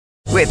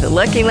With the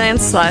Lucky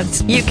Land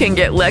Slots, you can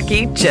get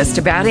lucky just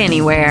about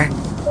anywhere.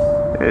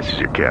 This is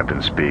your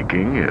captain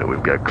speaking.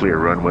 We've got clear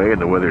runway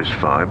and the weather's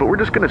fine, but we're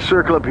just going to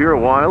circle up here a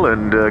while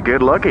and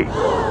get lucky.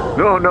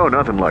 No,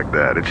 nothing like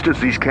that. It's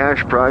just these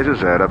cash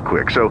prizes add up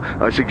quick. So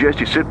I suggest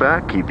you sit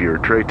back, keep your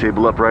tray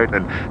table upright,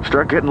 and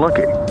start getting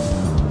lucky.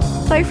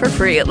 Play for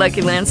free at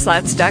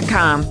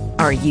LuckyLandSlots.com.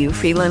 Are you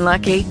feeling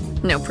lucky?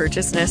 No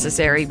purchase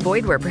necessary.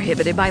 Void where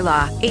prohibited by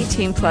law.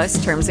 18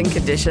 plus terms and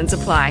conditions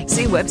apply.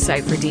 See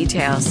website for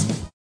details.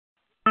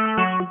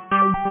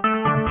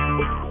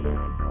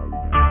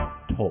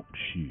 Talk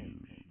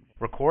shoes.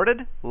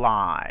 Recorded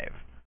live.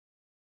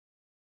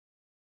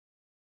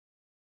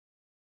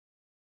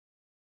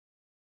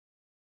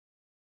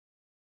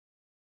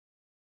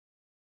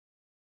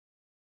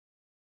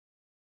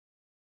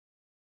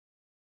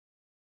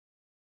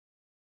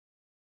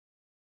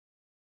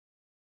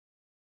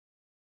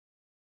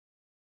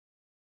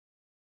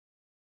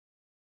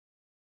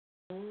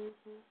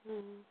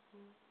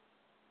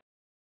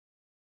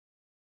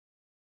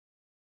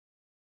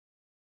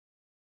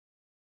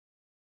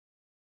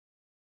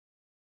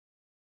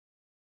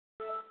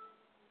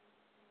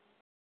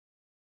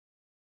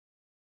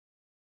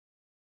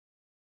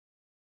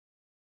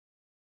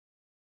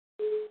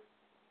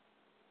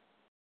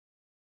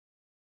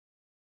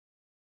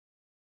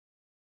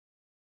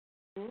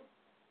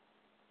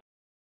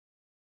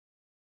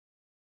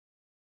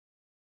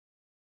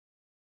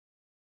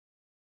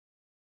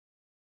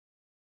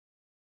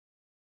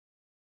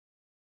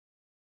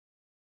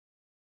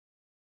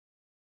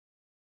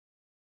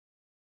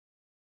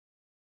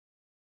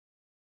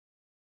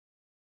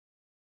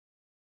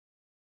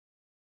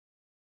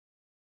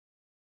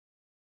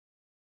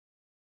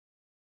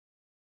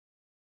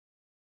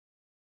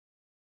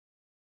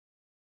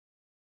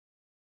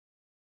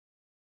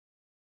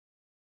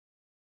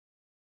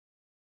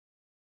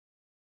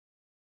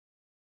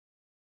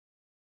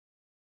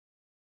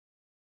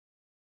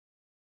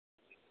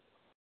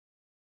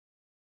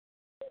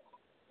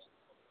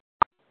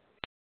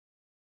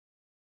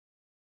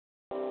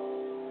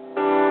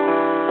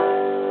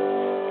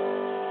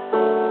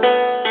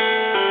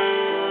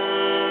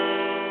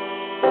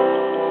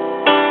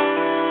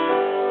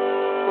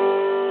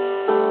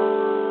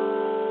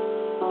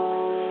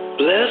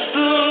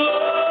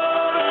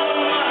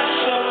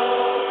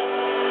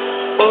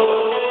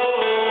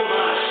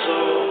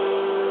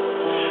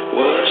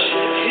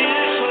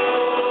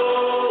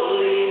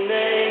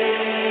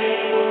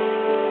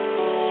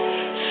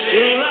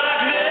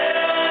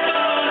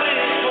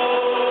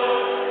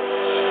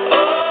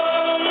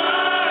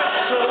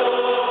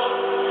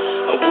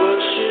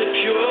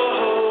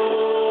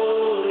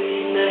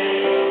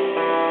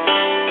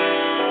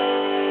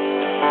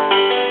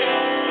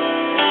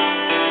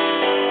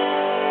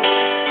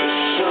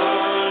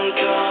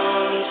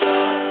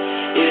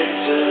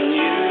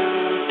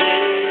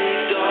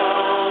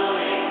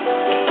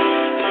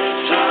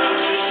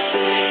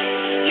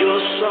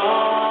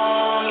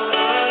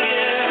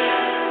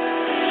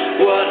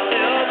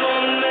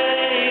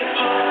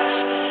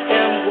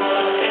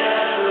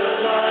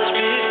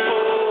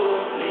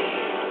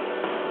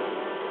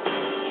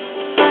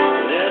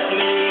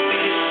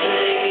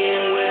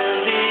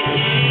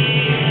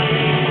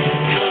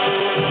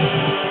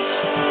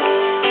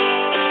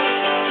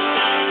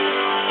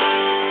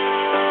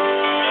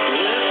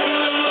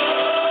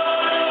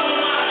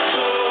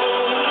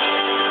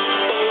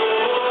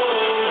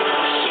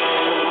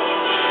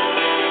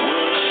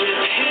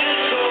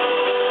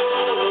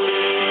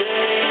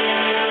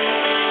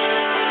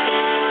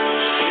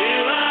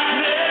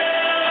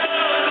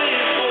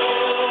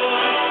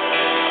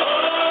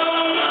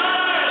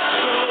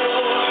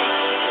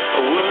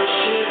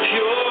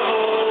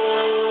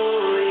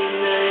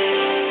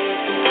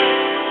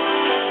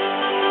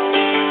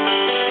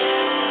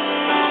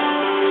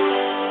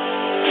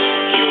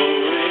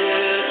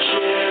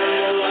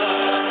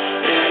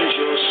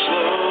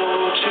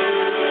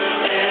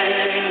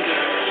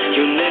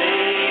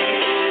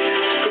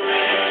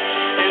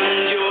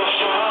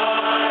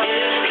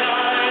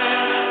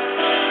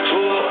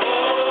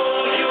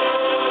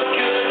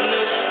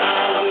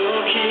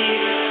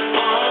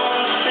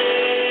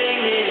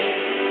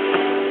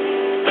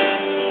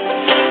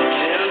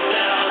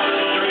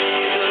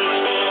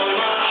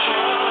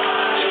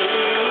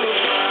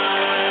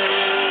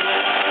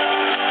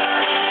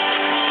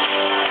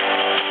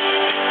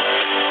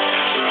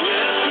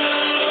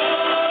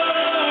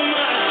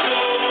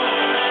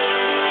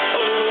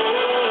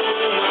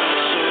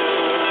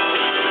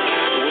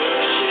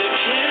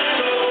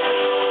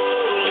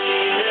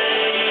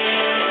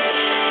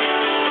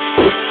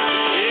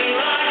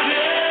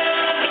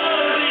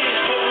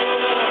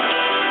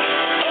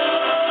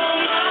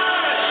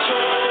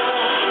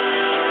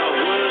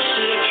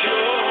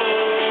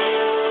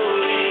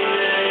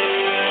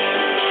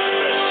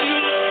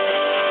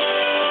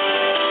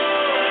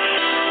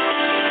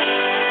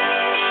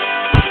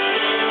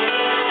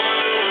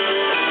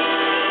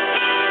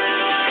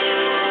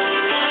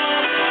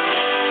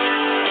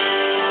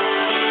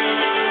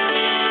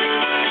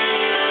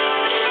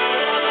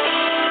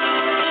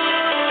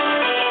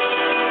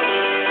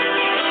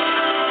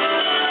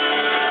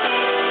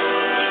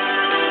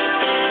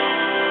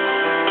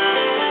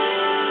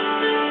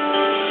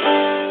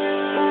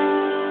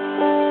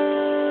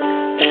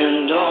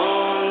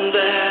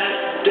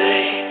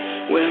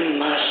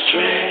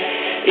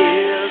 strength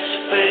is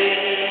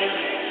failing,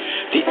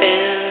 the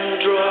end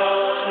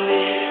draws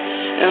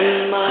near,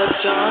 and my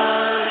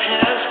time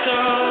has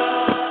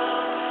come.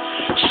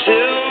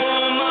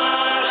 Still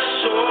my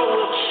soul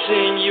will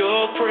sing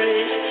your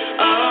praise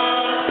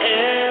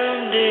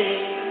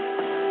unending.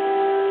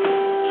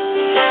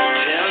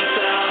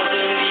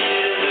 10,000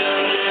 years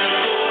and then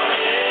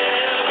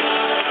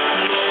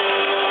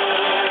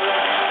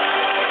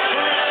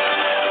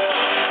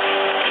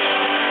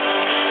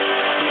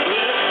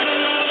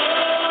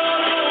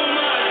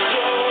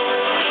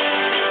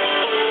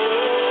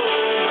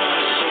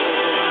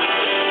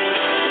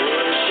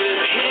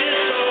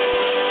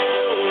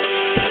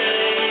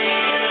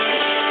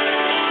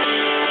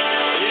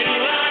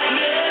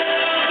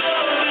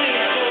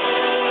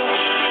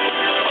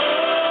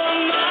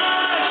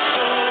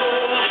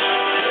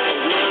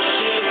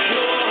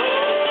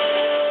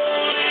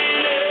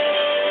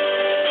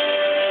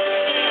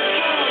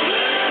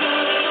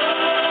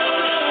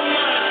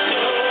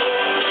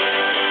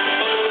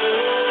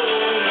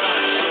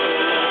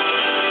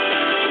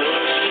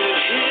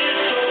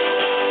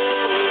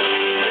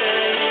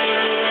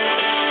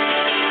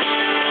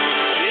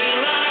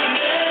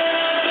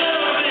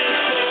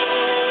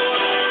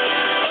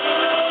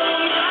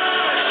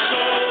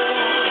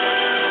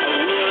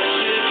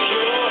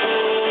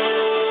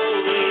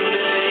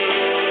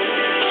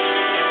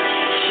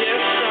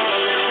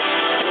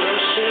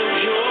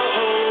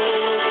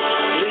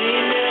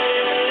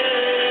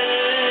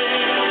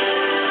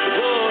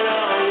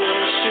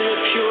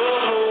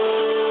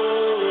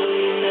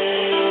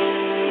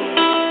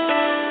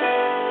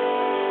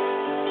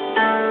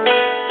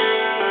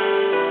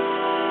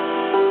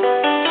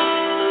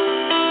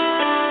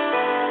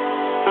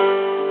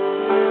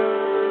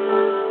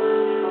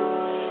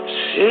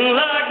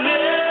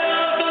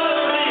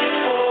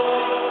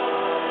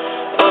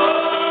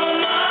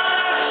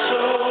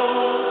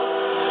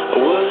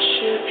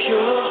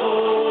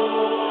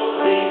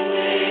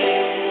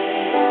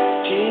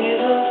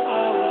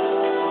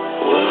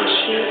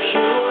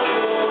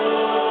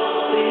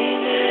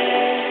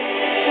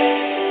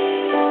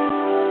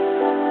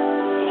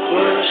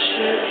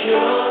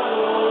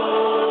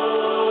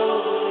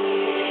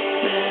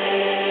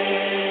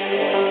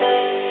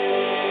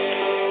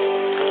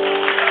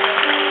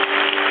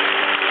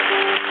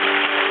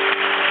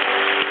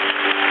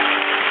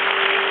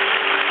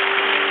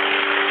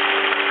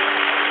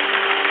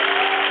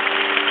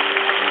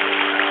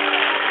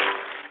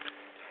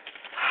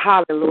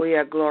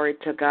Hallelujah. Glory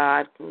to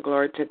God.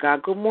 Glory to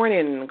God. Good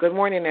morning. Good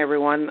morning,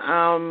 everyone.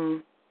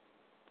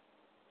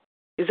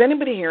 Is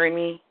anybody hearing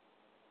me?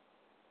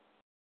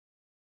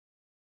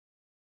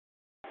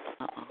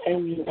 I'm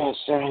hearing you,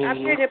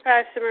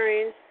 Pastor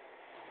Maureen.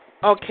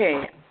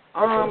 Okay.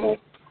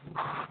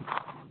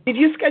 Did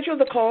you schedule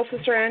the call,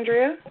 Sister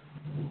Andrea?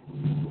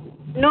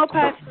 No,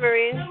 Pastor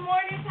Maureen. Good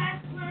morning,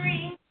 Pastor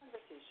Maureen.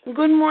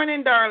 Good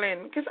morning,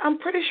 darling. Because I'm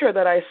pretty sure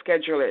that I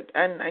scheduled it,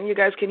 and you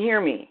guys can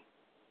hear me.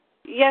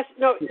 Yes,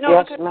 no.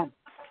 Yes, ma'am.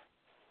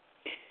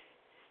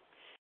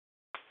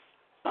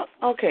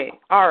 Okay,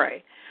 all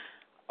right.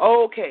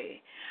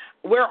 Okay,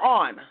 we're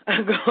on.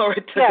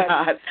 Glory to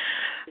God.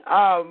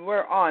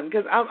 We're on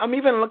because I'm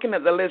even looking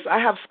at the list. I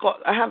have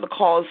the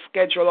calls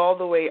scheduled all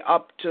the way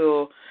up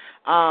to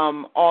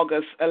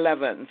August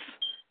 11th.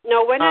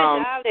 No, when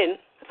I dialed in,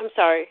 I'm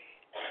sorry.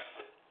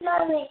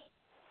 Mommy.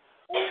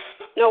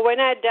 No, when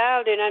I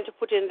dialed in and to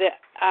put in the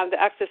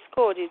access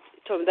code, it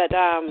told me that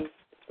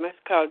my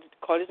call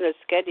is not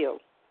scheduled.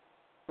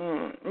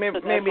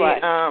 Maybe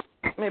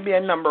a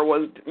number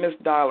was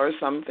misdialed or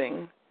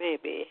something.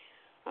 Maybe.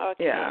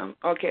 Okay. Yeah.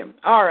 Okay.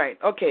 All right.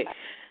 Okay.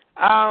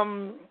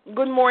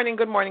 Good morning,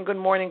 and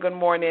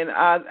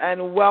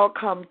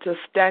welcome to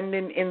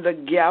Standing in the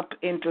Gap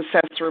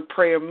Intercessory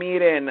Prayer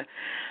Meeting.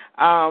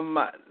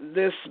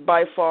 This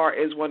by far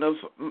is one of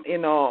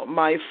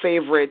my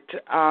favorite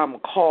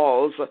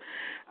calls.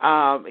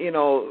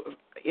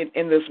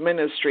 In this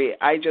ministry,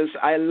 I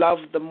love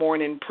the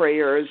morning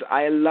prayers.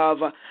 I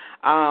love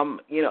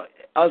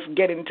us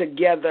getting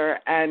together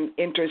and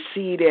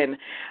interceding.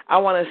 I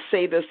want to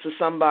say this to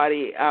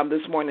somebody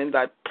this morning,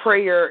 that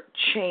prayer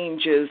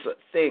changes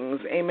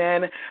things.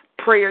 Amen.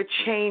 Prayer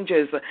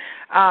changes.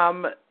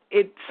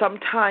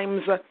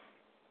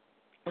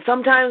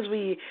 Sometimes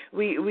we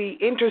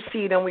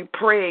intercede and we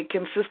pray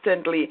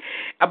consistently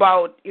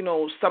about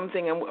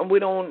something, and we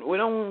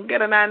don't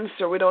get an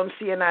answer. We don't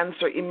see an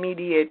answer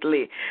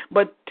immediately.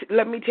 But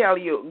let me tell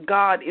you,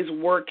 God is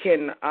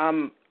working.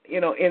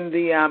 In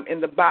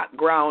the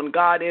background,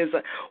 God is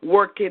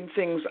working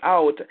things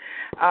out.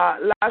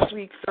 Last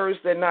week,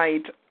 Thursday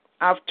night,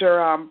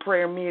 after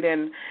prayer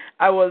meeting,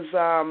 I was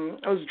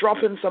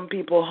dropping some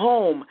people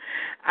home,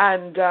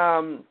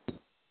 and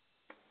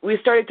we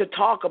started to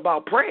talk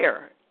about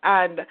prayer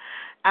and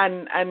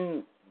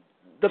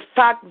the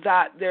fact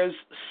that there's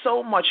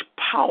so much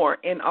power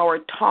in our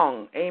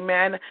tongue,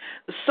 amen,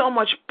 so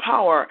much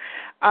power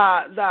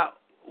that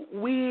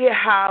we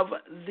have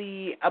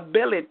the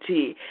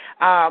ability,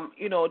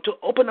 to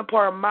open up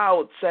our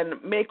mouths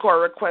and make our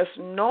requests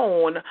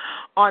known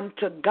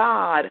unto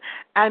God,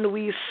 and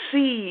we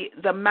see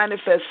the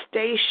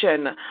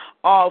manifestation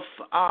of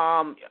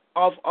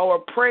our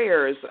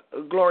prayers,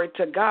 glory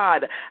to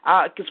God,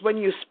 because when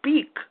you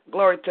speak,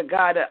 glory to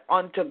God,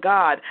 unto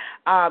God,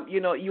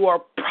 you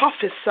are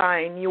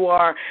prophesying,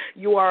 you're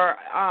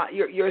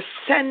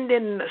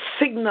sending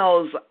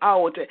signals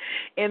out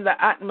in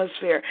the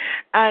atmosphere.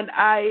 And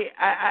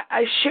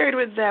I shared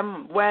with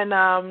them when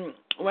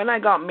I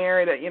got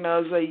married,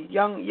 as a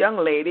young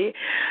lady,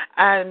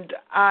 and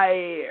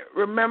I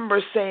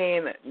remember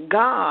saying,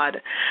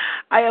 God,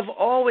 I have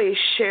always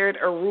shared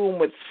a room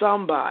with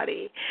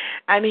somebody,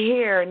 and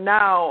here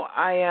now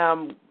I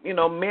am,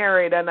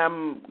 married, and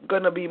I'm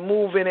going to be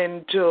moving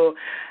into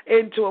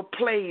a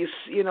place,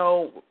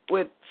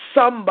 with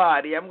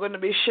somebody. I'm going to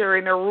be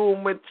sharing a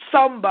room with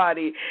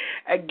somebody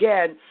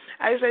again.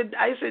 I said,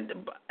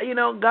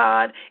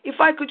 God, if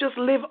I could just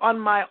live on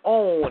my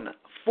own.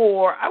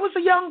 I was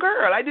a young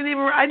girl. I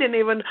didn't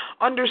even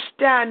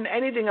understand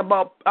anything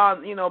about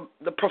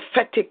the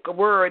prophetic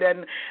word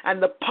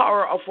and the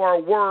power of our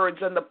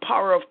words and the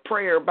power of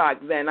prayer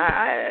back then.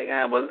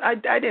 I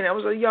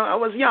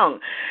was young,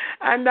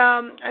 and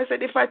I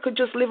said, if I could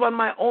just live on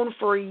my own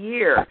for a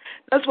year.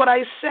 That's what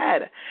I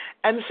said.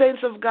 And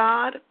saints of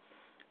God,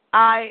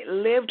 I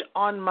lived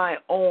on my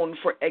own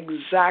for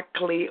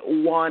exactly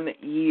 1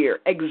 year.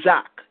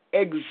 Exact.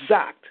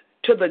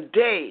 To the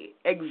day,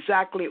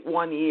 exactly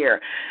 1 year.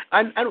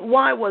 And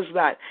why was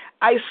that?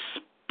 I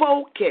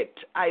spoke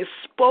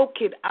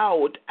it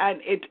out,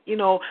 and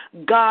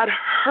God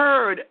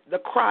heard the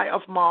cry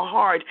of my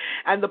heart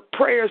and the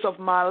prayers of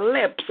my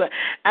lips,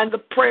 and the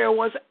prayer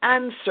was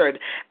answered.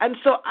 And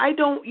so I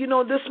don't,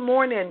 this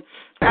morning,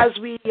 as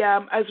we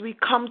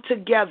come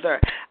together,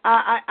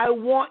 I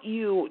want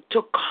you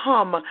to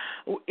come,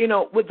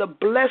 with the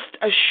blessed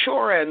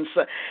assurance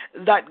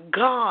that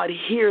God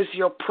hears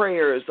your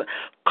prayers.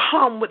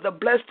 Come with the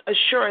blessed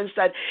assurance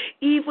that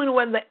even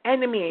when the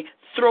enemy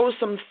throw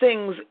some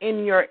things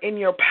in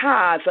your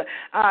path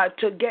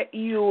to get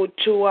you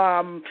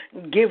to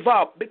give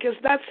up, because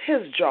that's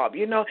his job.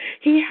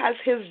 He has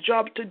his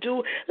job to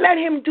do. Let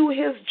him do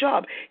his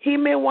job. He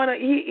may want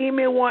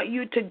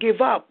you to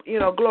give up.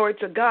 Glory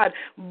to God.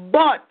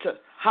 But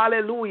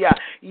hallelujah,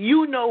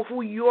 you know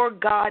who your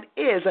God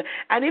is,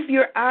 and if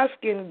you're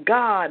asking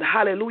God,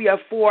 hallelujah,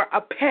 for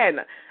a pen,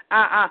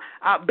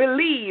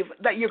 believe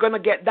that you're going to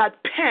get that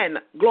pen,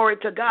 glory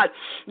to God,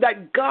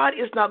 that God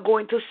is not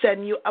going to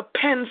send you a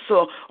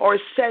pencil or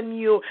send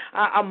you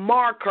a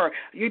marker.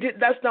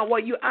 That's not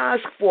what you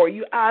ask for.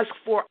 You ask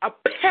for a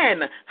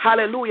pen,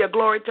 hallelujah,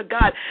 glory to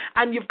God,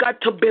 and you've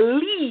got to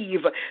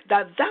believe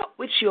that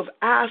which you've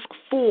asked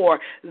for,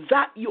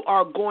 that you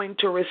are going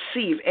to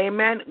receive,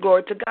 amen,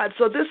 glory to God.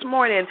 So this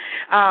morning,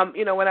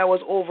 when I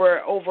was over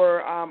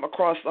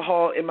across the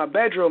hall in my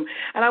bedroom,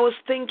 and I was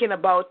thinking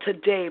about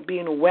today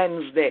being Wednesday,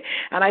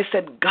 and I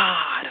said,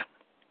 God,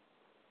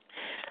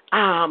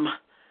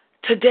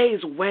 today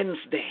is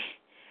Wednesday.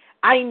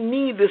 I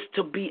need this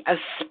to be a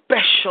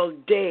special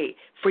day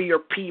for your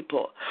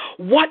people.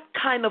 What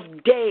kind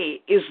of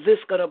day is this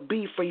going to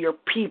be for your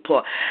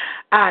people?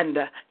 And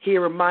he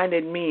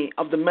reminded me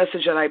of the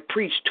message that I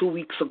preached 2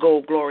 weeks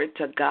ago, glory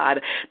to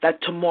God,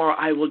 that tomorrow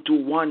I will do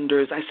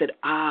wonders. I said,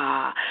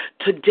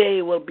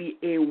 today will be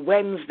a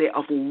Wednesday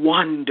of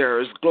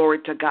wonders, glory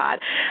to God.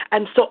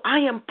 And so I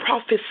am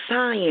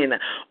prophesying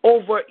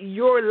over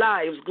your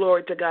lives,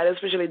 glory to God,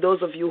 especially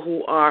those of you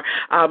who are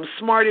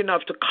smart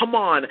enough to come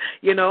on,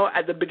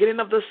 at the beginning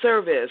of the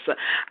service.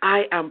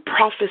 I am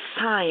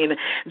prophesying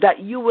that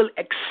you will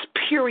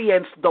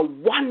experience the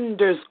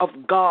wonders of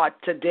God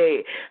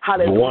today.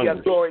 Hallelujah.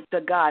 Wonders. Glory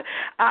to God.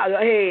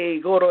 Hey,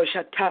 Goro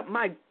Shata,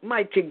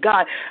 mighty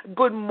God.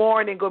 Good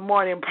morning,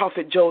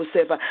 Prophet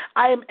Joseph.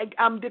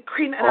 I'm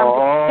decreeing and I'm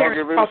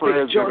declaring,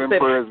 Prophet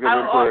Joseph.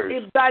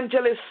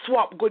 Evangelist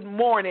Swap, good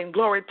morning.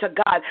 Glory to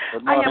God.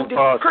 I am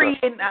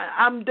decreeing,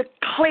 I'm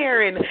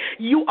declaring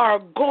you are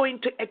going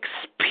to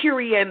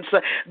experience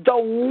the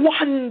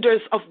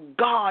wonders of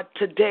God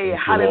today.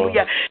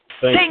 Hallelujah.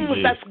 Things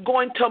that's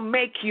going to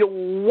make you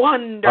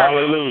wonder,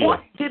 hallelujah,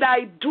 what did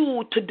I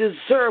do to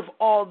deserve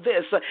all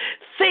this?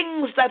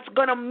 Things that's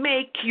going to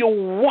make you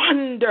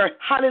wonder,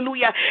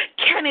 hallelujah,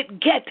 can it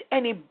get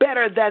any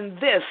better than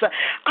this?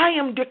 I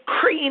am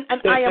decreeing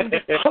and I am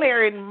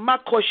declaring,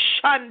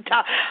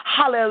 Makoshanta,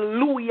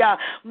 hallelujah,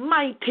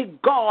 mighty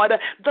God,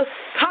 the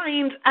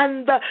signs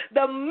and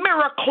the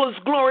miracles,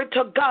 glory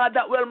to God,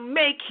 that will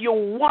make you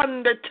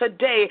wonder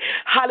today.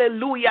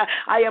 Hallelujah.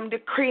 I am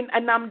decreeing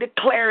and I'm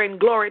declaring,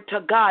 glory to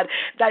God,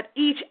 that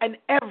each and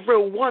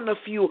every one of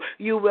you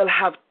will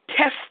have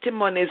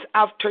testimonies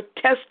after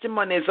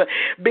testimonies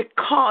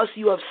because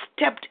you have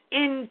stepped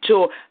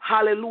into,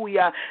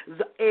 hallelujah,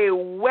 a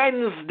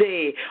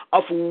Wednesday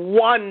of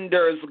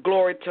wonders,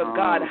 glory to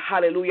God,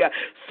 hallelujah.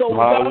 So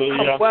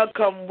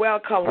welcome.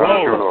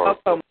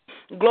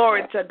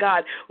 Glory to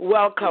God.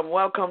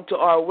 Welcome to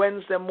our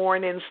Wednesday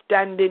morning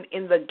Standing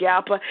in the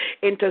Gap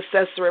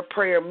Intercessory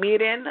Prayer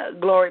Meeting.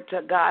 Glory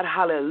to God.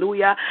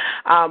 Hallelujah.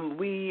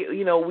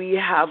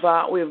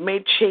 We've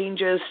made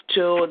changes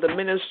to the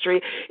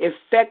ministry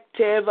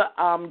effective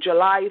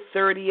July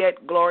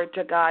 30th. Glory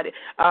to God.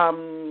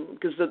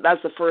 Because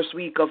that's the first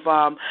week of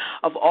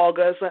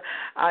August.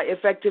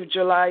 Effective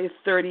July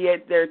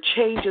 30th, there are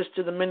changes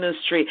to the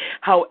ministry.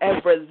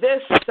 However,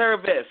 this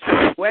service,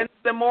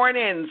 Wednesday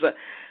mornings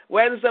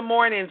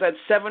at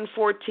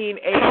 7:14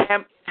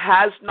 a.m.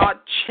 has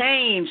not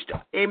changed.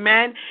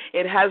 Amen.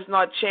 It has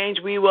not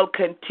changed. We will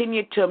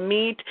continue to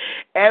meet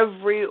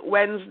every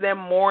Wednesday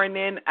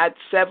morning at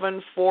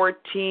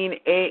 7:14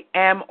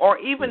 a.m. or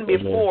even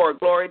before.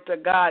 Glory to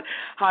God.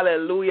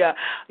 Hallelujah.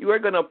 You are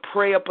going to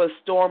pray up a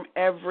storm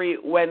every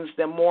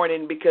Wednesday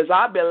morning because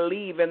I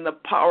believe in the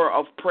power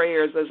of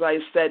prayers, as I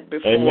said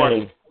before.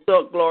 Amen.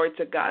 So glory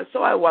to God.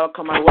 So I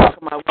welcome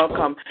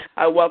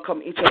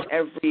each and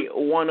every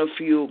one of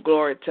you.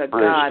 Glory to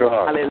God.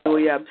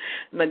 Hallelujah.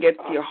 Now get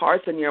your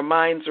hearts and your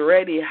minds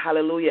ready.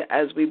 Hallelujah.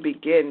 As we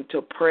begin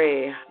to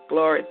pray.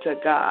 Glory to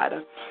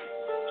God.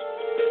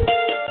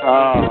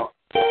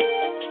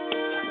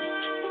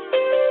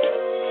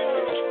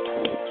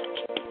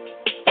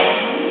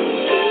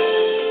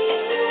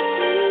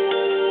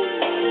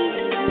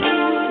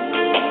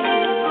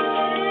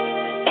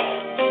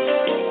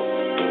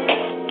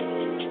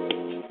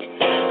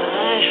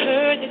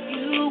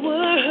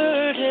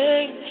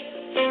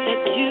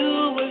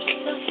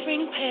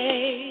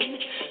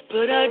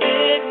 But I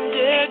didn't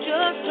dare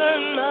just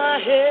turn my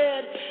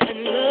head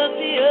and look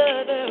the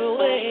other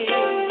way.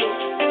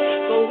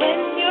 But when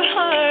your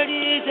heart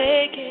is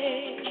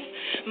aching,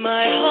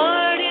 my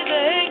heart is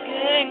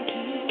aching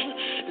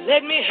too.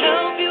 Let me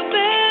help you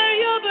bear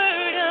your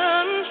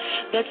burden.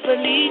 That's the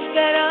least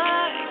that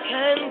I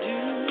can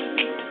do.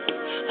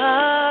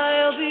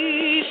 I'll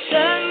be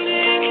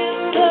standing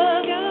in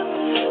the gap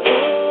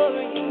for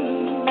you.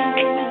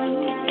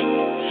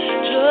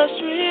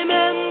 Just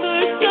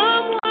remember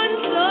someone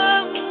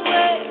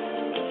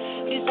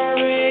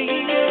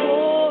praying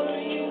for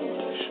you,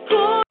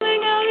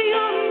 calling out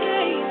your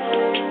name,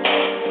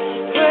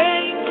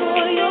 praying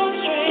for your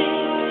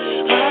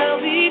strength. I'll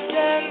be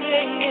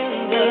standing in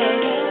the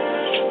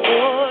gap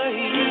for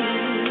you.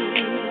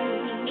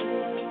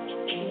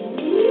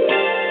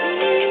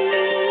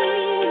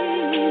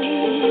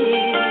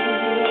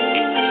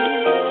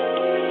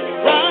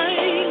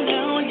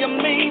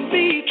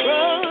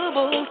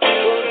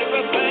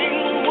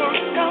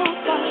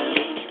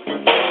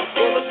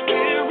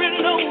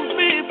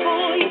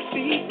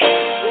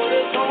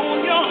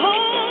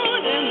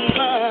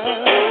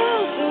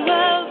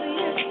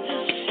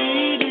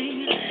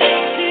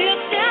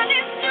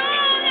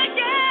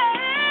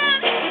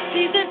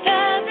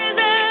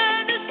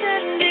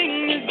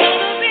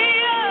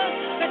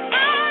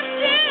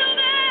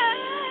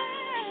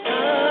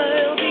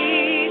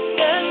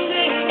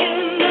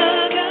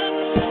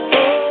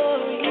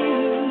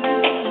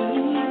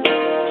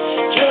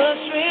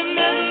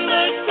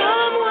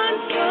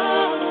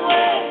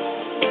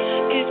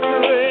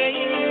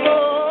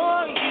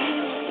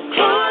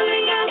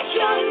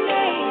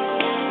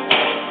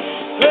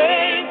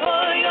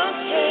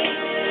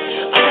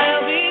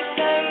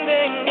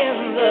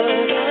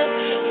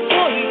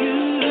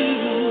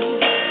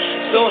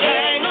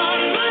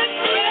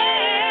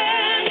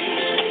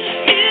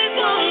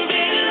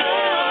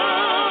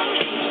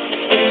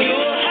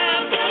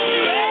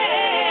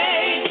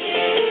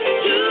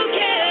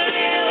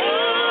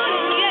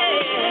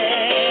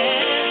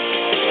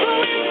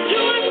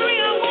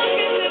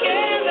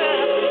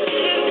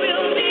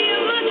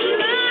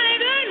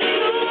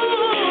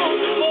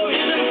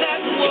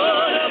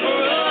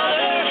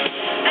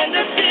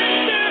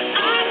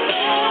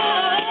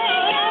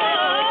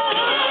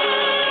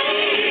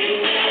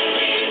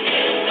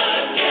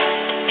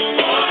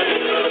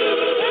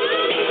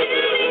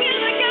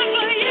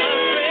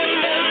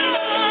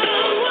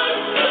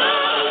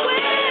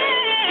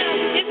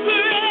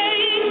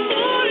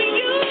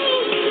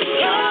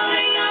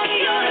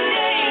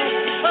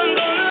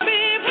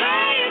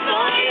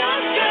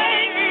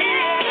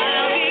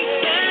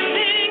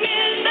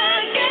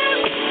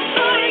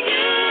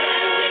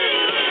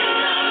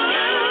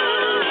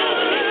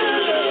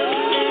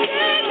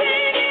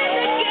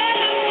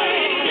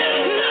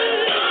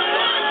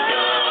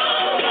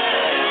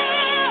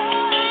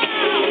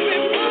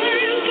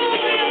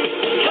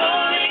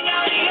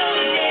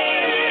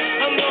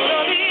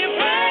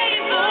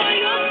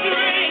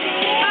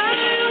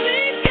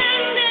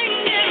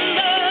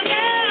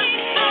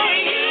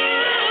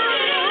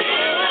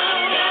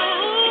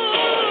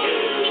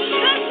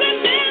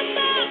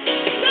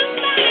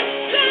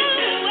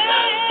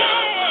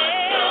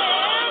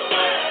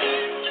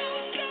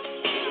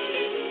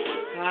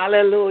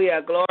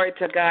 Hallelujah. Glory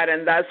to God.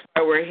 And that's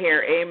why we're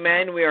here.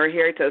 Amen. We are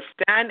here to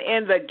stand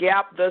in the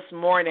gap this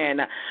morning.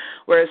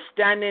 We're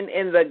standing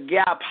in the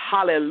gap.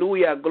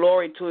 Hallelujah.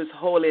 Glory to his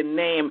holy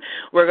name.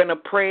 We're going to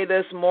pray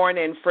this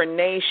morning for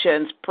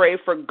nations, pray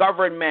for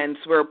governments.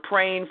 We're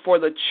praying for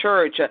the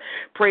church.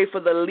 Pray for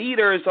the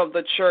leaders of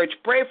the church.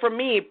 Pray for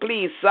me,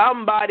 please.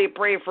 Somebody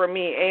pray for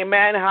me.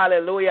 Amen.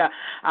 Hallelujah.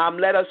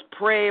 Let us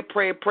pray.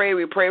 We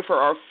pray for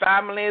our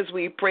families.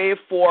 We pray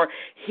for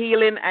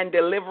healing and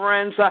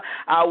deliverance.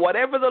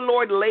 Whatever the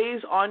Lord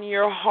lays on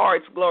your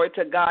hearts, glory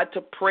to God, to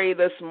pray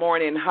this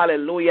morning.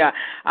 Hallelujah.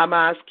 I'm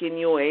asking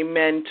you,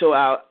 amen,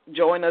 to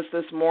join us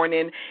this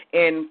morning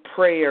in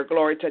prayer.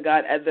 Glory to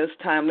God. At this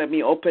time, let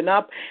me open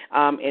up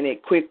in a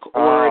quick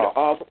word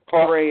of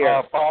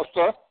prayer.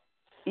 Pastor?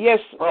 Yes,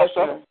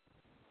 Pastor?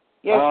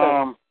 Yes,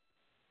 sir.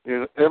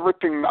 Is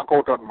everything knocked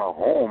out at my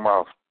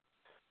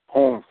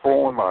home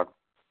phone, my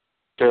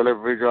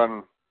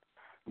television?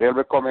 They'll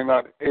be coming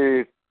at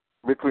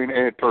between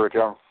 8:30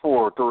 and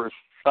 4 to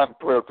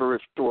 12 to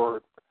restore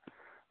it.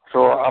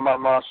 So I'm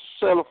on my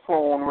cell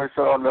phone, which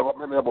I'll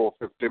maybe about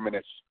 50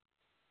 minutes.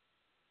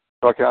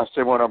 So I can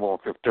stay on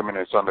about 50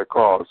 minutes on the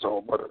call.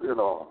 So, but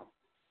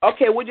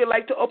Okay, would you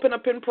like to open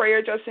up in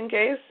prayer just in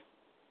case?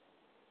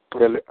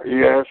 Well,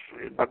 yes,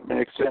 that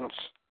makes sense.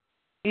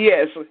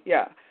 Yes,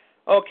 yeah.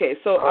 Okay,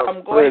 so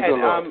go ahead,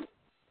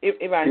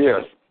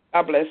 Evangelist. Yes.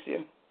 God bless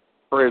you.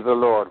 Praise the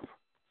Lord.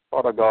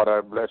 Father God, I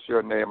bless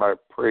your name. I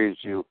praise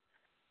you.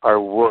 I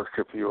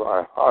worship you.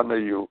 I honor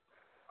you.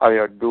 I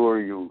adore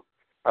you.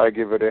 I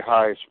give you the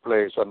highest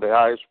place and the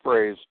highest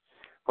praise,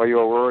 for you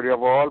are worthy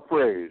of all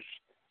praise.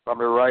 From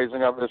the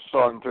rising of the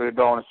sun to the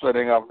down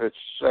setting of the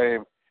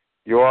same,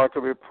 you are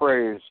to be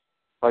praised,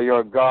 for you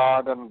are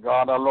God and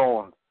God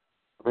alone.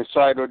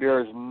 Beside you there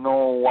is no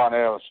one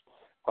else.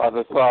 As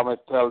the psalmist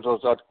tells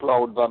us that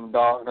clouds and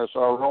darkness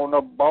are round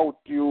about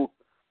you,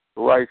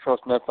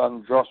 righteousness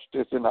and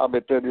justice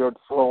inhabited your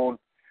throne.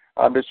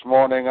 And this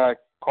morning I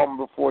come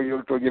before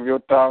you to give you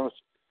thanks,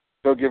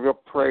 to give you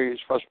praise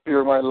for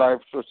sparing my life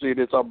to see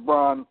this a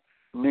brand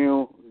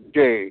new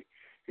day.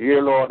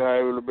 Here, Lord,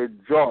 I will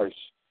rejoice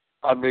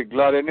and be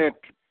glad in it,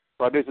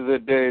 for this is a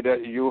day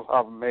that you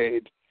have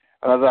made.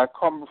 And as I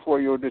come before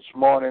you this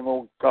morning,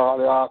 oh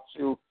God, I ask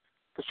you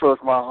to search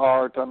my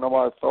heart and know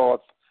my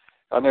thoughts.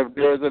 And if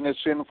there is any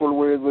sinful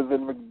ways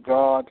within me,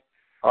 God,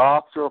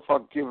 ask your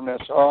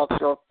forgiveness, ask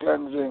your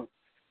cleansing.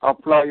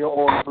 Apply your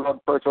own blood,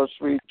 precious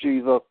sweet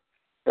Jesus.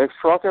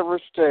 Extract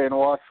every stain,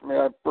 wash me,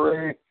 I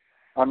pray,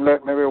 and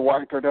let me be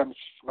whiter than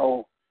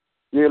snow.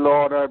 Dear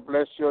Lord, I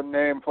bless your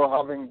name for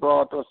having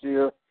brought us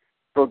here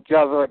to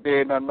gather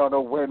again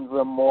another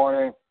Wednesday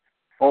morning.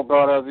 Oh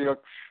God, as your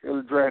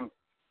children,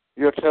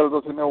 you tell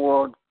us in the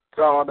word,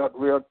 God, that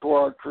we are two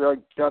or three are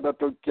gathered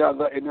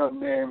together in your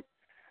name.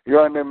 You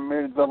are in the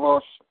midst of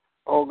us,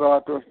 oh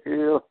God, to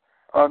heal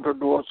and to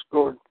do us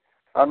good.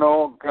 And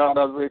oh God,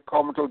 as we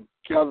come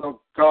together,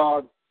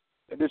 God,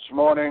 this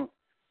morning,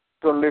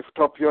 to lift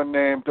up your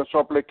name, to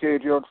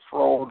supplicate your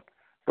throne,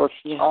 to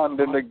stand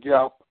in the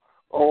gap.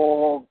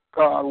 Oh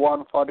God,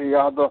 one for the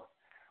other,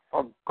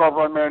 for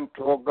government,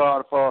 oh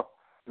God, for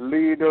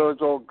leaders,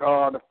 oh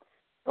God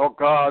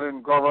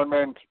in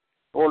government.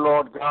 Oh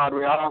Lord God,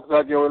 we ask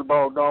that you will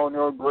bow down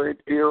your great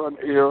ear and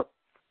ear,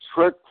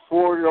 stretch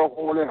forth your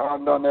holy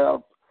hand and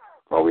help,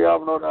 for we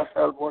have no other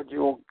help but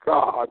you,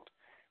 God.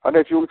 And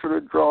if you should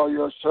withdraw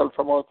yourself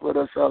from us,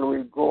 whither shall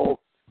we go?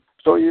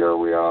 So here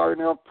we are in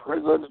your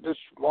presence this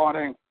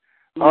morning,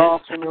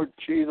 asking you,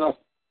 Jesus,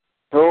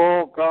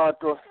 oh God,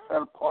 to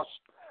help us.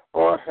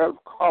 Our help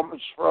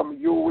comes from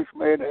you, which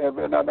made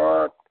heaven and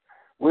earth.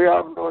 We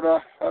have no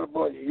other help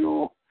but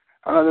you.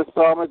 And as the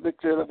psalmist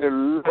declared that the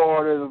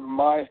Lord is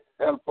my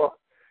helper.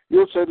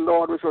 You said,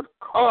 Lord, we should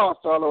cast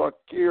all our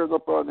cares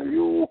upon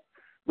you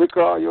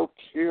because you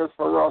care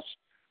for us.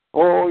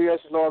 Oh, yes,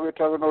 Lord, we're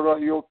talking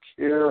about you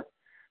care,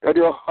 that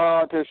your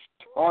heart is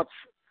touched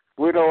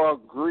with our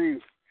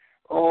grief.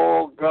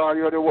 Oh, God,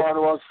 you're the one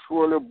who has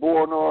surely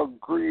borne our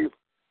grief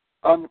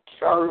and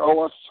carried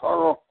our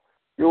sorrow.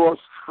 You were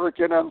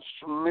stricken and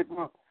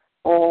smitten.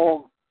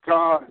 Oh,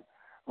 God,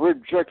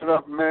 rejected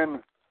of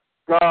men.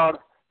 God,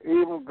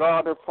 even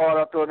God the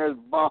Father turned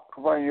his back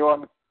when you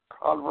on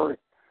Calvary.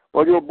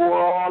 But you bore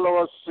all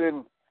our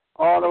sin.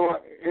 All our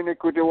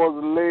iniquity was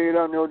laid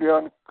on you there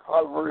on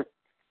Calvary.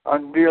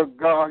 And dear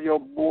God, you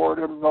bore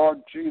them, Lord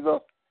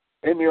Jesus,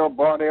 in your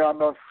body on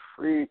the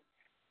tree.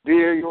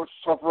 Dear, you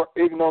suffer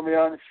ignominy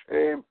and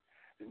shame.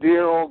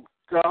 Dear, oh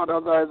God,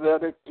 as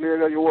Isaiah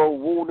declared that you were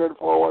wounded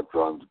for our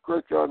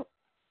transgression,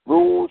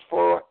 bruised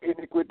for our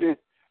iniquity.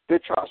 The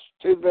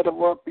chastisement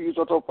of our peace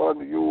was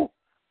upon you.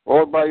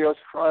 Oh, by your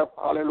stripe,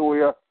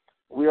 hallelujah,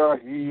 we are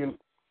healed.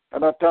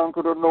 And I thank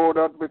you to know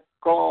that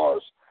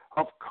because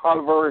of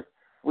Calvary,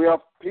 we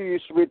have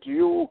peace with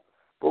you.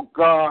 Oh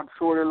God,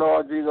 through the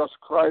Lord Jesus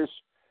Christ,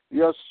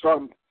 your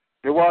Son,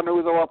 the one who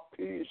is our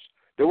peace,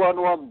 the one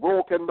who has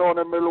broken down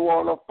the middle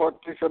wall of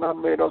partition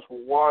and made us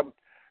one,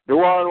 the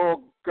one,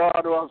 oh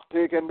God, who has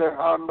taken the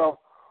hand of,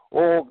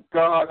 oh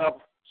God,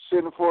 of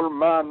sinful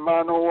man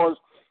who was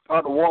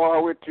at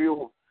war with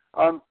you,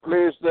 and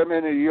place them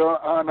in your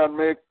hand and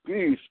make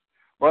peace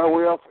by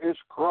way of his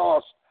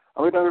cross.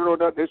 And we know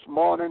that this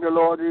morning the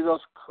Lord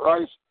Jesus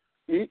Christ,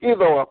 he is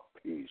our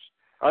peace.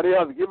 And he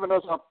has given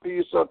us a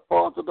peace that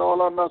passes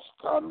all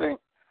understanding.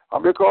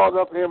 And because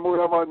of him, we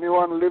have a new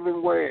and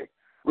living way,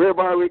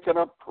 whereby we can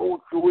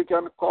approach you, we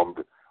can come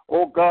to,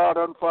 oh God,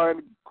 and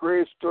find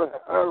grace to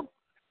help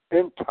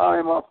in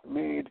time of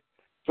need.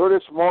 So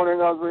this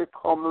morning as we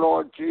come,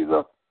 Lord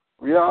Jesus,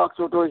 we ask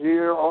you to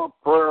hear our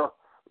prayer.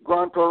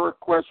 Grant our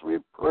request, we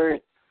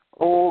pray.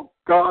 Oh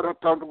God, I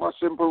thank you for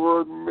Simple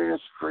Word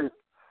Ministry.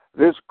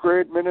 This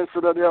great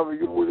ministry that you have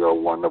used your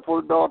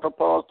wonderful daughter,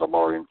 Pastor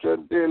Maureen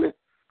daily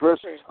to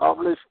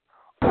establish.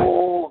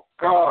 Oh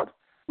God,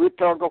 we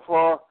thank you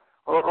for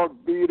her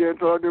obedience,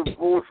 her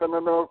devotion,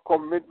 and her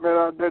commitment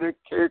and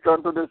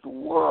dedication to this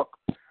work.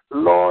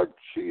 Lord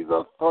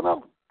Jesus, Son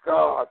of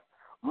God,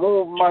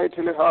 move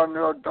mightily on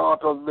your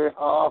daughter's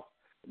behalf,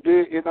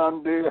 day in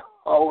and day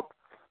out.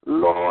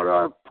 Lord,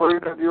 I pray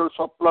that you'll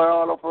supply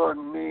all of her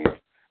needs.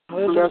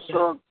 Bless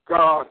her,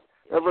 God.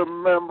 Every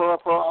member of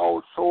her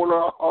household,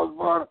 her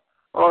husband,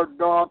 her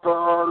daughter,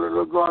 her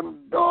little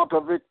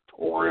granddaughter,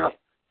 Victoria.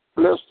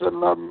 Bless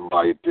them in a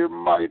mighty,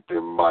 mighty,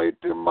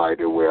 mighty,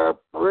 mighty way. I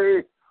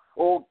pray,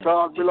 oh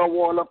God, build a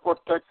wall of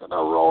protection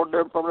around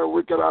them from the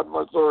wicked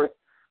adversary.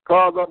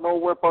 Cause that no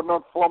weapon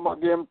not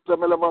formed against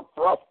them will ever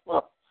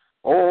prosper.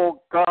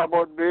 Oh God,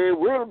 but they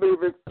will be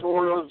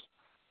victorious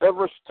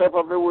every step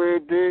of the way,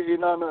 day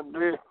in and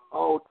day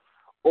out.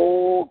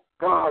 Oh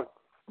God,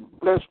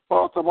 bless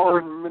Pastor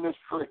Maureen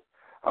ministry.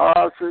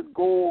 I should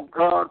go,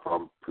 God,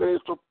 from place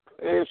to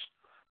place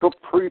to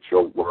preach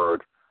your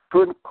word,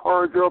 to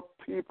encourage your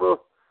people,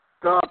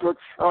 God, to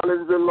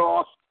challenge the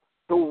lost,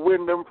 to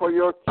win them for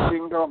your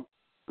kingdom.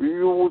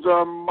 Use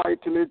her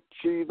mightily,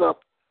 Jesus,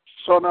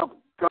 Son of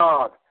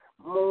God,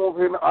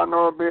 moving on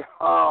her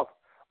behalf.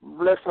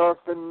 Bless her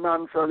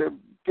financially.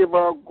 Give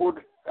her good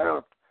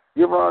health.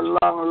 Give her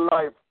long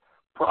life.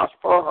 Prosper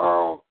her,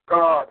 oh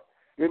God,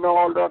 in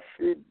all that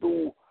she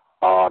do.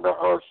 Order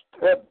her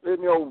steps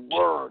in your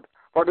word.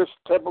 For the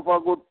step of a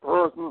good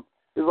person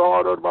is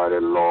ordered by the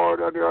Lord,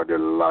 and you are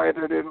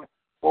delighted in,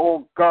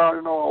 oh God,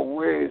 in our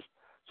ways.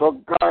 So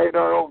guide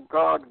her, oh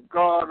God,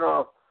 guard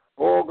her,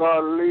 oh God,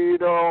 lead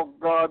her, oh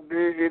God,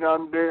 day in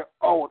and day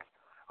out.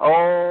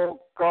 Oh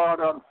God,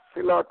 and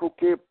fill her to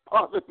keep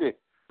positive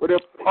with the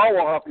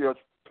power of your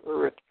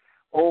spirit.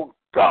 Oh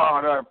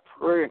God, I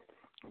pray.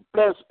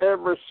 Bless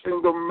every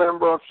single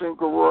member of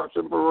Simple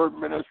Word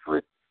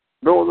Ministry.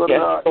 Those that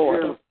are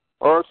here,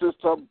 our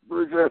sister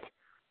Bridget,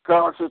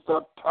 God,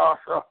 sister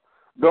Tasha,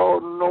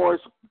 don't know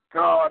it's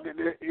God,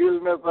 the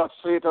illness that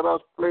Satan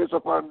has placed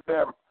upon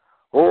them.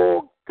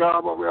 Oh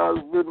God, but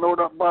we know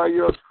that by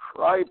your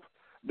stripes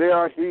they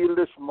are healed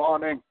this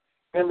morning.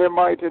 In the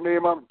mighty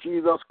name of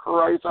Jesus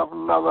Christ of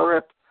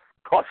Nazareth,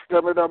 touch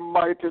them with a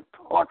mighty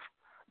touch.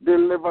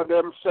 Deliver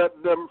them,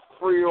 set them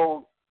free,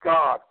 oh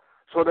God,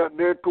 so that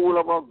they too will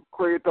have a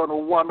great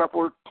and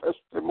wonderful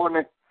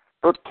testimony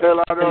to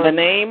tell others. In the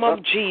name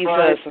of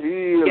Jesus.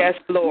 Yes,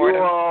 Lord.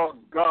 You are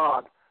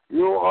God.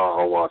 You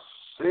are our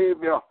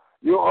Savior.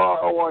 You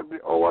are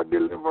our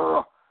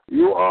deliverer.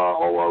 You are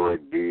our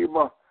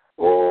Redeemer.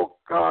 Oh,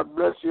 God,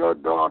 bless your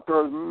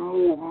daughters.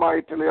 Move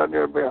mightily on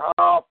their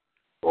behalf.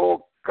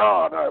 Oh,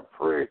 God, I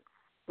pray.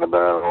 And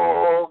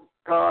oh,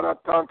 God, I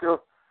thank you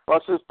for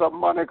Sister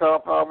Monica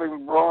for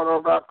having brought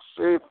her back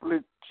safely,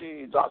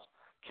 Jesus.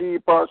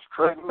 Keep her,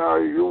 strengthen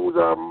her, use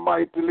her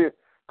mightily,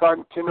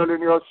 continually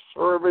in your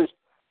service.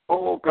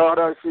 Oh, God,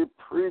 as she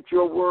preach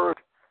your word.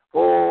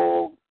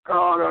 Oh,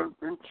 God, and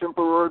in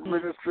Simple Word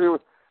Ministry,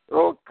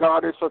 oh,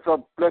 God, it's such a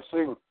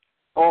blessing.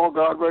 Oh,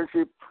 God, when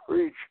she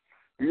preach,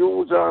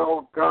 use her,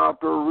 oh, God,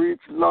 to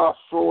reach lost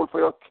souls for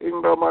your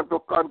kingdom and to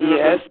continue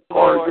to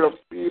encourage your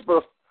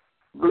people.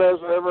 Bless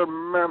every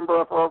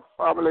member of our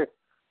family,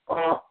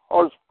 our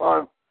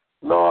husband.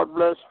 Lord,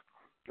 bless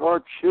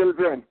our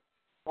children.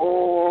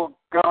 Oh,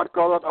 God,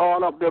 cause that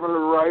all of them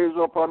will rise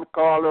up and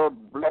call her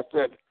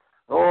blessed.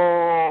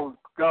 Oh,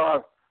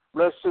 God,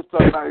 bless Sister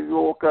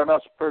Nayoka in a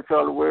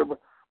spiritual way.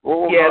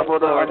 Oh, yes,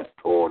 God, Lord.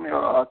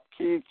 Antonia,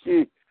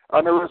 Kiki,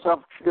 and the rest of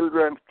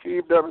children,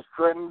 keep them,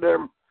 strengthen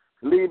them,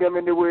 lead them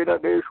in the way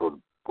that they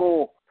should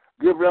go.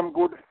 Give them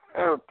good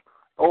health.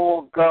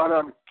 Oh, God,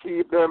 and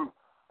keep them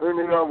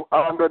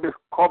under the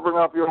covering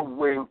of your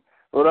wing,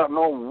 so that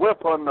no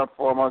weapon that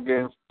form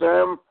against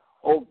them,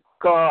 oh,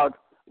 God,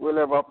 will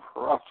ever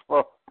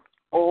prosper.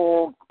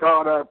 Oh,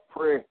 God, I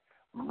pray.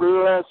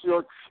 Bless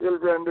your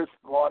children this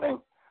morning.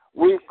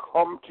 We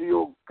come to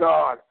you,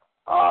 God,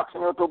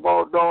 asking you to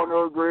bow down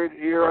your great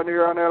ear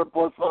and help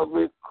us as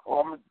we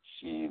come,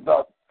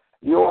 Jesus.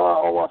 You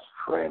are our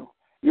strength.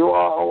 You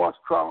are our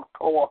strong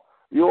tower.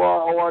 You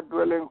are our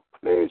dwelling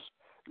place.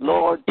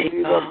 Lord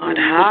Jesus,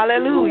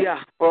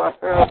 hallelujah. For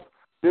help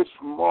this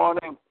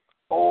morning.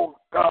 Oh,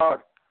 God,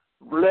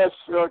 bless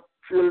your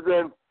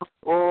children.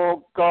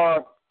 Oh,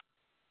 God.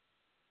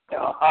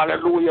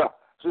 Hallelujah.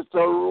 Sister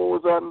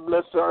Rosa,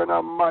 bless her in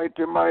a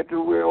mighty, mighty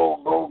way.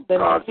 Oh,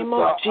 God,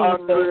 Sister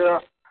Andrea.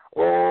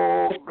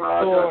 Oh, God,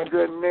 Natasha,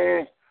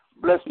 Jenny.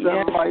 Bless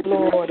them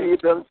mightily,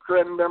 feed them,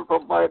 strengthen them,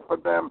 provide for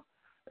them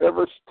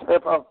every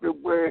step of the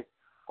way.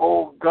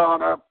 Oh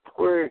God, I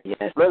pray.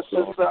 Bless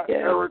Sister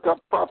Erica,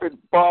 Prophet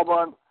Bob,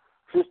 and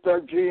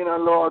Sister Gina,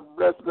 Lord.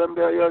 Bless them,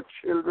 they're your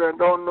children.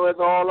 Don't know it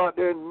all that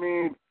they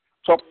need.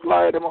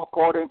 Supply them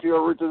according to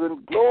your riches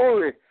and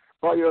glory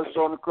by your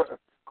Son,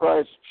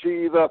 Christ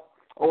Jesus,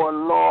 our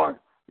Lord.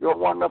 Your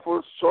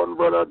wonderful Son,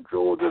 Brother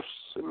Joseph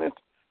Smith.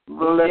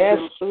 Bless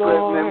him,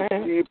 strengthen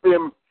him, keep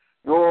him.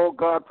 Oh,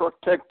 God,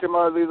 protect him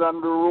as he's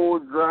on the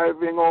road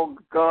driving, oh,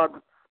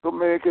 God, to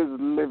make his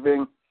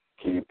living.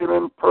 Keep him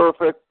in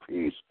perfect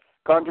peace.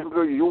 Continue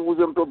to use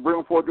him to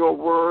bring forth your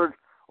word,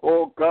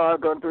 oh,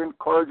 God, and to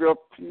encourage your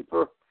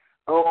people.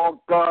 Oh,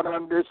 God,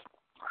 and this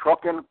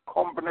trucking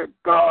company,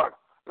 God,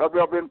 that we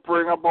have been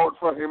praying about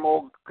for him,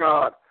 oh,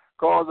 God,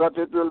 cause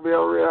that it will be a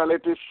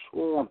reality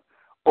soon.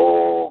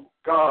 Oh,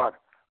 God,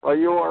 for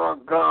you are a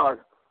God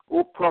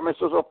who promises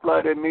to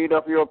supply the need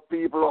of your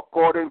people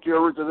according to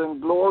your riches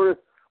and glory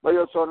by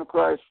your Son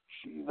Christ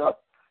Jesus.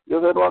 You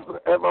said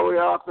whatever we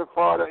ask the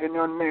Father in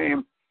your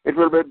name, it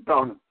will be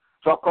done.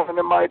 So come in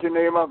the mighty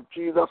name of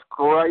Jesus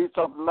Christ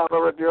of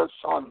Nazareth, your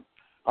Son,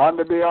 on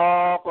the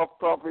behalf of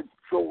Prophet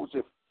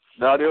Joseph,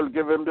 that you'll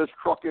give him this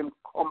trucking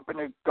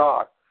company,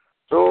 God.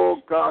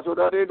 So, God, so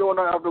that he don't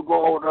have to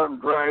go out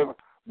and drive,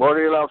 but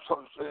he'll have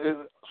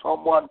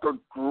someone to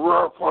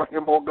drive for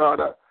him, oh God.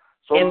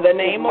 So in the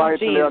name of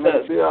Jesus,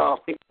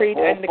 decree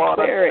and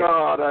declare it.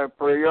 God, I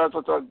pray you're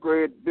such a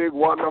great, big,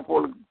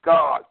 wonderful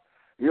God.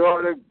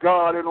 You're the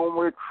God in whom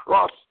we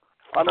trust.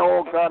 And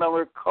oh God, and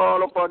we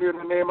call upon you in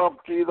the name of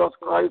Jesus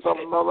Christ of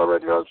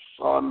Nazareth, your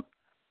Son,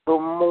 to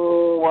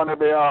move on the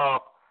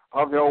behalf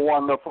of your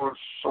wonderful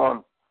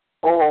Son.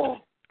 Oh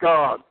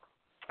God,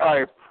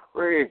 I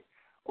pray.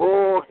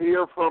 Oh,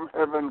 hear from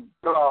heaven,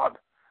 God.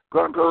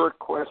 Grant a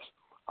request.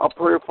 I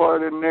pray for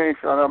the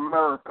nation,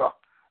 America.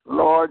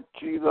 Lord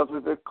Jesus,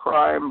 with the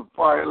crime,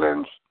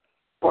 violence,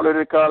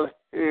 political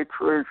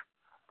hatred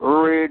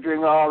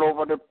raging all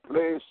over the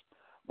place.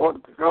 But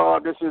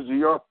God, this is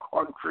your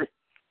country.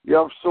 You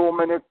have so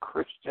many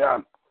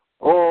Christians.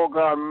 Oh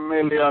God,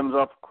 millions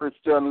of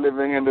Christians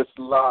living in this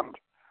land.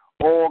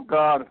 Oh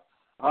God,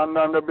 and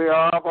on the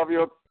behalf of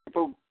your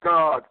people,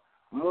 God,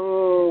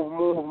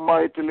 move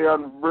mightily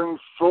and bring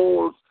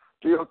souls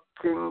to your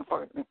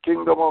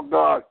kingdom of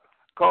God.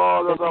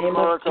 Cause that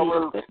America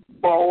will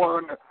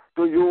bow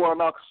to you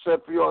and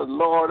accept you as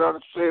Lord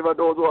and Savior,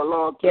 those who are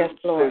lost in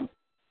sin.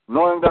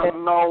 Knowing that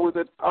now is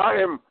the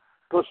time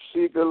to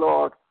seek the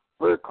Lord,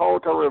 break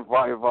out a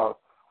revival.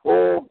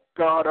 Oh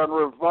God, and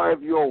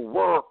revive your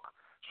work.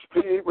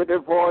 Speak with the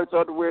voice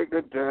that wake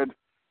the dead.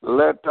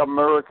 Let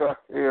America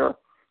hear.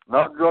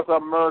 Not just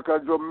America,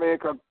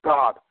 Jamaica,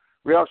 God.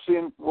 We have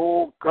seen,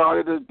 oh God,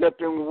 it is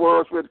getting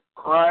worse with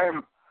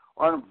crime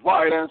and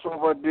violence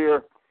over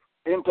there.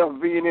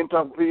 Intervene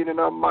in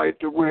a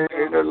mighty way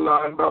in the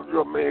land of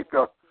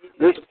Jamaica.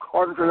 This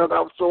country that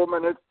have so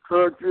many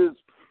churches,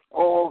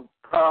 oh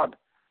God,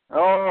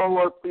 all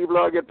our people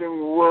are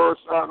getting worse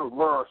and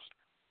worse.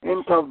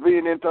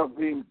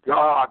 Intervene,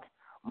 God.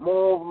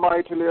 Move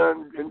mightily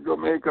in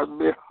Jamaica's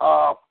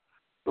behalf.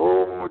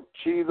 Oh,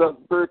 Jesus,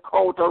 break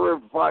out a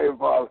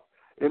revival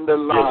in the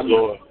land.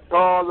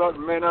 All that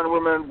men and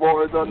women,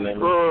 boys and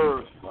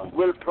girls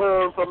will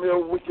turn from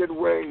your wicked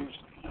ways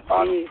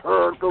and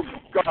turn to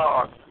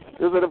God.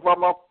 Is it if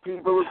I'm a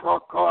people which are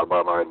called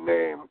by my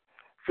name,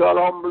 shall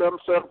humble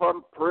himself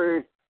and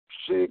pray,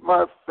 seek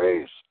my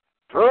face,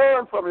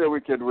 turn from your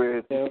wicked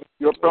ways.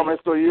 You promise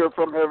to hear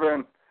from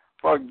heaven,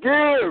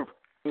 forgive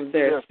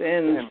their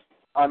sins,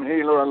 and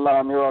heal our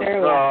land. You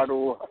are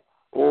God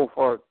who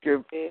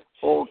forgive.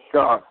 Oh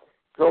God.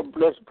 So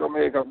bless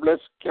Jamaica, bless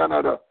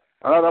Canada,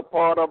 another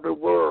part of the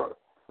world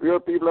where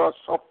people are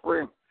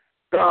suffering.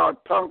 God,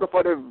 thank you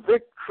for the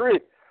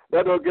victory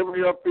that will give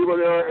your people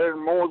there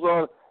in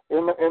Mosul,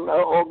 in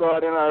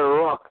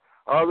Iraq.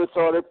 All we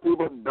saw the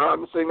people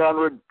dancing and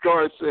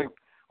rejoicing.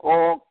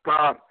 Oh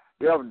God,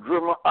 they have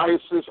driven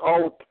ISIS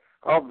out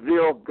of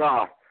there,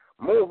 God.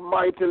 Move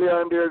mightily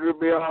on their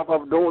behalf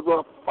of those who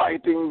are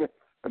fighting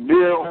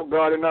there, oh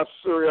God, in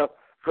Assyria,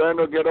 trying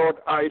to get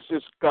out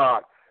ISIS,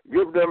 God.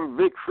 Give them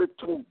victory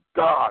to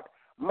God.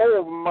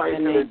 Move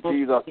mightily,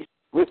 Jesus.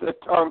 We say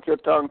thank you,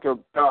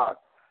 God.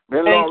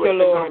 Then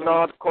Lord,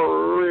 North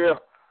Korea,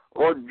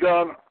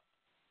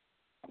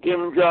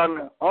 Kim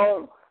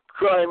Jong-un,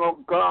 trying, oh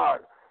God,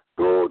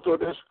 to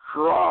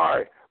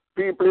destroy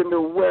people in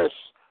the West.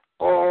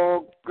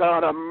 Oh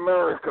God,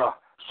 America,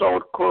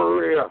 South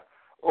Korea,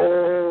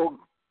 oh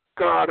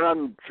God,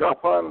 and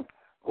Japan,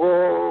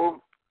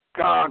 oh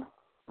God,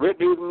 with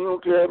these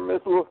nuclear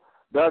missiles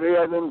that he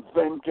has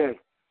invented.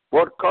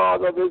 What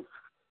cause of it?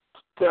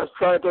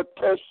 Try to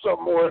test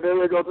somewhere, they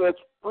will just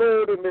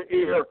explode in the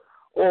air.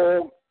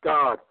 Oh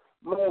God,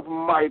 move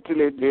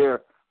mightily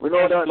there. We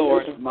know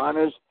that this man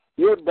is,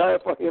 you die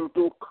for him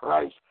to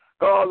Christ,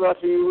 cause that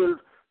he will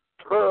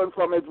turn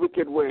from his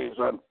wicked ways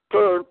and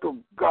turn to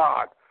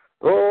God.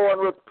 Oh,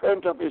 and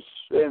repent of his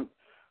sin.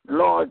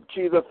 Lord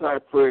Jesus, I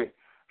pray,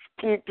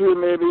 speak to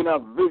him maybe in a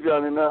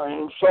vision,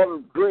 in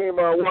some dream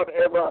or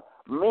whatever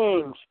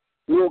means,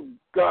 you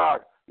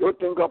God, you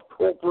think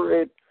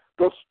appropriate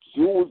to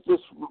use this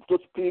to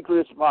speak to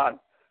this man,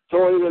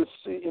 so he will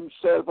see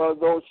himself as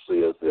thou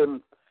seest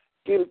him,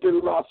 guilty,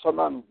 lost, and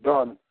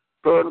undone.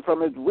 Turn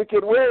from his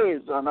wicked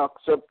ways and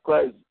accept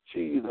Christ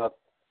Jesus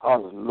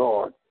as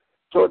Lord.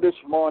 So this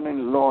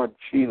morning, Lord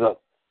Jesus,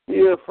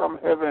 hear from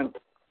heaven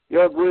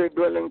your great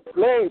dwelling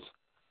place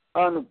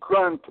and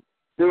grant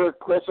the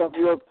request of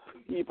your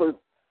people.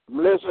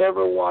 Bless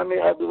everyone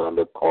on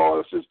the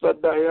call, Sister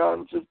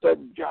Diane, Sister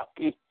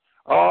Jackie,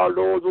 all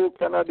those who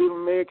cannot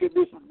even make it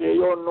this day,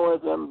 you know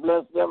them.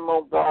 Bless them,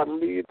 oh God.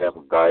 Lead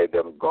them, guide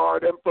them,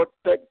 guard them,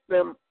 protect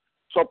them,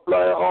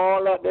 supply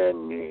all that they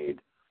need.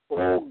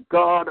 Oh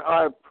God,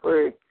 I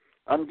pray,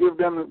 and give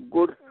them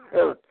good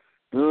health,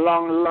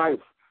 long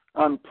life,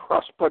 and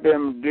prosper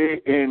them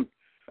day in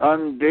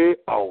and day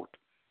out.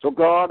 So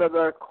God, as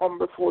I come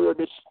before you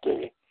this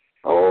day,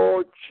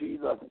 oh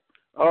Jesus,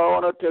 I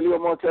want to tell you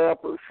how much I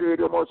appreciate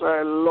you, how much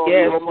I love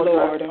you, how much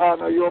Lord. I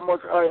honor you, how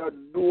much I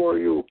adore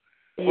you.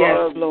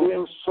 Yes, Lord.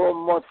 Doing so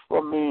much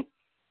for me.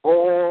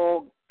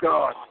 Oh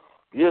God.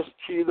 Yes,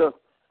 Jesus.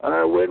 And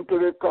I went to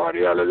the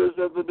cardiologist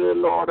yesterday,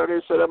 Lord, and he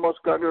said I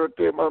must continue to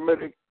take my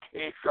medication.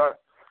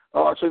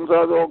 Since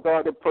I know,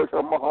 God, the pressure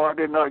on my heart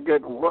did not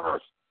get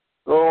worse.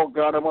 Oh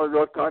God, I must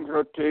just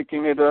continue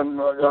taking it, and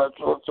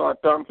so I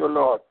thank you,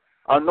 Lord.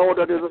 I know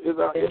that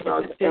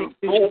it's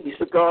improved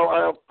because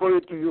I have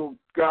prayed to you,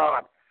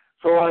 God.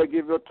 So I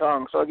give you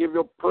thanks. I give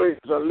you praise.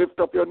 I lift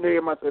up your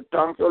name. I say,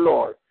 thank you,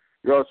 Lord.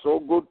 You are so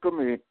good to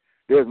me.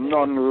 There's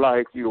none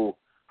like you.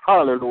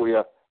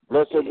 Hallelujah.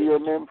 Blessed be your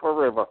name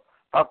forever.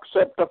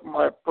 Accept of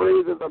my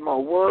praises and my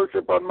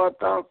worship and my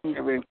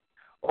thanksgiving.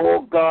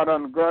 Oh God,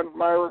 and grant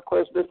my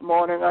request this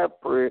morning, I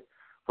pray.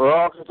 For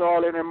all it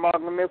all in a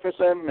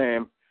magnificent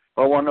name,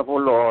 our wonderful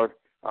Lord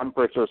and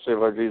precious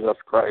Savior Jesus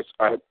Christ,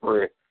 I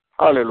pray.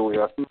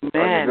 Hallelujah.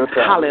 Amen.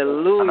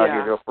 Hallelujah. And I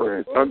give you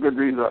praise. Thank you,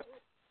 Jesus.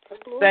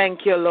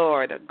 Thank you,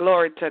 Lord.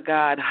 Glory to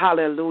God.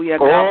 Hallelujah.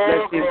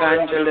 God bless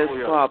Evangelist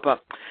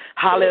Papa.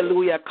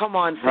 Hallelujah. Come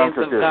on, saints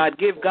of God.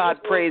 Give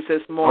God praise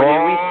this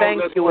morning. We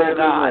thank you, oh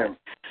God.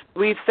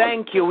 We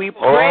thank you. We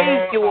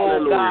praise you,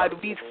 oh God.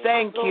 We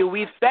thank you.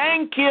 We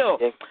thank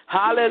you.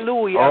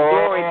 Hallelujah.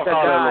 Glory to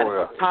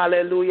God.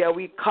 Hallelujah.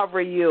 We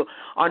cover you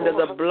under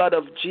the blood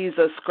of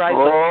Jesus Christ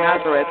of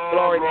Nazareth.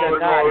 Glory to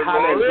God.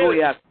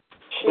 Hallelujah.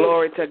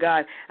 Glory to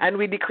God. And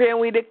we decree and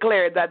we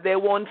declare that they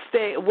won't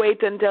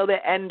wait until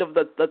the end of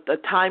the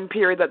time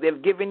period that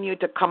they've given you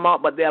to come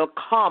out, but they'll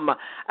come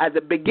at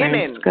the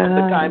beginning of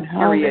the time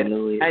period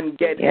and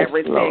get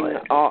everything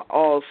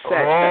all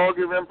set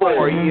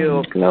for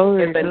you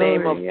in the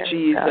name of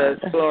Jesus.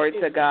 God. Glory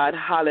to God.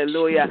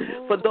 Hallelujah.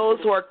 For those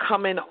who are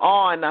coming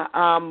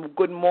on,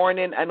 good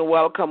morning and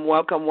welcome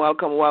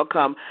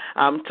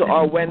to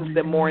our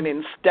Wednesday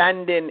morning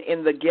Standing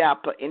in the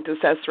Gap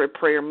Intercessory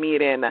Prayer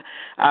Meeting.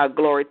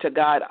 Glory to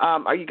God.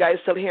 Are you guys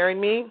still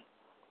hearing me?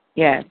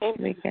 Yes,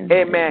 we can.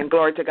 Amen.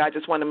 Glory to God.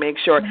 Just want to make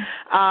sure.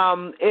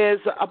 Is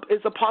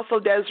Apostle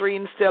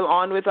Desiree still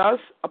on with us?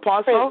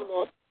 Apostle? Praise the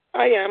Lord.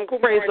 I am.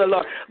 Good Praise morning. the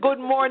Lord. Good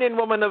morning,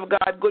 woman of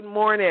God. Good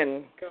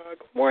morning. God.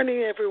 Good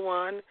morning,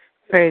 everyone.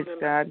 Praise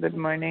God. Good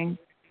morning.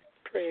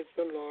 Praise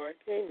the Lord.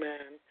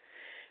 Amen.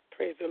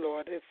 Praise the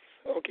Lord. It's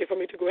okay for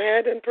me to go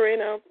ahead and pray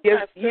now.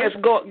 Yes.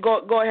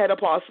 Go ahead,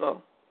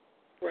 Apostle.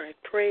 Right.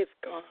 Praise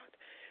God.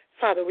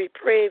 Father, we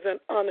praise and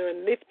honor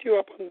and lift you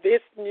up on this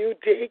new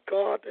day,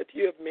 God, that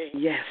you have made.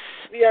 Yes.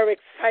 We are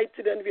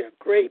excited and we are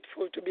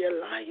grateful to be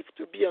alive,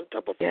 to be on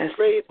top of the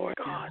grave,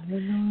 God. Thank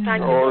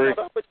you for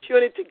another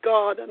opportunity,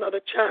 God, another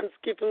chance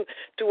given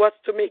to us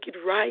to make it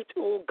right,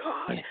 oh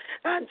God. Yes.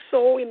 And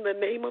so in the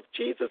name of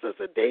Jesus, as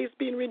the day is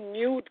being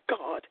renewed,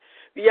 God,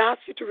 we ask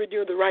you to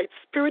renew the right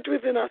spirit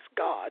within us,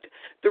 God,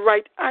 the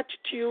right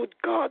attitude,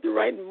 God, the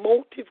right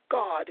motive,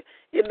 God,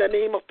 in the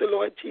name of the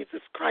Lord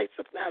Jesus Christ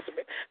of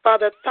Nazareth.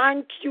 Father,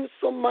 thank you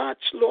so much,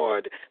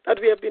 Lord, that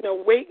we have been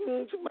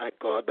awakened, my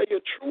God, by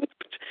your truth.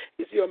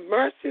 Is your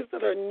mercies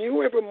that are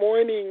new every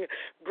morning.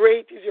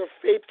 Great is your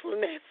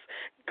faithfulness.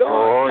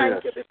 God,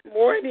 thank you this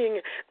morning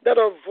that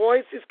our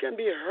voices can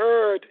be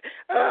heard.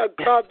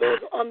 God, those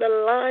on the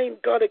line,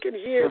 God, I can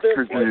hear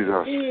their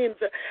voice means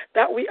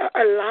that we are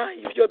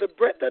alive. You're the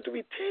breath that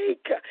we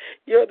take.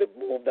 You're the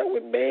move that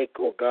we make,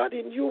 oh God.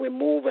 In you we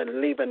move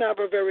and live and have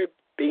a very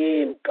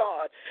being,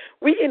 God.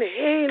 We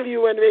inhale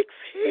you and we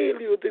exhale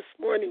you this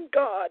morning,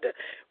 God.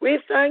 We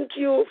thank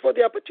you for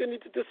the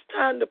opportunity to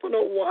stand upon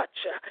our watch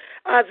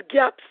as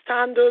gap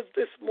standers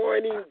this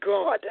morning,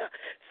 God.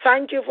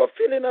 Thank you for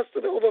filling us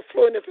to the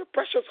overflowing of your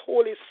precious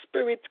Holy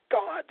Spirit,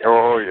 God.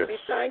 We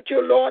thank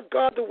you, Lord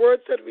God. The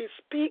words that we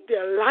speak, they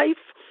are life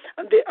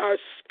and they are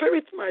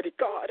spirit, mighty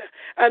God.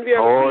 And we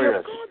are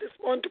here, God, this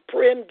morning to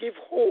pray and give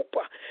hope.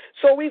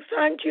 So we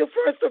thank you,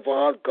 first of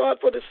all, God,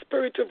 for the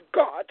Spirit of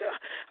God.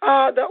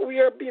 that we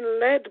are being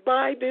led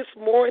by this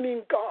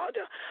morning, God,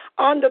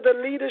 under the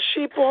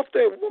leadership of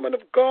the woman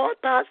of God,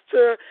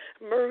 Pastor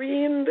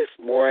Marine, this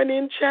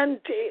morning,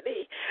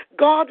 Chandeli.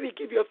 God, we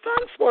give you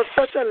thanks for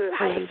such a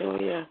life,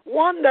 Hallelujah.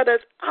 one that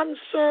has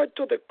answered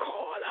to the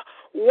call,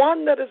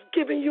 one that has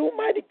given you,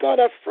 mighty God,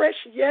 a fresh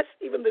yes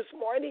even this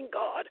morning,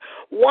 God,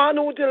 one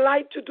who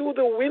delight to do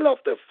the will of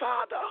the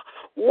Father,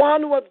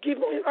 one who has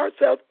given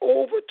herself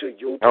over to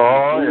you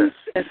to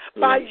be used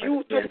by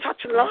you to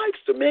touch lives,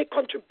 to make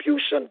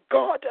contribution,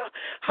 God,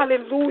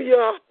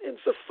 hallelujah, in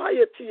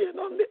society and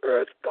on the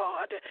earth,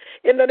 God.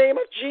 In the name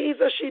of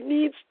Jesus, she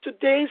needs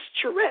today's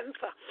strength.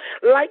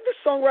 Like the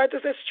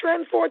songwriter says,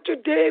 strength for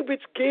today,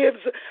 which gives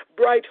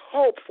bright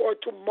hope for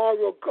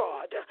tomorrow,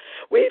 God.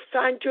 We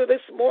thank you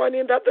this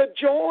morning that the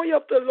joy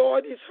of the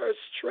Lord is her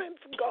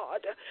strength,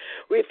 God.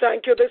 We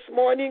thank you this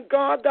morning,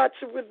 God, that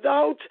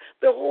without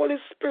the Holy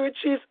Spirit,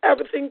 she is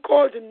everything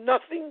called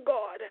nothing,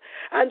 God.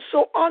 And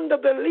so under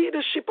the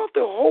leadership of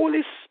the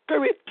Holy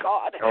Spirit,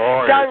 God,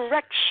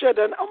 direction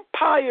and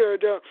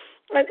empowered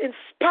and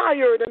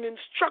inspired and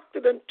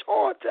instructed and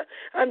taught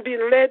and be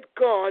led,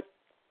 God,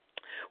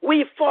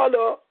 we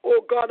follow,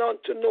 oh God, on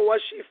to know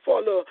as she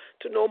follow,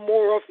 to know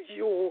more of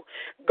you.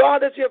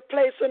 God, as you have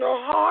placed in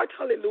her heart,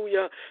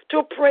 hallelujah,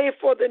 to pray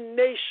for the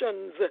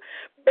nations.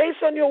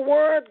 Based on your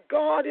word,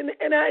 God, in the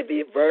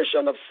NIV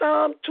version of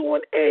Psalm 2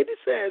 and 8, it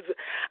says,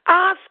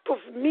 ask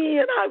of me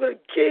and I will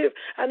give,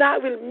 and I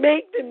will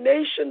make the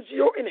nations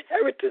your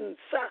inheritance,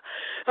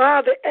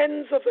 the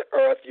ends of the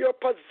earth your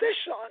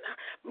possession.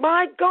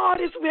 My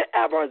God is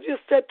wherever, as you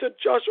said to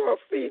Joshua,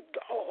 feet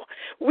go.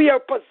 We are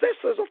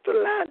possessors of the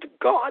land,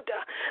 God.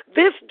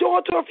 This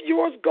daughter of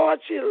yours, God,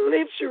 she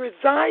lives, she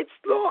resides,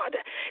 Lord,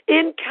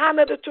 in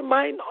Canada to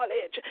my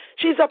knowledge.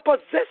 She's a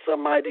possessor,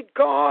 mighty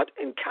God,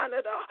 in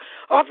Canada,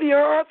 of the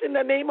earth in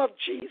the name of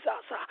Jesus.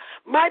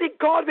 Mighty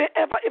God,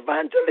 wherever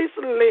evangelist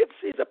lives,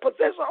 he's a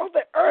possessor of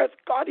the earth,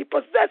 God. He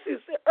possesses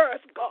the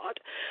earth, God.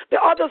 The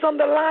others on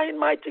the line,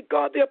 mighty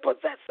God, they're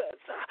possessors.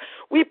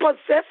 We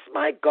possess,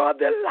 my God,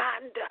 the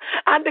land.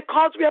 And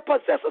because we are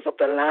possessors of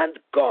the land,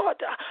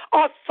 God,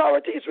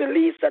 authority is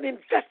released and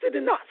invested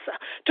in us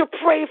to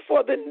pray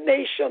for the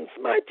nations,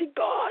 mighty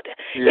God.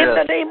 Yes. In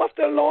the name of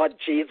the Lord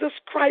Jesus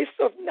Christ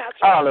of Nazareth.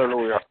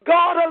 Hallelujah.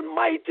 God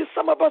Almighty,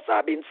 some of us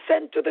are being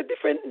sent to the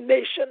different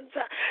nations.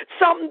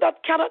 Some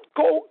that cannot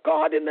go,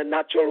 God, in the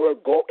natural will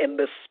go in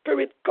the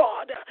spirit,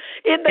 God.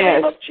 In the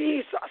name of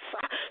Jesus.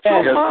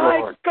 So, my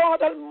Lord.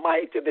 God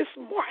Almighty, this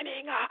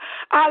morning,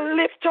 I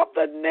lift up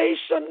the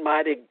nation,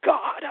 mighty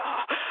God.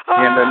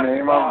 In the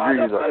name God of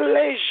Jesus. Of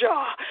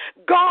Malaysia.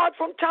 God,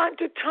 from time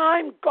to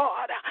time,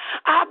 God,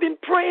 I've been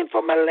praying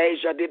for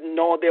Malaysia. Didn't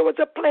know there was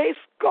a place,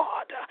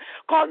 God,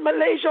 called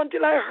Malaysia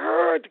until I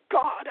heard,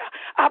 God,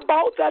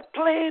 about that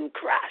plane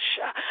crash.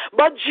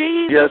 But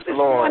Jesus this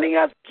morning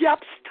has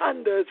gap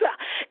standards.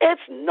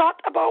 It's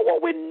not about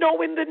what we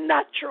know in the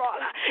natural.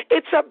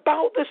 It's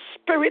about the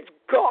Spirit,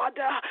 God.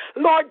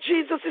 Lord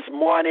Jesus, this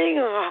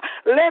morning,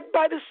 led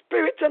by the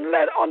Spirit and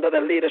led under the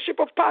leadership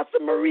of Pastor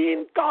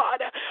Marine,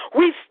 God,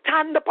 we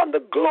stand upon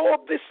the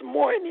globe this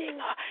morning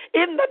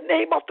in the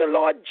name of the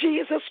Lord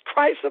Jesus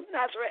Christ of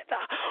Nazareth.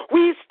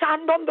 We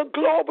stand on the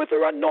globe with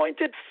our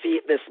anointed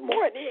feet this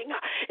morning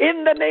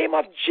in the name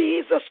of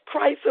Jesus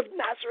Christ of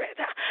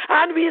Nazareth.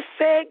 And we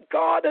say,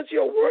 God, as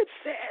your word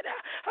said,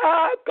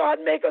 God,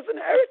 make us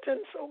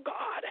inheritance, oh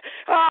God,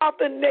 of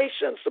the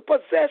nations to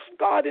possess,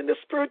 God, in the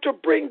Spirit, to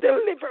bring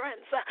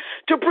deliverance,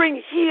 to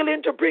bring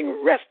healing, to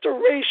bring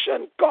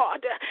restoration,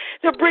 God,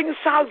 to bring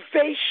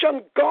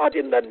salvation, God,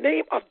 in the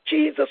name of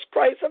Jesus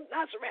Christ of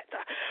Nazareth.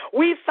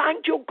 We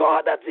thank you,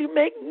 God, that you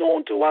make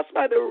known to us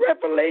by the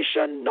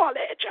revelation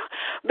knowledge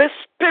the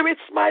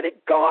spirits, mighty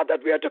God,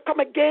 that we are to come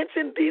against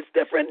in these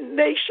different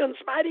nations,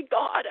 mighty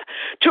God,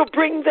 to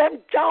bring them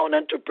down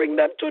and to bring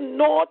them to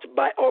naught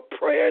by our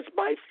prayers,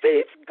 by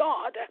faith,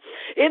 God,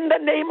 in the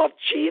name of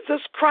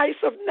Jesus Christ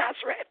of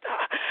Nazareth.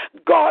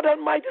 God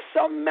Almighty,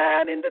 some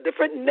man in the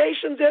different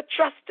nations, they're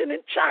trusting in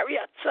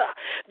chariots,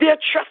 they're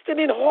trusting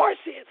in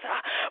horses,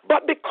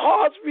 but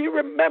because we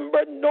remember,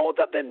 know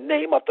that the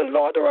name of the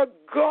Lord our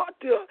God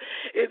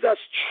is a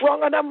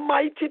strong and a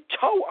mighty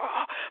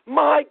tower.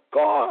 My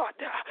God,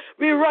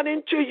 we run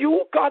into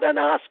you, God, and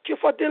ask you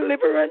for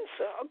deliverance,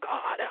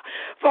 God,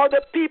 for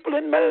the people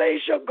in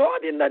Malaysia,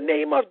 God, in the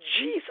name of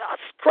Jesus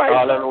Christ.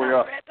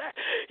 Hallelujah.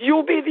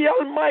 You be the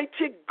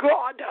Almighty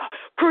God,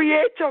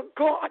 Creator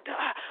God.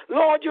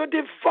 Lord, you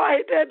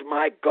divided,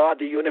 my God,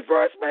 the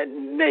universe by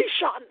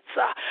nations,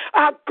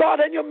 God,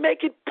 and you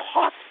make it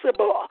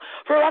possible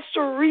for us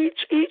to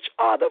reach each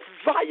other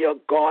via,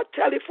 God,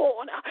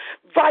 telephone,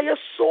 via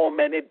so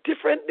many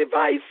different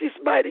devices,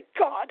 mighty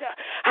God.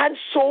 And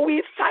so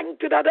we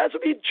thank you that as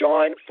we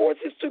join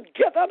forces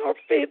together and our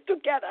faith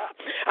together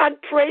and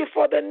pray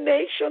for the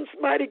nations,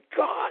 mighty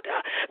God,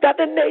 that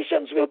the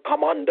nations will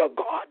come under,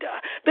 God,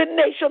 The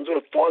nations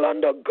will fall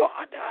under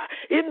God.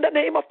 In the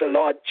name of the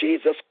Lord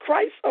Jesus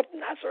Christ of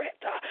Nazareth.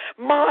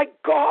 My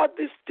God,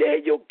 this day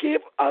you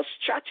give us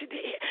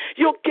strategy.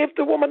 You give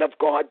the woman of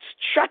God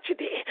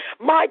strategy.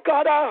 My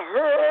God, I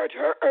heard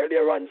her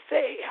earlier on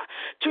say,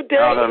 today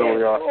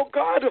is, oh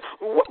God,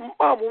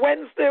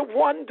 Wednesday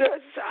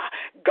wonders.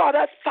 God,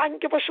 I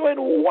thank you for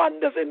showing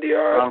wonders in the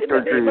earth in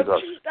the name of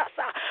Jesus.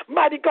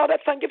 Mighty God, I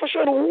thank you for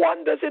showing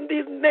wonders in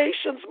these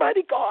nations,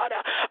 mighty God.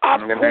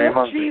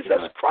 Who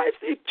Jesus Christ,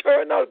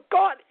 eternal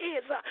God,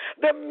 is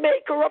the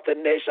maker of the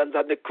nations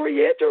and the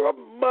creator of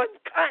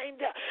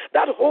mankind.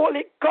 That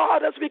holy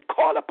God, as we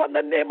call upon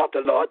the name of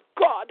the Lord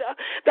God,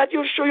 that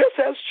you show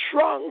yourself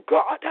strong,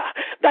 God,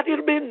 that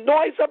it'll be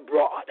noise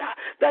abroad,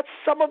 that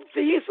some of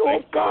these, oh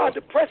God,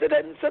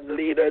 presidents and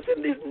leaders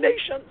in these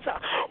nations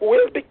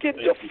will begin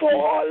to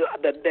fall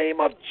in the name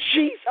of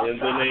Jesus.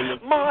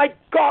 My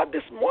God,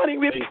 this morning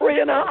we pray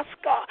and ask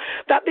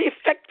that the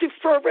effective,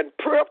 fervent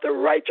prayer of the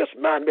righteous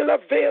man will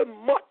avail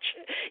much.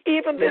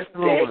 Even this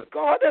day,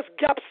 God, as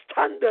gap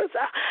standers,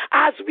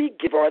 as we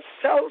give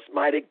ourselves,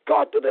 mighty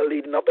God, to the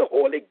leading of the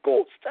Holy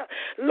Ghost.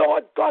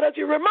 Lord God, as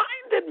you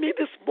reminded me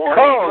this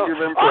morning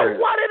of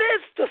what it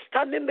is to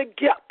stand in the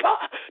gap,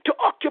 to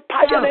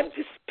occupy an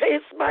empty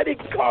space, mighty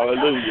God.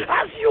 Hallelujah.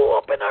 As you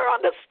open our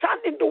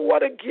understanding to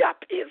what a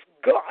gap is,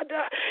 God,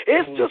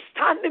 is to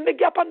stand in the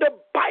gap and to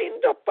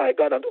bind up, my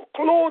God, and to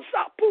close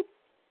up.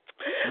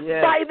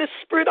 Yes. By the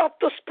Spirit of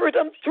the Spirit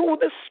and through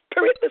the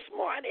Spirit this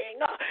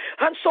morning.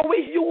 And so we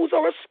use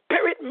our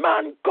spirit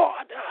man,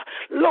 God,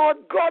 Lord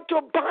God, to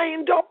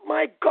bind up,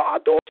 my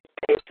God, those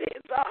places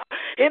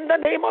in the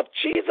name of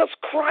Jesus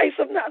Christ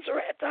of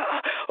Nazareth.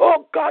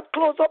 Oh God,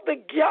 close up the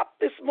gap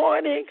this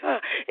morning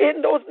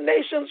in those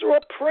nations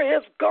where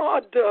prayers,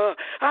 God,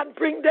 and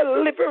bring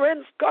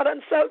deliverance, God,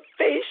 and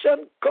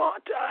salvation,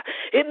 God,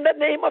 in the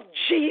name of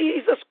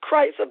Jesus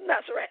Christ of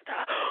Nazareth.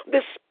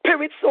 The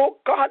spirits, oh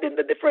God, in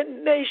the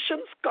different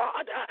nations,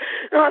 God.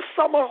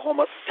 Some are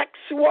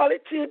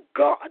homosexuality,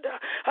 God.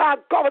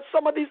 God,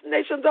 some of these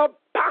nations are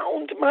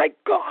bound, my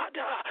God.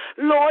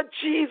 Lord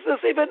Jesus,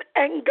 even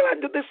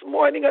England this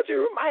morning, as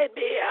you remind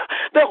me,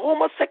 the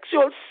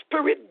homosexual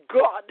spirit,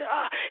 God,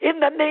 in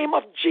the name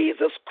of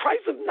Jesus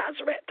Christ of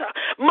Nazareth.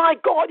 My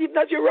God, even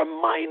as you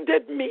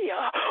reminded me,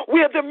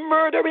 where the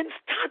murdering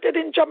started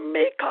in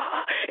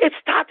Jamaica. It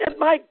started,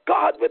 my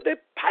God, with the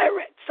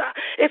pirates.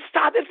 It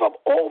started from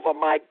over,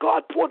 my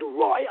God, Port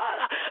Royal.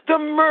 The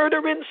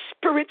murdering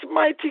spirit,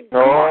 mighty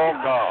God. Oh,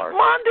 God.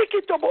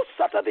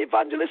 The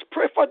evangelists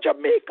pray for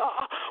Jamaica.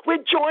 We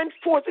join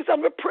forces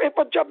and we pray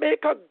for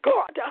Jamaica,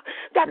 God,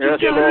 that you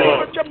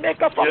deliver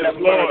Jamaica from the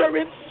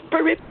murdering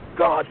spirit,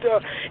 God,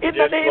 in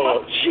the name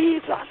of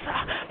Jesus.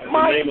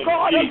 My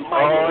God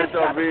Almighty,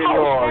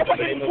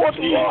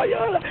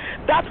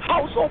 that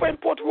house over in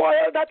Port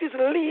Royal that is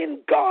lean,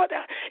 God,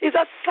 is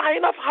a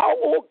sign of how,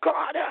 oh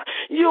God,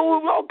 you,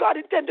 oh God,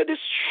 intend to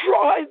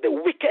destroy the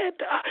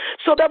wicked.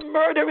 So the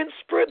murdering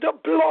spirit, the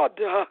blood,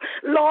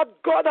 Lord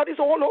God, that is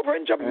all over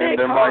in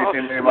Jamaica. In the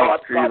mighty name of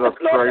Jesus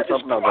Christ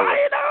of Nazareth.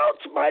 Crying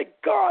out, my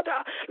God,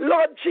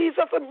 Lord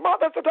Jesus, and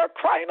mothers that are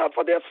crying out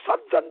for their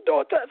sons and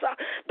daughters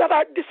that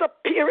are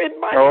disappearing,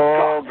 my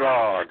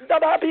God,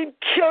 that are being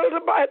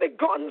killed by the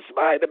guns,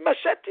 by the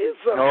machetes,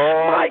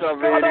 my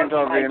God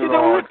Almighty,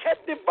 the wicked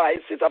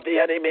devices of the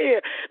enemy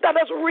that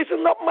has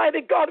risen up,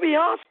 mighty God. We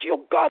ask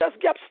you, God, as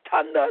gap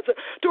standards,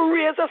 to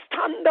raise a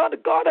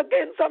standard, God,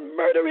 against a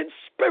murdering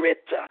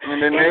spirit in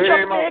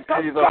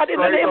Jamaica, God, in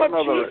the name of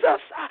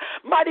Jesus.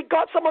 Mighty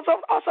God, some of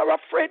us are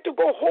afraid to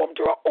go home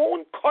to our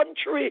own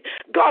country,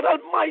 God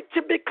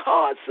Almighty,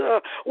 because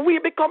we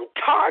become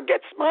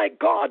targets, my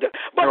God.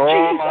 But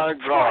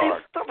Jesus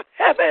Christ of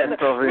heaven,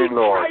 we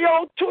cry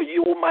out to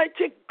you,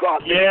 mighty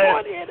God, this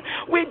morning.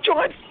 We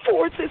join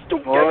forces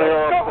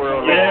together, God.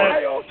 We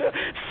cry out,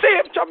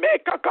 save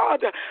Jamaica,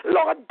 God.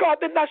 Lord God,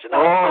 the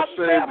national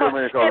anthem.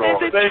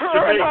 It is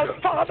eternal,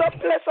 Father,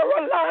 bless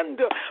our land.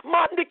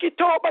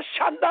 Mandikitoba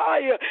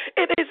Shandai.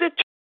 It is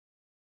eternal.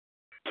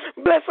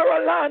 Bless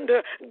our land.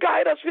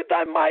 Guide us with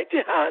thy mighty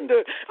hand.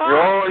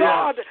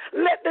 God,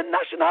 let the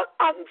national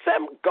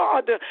anthem,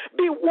 God,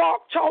 be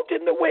walked out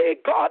in the way,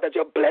 God, as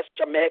you bless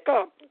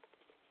Jamaica.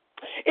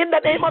 In the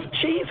name of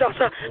Jesus,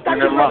 that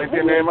you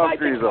remove,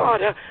 mighty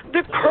God,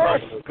 the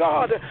curse,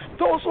 God,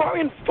 those who are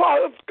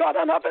involved, God,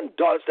 and have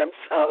indulged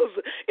themselves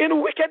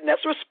in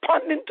wickedness,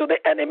 responding to the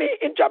enemy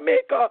in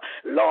Jamaica.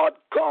 Lord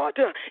God,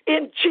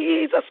 in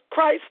Jesus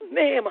Christ's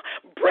name,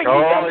 bring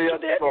them to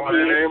their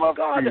knees,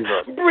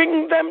 God.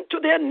 Bring them to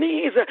their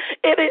knees.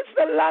 It is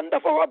the land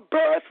of our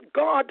birth,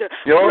 God.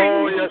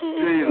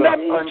 Bring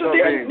them to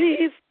their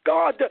knees,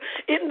 God,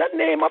 in the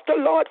name of the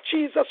Lord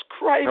Jesus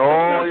Christ.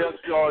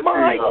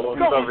 My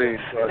God,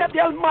 let the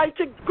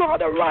Almighty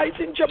God arise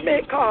in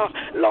Jamaica.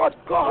 Lord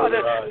God,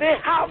 they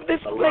have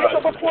this place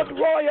of a Port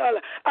Royal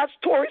as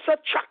tourist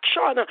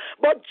attraction,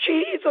 but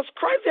Jesus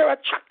Christ, they're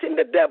attracting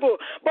the devil.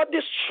 But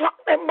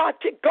distract them,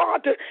 mighty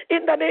God,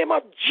 in the name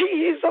of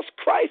Jesus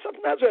Christ of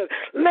Nazareth.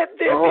 Let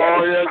there be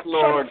a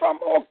distraction from,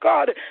 oh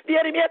God, the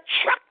enemy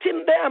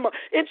attracting them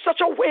in such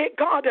a way,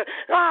 God.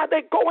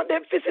 They go and they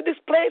visit this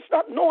place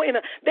not knowing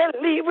they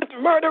leave with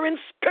murdering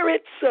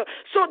spirits.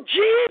 So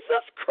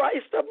Jesus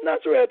Christ of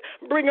Nazareth,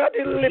 bring a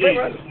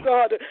deliverance,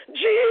 God.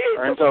 Jesus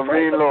Christ of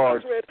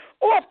Nazareth,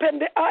 open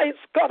the eyes,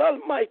 God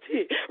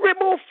Almighty.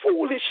 Remove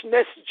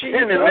foolishness,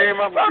 Jesus. In the name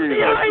of from Jesus,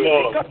 the eyes,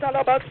 Lord.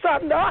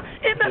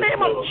 in the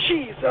name of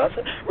Jesus,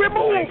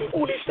 remove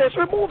foolishness,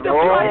 remove the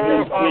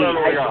blindness of the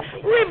eyes.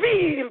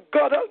 Reveal,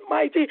 God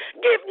Almighty.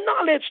 Give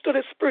knowledge to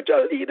the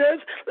spiritual leaders.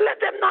 Let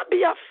them not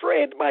be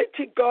afraid,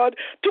 mighty God,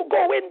 to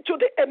go into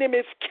the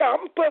enemy's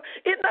camp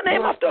in the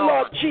name of the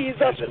Lord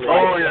Jesus Christ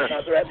of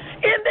Nazareth.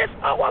 In this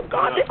hour,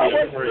 God, the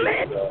hour is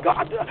late,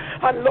 God.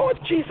 And Lord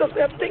Jesus,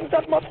 there are things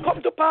that must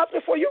come to pass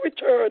before you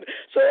return.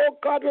 So,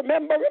 God,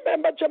 remember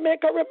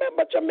Jamaica,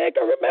 remember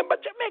Jamaica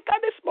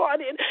this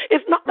morning.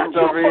 It's not that you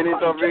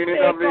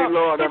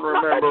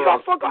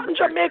have forgotten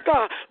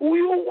Jamaica.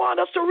 You want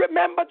us to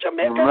remember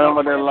Jamaica.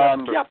 Remember the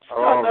land of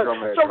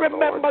Jamaica. So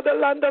remember the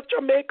land of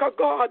Jamaica,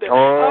 God.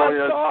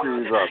 God.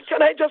 Jesus.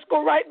 Can I just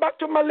go right back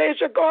to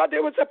Malaysia, God?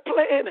 There was a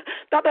plane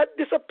that had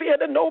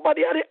disappeared and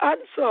nobody had the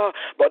answer.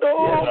 But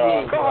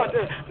God,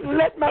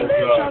 let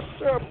Malaysia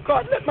serve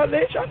God. Let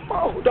Malaysia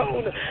bow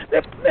down.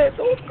 The place,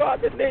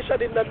 God, the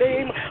nation in the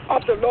name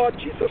of the Lord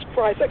Jesus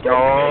Christ. Thank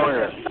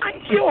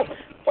you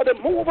for the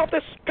move of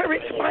the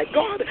Spirit, my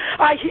God.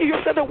 I hear you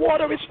say the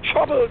water is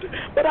troubled,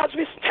 but as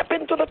we step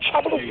into the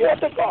troubled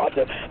water, God,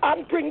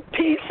 and bring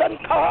peace and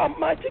calm,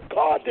 mighty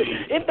God,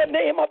 in the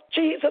name of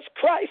Jesus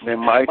Christ,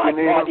 my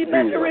God, let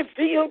me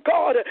reveal,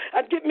 God,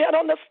 and give me an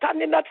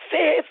understanding that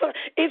faith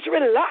is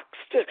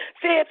relaxed,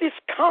 faith is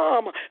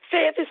calm,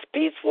 faith is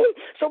peaceful.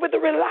 So with the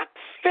relaxed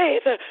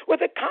faith,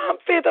 with the calm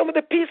faith, and with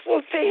the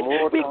peaceful faith,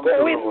 we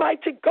go in,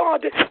 mighty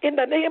God, in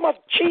the name of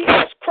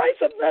Jesus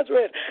Christ of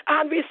Nazareth,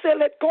 and we say,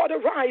 let God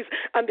arise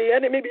and the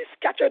enemy be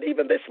scattered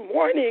even this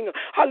morning.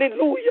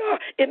 Hallelujah.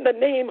 In the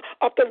name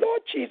of the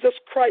Lord Jesus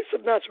Christ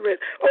of Nazareth.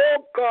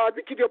 Oh God,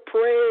 we give you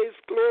praise,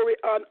 glory,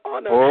 and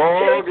honor.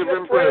 Give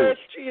you praise,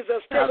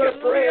 Jesus. Give you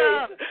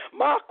praise.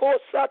 Marco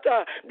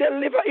Sata,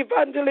 deliver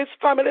evangelist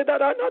family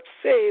that are not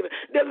saved.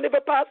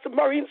 Deliver Pastor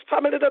Maureen's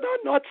family that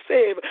are not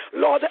saved.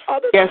 Lord, the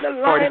others in the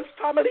Lion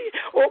family.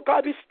 Oh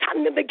God, we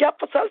stand in the gap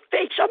for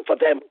salvation for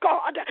them,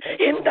 God.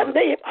 In the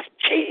name of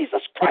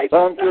Jesus Christ.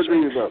 Thank you,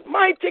 Jesus.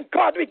 Mighty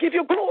God, we give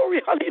you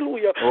glory,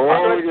 hallelujah.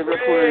 We give you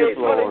praise,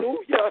 Lord.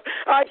 Hallelujah.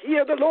 I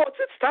hear the Lord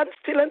said, stand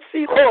still and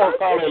see the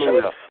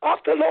salvation of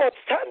the Lord.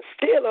 Stand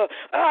still.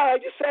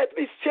 You said,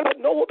 we still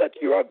know that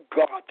you are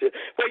God.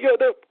 For you're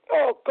the,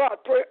 God,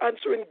 prayer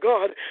answering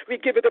God. We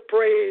give you the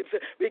praise,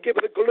 we give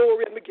you the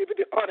glory, and we give you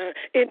the honor.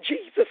 In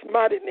Jesus'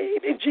 mighty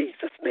name, in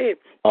Jesus' name.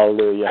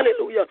 Hallelujah.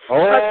 Hallelujah.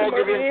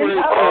 Give him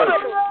praise.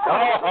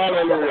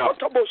 Hallelujah.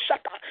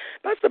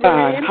 Pastor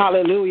Marine.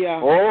 Hallelujah.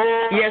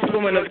 Yes,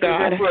 woman of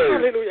God.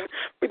 Hallelujah.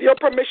 With your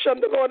permission,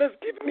 the Lord has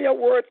given me a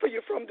word for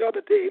you from the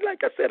other day.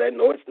 Like I said, I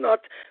know it's not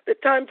the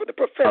time for the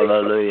prophetic.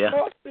 Hallelujah.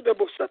 But the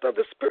of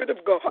the Spirit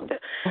of God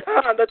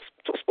that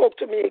spoke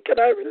to me. Can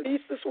I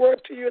release this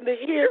word to you in the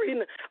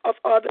hearing of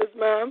others,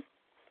 ma'am?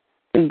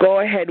 Go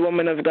ahead,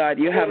 woman of God.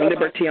 You have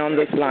liberty on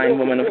this line,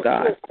 woman of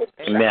God.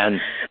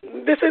 Amen.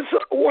 This is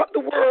what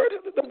the word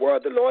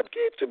the Lord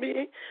gave to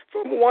me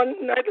from one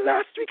night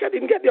last week. I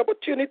didn't get the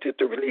opportunity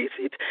to release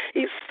it.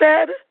 He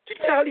said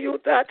to tell you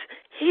that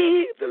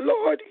He, the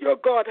Lord your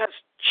God, has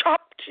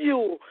chopped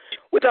you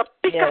with a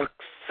pickaxe.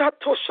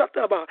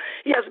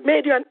 He has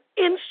made you an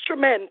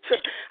instrument.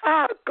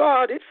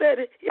 God, He said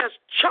He has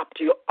chopped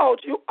you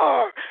out. You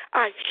are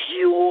a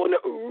hewn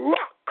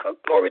rock.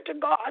 Glory to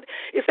God.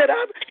 He said,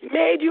 I've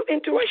made you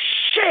into a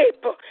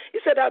shape. He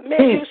said, I've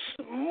made you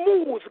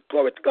smooth.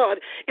 Glory to God.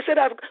 He said,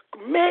 I've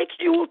made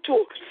you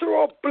to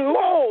throw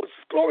blows.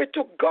 Glory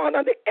to God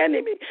on the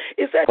enemy.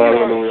 He said, you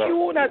are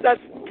hewn as a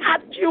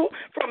statue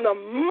from the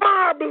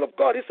marble of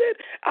God. He said,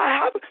 I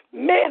have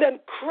made and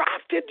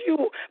crafted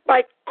you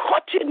by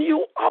cutting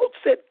you out,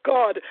 said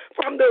God,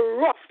 from the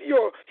rough.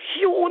 You're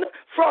hewn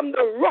from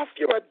the rough.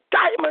 You're a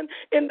diamond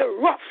in the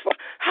rough.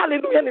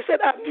 Hallelujah. And He said,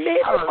 I've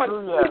made you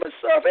on the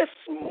surface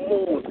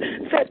smooth,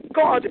 said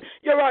God.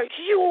 You're a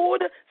hewn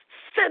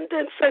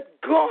sentence, said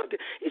God.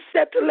 He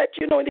said to let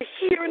you know in the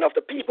hearing of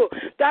the people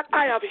that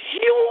I have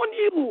hewn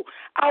you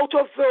out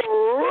of the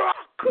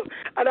rock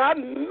and I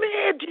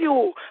made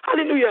you,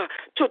 hallelujah,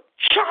 to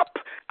chop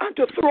and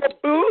to throw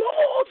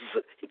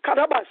blows.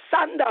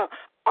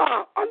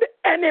 On the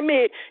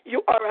enemy.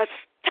 You are a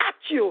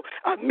statue.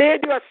 I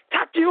made you a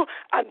statue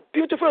and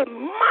beautiful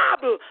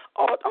marble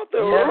out of the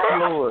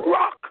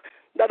rock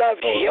that I've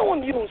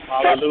hewn you,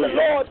 said the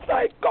Lord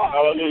thy God.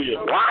 Hallelujah.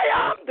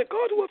 I am the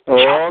God who has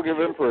chopped give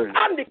him praise.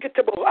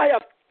 Undecatable. I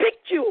have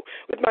picked you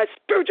with my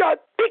spiritual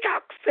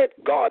pickaxe, said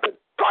God, and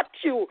cut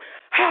you,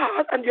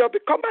 and you have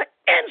become an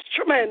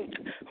instrument.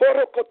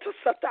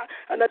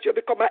 And that you have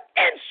become an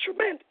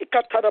instrument.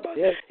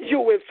 You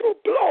will throw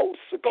blows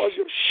because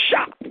you're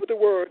sharp with the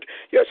word.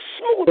 You're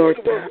smooth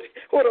with the word.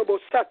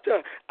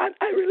 And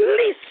I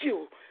release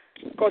you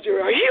because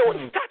you're a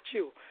hewn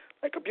statue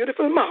like a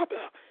beautiful marble.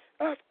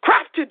 I've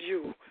crafted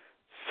you,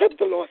 said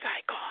the Lord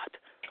thy God.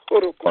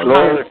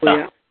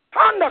 Hallelujah.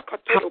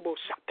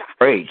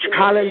 Praise.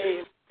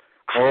 Hallelujah.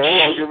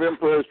 Oh, give him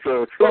praise,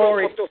 church.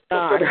 Glory to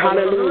God.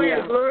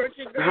 Hallelujah.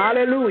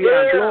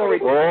 Hallelujah. Glory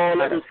to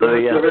God.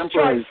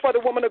 Rejoice for the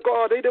woman of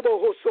God.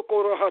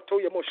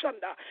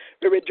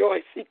 We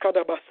rejoice.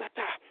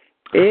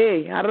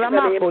 Hey,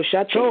 Aramako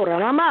Shatora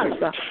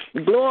Ramasa.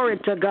 Glory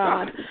to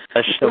God.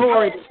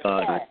 Glory to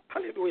God.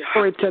 Hallelujah.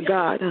 Glory to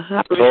God.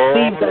 I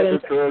receive that in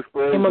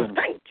the name of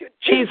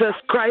Jesus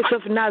Christ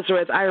of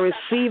Nazareth. I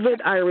receive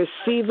it. I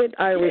receive it.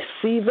 I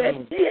receive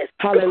it.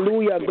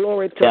 Hallelujah.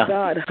 Glory to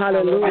God.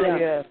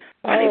 Hallelujah.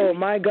 Oh,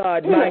 my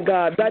God, my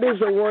God. That is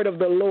the word of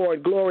the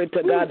Lord. Glory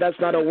to God. That's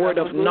not a word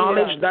of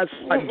knowledge. That's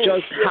not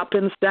just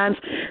happenstance.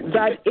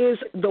 That is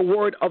the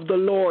word of the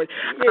Lord.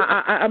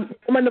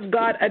 Woman of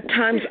God, at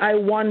times I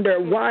wonder,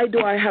 why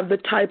do I have the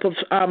type of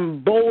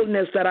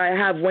boldness that I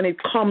have when it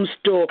comes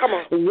to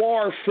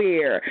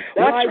warfare?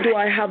 Why do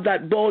I have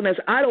that boldness?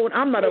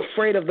 I'm not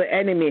afraid of the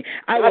enemy.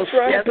 I will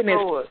step in his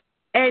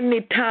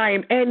any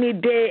time, any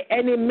day,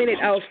 any minute.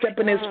 I'll step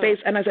in his face,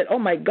 and I said, "Oh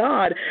my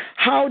God,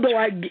 how did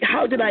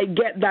I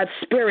get that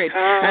spirit?"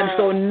 And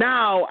so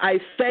now I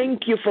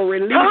thank you for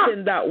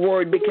releasing that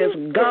word, because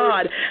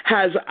God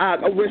has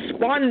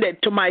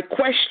responded to my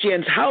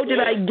questions. How did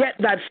I get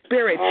that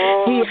spirit?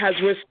 He has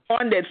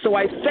responded. So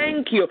I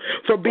thank you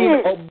for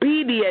being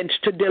obedient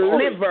to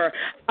deliver,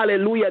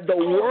 hallelujah, the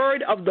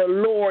word of the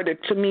Lord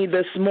to me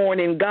this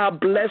morning.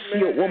 God bless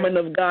you, woman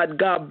of God.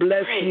 God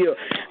bless you.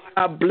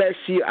 God bless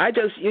you. I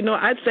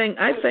thank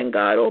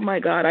God. Oh my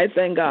God, I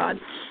thank God.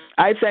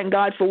 I thank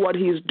God for what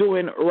he's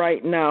doing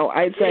right now.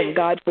 I thank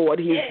God for what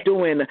he's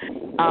doing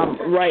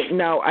right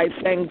now. I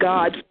thank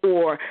God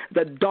for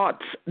the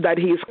dots that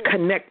he's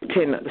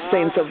connecting,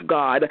 saints of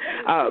God.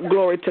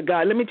 Glory to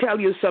God. Let me tell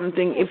you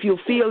something. If you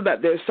feel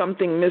that there's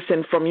something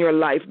missing from your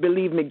life,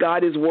 believe me,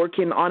 God is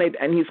working on it,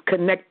 and he's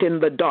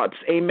connecting the dots.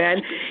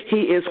 Amen.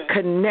 He is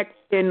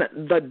connecting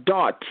the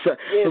dots.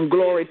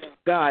 Glory to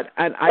God.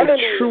 And I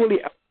truly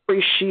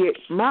appreciate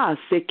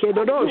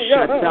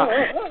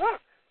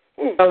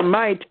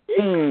Almighty.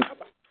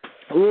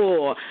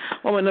 Oh,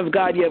 woman of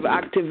God, you have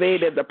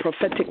activated the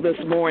prophetic this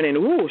morning.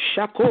 Oh,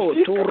 Shako,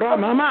 Tora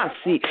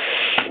Mamasi.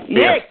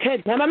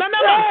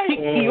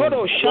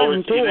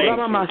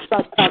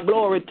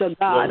 Glory to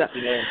God.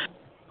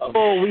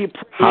 Oh, we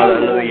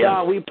praise you,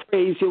 God. We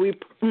praise you.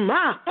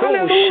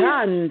 Hallelujah.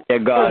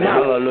 God,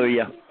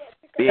 hallelujah.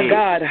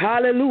 God,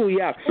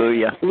 hallelujah.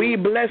 Hallelujah. We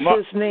bless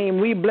his name.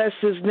 We bless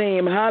his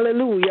name.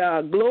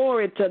 Hallelujah.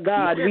 Glory to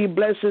God. We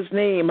bless his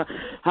name.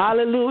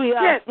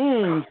 Hallelujah. Yes.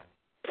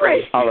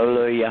 Praise.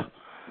 Hallelujah.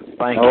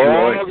 Thank you,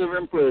 Lord. Give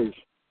him praise.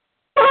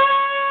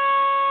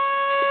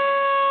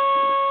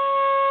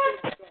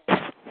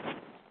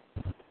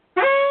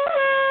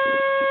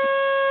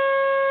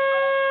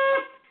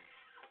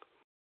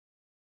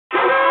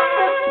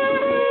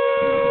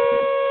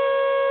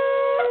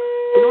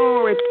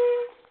 Glory to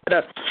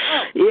God.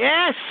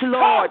 Yes,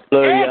 Lord.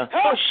 Hallelujah.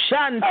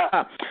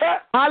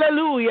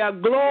 Hallelujah.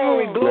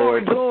 Glory,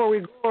 glory,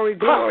 glory, glory,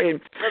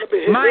 glory.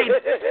 My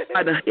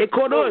God.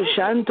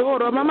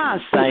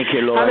 Thank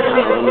you, Lord.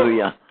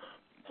 Hallelujah.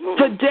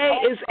 Today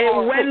is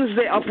a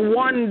Wednesday of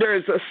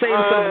wonders,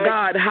 saints of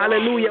God.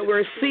 Hallelujah.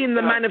 We're seeing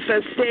the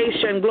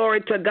manifestation.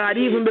 Glory to God.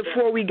 Even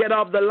before we get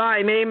off the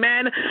line.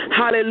 Amen.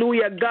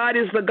 Hallelujah. God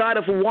is the God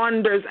of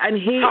wonders, and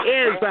he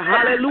is.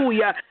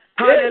 Hallelujah.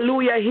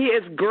 Hallelujah. He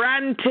is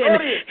granting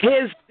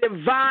his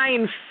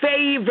divine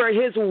favor,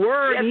 his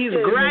word. He's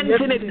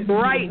granting it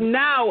right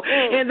now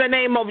in the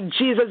name of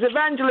Jesus.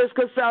 Evangelist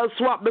Cassell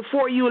Swap,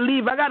 before you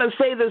leave, I got to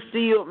say this to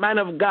you, man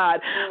of God.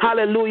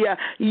 Hallelujah.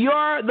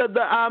 You're the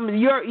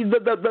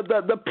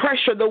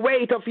pressure, the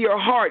weight of your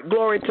heart.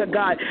 Glory to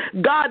God.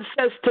 God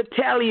says to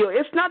tell you,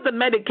 it's not the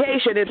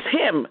medication, it's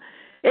him.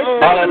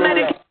 It's not the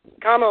medication.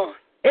 Come on.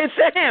 It's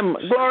him.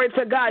 Glory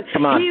to God.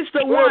 He's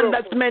the one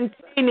that's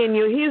maintaining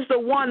you. He's the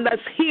one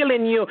that's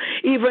healing you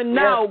even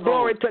now.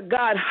 Glory to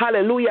God.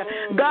 Hallelujah.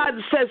 God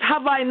says,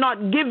 have I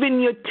not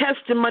given you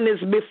testimonies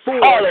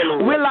before?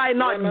 Hallelujah. Will I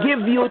not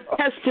give you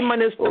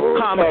testimonies to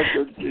come?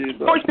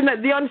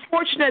 The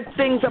unfortunate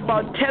things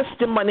about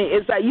testimony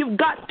is that you've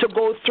got to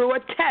go through a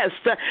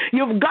test.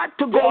 You've got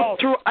to go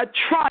through a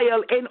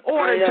trial in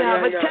order to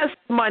have a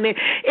testimony.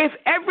 If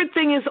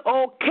everything is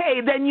okay,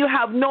 then you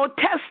have no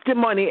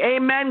testimony.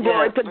 Amen.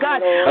 Glory to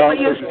God.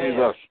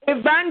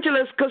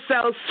 Evangelist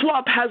Cassell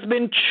Swap has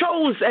been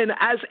chosen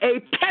as a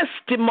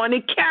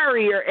testimony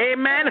carrier.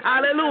 Amen.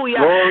 Hallelujah.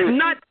 Glory.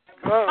 Not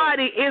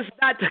everybody is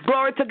that,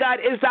 glory to God,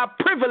 is that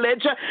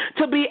privilege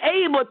to be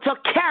able to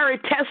carry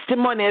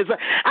testimonies.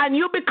 And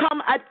you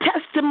become a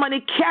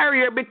testimony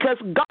carrier because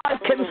God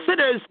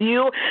considers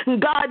you.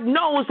 God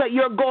knows that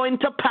you're going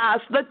to pass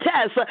the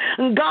test.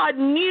 God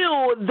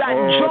knew that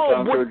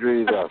Job would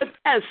pass the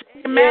test.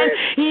 Amen.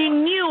 He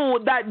knew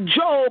that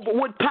Job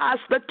would pass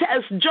the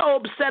test.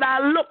 Job said, I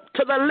look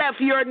to the left,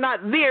 you're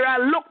not there. I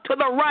look to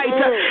the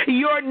right,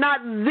 you're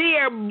not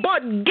there.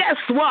 But guess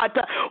what?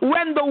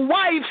 When the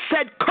wife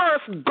said, curse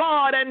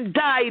God and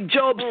die,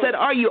 Job said,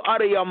 are you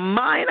out of your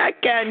mind? I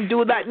can't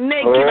do that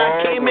naked.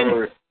 I came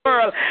in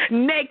world.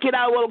 Naked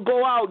I will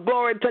go out.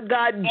 Glory to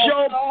God.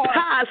 Job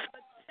passed.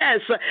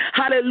 Yes,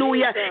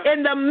 hallelujah.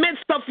 In the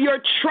midst of your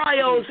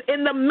trials,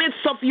 in the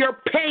midst of your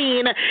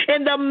pain,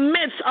 in the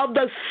midst of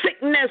the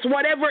sickness,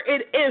 whatever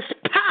it is,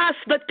 pass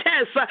the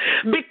test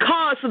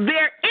because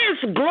there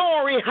is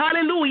glory.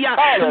 Hallelujah.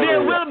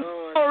 There will be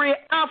glory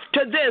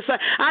after this.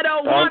 I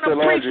don't want to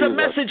preach the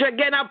message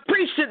again. I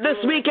preached it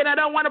this week and I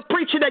don't want to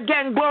preach it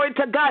again. Glory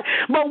to God.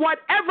 But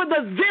whatever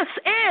this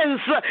is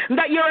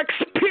that you're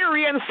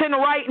experiencing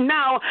right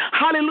now,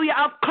 hallelujah,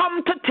 I've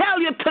come to tell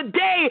you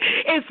today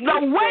is the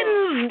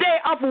Wednesday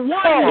of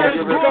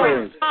wonders,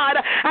 glory to God,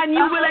 and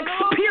you will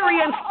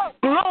experience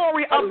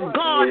glory of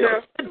God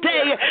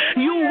today.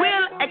 You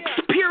will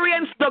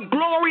experience the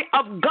glory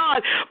of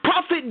God.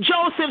 Prophet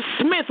Joseph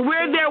Smith,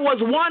 where there was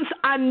once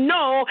a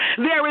no,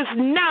 there is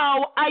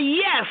now a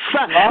yes.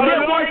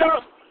 There was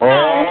a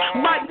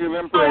but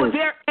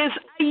there is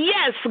a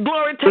yes,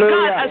 glory to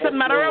God. As a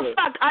matter of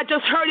fact, I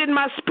just heard in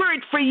my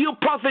spirit for you,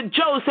 Prophet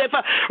Joseph,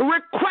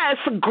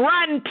 request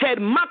granted.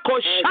 Mako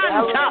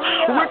Shanta,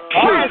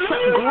 request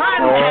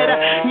granted.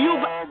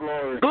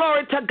 You've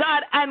glory to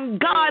God, and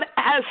God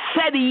has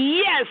said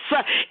yes,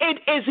 it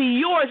is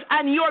yours,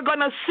 and you're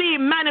gonna see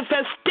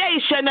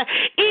manifestation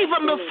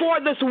even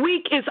before this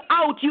week is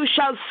out. You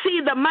shall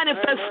see the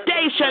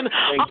manifestation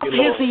of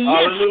His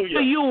yes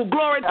to you.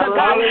 Glory to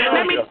God.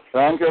 Let me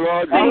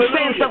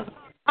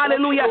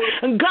hallelujah.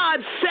 God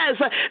says,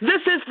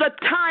 this is the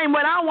time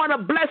when I want to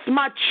bless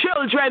my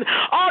children.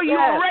 Are you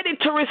ready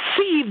to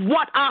receive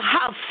what I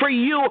have for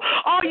you?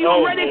 Are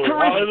you ready to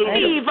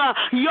receive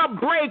your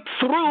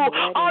breakthrough?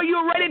 Are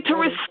you ready to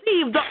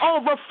receive the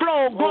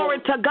overflow? Glory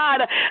to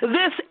God.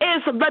 This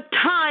is the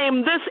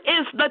time. This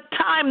is the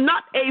time,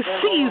 not a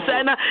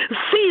season.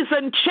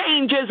 Season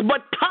changes,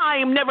 but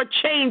time never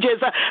changes.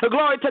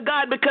 Glory to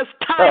God, because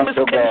time is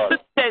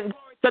consistent.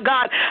 To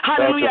God,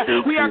 hallelujah.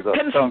 We are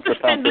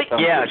consistently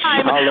in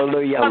time.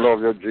 Hallelujah. I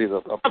love you,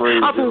 Jesus. I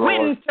praise of you,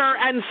 winter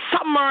and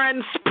summer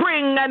and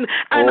spring and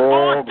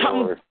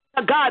autumn.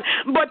 To God,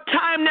 but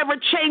time never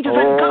changes,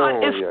 and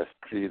God is. Yes,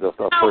 Jesus.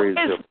 I praise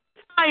you.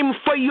 Time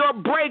for your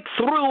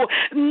breakthrough.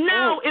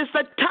 Now is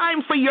the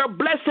time for your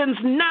blessings.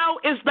 Now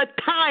is the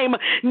time.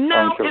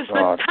 Now is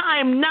the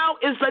time. Now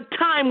is the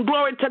time.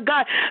 Glory to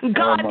God.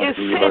 God is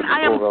saying, I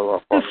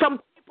am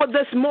some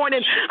this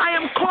morning. I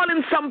am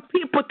calling some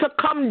people to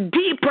come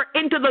deeper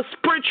into the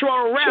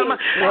spiritual realm.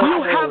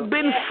 You have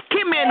been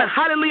skimming,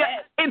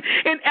 hallelujah,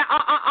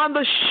 on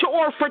the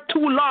shore for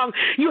too long.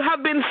 You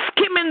have been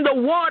skimming the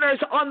waters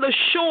on the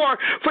shore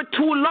for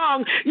too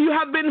long. You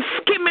have been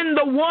skimming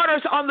the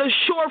waters on the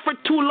shore for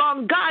too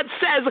long. God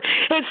says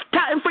it's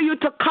time for you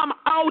to come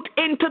out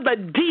into the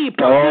deep.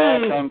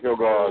 Thank you,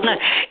 God.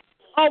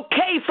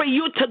 Okay for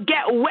you to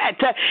get wet.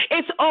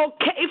 It's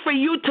okay for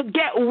you to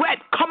get wet.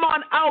 Come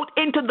on out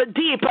into the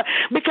deep,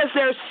 because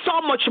there's so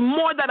much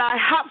more that I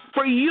have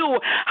for you.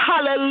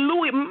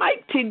 Hallelujah.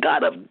 Mighty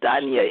God of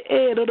Daniel.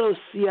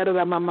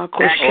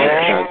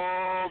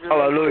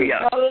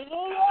 Hallelujah.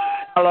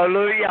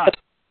 Hallelujah.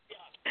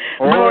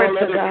 Let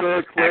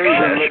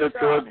the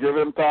church give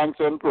Him thanks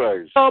and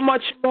praise. So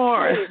much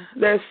more.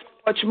 There's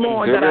so much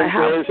more that I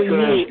have for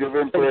you. Give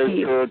Him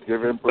praise, church.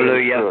 Give Him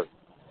praise, church.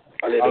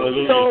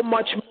 Hallelujah. So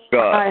much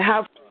more I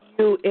have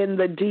for you in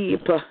the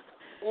deep.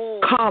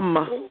 Come,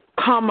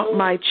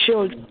 my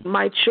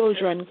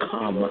children,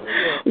 come.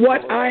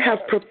 What I have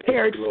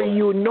prepared for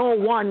you, no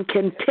one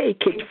can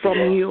take it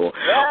from you.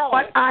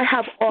 What I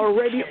have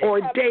already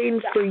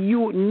ordained for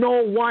you,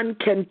 no one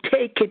can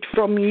take it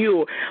from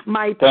you.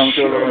 My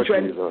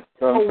children,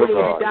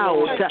 away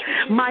doubt.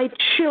 My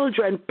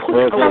children,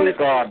 put away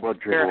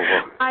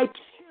fear. My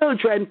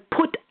children,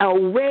 put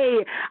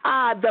away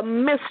the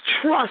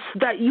mistrust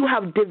that you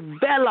have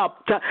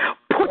developed.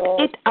 Put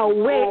it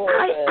away.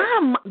 I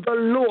am the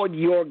Lord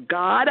your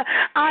God.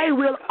 I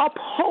will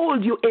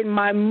uphold you in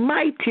my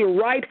mighty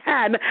right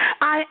hand.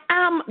 I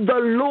am the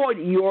Lord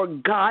your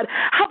God.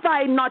 Have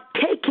I not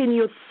taken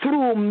you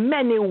through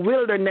many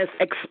wilderness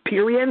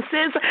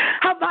experiences?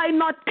 Have I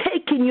not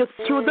taken you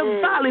through the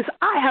valleys?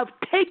 I have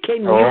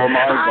taken you.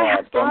 I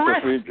have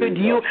rescued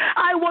you.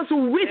 I was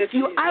with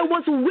you. I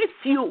was with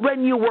you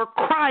when you were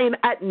crying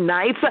at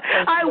night.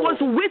 I was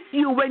with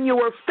you when you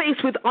were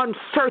faced with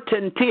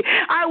uncertainty.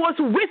 I was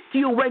with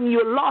you when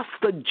you lost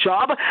the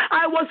job.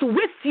 I was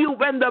with you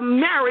when the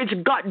marriage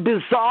got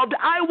dissolved.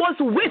 I was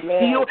with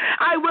you.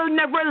 I will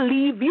never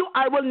leave you.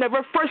 I will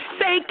never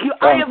forsake you.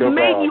 I have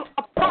made you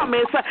a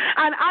promise,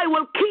 and I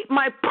will keep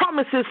my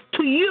promises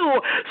to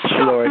you.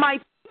 So my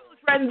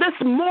children,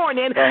 this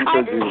morning,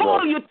 I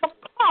call you to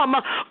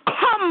come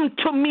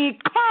to me,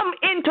 come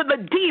into the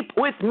deep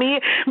with me.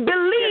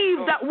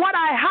 Believe that what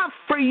I have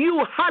for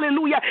you,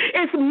 hallelujah,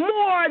 is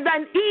more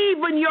than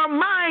even your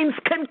minds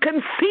can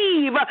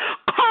conceive.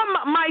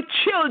 Come, my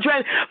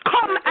children,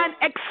 come and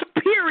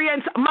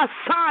experience my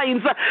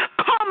signs.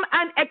 Come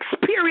and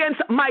experience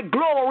my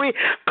glory.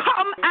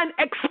 Come and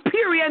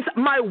experience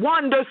my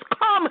wonders.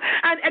 Come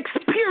and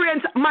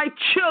experience my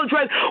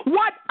children.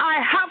 What I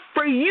have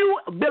for you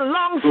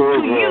belongs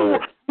to you.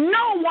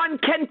 No one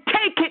can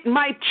take it,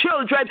 my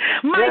children.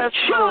 My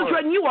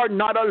children, you are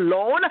not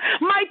alone.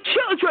 My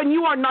children,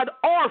 you are not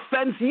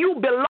orphans. You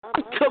belong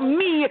to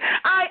me.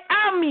 I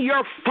am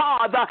your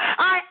father.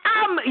 I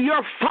am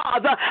your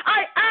father.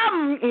 I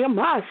am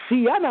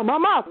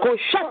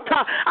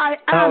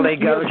Holy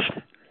Ghost.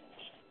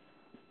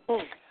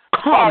 Come.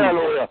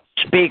 Hallelujah.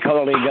 Speak,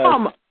 Holy Ghost.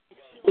 Come,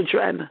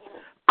 children.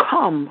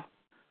 Come.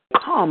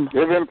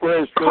 Give him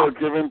praise, Lord.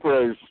 Give him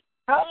praise.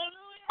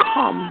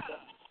 Come.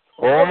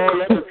 Oh,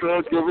 let the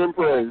church give him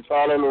praise.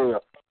 Hallelujah.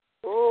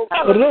 Oh,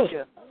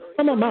 Hallelujah.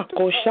 Glory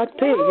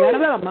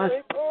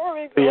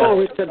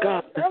to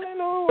God.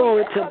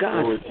 Glory to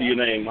God. Glory to your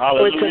name.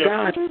 Glory Hallelujah. to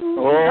God.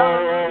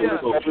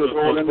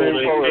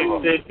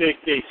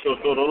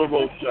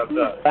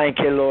 Thank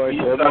you, Lord.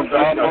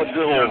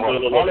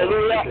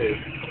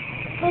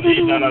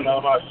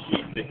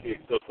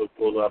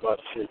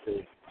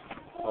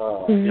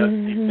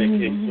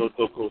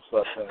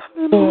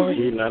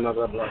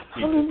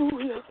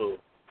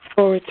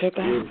 Glory to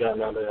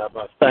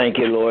God. Thank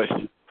you, Lord.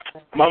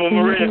 Mama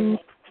Maria.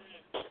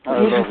 I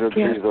love you,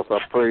 Jesus. I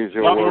praise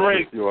your Mama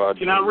word. Maria,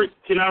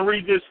 can I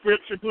read this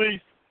scripture,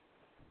 please?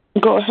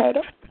 Go ahead.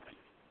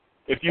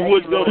 If you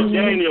would go to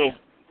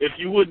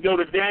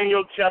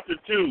Daniel chapter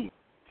 2,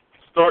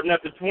 starting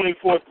at the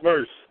 24th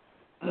verse.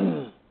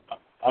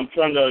 I'm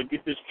trying to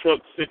get this truck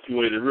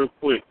situated real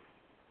quick.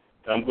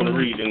 I'm going to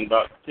read in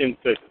about 10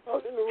 seconds.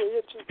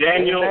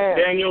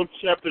 Daniel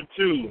chapter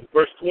 2,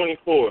 verse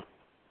 24.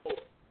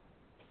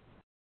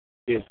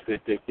 New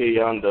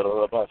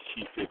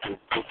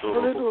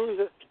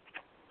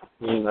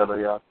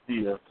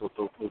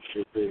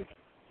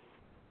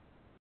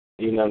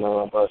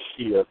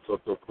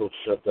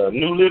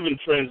Living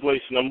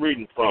Translation I'm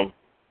reading from.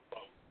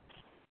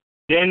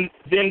 Then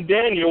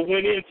Daniel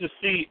went in to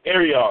see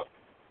Arioch,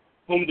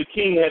 whom the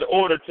king had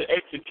ordered to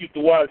execute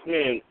the wise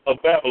men of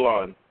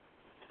Babylon.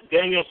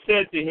 Daniel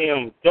said to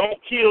him,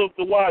 "Don't kill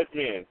the wise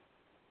men.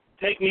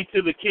 Take me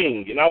to the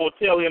king, and I will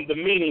tell him the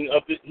meaning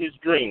of his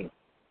dream."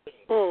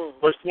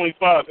 Verse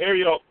 25,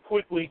 Arioch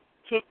quickly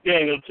took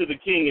Daniel to the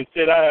king and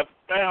said, "I have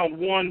found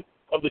one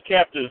of the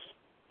captives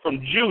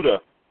from Judah,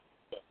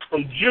 who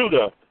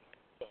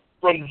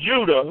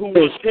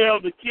will tell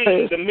the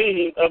king the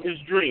meaning of his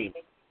dream."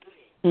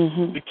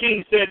 The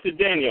king said to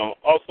Daniel,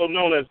 also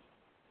known as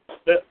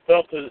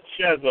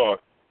Belteshazzar,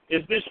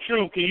 "Is this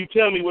true? Can you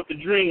tell me what the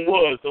dream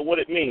was or what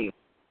it means?"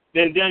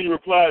 Then Daniel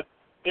replied,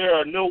 "There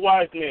are no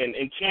wise men,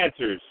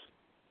 enchanters,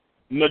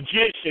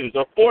 magicians,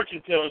 or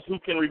fortune tellers who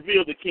can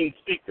reveal the king's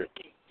secret.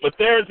 But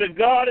there is a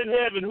God in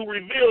heaven who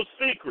reveals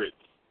secrets.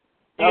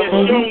 He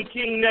has shown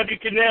King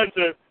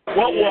Nebuchadnezzar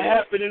what will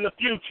happen in the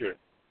future.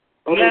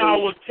 Now I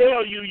will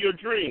tell you your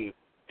dream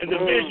and the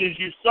visions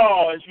you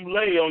saw as you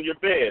lay on your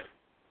bed.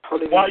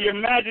 While your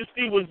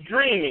majesty was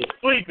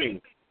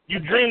sleeping, you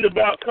dreamed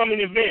about coming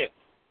events.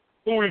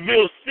 Who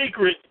reveals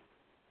secrets?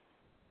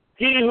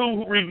 He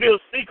who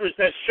reveals secrets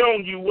has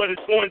shown you what is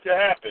going to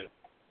happen.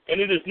 And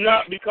it is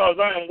not because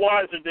I am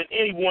wiser than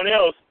anyone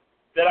else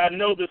that I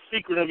know the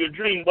secret of your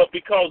dream, but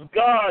because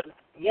God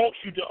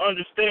wants you to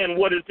understand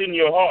what is in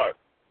your heart."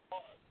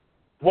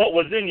 What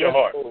was in your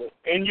heart?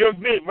 In your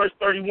verse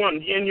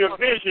 31, in your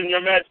vision,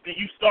 your majesty,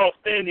 you saw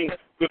standing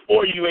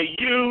before you a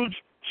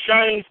huge,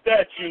 shining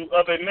statue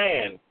of a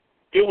man.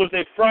 It was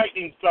a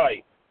frightening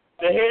sight.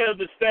 The head of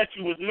the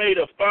statue was made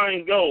of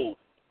fine gold.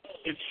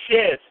 Its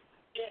chest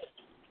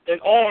and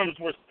arms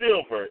were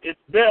silver. Its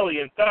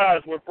belly and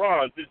thighs were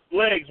bronze. Its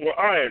legs were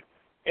iron.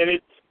 And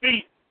its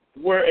feet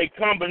were a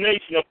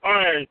combination of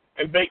iron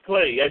and baked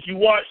clay. As you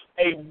watched,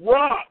 a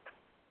rock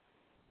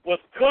was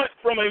cut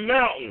from a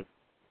mountain,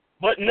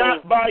 but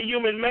not by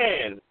human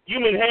hands.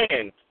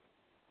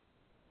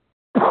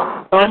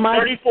 Verse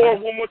 34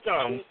 one more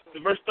time.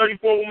 Verse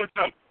 34 one more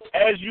time.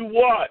 As you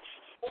watched,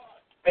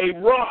 a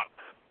rock,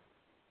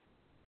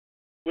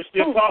 which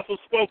the apostle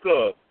spoke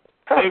of,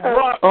 a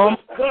rock was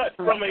cut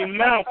from a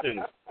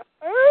mountain,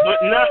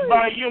 but not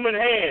by human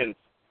hands.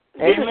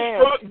 It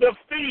struck the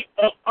feet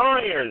of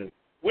iron,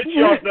 which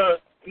are the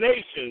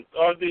nations,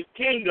 or the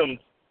kingdoms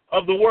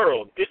of the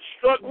world. It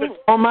struck the feet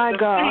of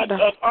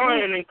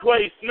iron and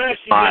clay,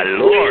 smashing them.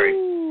 Lord.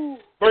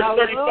 Verse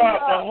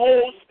 35, the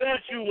whole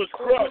statue was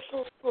crushed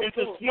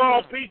into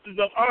small pieces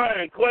of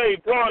iron, clay,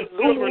 bronze,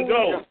 silver, and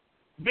gold.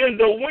 Then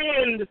the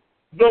wind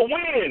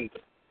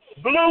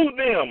blew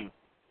them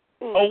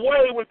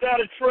away without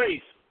a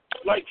trace,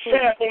 like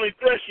chaff on a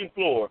threshing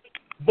floor.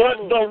 But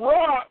the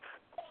rock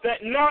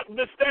that knocked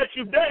the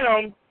statue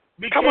down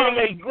became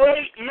a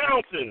great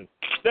mountain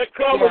that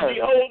covered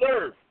the whole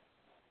earth.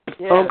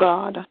 Oh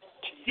God.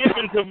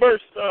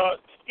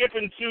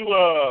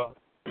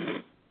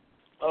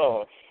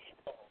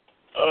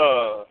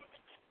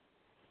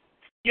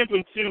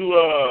 Skipping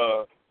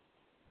to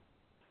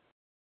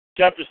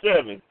chapter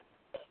 7.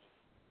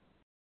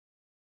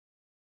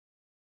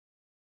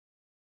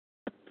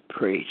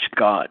 Praise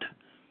God.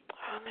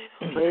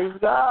 Praise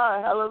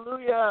God.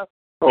 Hallelujah.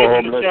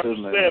 Chapter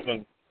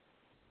 7.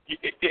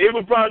 It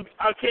would probably,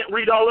 I can't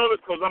read all of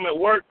it because I'm at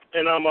work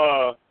and I'm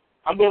going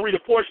to read a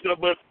portion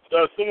of it. But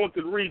someone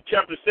could read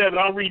chapter 7,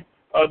 I'll read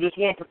this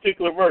one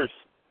particular verse.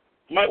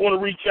 You might want to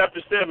read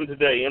chapter 7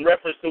 today in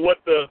reference to what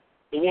the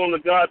woman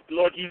of God, the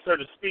Lord used her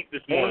to speak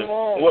this morning.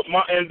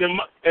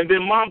 And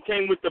then Mom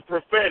came with the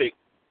prophetic.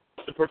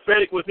 The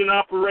prophetic was in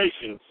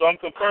operation. So I'm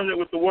confirming it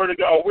with the Word of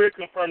God. Or we're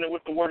confirming it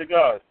with the Word of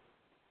God.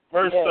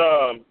 Verse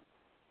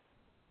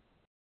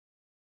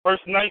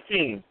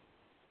 19.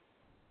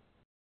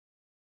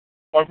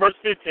 Or verse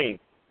 15.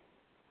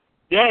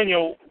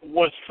 Daniel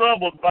was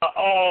troubled by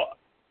all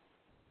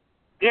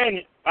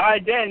I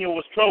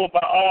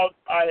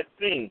had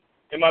seen,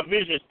 and my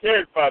visions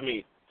terrified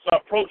me. So I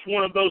approached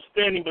one of those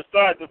standing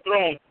beside the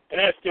throne and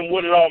asked him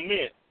what it all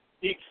meant.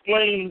 He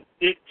explained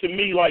it to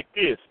me like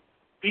this.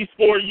 These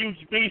 4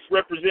 huge beasts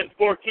represent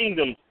 4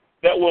 kingdoms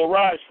that will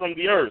arise from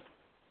the earth.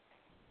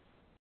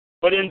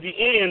 But in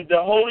the end,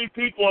 the holy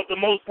people of the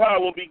Most High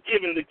will be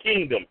given the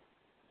kingdom.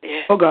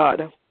 Oh,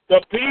 God.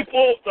 The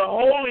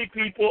holy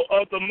people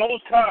of the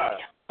Most High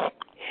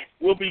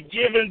will be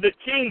given the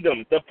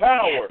kingdom, the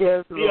power,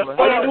 the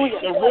authority,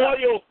 the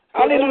royal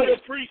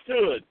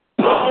priesthood,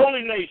 the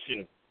holy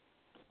nation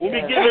will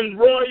be given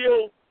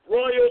royal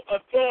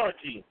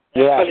authority,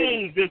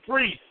 kings and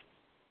priests,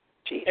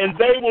 and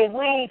they will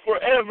rule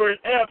forever and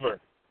ever.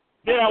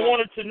 Then I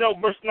wanted to know,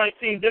 verse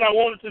 19, then I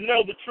wanted to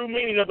know the true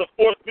meaning of the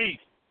 4th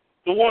beast,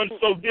 the one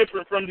so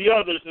different from the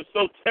others and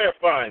so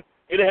terrifying.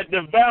 It had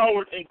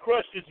devoured and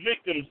crushed its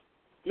victims.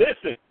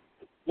 Listen,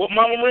 what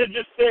Mama Maria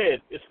just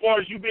said, as far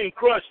as you being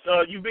crushed,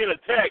 you being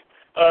attacked,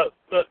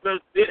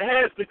 it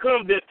has to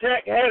come. The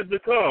attack has to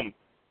come.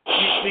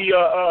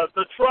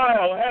 The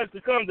trial has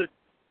to come.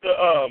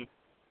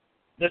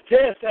 The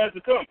test has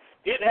to come.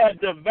 It had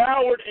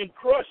devoured and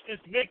crushed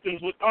its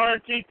victims with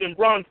iron teeth and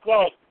bronze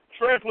claws,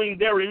 trampling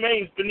their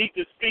remains beneath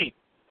its feet.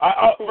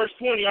 Verse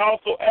 20, I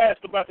also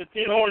asked about the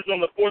 10 horns on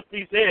the 4th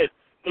beast's head,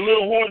 the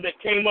little horn that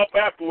came up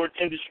afterward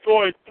and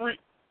destroyed 3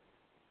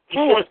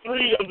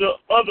 of the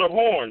other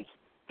horns.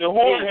 The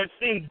horn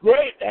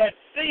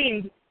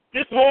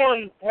this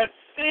horn had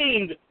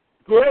seemed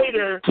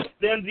greater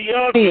than the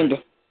others,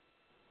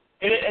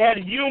 and it had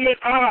human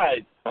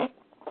eyes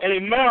and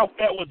a mouth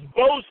that was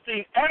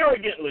boasting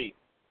arrogantly.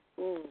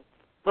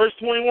 Verse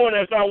 21,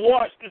 as I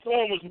watched, this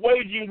horn was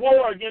waging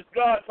war against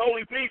God's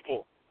holy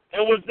people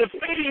and was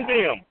defeating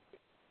them.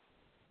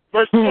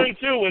 Verse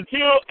 22,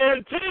 until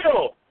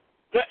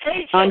the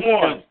ancient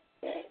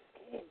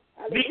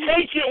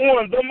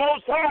one, the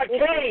Most High,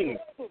 came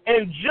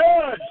and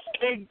judged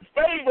in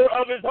favor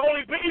of his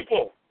holy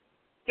people.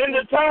 Then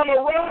the time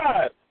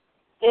arrived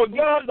for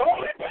God's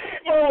holy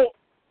people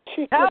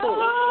to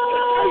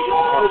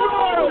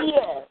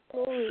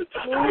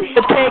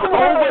take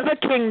over the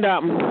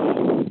kingdom.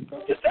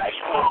 To take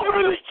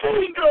over the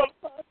kingdom.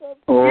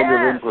 Oh, give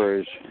him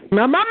praise.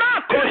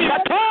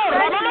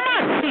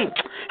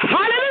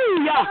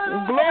 Hallelujah.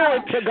 Glory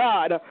to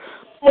God.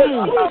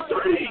 Verse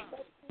 3.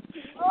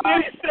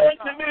 Then he said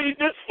to me,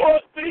 this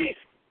 4th beast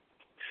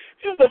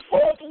is the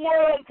 4th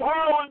world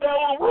power that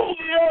will rule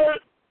the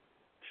earth,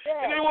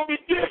 and it will be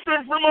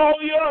different from all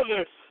the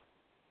others.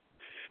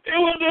 It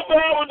will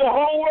devour the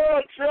whole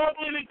world,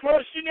 trampling and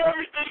crushing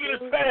everything in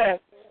its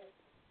path.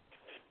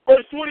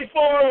 Verse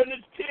 24, and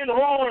its 10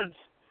 horns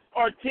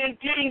are 10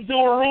 kings who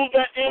will rule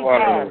that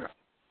empire.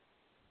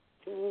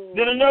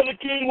 Then another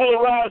king will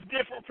arise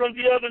different from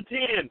the other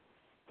 10,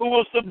 who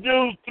will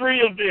subdue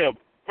 3 of them.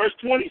 Verse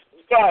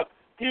 25,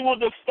 he will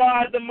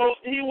defy the Most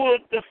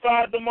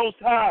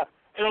High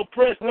and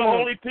oppress the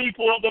holy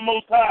people of the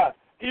Most High.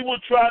 He will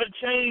try to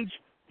change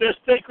their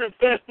sacred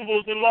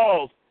festivals and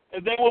laws,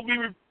 and they will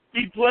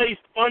be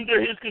placed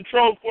under his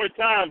control for a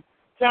time,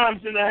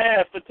 times and a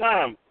half a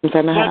time. But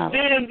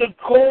then the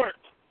court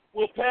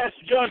will pass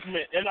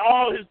judgment, and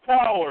all his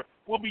power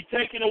will be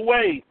taken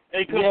away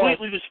and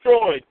completely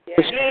destroyed.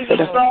 Then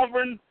the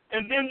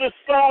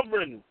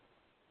sovereign.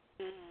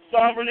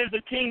 Sovereign is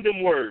a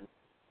kingdom word.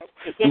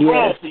 It's a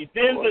royalty.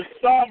 Then the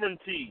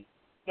sovereignty,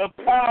 the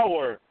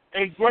power,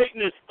 and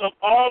greatness of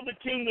all the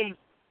kingdoms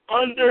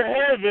under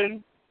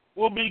heaven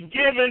will be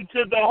given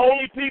to the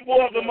holy people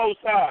of the Most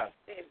High.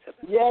 It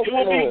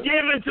will be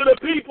given to the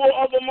people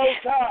of the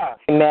Most High.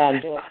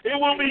 Amen. It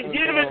will be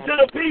given to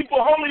the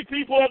people, holy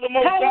people of the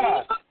Most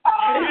High.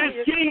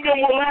 His kingdom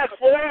will last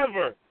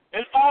forever,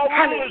 and all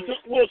rulers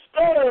will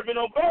serve and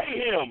obey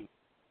him.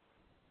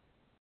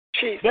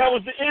 That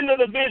was the end of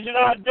the vision.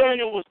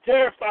 Daniel was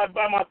terrified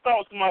by my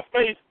thoughts, and my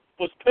face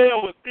was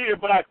pale with fear,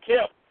 but I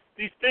kept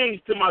these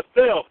things to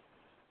myself.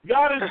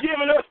 God has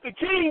given us the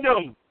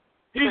kingdom.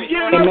 He's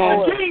given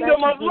us the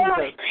kingdom of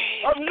light,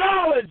 of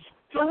knowledge,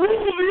 to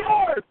rule the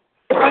earth,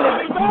 and to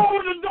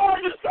devour the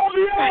darkness of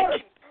the earth,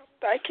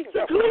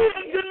 to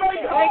cleanse and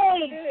make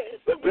home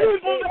the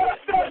people that are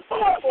set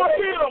forth for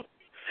him,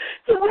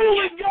 to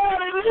rule and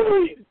guide and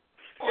lead. In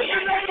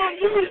the name of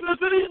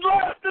Jesus, in these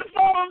last and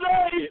final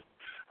days,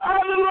 I,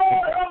 the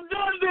Lord, have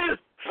done this.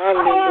 I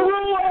will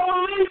rule, I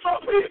will lead my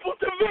people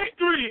to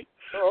victory.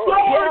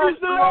 Glory to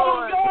the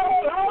Lord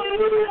God.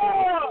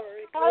 Hallelujah.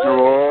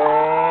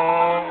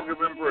 Lord,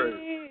 give him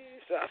praise.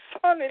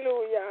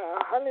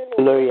 Hallelujah. Hallelujah.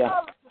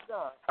 Hallelujah.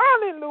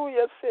 Hallelujah.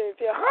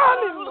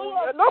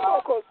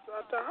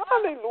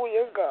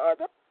 Hallelujah, God.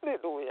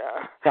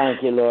 Hallelujah.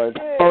 Thank you, Lord.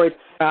 Glory to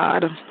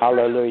God.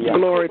 Hallelujah.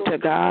 Glory to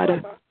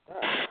God.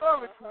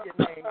 Glory to your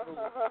name,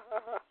 Lord.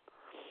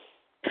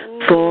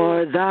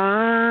 For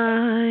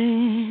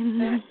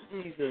thine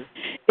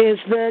is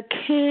the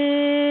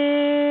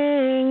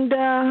kingdom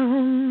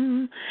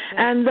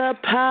and the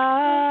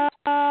power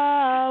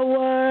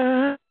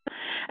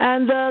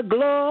and the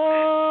glory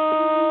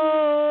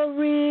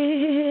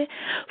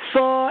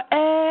forever.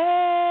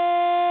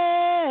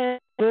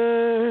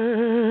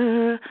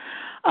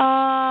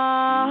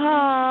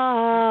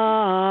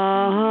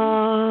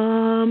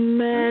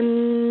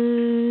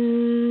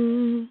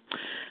 Amen.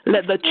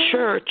 Let the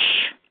church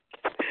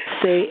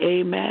say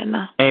amen.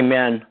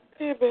 Amen.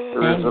 Praise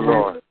the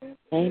Lord.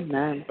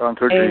 Amen. Thank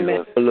you, Amen.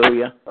 Jesus.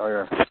 Hallelujah. Oh,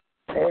 yeah.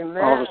 Amen. I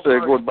want to say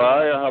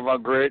goodbye and have a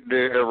great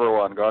day,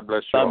 everyone. God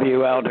bless you. Love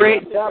you, Elder.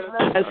 Great. Thank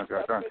you.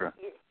 Thank you.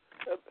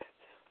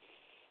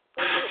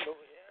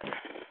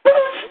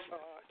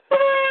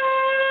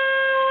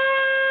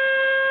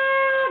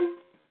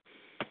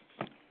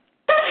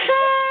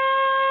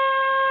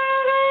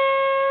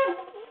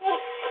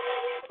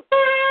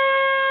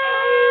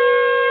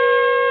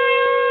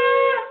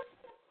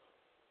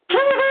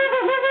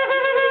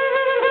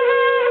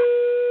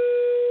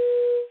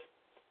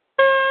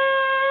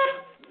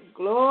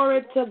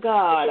 Glory to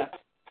God.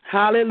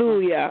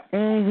 Hallelujah.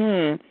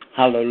 Mm-hmm.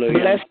 Hallelujah.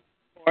 Bless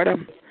the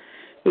Lord.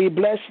 We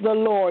bless the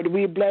Lord.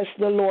 We bless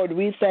the Lord.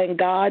 We thank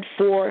God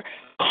for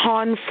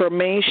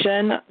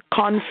confirmation.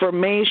 I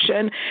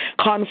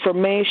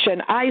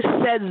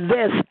said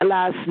this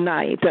last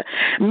night.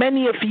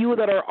 Many of you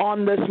that are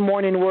on this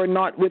morning were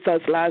not with us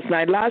last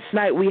night. Last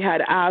night we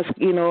had asked,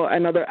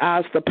 another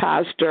Ask the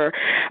Pastor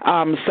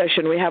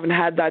session. We haven't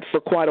had that for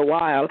quite a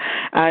while.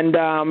 And,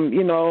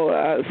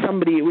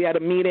 we had a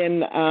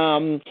meeting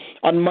on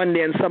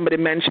Monday, and somebody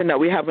mentioned that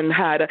we haven't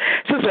had,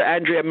 Sister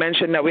Andrea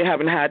mentioned that we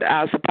haven't had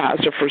Ask the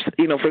Pastor for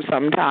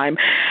some time.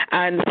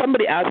 And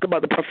somebody asked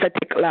about the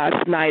prophetic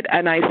last night,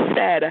 and I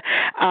said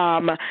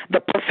the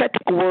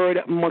prophetic word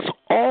must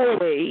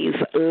always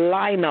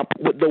line up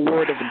with the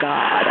word of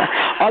God.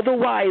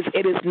 Otherwise,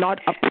 it is not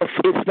a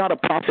prophecy. It's not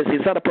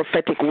a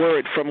prophetic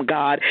word from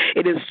God.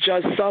 It is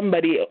just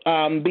somebody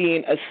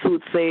being a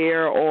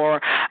soothsayer or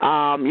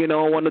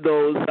one of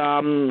those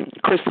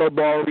crystal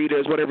ball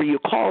readers, whatever you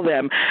call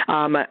them,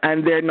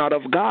 and they're not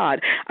of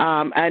God.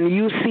 And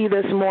you see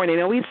this morning,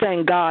 and we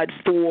thank God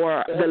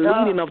for the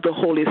leading of the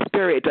Holy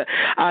Spirit.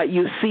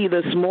 You see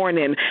this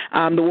morning,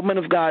 the woman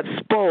of God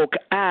spoke,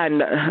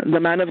 and the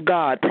man of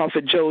God,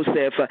 Prophet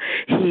Joseph,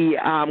 he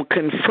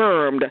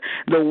confirmed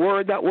the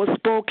word that was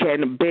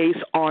spoken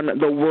based on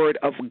the word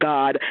of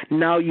God.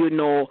 Now you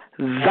know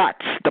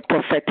that's the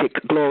prophetic.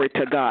 Glory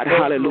to God.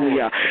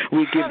 Hallelujah.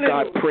 We give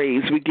God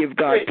praise. We give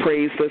God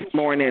praise this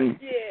morning.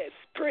 Yes.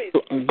 Praise.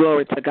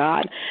 Glory to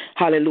God.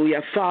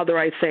 Hallelujah. Father,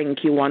 I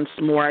thank you once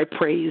more. I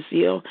praise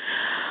you.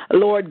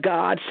 Lord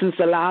God, since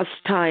the last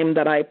time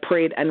that I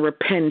prayed and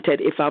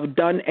repented, if I've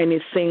done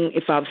anything,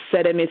 if I've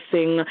said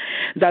anything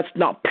that's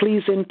not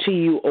pleasing to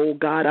you, oh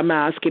God, I'm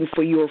asking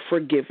for your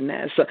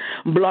forgiveness.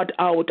 Blot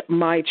out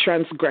my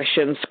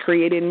transgressions,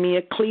 create in me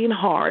a clean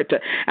heart,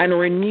 and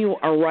renew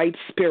a right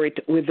spirit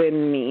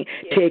within me.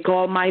 Yes. Take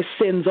all my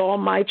sins, all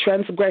my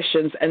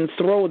transgressions, and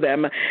throw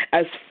them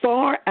as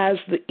far as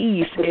the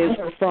east is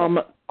from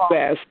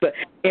west,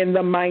 in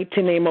the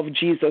mighty name of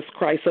Jesus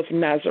Christ of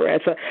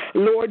Nazareth.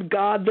 Lord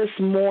God, this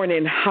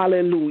morning,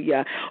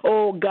 hallelujah.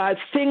 Oh God,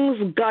 things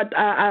got,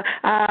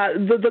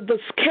 the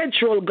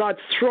schedule got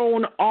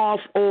thrown off,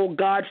 oh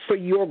God, for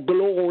your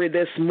glory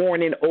this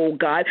morning, oh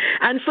God.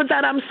 And for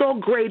that, I'm so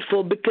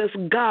grateful because,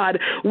 God,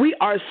 we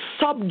are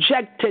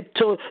subjected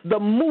to the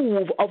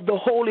move of the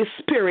Holy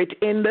Spirit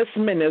in this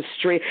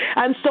ministry.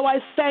 And so I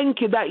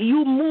thank you that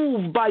you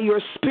move by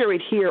your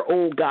Spirit here,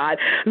 oh God.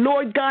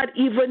 Lord God,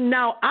 even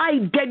now, I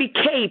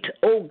dedicate,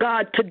 oh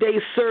God,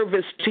 today's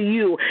service to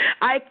you.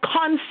 I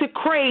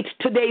consecrate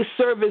today's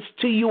service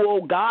to you,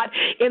 oh God,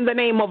 in the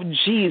name of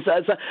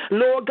Jesus.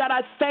 Lord God,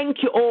 I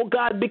thank you, oh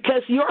God,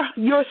 because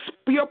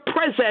your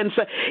presence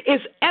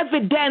is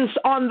evidence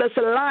on this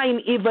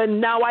line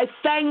even now. I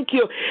thank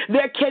you.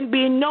 There can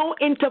be no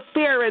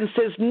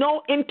interferences,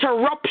 no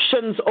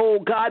interruptions, oh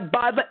God,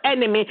 by the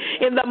enemy.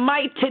 In the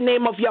mighty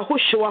name of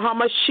Yahushua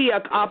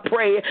HaMashiach, I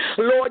pray.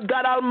 Lord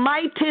God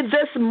Almighty,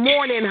 this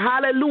morning,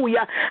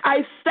 hallelujah,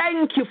 I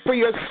thank you for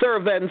your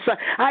servants.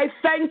 I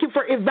thank you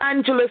for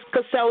Evangelist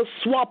Cassell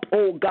Swap,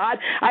 oh God.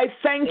 I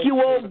thank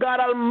you, oh God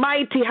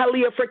Almighty,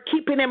 hallelujah, for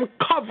keeping him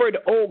covered,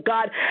 oh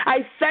God.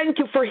 I thank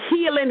you for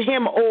healing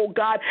him, oh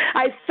God.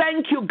 I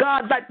thank you,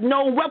 God, that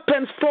no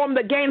weapons formed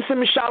against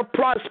him shall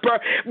prosper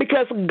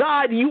because,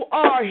 God, you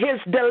are his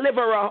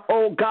deliverer,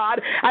 oh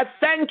God. I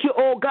thank you,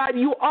 oh God,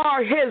 you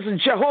are his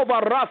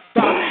Jehovah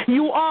Rapha.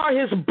 You are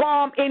his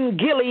balm in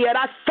Gilead.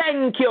 I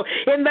thank you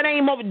in the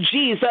name of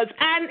Jesus.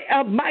 And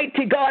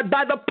mighty God,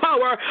 by the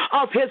power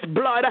of his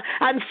blood.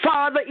 And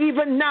Father,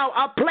 even now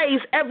I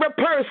place every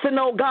person,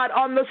 oh God,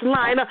 on this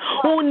line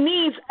who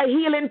needs a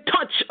healing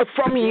touch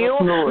from you,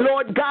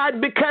 Lord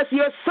God, because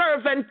your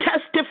servant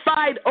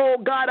testified, oh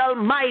God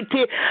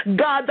Almighty,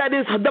 God, that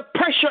is the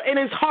pressure in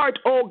his heart,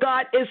 oh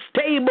God, is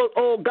stable,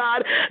 oh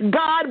God.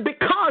 God,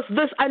 because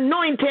this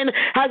anointing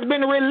has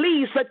been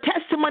released, the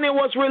testimony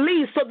was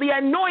released, so the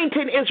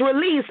anointing is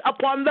released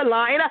upon the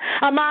line.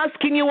 I'm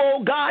asking you,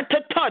 oh God, to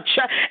touch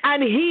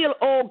and heal,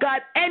 oh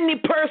God, any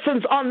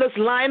persons on this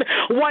line,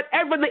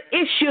 whatever the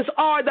issues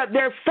are that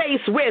they're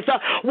faced with,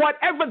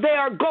 whatever they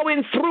are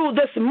going through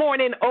this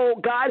morning, oh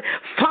God.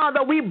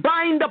 Father, we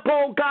bind up,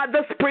 oh God,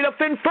 the spirit of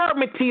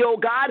infirmity, oh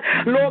God.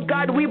 Lord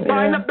God, we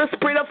bind up the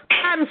spirit of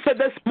cancer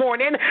this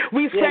morning.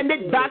 We send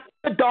it back to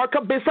the dark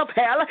abyss of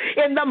hell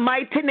in the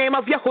mighty name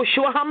of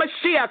Yahushua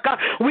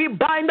HaMashiach. We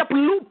bind up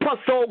lupus,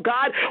 oh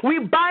God. We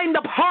bind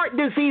up heart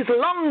disease,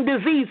 lung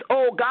disease,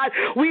 oh God.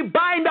 We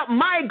bind up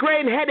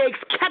migraine headaches,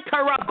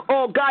 cataract,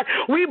 oh God.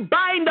 We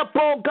bind up,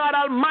 oh God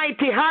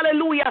Almighty,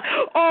 hallelujah,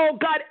 oh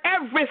God,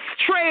 every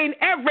strain,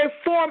 every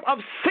form of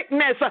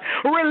sickness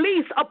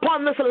release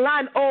upon this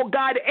land, oh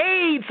God.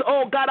 AIDS,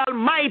 oh God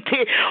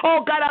Almighty,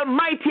 oh God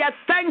Almighty, I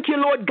thank you,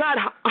 Lord God,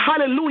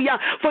 hallelujah,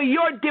 for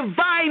your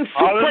divine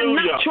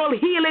supernatural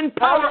healing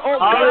power, oh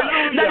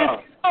God, that is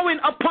going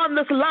upon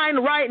this line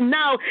right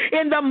now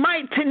in the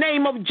mighty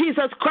name of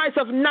Jesus Christ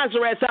of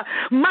Nazareth.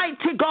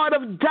 Mighty God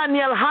of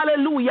Daniel,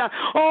 hallelujah.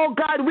 Oh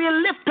God, we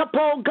lift up,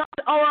 oh God,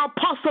 our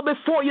apostle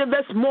before you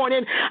this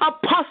morning,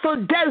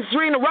 Apostle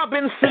Desiree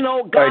Robinson,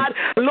 oh God.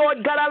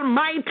 Lord God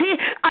Almighty,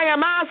 I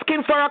am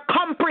asking for a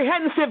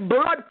comprehensive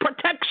blood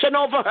protection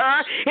over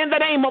her in the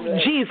name of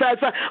Jesus.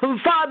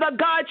 Father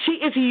God, she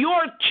is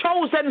your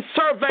chosen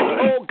servant,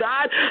 oh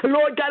God.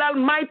 Lord God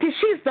Almighty,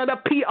 she's not a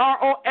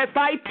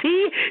PROFIT.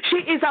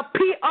 She is a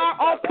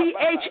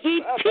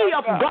PROPHET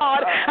of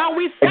God, and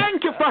we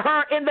thank you for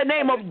her in the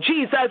name of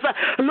Jesus.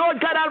 Lord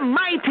God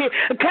Almighty,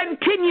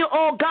 continue,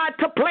 oh God,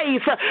 to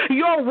place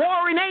your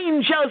warring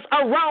angels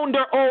around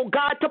her, oh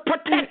God, to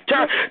protect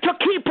her, to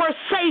keep her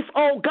safe,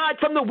 oh God,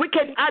 from the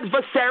wicked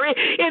adversary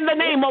in the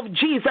name of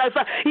Jesus.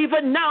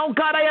 Even now,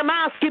 God, I am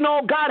asking,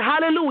 oh God,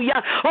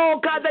 hallelujah, oh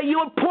God, that you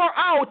would pour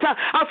out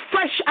a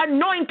fresh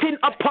anointing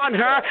upon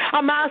her.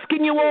 I'm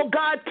asking you, oh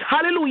God,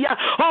 hallelujah,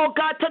 oh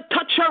God, to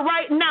touch her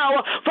right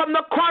now from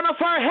the crown of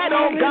her head,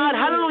 oh God,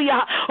 hallelujah,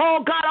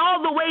 oh God,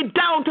 all the way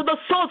down to the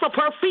soles of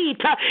her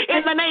feet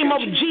in the name of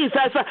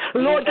Jesus.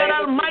 Lord God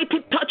Almighty,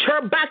 touch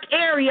her back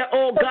area,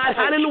 oh God,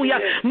 hallelujah,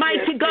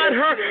 mighty God,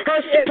 her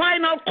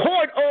spinal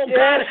cord, oh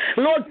God,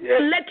 Lord,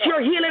 let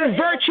your healing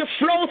virtue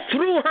flow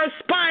through her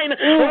spine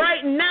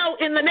right now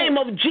in the name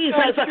of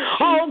Jesus.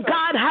 Oh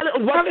God,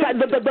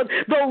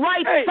 the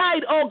right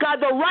side, oh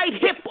God, the right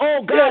hip,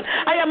 oh God,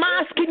 I am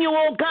asking you,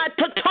 oh God,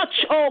 to touch,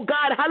 oh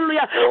God,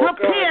 hallelujah,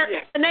 repair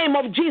in the name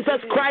of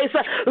Jesus Christ.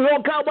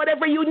 Lord God,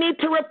 whatever you need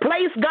to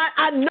replace, God,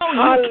 I know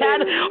you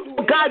can,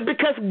 oh God,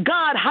 because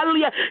God,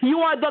 hallelujah, you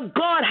are the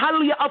God,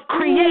 hallelujah, of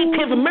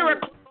creative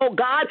miracles. Oh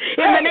God,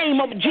 in the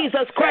name of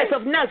Jesus Christ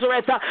of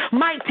Nazareth,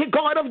 mighty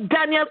God of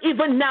Daniel,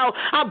 even now,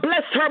 I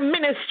bless her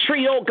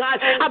ministry, oh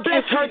God. I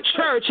bless her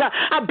church.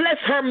 I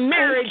bless her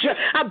marriage.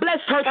 I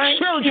bless her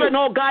children,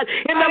 oh God,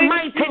 in the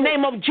mighty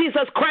name of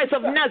Jesus Christ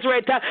of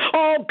Nazareth.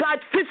 Oh God,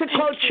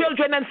 physical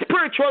children and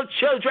spiritual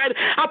children,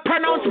 I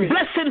pronounce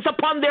blessings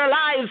upon their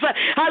lives.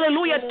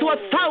 Hallelujah, to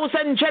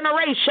 1,000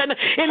 generations.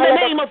 In the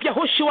name of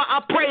Yahushua,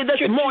 I pray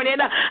this morning.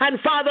 And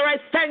Father, I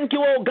thank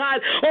you, oh God,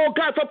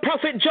 for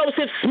Prophet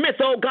Joseph Smith,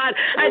 oh God.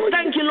 I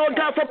thank you, Lord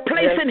God, for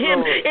placing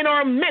him in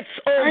our midst,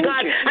 oh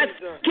God. I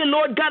thank you,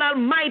 Lord God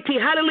Almighty,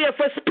 hallelujah,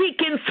 for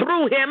speaking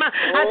through him.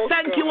 I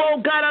thank you,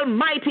 oh God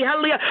Almighty,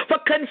 hallelujah,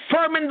 for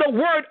confirming the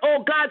word,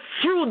 oh God,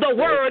 through the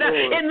word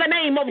in the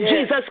name of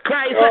Jesus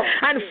Christ.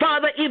 And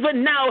Father,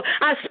 even now,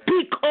 I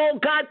speak, oh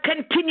God,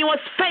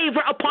 continuous favor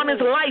upon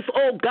his life,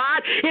 oh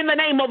God, in the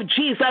name of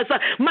Jesus.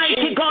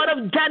 Mighty God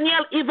of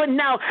Daniel, even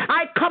now,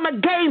 I come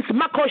against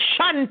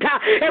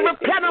Makoshanta, every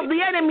plan of the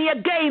enemy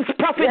against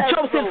Prophet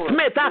Joseph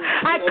Smith.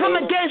 I come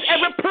against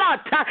every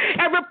plot,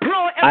 every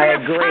ploy, every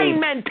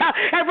assignment,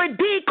 every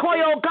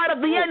decoy, oh God,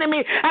 of the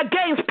enemy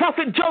against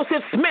Prophet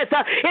Joseph Smith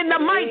in the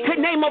mighty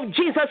name of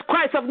Jesus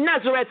Christ of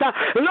Nazareth.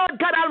 Lord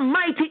God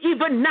Almighty,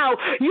 even now,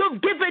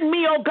 you've given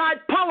me, oh God,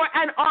 power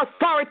and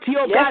authority,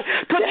 oh God,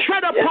 to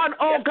tread upon,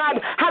 oh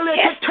God,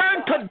 hallelujah, to turn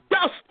to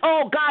dust,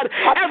 oh God,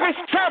 every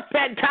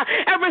serpent,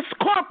 every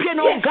scorpion,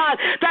 oh God,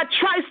 that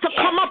tries to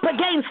come up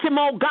against him,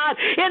 oh God,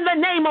 in the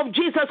name of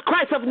Jesus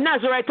Christ of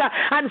Nazareth.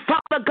 And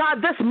Father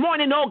God, this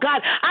morning, oh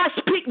God, I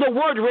speak the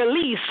word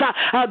release.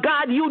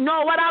 God, you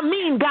know what I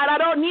mean, God. I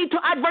don't need to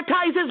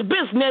advertise his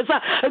business.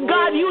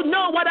 God, you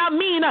know what I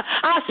mean.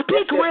 I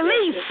speak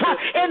release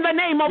in the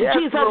name of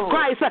Jesus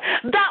Christ.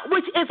 That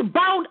which is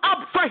bound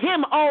up for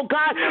him, oh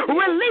God,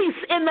 release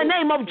in in the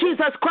name of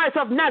Jesus Christ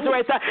of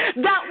Nazareth.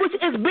 That which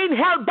is being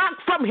held back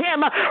from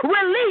him,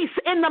 release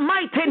in the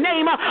mighty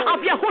name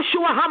of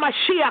Yahushua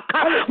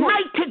HaMashiach.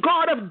 Mighty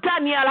God of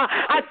Daniel,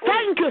 I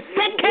thank you.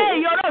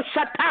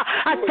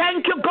 I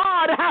thank you,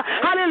 God.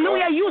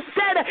 Hallelujah. You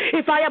said,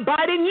 if I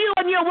abide in you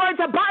and your words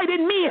abide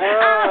in me,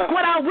 ask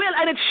what I will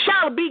and it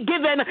shall be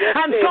given.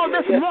 And so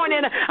this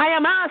morning, I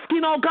am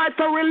asking, oh God,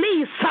 for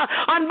release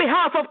on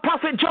behalf of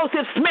Prophet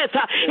Joseph Smith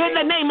in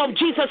the name of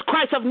Jesus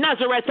Christ of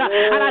Nazareth.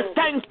 And I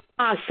thank you.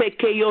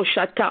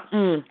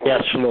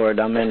 Yes, Lord,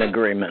 I'm in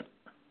agreement.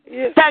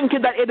 Thank you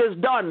that it is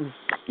done.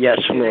 Yes,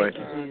 Lord.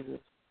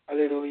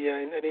 Hallelujah.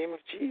 In the name of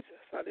Jesus.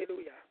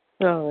 Hallelujah.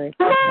 Glory.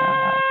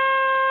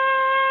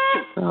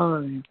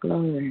 Glory,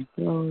 glory,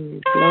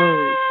 glory,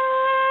 glory.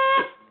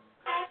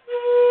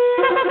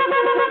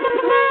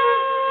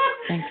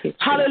 Thank you, Jesus.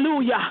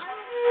 Hallelujah.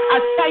 I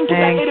thank you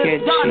that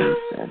it is done.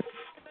 In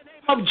the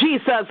name of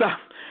Jesus.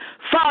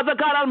 Father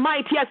God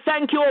Almighty, I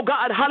thank you, oh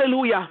God,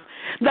 hallelujah,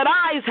 that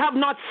eyes have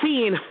not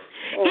seen,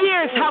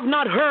 ears have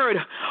not heard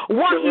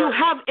what you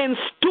have in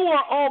store,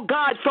 oh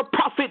God, for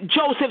Prophet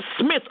Joseph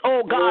Smith,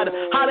 oh God,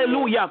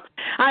 hallelujah.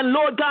 And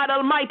Lord God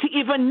Almighty,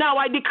 even now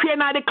I decree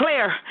and I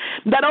declare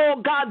that,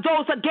 oh God,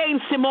 those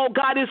against him, oh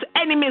God, his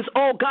enemies,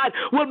 oh God,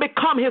 will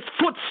become his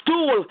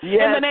footstool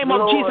in the name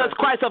of Jesus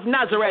Christ of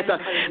Nazareth.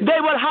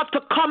 They will have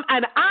to come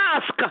and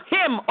ask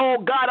him, oh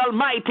God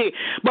Almighty,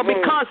 but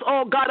because,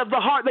 oh God, of the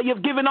heart that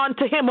you've given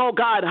unto him, oh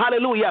God,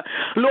 hallelujah,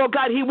 Lord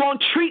God, he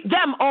won't treat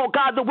them, oh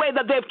God, the way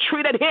that they've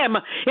treated him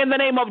in the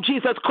name of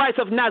Jesus Christ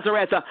of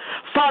Nazareth.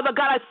 Father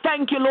God, I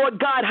thank you, Lord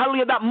God,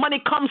 hallelujah, that money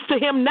comes to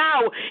him now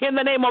in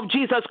the name of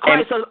Jesus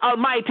Christ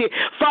Almighty.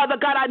 Father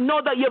God, I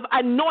know that you've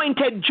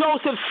anointed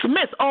Joseph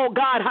Smith, oh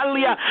God,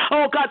 hallelujah,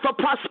 oh God, for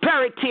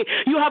prosperity.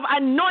 You have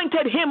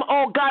anointed him,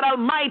 oh God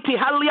Almighty,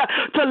 hallelujah,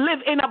 to live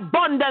in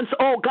abundance,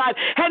 oh God.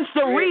 Hence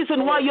the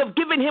reason why you've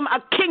given him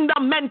a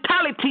kingdom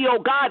mentality, oh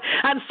God.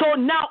 And so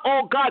now,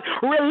 oh God,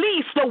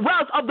 release the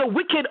wealth of the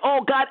wicked,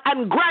 oh God,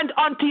 and grant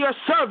unto your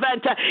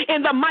servant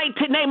in the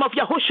mighty name of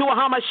Yahushua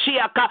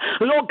HaMashiach.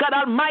 Lord God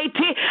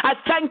Almighty, I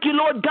thank you,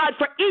 Lord God,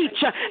 for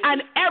each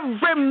and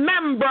every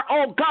member,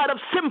 oh God, of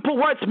Simple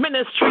Words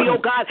Ministry, oh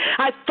God.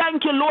 I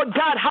thank you, Lord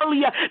God,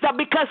 hallelujah, that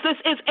because this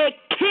is a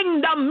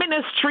kingdom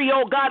ministry,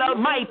 oh God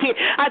Almighty,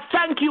 I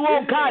thank you,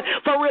 oh God,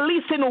 for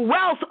releasing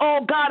wealth,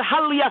 oh God,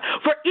 hallelujah,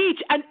 for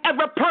each and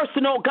every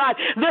person, oh God.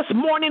 This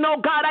morning, oh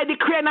God, I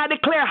decree and I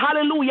declare,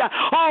 hallelujah,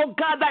 oh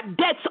God, that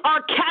debts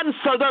are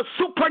canceled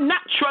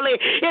supernaturally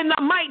in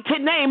the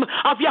mighty name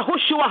of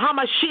Yahushua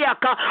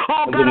HaMashiach.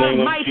 Oh God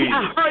Almighty,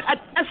 I heard a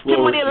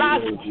testimony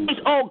last night,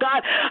 oh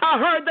God. I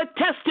heard the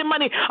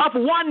testimony of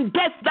one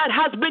death that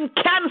has been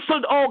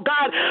canceled, oh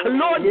God.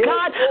 Lord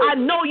God, I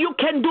know you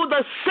can do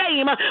the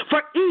same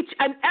for each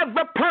and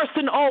every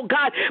person, oh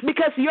God,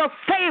 because your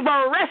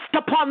favor rests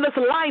upon this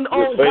line,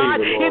 oh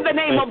God, in the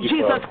name of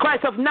Jesus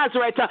Christ of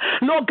Nazareth.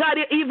 Lord God,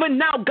 even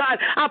now, God,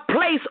 I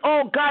place,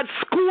 oh God,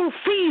 school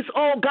fees,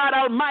 oh God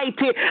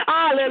Almighty,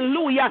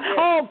 hallelujah,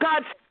 oh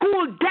God,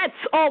 school debts,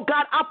 oh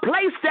God, I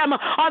place them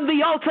on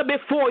the altar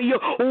before you.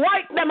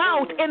 Wipe them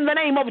out in the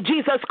name of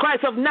Jesus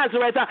Christ of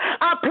Nazareth.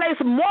 I place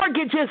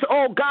mortgages,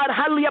 oh God,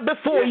 hallelujah,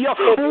 before you.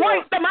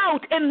 Wipe them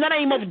out in the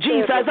name of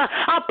Jesus.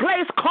 I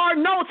place car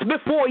notes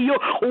before you.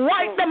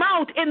 Wipe them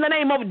out in the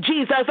name of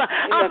Jesus.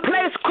 I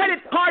place credit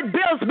card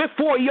bills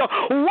before you.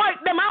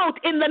 Wipe them out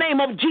in the name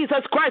of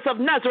Jesus Christ of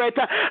Nazareth.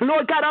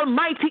 Lord God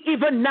Almighty,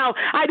 even now,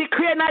 I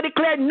decree and I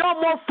declare no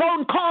more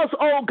phone calls,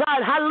 oh God,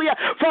 hallelujah,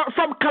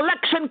 from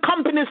collection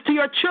companies to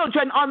your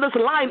children on this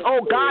line,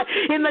 oh God,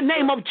 in the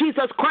name of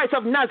Jesus Christ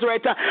of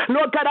Nazareth.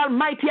 Lord God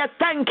Almighty, I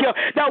thank you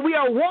that we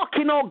are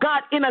walking, oh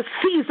God, in a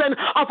season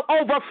of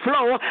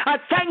overflow. I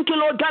thank you,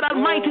 Lord God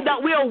Almighty, that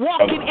we are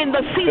walking in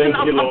the season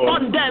of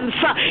abundance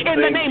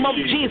in the name of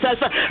Jesus.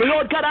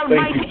 Lord God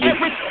Almighty,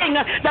 everything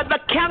that the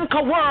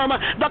cankerworm,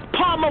 the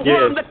palmer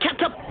worm, the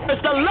caterpillars,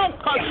 the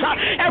locusts,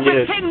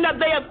 everything that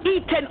they have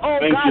eaten,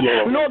 oh God,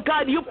 Lord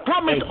God, you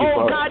promised,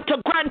 oh God,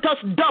 to grant us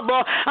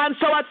double. And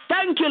so I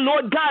thank you,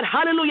 Lord God,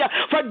 hallelujah,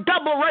 for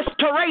double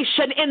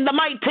restoration in the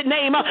mighty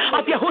name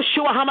of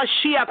Yahushua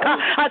HaMashiach.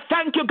 I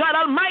thank you, God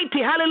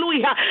Almighty,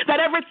 hallelujah, that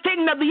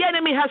everything that the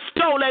enemy has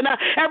stolen,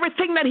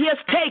 everything that he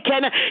has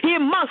taken, he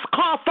must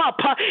cough up,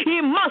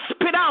 he must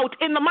spit out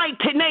in the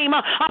mighty name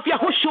of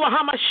Yahushua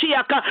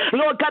HaMashiach.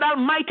 Lord God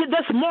Almighty,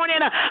 this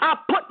morning I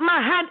put my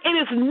hand in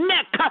his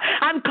neck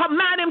and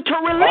command him to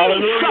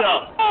release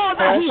all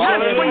that he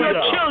has for your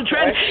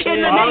children in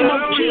the name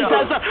of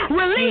Jesus.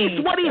 Release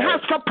what he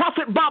has for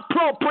Prophet Bob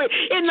Propri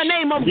in the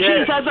name of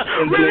Jesus.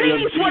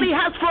 Release what he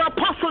has for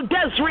Apostle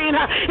Desreen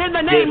in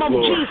the name of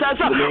Jesus.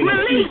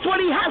 Release what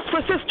he has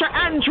for Sister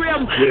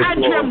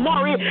Andrea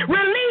Maury.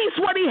 Release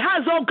what he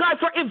has, oh God,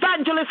 for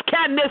Evangelist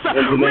Candace.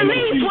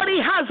 Release what he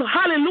has,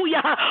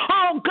 hallelujah,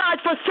 oh God,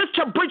 for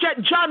Sister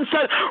Bridget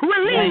Johnson.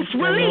 Release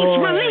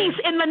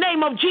in the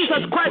name of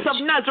Jesus Christ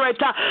of Nazareth.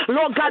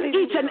 Lord God God,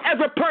 each and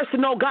every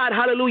person, oh God,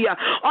 hallelujah,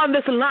 on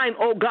this line,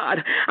 oh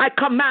God, I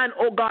command,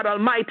 oh God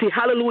Almighty,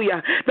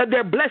 hallelujah, that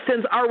their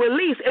blessings are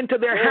released into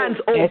their hands,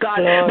 oh yes, God,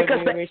 Lord,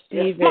 because the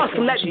enemy must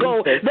let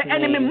go. The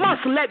enemy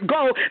must let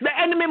go. The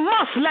enemy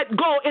must let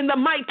go in the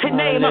mighty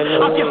name of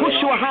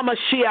Yahushua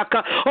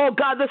HaMashiach. Oh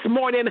God, this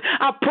morning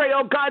I pray,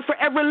 oh God, for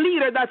every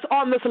leader that's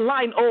on this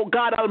line, oh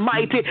God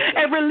Almighty,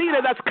 every leader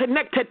that's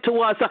connected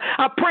to us.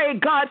 I pray,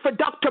 God, for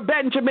Dr.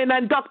 Benjamin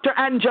and Dr.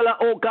 Angela,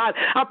 oh God.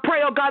 I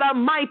pray, oh God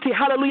Almighty,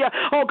 hallelujah,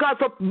 oh God,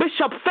 for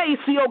Bishop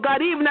Facey, oh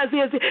God, even as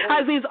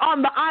he's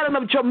on the island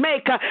of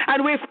Jamaica,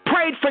 and we've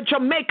prayed for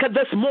Jamaica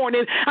this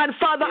morning. And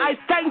Father, I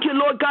thank you,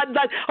 Lord God,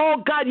 that,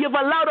 oh God, you've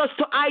allowed us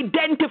to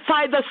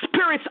identify the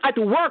spirits at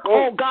work,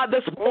 oh God,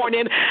 this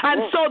morning.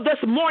 And so this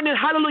morning,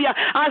 hallelujah,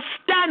 I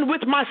stand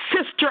with my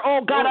sister,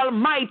 oh God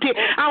Almighty,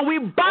 and we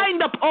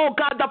bind up, oh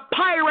God, the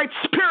pirate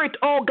spirit,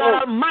 oh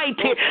God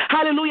Almighty,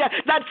 hallelujah,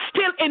 that's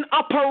still in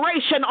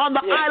operation on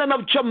the island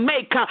of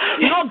Jamaica.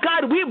 Lord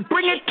God, we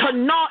bring it to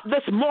naught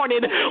this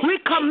morning. We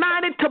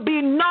command it to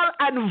be null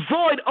and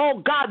void, oh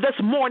God, this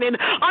morning,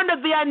 under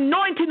the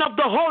anointing of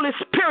the Holy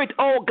Spirit,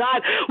 oh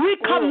God. We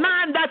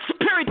command that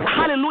spirit,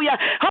 hallelujah,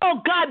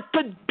 oh God,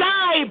 to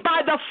die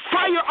by the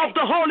fire of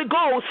the Holy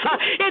Ghost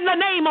in the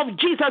name of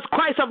Jesus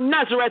Christ of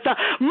Nazareth.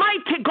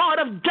 Mighty God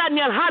of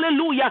Daniel,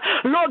 hallelujah.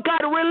 Lord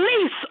God,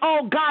 release,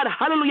 oh God,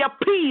 hallelujah,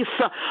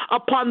 peace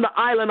upon the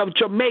island of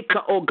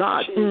Jamaica, oh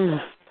God.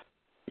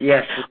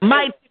 Yes.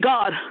 Mighty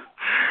God,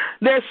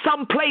 there's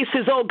some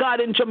places, oh God,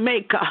 in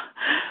Jamaica,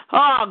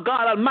 oh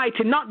God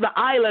Almighty, not the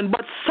island,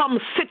 but some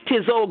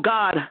cities, oh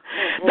God,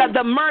 that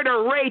the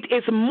murder rate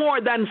is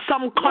more than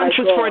some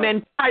countries for an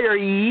entire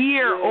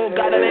year, oh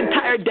God, an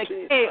entire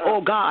decade,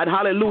 oh God,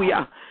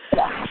 hallelujah.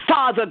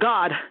 Father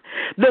God,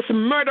 this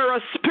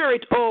murderous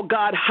spirit, oh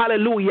God,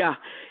 hallelujah,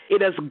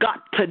 it has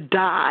got to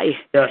die.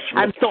 Yes,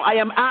 and so I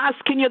am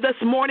asking you this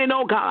morning,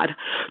 oh God,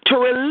 to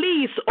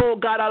release, oh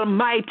God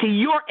Almighty,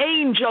 your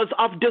angels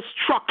of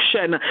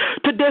destruction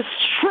to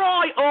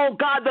destroy, oh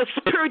God, the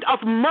spirit of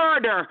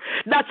murder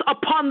that's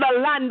upon the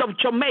land of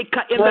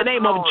Jamaica in the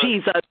name of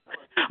Jesus.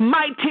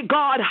 Mighty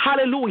God,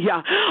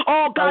 hallelujah.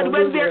 Oh God,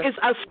 when there is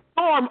a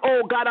storm,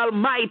 oh God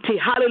Almighty,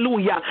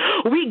 hallelujah,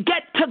 we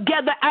get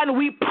together and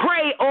we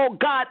pray, oh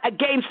God,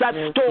 against that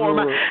storm.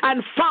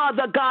 And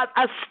Father God,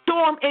 a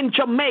storm in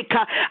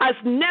Jamaica has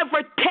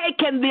never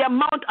taken the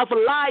amount of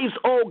lives,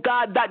 oh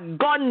God, that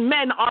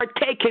gunmen are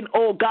taking,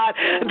 oh God,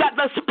 that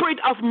the spirit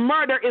of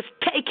murder is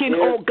taking,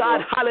 oh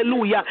God,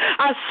 hallelujah.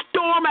 A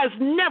storm has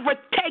never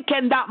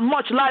taken that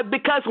much life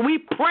because we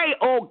pray,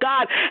 oh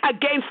God,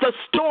 against the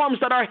storms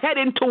that are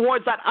heading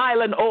towards that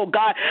island, oh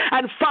God.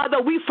 And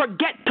Father, we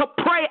forget to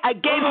pray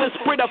against the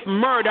spirit of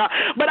murder.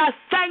 But I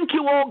thank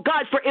you, oh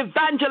God, for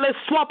Evangelist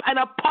Swap and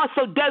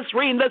Apostle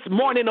Desreen this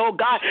morning, oh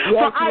God,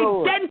 for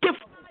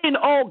identifying,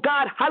 oh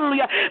God,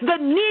 hallelujah, the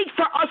need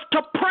for us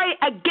to pray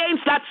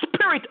against that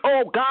spirit,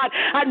 oh God.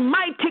 And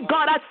mighty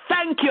God, I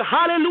thank you,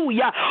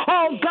 hallelujah,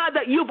 oh God,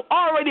 that you've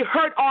already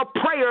heard our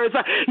prayers.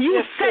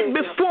 You said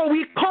before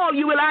we call,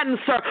 you will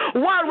answer.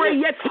 While we're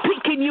yet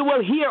speaking, you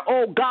will hear,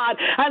 oh God.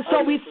 And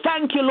so we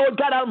thank you, Lord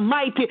God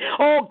Almighty,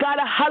 oh God,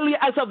 hallelujah,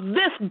 as of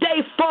this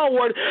day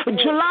forward,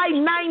 July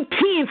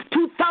 19th,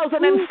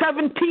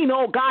 2017,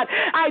 oh God,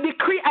 I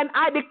decree and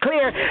I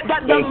declare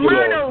that the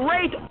murder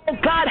rate, oh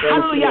God,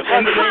 hallelujah,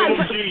 has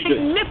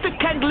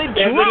significantly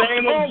dropped,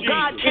 oh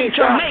God, in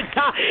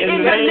Jamaica,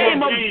 in the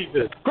name of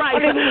Jesus Christ.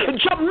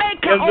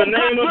 Jamaica, oh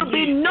God, will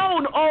be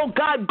known, oh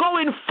God,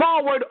 going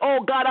forward,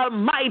 oh God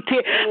Almighty,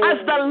 as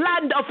the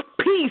land of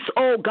peace,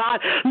 oh God.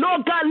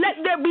 Lord God,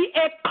 let there be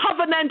a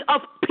covenant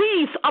of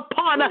peace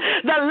upon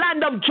the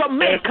land of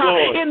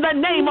Jamaica in the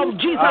name of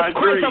Jesus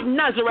Christ of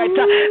Nazareth.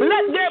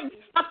 Let there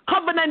be a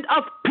covenant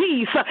of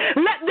peace.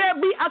 Let there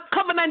be a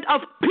covenant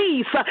of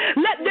peace.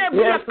 Let there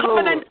be a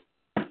covenant.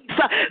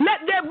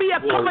 Let there be a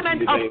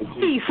covenant of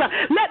peace.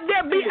 Let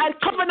there be a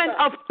covenant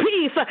of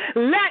peace.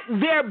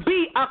 Let there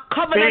be a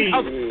covenant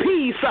of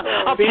peace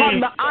upon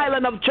the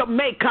island of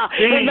Jamaica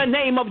in the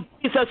name of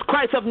Jesus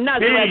Christ of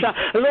Nazareth.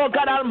 Lord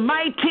God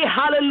Almighty,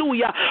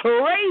 hallelujah.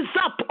 Raise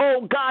up,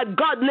 oh God,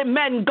 godly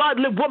men,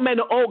 godly women,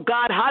 oh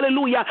God,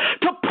 hallelujah,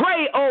 to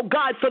pray, oh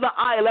God, for the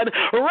island.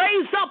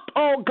 Raise up,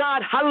 oh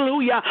God,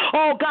 hallelujah,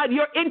 oh God,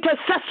 your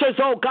intercessors,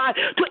 oh God,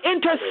 to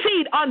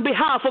intercede on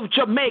behalf of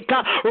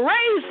Jamaica.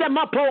 Raise them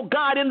up, oh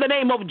God, in the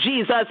name of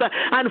Jesus.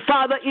 And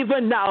Father,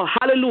 even now,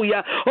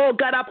 hallelujah, oh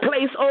God, I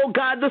place, oh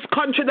God, this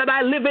country that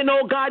I live in,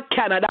 oh God,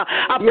 Canada.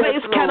 I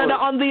place Canada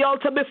on the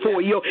altar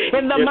before you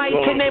in the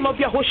mighty name of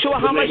Yahushua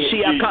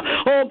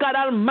HaMashiach. Oh God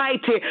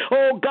Almighty,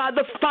 oh God,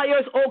 the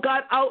fires, oh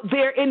God, out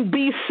there in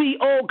BC,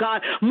 oh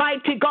God,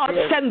 mighty God,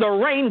 send the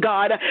rain,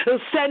 God.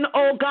 Send,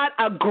 oh God,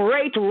 a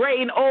great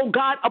rain, oh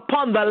God,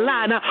 upon the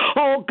land,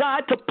 oh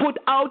God, to put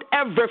out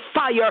every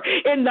fire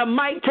in the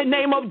mighty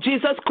name of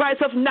Jesus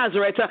Christ of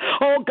Nazareth.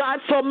 Oh God,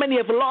 so many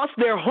have lost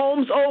their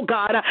homes, oh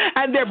God,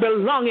 and their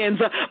belongings.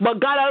 But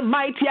God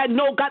Almighty, I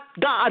know,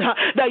 God,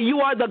 that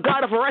you are the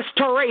God of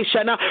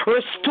restoration.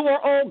 Restore,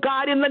 oh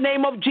God, in the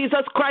name of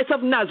Jesus Christ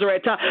of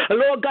Nazareth.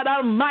 Lord God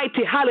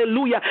Almighty,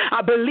 hallelujah.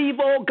 I believe,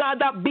 oh God,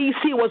 that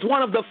BC was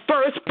one of the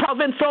first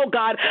province, oh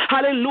God,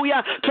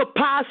 hallelujah, to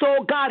pass,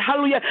 oh God,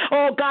 hallelujah,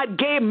 oh God,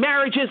 gay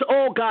marriages,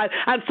 oh God.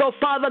 And so,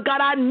 Father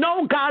God, I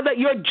know, God, that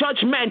your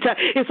judgment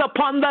is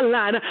upon the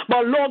land.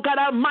 But Lord God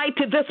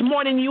Almighty, this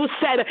morning you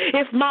said,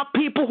 if my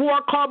people who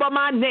are called by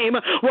my name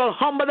will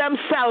humble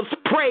themselves,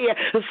 pray,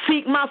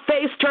 seek my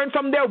face, turn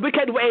from their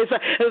wicked ways,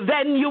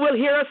 then you will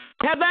hear us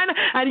from heaven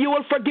and you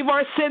will forgive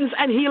our sins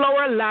and heal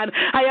our land.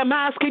 I am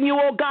asking you,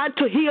 oh God,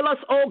 to heal us,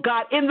 oh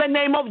God, in the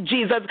name of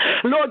Jesus.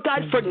 Lord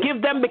God,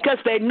 forgive them because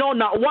they know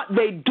not what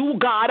they do,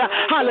 God.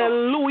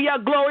 Hallelujah.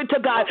 Glory to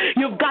God.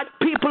 You've got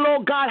people,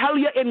 oh God,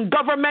 hallelujah, in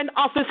government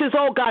offices,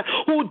 oh God,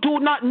 who do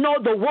not know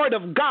the word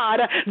of God.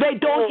 They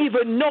don't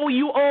even know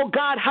you, oh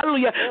God,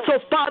 hallelujah. So,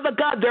 Father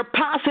God, they're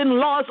passing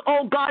laws,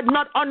 oh God,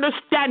 not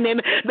understanding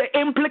the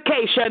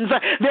implications.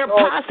 They're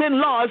passing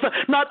laws,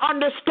 not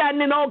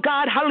understanding, oh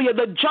God, hallelujah,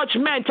 the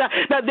judgment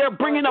that they're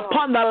bringing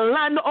upon the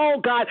land, oh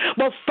God.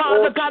 But,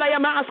 Father God, I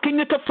am asking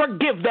you to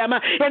forgive them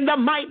in the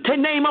mighty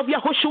name of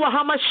Yahushua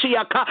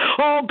HaMashiach.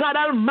 Oh God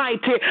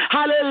Almighty,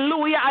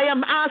 hallelujah. I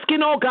am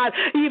asking, oh God,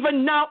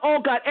 even now, oh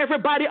God,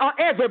 everybody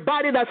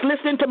that's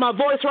listening to my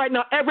voice right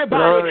now,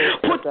 everybody,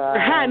 put your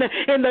hand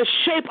in the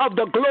shape of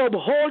the globe.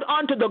 Hold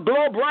on to the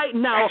globe right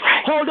now.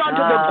 Hold on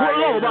to the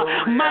globe.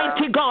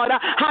 Mighty God,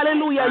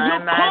 hallelujah. You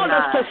called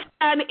us to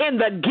stand in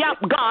the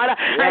gap, God.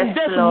 And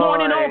this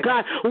morning, oh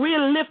God, we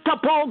lift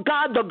up, oh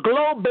God, the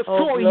globe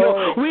before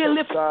you. We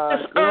lift up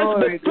this earth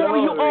before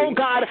you, oh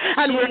God.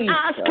 And we're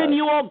asking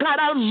you, oh God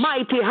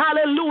Almighty,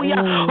 hallelujah,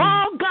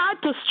 oh God,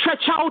 to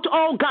stretch out,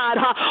 oh God,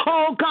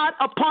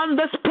 upon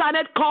this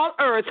planet called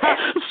Earth.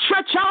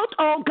 Stretch out,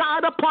 oh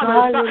God, upon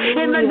us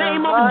in the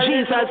name of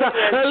Jesus.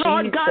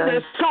 Lord God,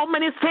 there's so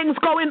many things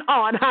going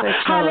on.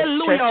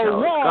 Hallelujah.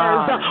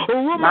 Wars,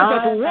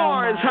 rumors of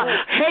wars,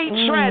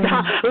 hatred,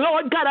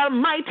 Lord God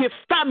Almighty,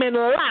 famine,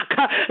 lack.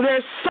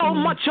 There's so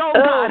much, oh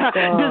God,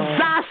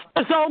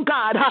 disasters, oh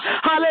God.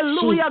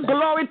 Hallelujah.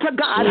 Glory to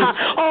God.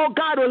 Oh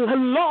God,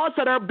 laws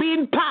that are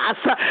being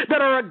passed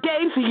that are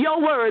against your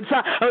words.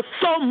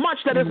 So much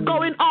that is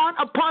going on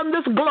upon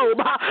this globe.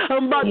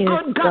 But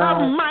good God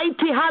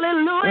Almighty,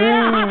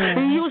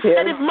 hallelujah. You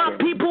said if my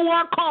people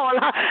were called,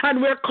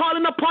 and we're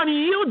calling upon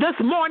you this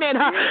morning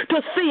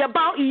to see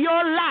about your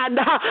land.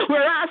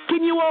 We're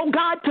asking you, oh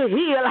God, to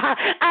heal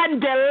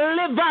and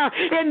deliver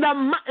in the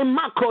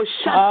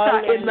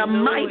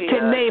mighty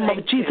name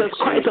of Jesus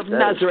Christ of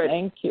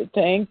Nazareth.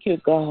 Thank you,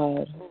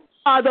 God.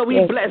 Father,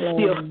 we bless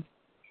you.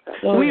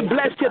 We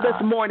bless you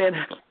this morning.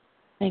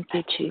 Thank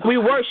you, Jesus. We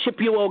worship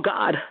you, oh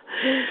God.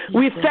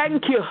 We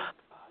thank you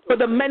for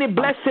the many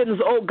blessings,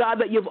 oh God,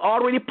 that you've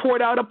already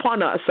poured out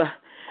upon us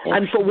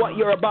and for what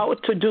you're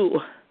about to do.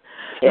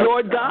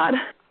 Lord God,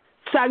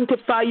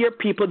 sanctify your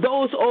people.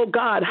 Those, oh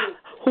God,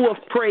 who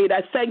have prayed,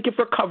 I thank you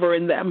for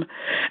covering them.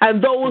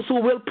 And those who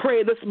will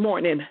pray this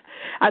morning,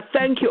 I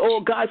thank you,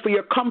 oh God, for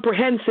your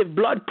comprehensive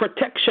blood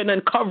protection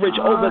and coverage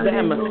over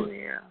them.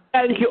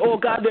 Thank you, oh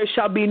God, there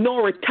shall be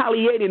no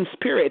retaliating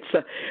spirits.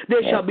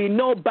 There shall be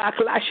no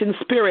backlashing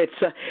spirits.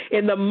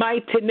 In the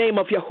mighty name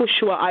of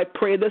Yahushua, I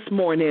pray this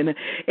morning.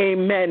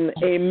 Amen,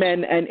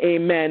 amen, and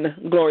amen.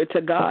 Glory to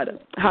God.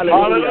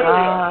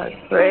 Hallelujah.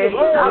 Praise the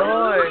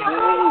Lord.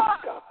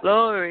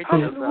 Glory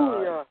to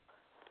God.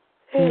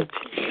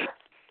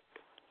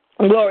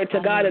 Glory to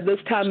God. At this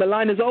time, the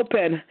line is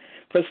open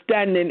for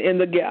standing in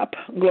the gap.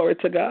 Glory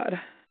to God.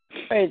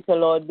 Praise the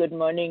Lord. Good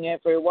morning,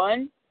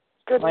 everyone.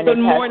 Good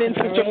morning,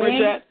 Sister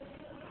Bridget.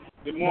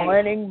 Good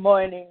morning.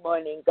 Morning.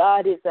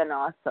 God is an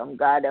awesome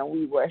God, and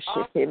we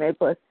worship Him.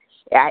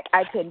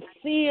 I can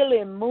feel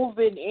Him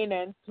moving in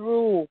and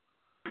through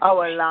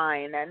our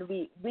line, and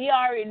we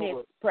are in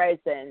His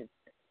presence.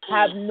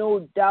 Have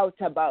no doubt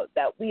about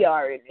that. We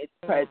are in His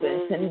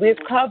presence, and we're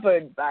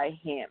covered by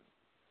Him.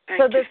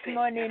 So this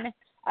morning,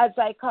 as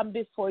I come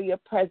before your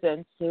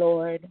presence,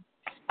 Lord,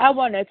 I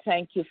want to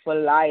thank you for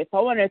life. I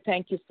want to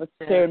thank you for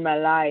sparing my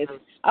life.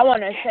 I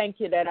want to thank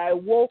you that I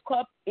woke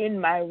up in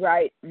my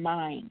right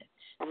mind.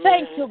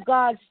 Thank you,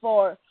 God,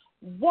 for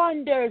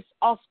wonders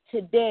of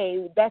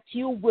today that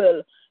you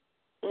will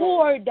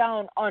pour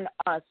down on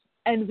us,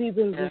 and we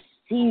will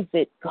receive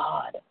it,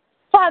 God.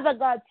 Father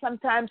God,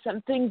 sometimes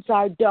some things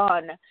are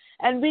done,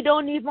 and we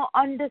don't even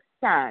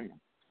understand.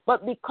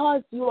 But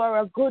because you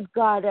are a good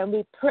God and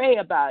we pray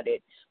about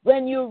it,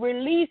 when you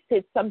release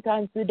it,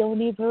 sometimes we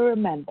don't even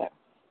remember.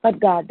 But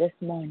God, this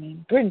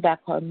morning, bring back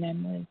our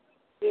memories.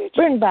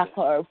 Bring back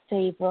our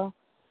favor.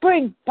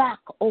 Bring back,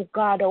 oh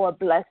God, our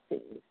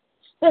blessings.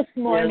 This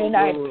morning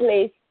I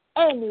place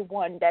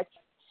anyone that's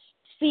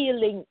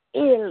feeling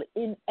ill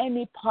in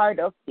any part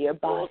of their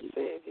body.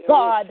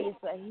 God is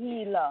a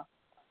healer.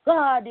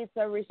 God is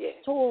a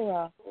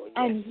restorer.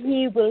 And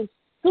He will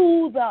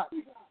soothe us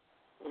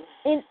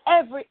in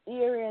every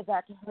area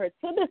that hurts.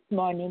 So this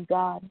morning,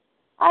 God,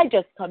 I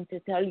just come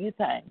to tell you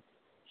thanks.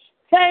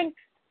 Thanks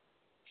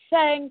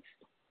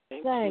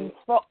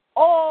for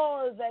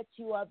all that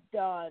you have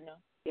done.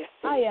 Yes,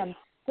 I am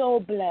so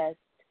blessed.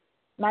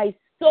 My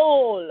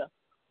soul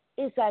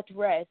is at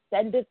rest.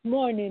 And this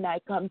morning I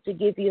come to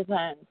give you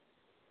thanks.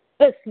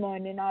 This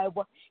morning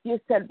you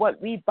said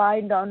what we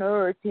bind on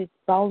earth is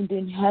bound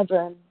in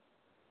heaven.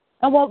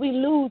 And what we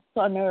loose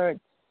on earth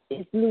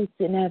is loose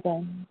in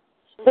heaven.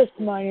 This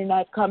morning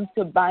I come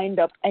to bind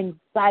up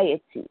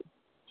anxiety.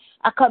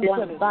 I come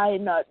to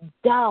bind up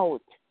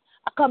doubt.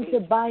 I come to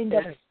bind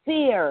up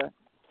fear.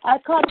 I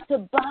come to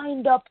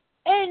bind up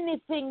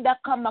anything that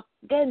come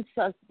against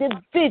us,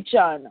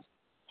 division,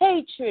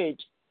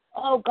 hatred,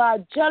 oh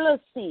God,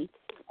 jealousy.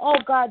 Oh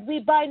God, we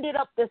bind it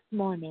up this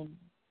morning.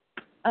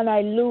 And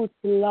I loose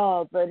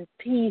love and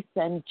peace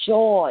and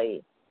joy,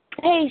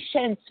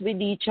 patience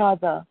with each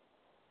other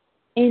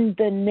in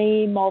the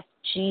name of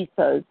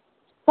Jesus.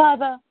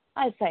 Father,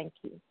 I thank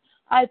you.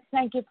 I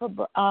thank you for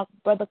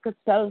Brother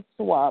Cassell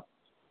Swab.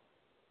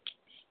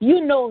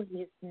 You know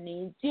his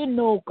needs. You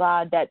know,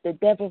 God, that the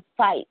devil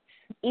fights.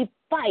 He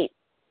fights,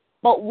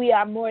 but we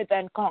are more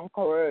than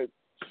conquerors.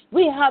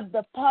 We have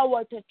the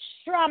power to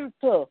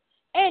trample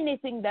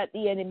anything that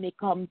the enemy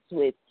comes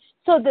with.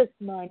 So this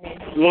morning,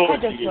 I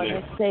just want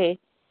to say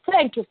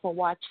thank you for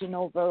watching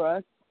over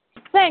us.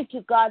 Thank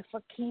you, God,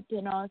 for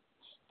keeping us.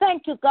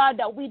 Thank you, God,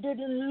 that we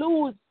didn't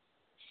lose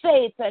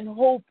faith and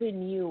hope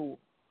in you.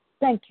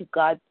 Thank you,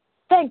 God.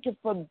 Thank you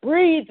for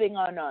breathing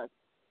on us.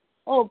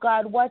 Oh,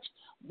 God, watch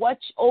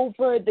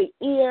over the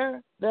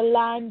air, the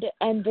land,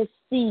 and the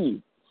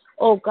sea.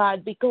 Oh,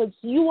 God, because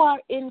you are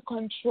in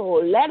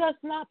control. Let us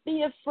not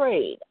be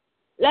afraid.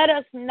 Let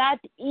us not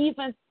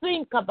even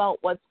think about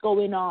what's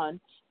going on,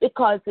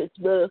 because it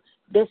will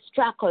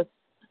distract us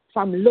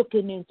from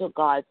looking into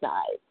God's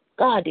eyes.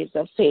 God is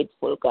a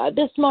faithful God.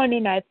 This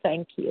morning, I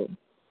thank you.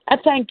 I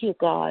thank you,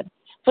 God,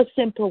 for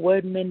Simple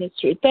Word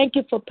Ministry. Thank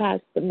you for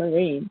Pastor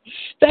Marine.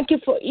 Thank you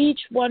for each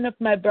one of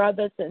my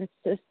brothers and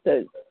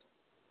sisters.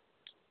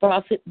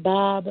 Prophet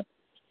Bob,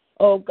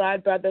 oh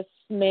God, Brother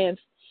Smith.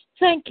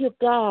 Thank you,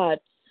 God,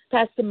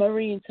 Pastor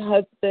Marine's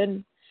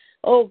husband.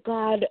 Oh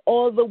God,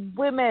 all the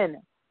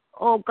women,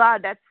 oh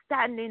God, that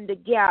stand in the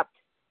gap.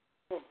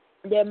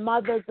 They're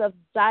mothers of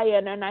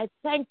Zion, and I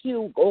thank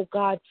you, oh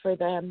God, for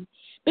them.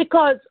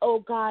 Because, oh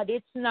God,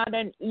 it's not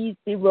an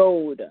easy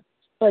road,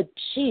 but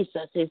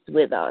Jesus is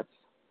with us.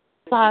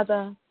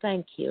 Father,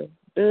 thank you.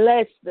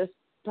 Bless this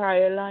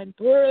prayer line.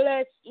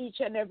 Bless each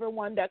and every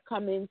one that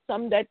come in,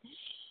 some that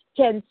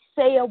can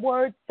say a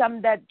word,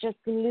 some that just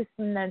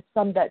listen, and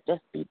some that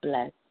just be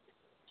blessed.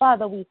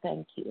 Father, we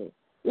thank you.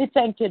 We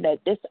thank you that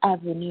this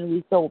avenue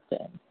is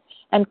open,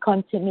 and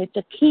continue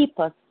to keep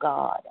us,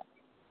 God,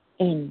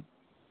 in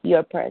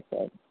your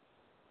presence.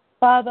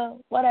 Father,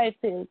 what I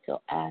fail to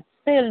ask,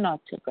 fail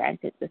not to grant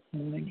it this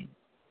morning,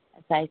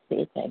 as I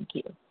say thank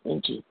you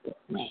in Jesus'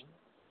 name.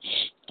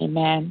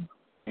 Amen.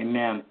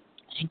 Amen.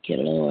 Thank you,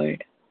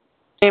 Lord.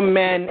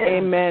 Amen.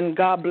 Amen.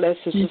 God bless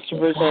you, Sister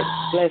Bridget.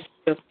 Bless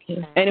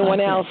you. Anyone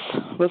else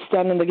will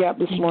stand in the gap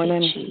this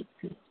morning?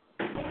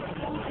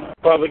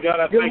 Father God,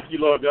 I thank you,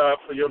 Lord God,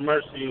 for your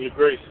mercy and your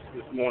grace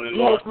this morning,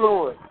 Lord. Yes,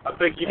 Lord. I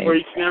thank you for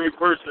each and every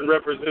person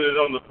represented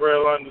on the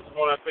prayer line this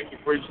morning. I thank you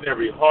for each and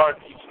every heart,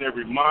 each and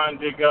every mind,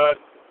 dear God.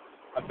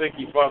 I thank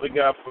you, Father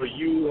God, for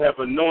you have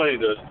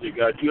anointed us, dear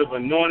God. You have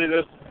anointed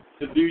us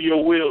to do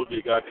your will,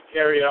 dear God, to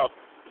carry out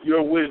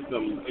your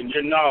wisdom and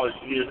your knowledge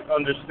and your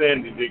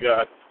understanding, dear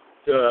God,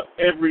 to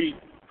every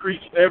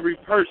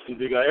person,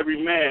 dear God,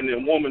 every man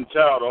and woman,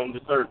 child on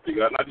this earth, dear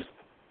God. And I just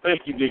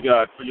thank you, dear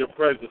God, for your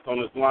presence on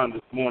this line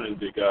this morning,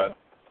 dear God.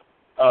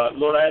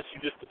 Lord, I ask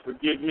you just to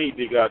forgive me,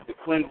 dear God, to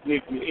cleanse me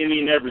from any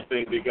and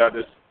everything, dear God,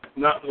 that's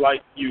not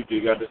like you,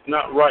 dear God, that's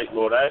not right,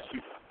 Lord. I ask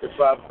you if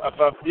I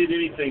did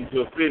anything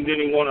to offend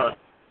anyone or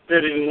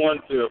said anyone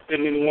to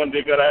offend anyone,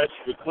 dear God, I ask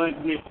you to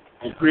cleanse me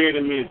and create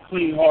in me a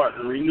clean heart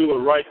and renew a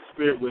right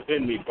spirit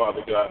within me,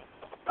 Father God.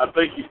 I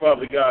thank you,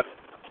 Father God,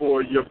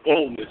 for your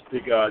boldness,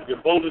 dear God,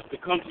 your boldness to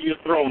come to your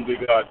throne, dear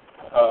God,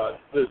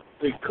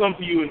 to come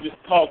to you and just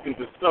talk and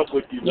to stuff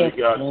with you, dear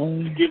God,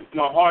 to give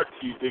my heart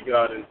to you, dear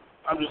God. And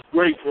I'm just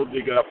grateful,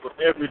 dear God, for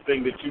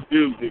everything that you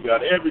do, dear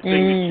God,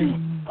 everything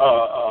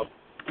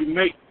that you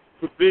make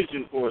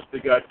provision for us,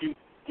 dear God. You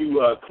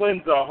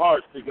cleanse our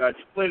hearts, dear God.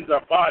 You cleanse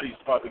our bodies,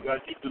 Father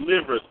God. You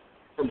deliver us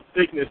from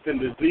sickness and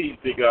disease,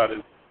 dear God.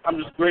 And I'm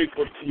just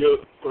grateful to you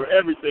for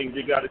everything,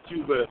 dear God, that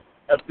you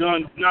have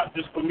done, not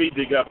just for me,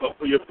 dear God, but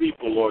for your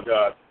people, Lord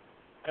God.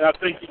 And I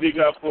thank you, dear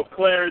God, for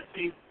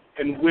clarity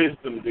and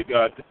wisdom, dear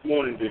God, this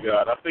morning, dear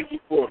God. I thank you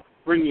for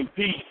bringing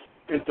peace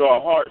into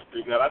our hearts,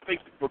 dear God. I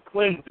thank you for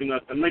cleansing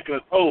us and making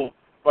us whole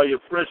by your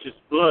precious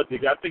blood, dear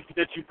God. I thank you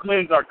that you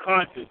cleanse our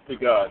conscience, dear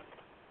God.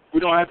 We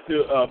don't have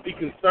to be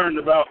concerned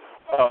about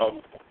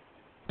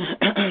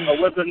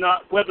whether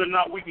or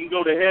not we can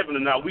go to heaven or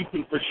not. We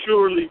can for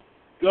surely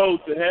go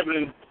to heaven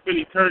and spend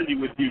eternity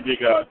with you, dear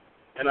God.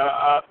 And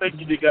I thank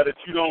you, dear God, that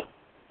you don't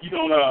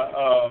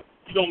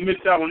miss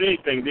out on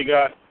anything, dear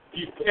God.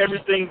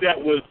 Everything that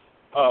was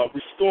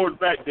restored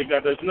back, dear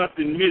God. There's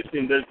nothing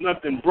missing. There's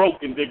nothing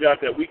broken, dear God,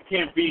 that we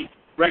can't be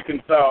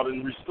reconciled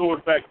and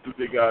restored back to,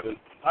 dear God. And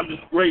I'm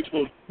just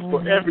grateful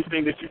for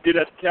everything that you did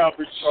at the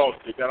Calvary's cross,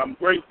 dear God. I'm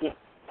grateful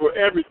for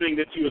everything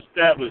that you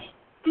established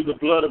through the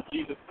blood of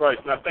Jesus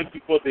Christ. And I thank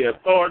you for the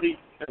authority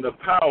and the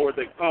power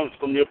that comes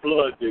from your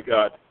blood, dear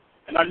God.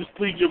 And I just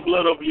plead your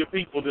blood over your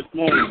people this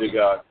morning, dear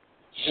God.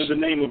 In the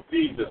name of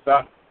Jesus,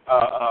 I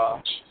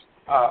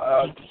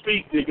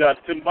speak, dear God,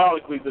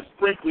 symbolically the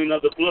sprinkling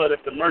of the blood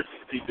at the mercy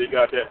seat, dear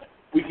God, that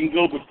we can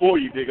go before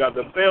you, dear God.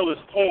 The veil is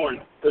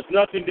torn. There's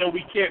nothing that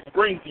we can't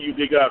bring to you,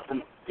 dear God,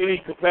 from any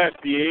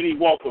capacity, any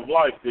walk of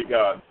life, dear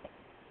God.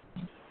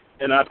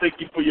 And I thank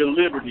you for your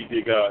liberty,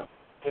 dear God.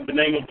 In the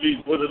name of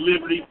Jesus, where the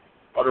liberty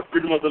or the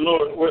freedom of the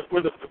Lord, where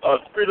the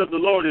Spirit of the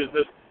Lord is,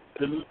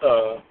 the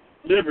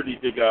liberty,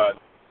 dear God.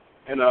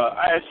 And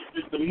I ask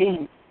you just to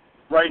move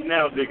right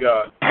now, dear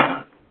God.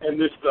 And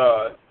this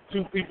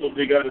two people,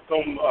 dear God, that's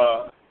on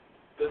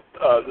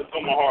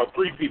my heart,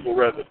 three people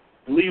rather.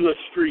 Leela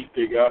Street,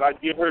 dear God. I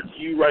give her to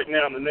you right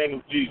now in the name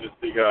of Jesus,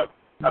 dear God.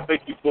 I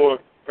thank you for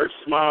her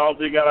smile,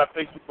 dear God. I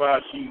thank you for how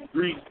she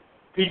greets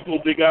people,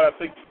 dear God. I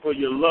thank you for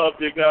your love,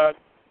 dear God.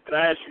 And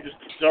I ask you just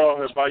to draw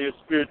her by your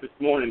Spirit this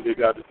morning, dear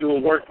God, to do a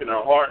work in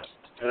her heart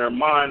and her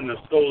mind and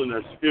her soul and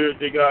her spirit,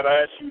 dear God.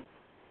 I ask you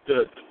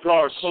to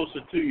draw her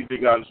closer to you, dear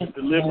God, and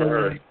to deliver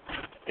her.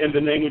 In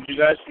the name of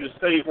Jesus, I ask you to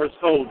save her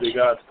soul, dear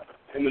God.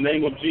 In the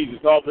name of Jesus,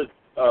 all the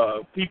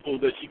people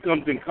that she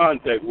comes in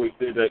contact with,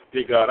 dear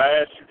God, I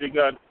ask you,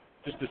 dear God,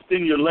 just to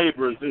send your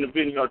laborers in the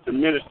vineyard to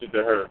minister to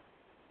her.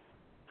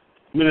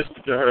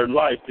 Minister to her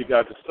life, dear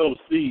God, to sow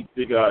seed,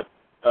 dear God,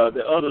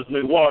 that others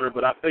may water,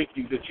 but I thank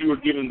you that you are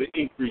giving the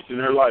increase in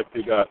her life,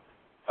 dear God.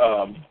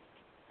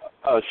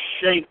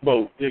 Shank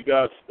Boat, dear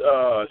God,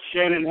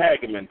 Shannon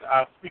Hageman.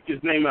 I speak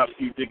his name out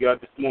to you, dear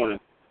God, this morning.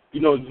 You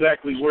know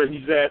exactly where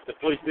he's at, the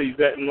place that he's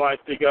at in life,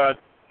 dear God,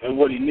 and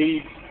what he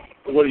needs,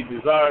 and what he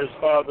desires,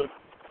 Father.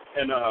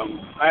 And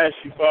I ask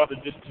you, Father,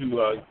 just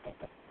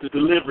to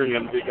deliver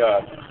him, dear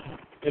God,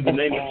 in the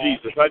name of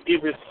Jesus. I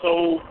give his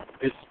soul,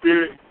 his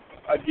spirit,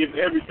 I give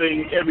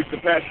everything, every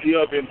capacity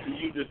of him to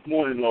you this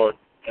morning, Lord.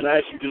 And I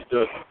ask you just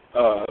to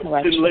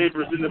send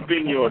laborers in the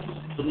vineyard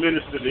to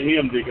minister to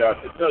him, dear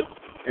God, to touch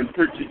and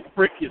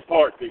prick his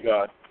heart, dear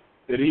God,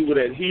 that he would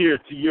adhere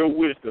to your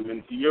wisdom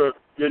and to your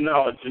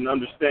knowledge and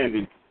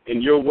understanding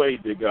in your way,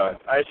 dear God.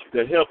 I ask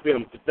you to help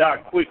him to die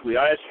quickly.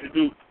 I ask you to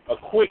do a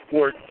quick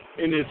work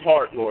in his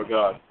heart, Lord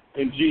God,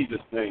 in Jesus'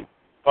 name.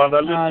 Father,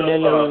 I lift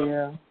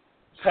up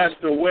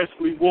Pastor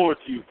Wesley Ward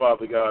to you,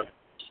 Father God,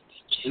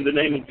 in the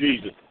name of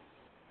Jesus.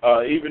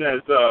 Even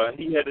as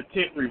he had a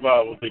tent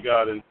revival, dear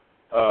God, and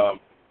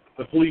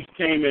the police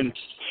came and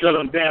shut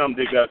him down,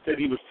 dear God, said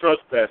he was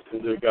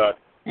trespassing, dear God.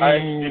 I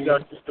ask you, dear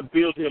God, just to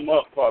build him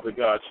up, Father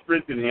God,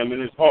 strengthen him in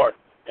his heart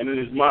and in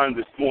his mind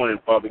this morning,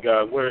 Father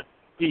God, where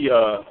he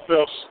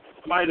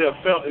might have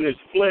felt in his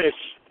flesh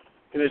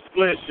an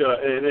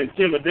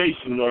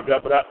intimidation, Lord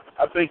God. But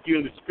I thank you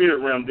in the spirit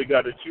realm, dear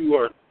God, that you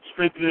are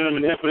strengthening him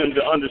and helping him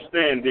to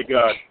understand, dear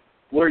God,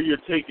 where you're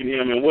taking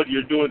him and what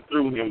you're doing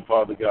through him,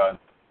 Father God.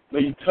 May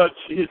you touch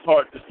his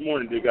heart this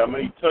morning, dear God.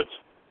 May you touch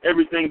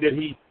everything that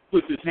he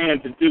puts his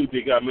hand to do,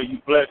 dear God. May you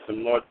bless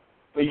him, Lord.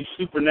 May you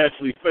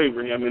supernaturally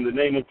favor him in the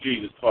name of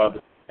Jesus,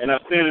 Father. And I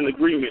stand in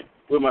agreement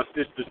with my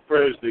sister's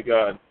prayers, dear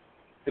God,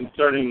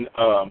 concerning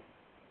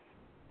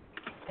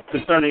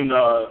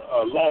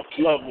lost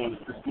loved ones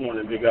this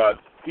morning, dear God.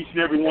 Each and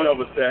every one of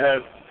us that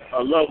has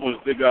loved ones,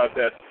 dear God,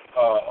 that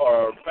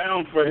are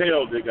bound for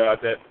hell, dear God,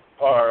 that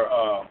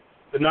are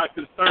they're not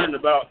concerned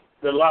about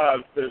their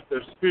lives,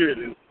 their spirit,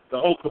 and the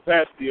whole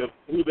capacity of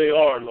who they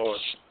are, Lord.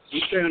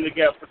 We stand in the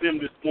gap for them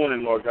this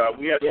morning, Lord God.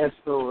 We ask you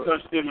to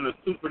touch them in a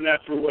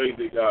supernatural way,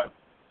 dear God.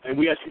 And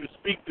we ask you to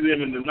speak to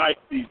them in the night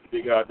season,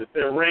 dear God, that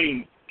their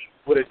reign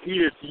would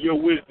adhere to your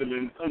wisdom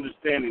and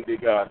understanding, dear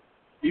God.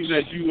 Even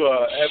as you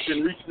have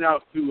been reaching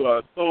out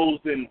to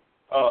souls in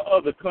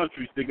other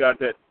countries, dear God,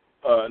 that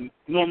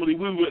normally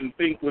we wouldn't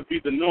think would be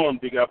the norm,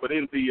 dear God, but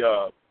in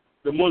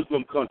the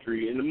Muslim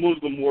country, in the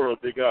Muslim world,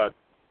 dear God,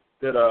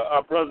 that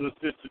our brothers and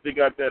sisters, dear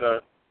God,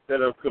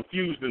 that are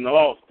confused and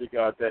lost, dear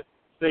God, that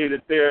say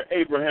that they're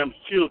Abraham's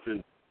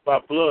children by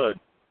blood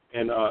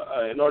and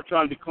are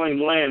trying to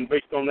claim land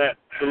based on that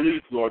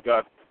belief, Lord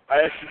God. I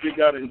ask you, dear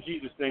God, in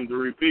Jesus' name, to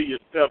reveal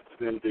yourself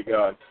to them, dear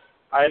God.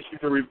 I ask you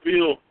to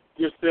reveal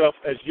yourself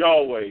as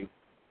Yahweh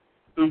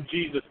through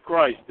Jesus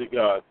Christ, dear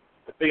God,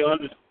 that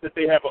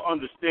they have an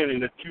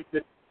understanding that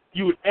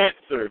you would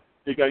answer,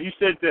 dear God. You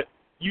said that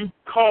you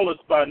call us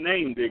by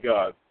name, dear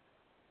God.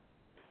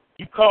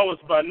 You call us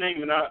by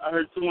name, and I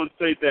heard someone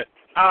say that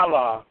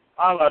Allah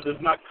does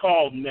not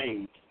call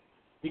names.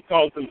 He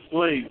calls them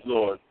slaves,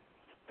 Lord.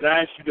 And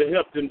I ask you to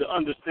help them to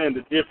understand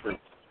the difference.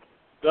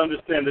 To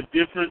understand the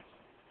difference,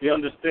 to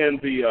understand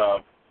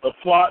the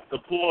plot, the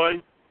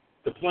ploy,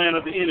 the plan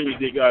of the enemy,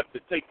 dear God, to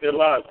take their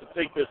lives, to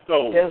take their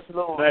souls. Yes,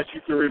 Lord. And I ask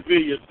you to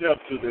reveal yourself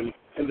to them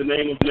in the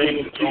name of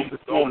Jesus this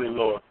morning,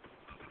 Lord.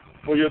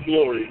 For your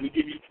glory. We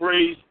give you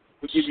praise.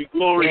 We give you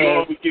glory,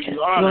 Lord. We give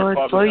you honor, Lord,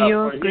 Father for God,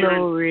 your for hearing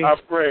glory. our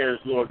prayers,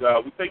 Lord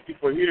God. We thank you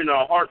for hearing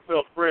our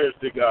heartfelt prayers,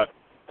 dear God.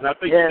 And I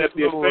think that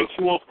the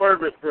effectual,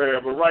 fervent prayer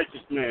of a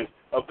righteous man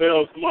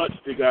avails much,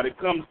 dear God. It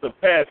comes to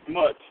pass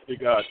much, dear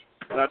God.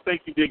 And I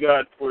thank you, dear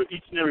God, for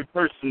each and every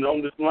person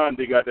on this line,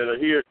 dear God, that are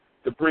here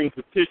to bring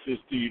petitions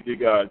to you, dear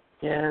God.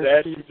 Yes, to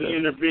ask you to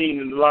intervene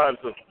in the lives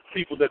of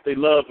people that they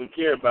love and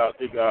care about,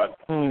 dear God.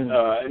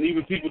 And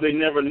even people they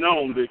never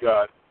known, dear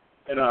God.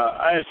 And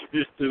I ask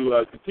you just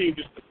to continue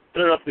just to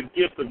stir up the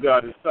gift of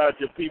God inside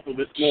your people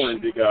this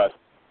morning, dear God.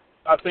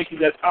 I thank you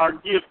that our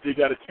gift, dear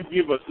God, that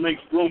you give us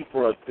makes room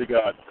for us, dear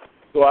God.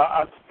 So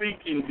I speak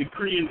and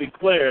decree and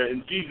declare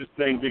in Jesus'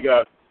 name, dear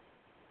God,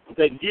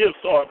 that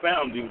gifts are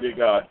abounding, dear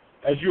God.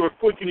 As you are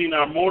quickening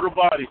our mortal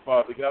body,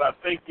 Father God, I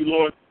thank you,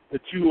 Lord,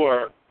 that you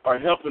are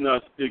helping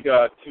us, dear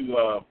God,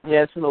 to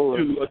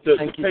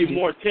pay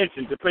more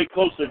attention, to pay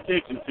closer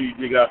attention to you,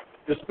 dear God,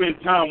 to spend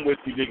time with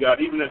you, dear God,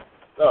 even as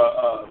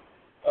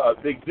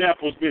the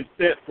example has been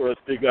set for us,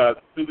 dear God,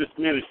 through this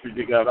ministry,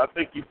 dear God. I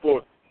thank you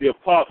for the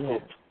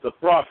apostle, the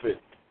prophet,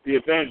 the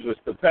evangelist,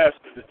 the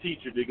pastor, the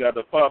teacher, dear God,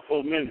 the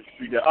fivefold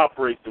ministry that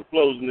operates and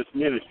flows in this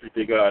ministry,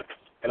 dear God.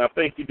 And I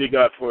thank you, dear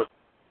God, for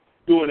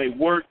doing a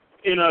work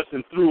in us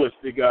and through us,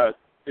 dear God,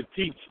 to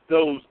teach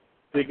those,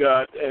 dear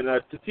God, and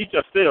to teach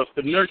ourselves,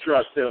 to nurture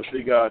ourselves,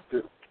 dear God,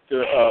 to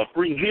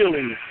bring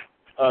healing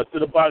to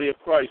the body of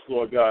Christ,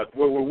 Lord God,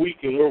 where we're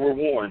weak and where we're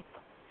worn.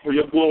 For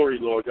your glory,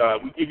 Lord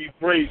God. We give you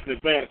praise in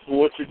advance for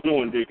what you're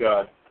doing, dear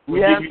God. We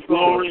give you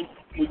glory.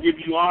 We give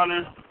you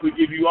honor. We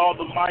give you all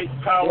the might,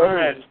 power,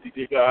 and majesty,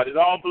 dear God. It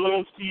all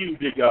belongs to you,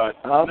 dear God.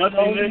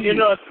 Nothing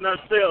in us and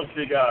ourselves,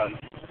 dear God.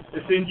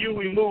 It's in you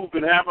we move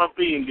and have our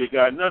being, dear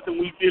God. Nothing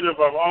we did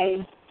of our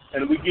own.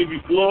 And we give you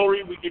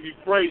glory. We give you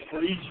praise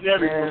for each and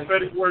every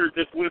prophetic word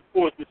that went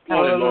forth this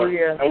morning, Lord.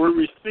 And we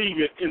receive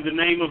it in the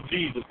name of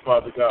Jesus,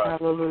 Father God.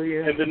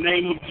 Hallelujah. In the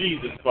name of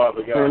Jesus,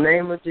 Father God. In the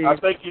name of Jesus. I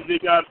thank you, dear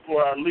God,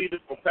 for our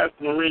leaders, for Pastor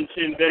Marin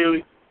Chin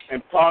Daly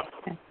and Pop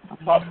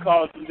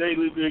Collison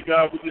Daly, dear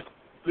God. We just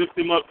lift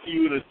them up to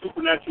you in a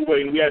supernatural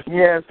way. And we ask you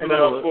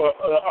for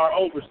our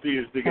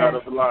overseers, dear God,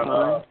 of the line.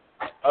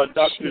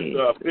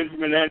 Dr.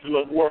 Benjamin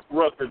Angela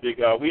Rucker, dear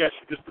God. We ask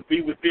you just to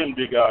be with them,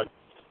 dear God,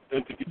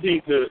 and to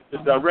continue to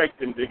direct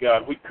them, dear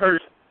God. We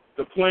curse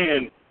the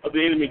plan of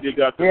the enemy, dear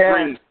God, to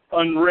bring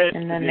unrest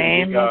in the to them,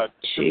 name dear God, of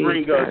to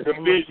bring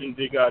division,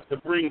 dear God, to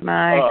bring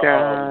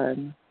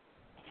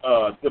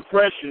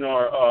depression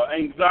or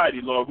anxiety,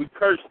 Lord. We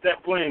curse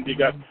that plan, dear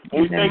God.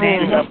 And we thank you,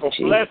 dear God, for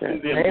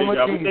blessing them, dear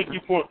God. We thank you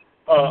for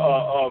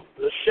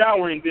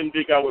showering them,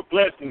 dear God, with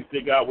blessings,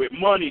 dear God, with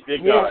money, dear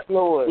God,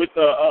 with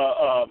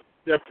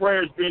their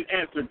prayers being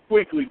answered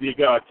quickly, dear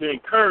God, to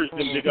encourage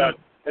them, dear God.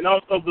 And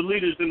also the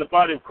leaders in the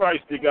body of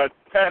Christ, dear God,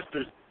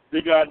 pastors,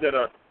 dear God, that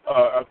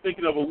are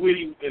thinking of a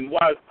witty and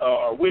wise,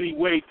 witty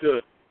way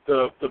to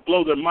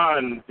blow their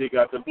mind, dear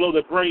God, to blow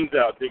their brains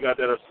out, dear God,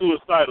 that are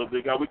suicidal,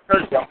 dear God. We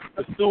curse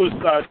the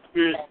suicide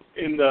spirit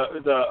in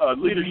the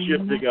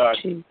leadership, dear God,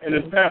 and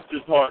in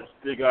pastors' hearts,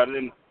 dear God, and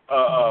in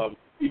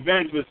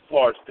evangelists'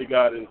 hearts, dear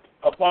God, and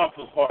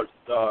apostles' hearts,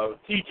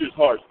 teachers'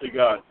 hearts, dear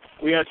God.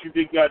 We ask you,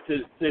 dear God,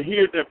 to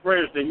hear their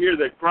prayers, to hear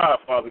their cry,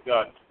 Father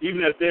God,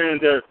 even as they're in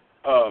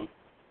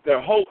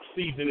their hope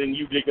season in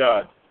you, dear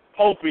God,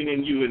 hoping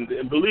in you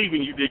and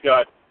believing you, dear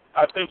God.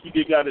 I thank you,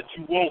 dear God, that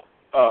you won't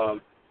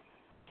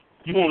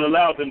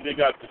allow them, dear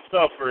God, to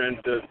suffer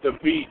and to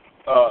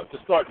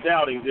start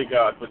doubting, dear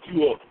God, but you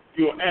will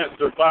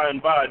answer by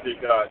and by, dear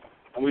God.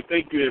 And we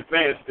thank you in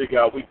advance, dear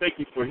God. We thank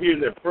you for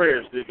hearing their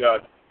prayers, dear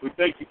God. We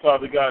thank you,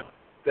 Father God,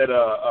 that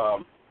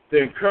the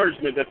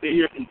encouragement that they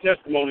hear from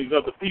testimonies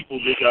of the people,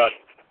 dear God,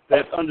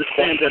 that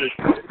understand that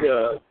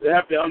they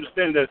have to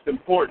understand that it's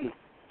important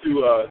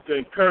to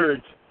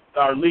encourage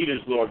our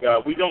leaders, Lord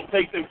God. We don't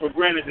take them for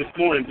granted this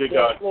morning, dear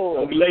God.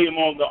 And we lay them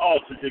on the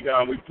altar, dear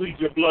God. And we plead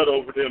your blood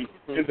over them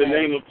in the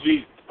name of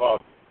Jesus,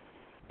 Father.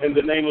 In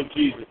the name of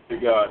Jesus, dear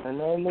God.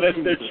 Bless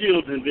their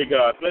children, dear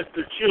God. Bless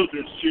their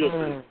children's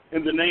children.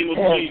 In the name of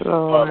Jesus,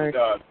 Father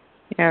God.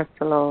 Yes,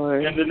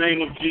 Lord. In the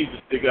name of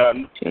Jesus, dear God.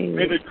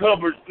 May the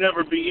cupboards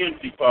never be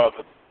empty,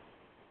 Father.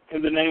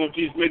 In the name of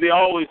Jesus. May they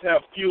always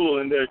have fuel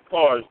in their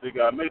cars, dear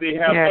God. May they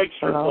have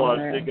extra cars,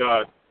 dear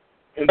God.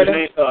 In the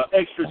name,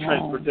 extra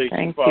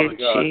transportation, Father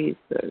God.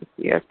 Jesus.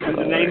 Yes, in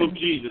the name of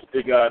Jesus,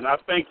 dear God. And I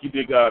thank you,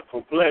 dear God,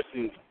 for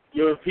blessing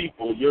your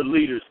people, your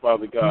leaders,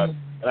 Father God.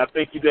 And I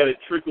thank you that it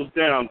trickles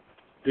down,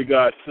 dear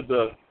God, to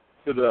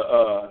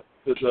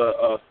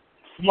the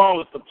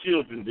smallest of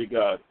children, dear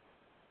God.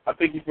 I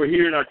thank you for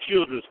hearing our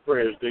children's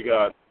prayers, dear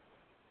God.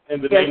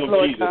 In the name of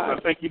Jesus. God. I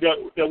thank you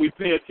that we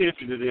pay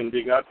attention to them,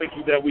 dear God. I thank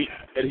you that we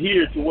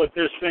adhere to what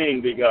they're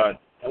saying, dear God,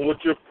 and what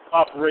you're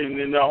operating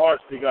in their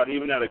hearts, dear God,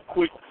 even at a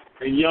quick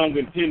and young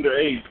and tender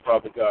age,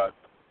 Father God.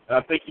 And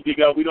I thank you, dear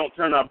God, we don't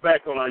turn our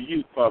back on our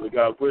youth, Father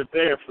God. We're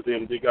there for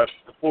them, dear God,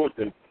 to support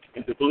them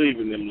and to believe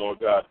in them, Lord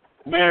God.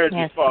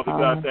 Marriages, Father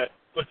God, that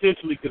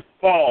potentially could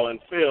fall and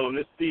fail in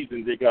this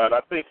season, dear God.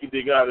 I thank you,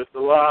 dear God, it's a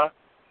lie.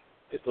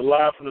 It's a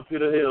lie from the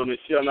pit of hell, and it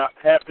shall not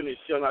happen. It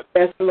shall not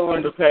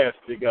come to pass,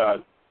 dear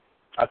God.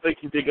 I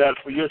thank you, dear God,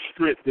 for your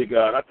strength, dear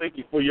God. I thank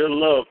you for your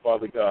love,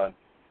 Father God.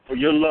 For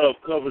your love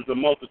covers a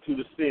multitude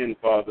of sin,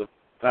 Father.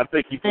 And I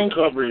thank you for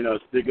covering us,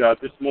 dear God,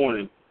 this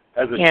morning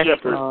as a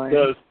shepherd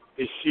does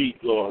his sheep,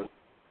 Lord.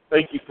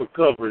 Thank you for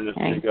covering us,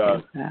 dear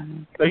God.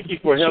 Thank you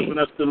for helping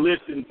us to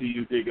listen to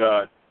you, dear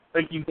God.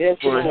 Thank you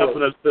for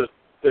helping us to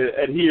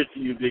adhere to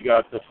you, dear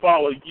God, to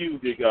follow you,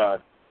 dear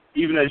God.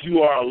 Even as you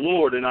are our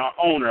Lord and our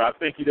owner, I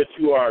thank you that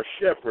you are our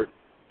shepherd,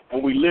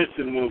 and we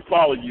listen when we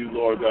follow you,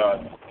 Lord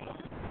God.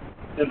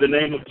 In the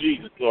name of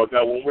Jesus, Lord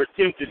God, when we're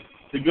tempted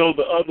to go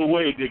the other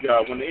way, dear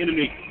God, when the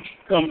enemy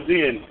comes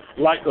in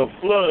like a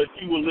flood,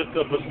 you will lift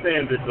up a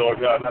standard, Lord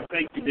God. And I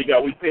thank you, dear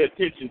God, we pay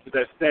attention to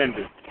that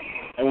standard,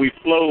 and we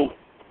flow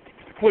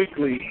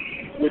quickly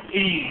with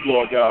ease,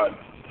 Lord God,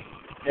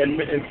 and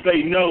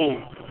say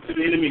no to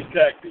the enemy's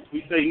tactics.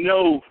 We say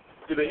no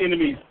to the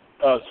enemy's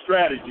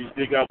strategies,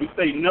 dear God. We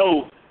say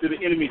no to the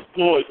enemy's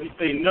ploys. We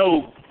say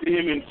no to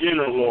him in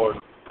general, Lord.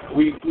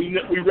 We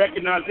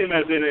recognize him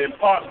as an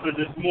imposter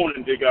this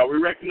morning, dear God. We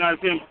recognize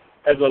him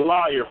as a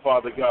liar,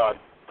 Father God.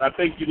 I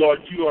thank you, Lord,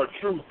 you are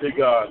truth, dear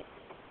God.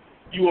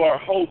 You are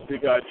hope, dear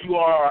God. You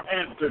are our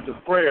answer to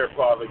prayer,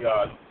 Father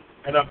God.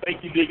 And I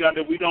thank you, dear God,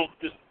 that we don't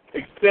just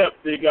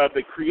accept, dear God,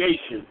 the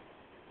creation,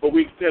 but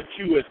we accept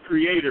you as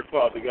creator,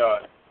 Father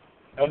God.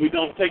 And we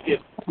don't take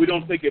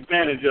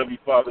advantage of you,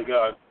 Father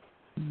God.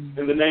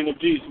 In the name of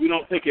Jesus, we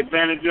don't take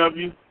advantage of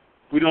you.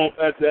 We don't,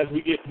 as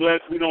we get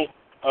blessed, we don't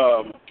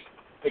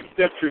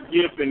accept your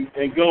gift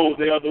and go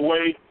the other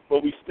way,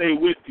 but we stay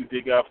with you,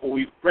 dear God, for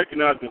we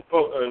recognize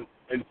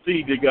and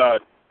see, dear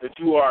God, that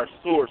you are our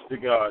source, dear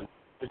God,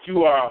 that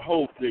you are our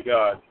hope, dear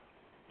God.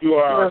 You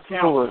are our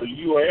counselor.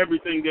 You are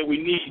everything that we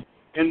need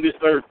in this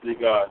earth, dear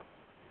God.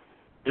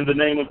 In the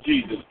name of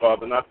Jesus,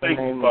 Father. And I thank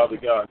you, Father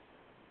God,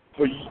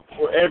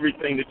 for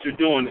everything that you're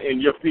doing in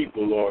your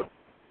people, Lord.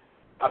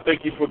 I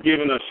thank you for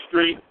giving us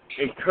strength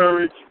and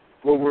courage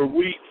where we're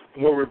weak,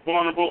 where we're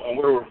vulnerable, and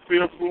where we're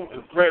fearful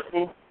and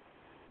fretful.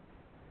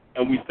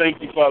 And we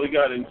thank you, Father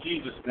God, in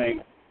Jesus'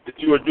 name, that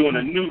you are doing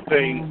a new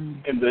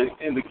thing in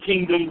the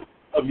kingdom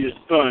of your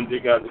Son,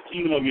 dear God, the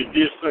kingdom of your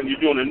dear Son. You're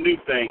doing a new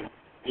thing,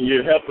 and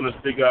you're helping us,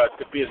 dear God,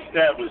 to be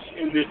established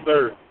in this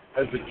earth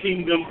as the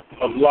kingdom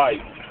of light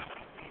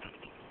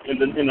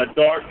in a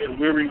dark and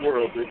weary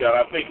world, dear God.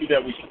 I thank you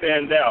that we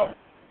stand out,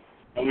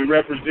 and we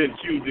represent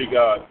you, dear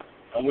God,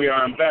 and we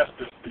are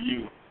ambassadors for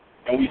you,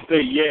 and we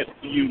say yes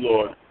to you,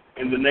 Lord,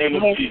 in the name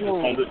of Jesus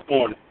on this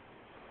morning.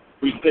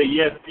 We say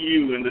yes to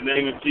you in the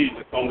name of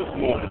Jesus on this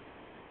morning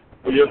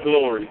for your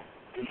glory.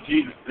 In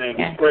Jesus' name,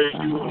 we praise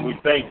you and we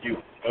thank you,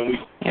 and we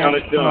count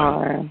it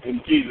done in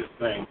Jesus'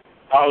 name.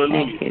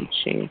 Hallelujah. Thank you,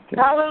 Jesus.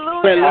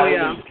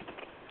 Hallelujah.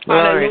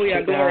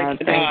 Hallelujah. Glory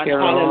to God.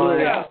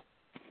 Hallelujah.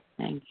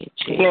 Thank you,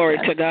 Jesus. Glory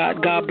to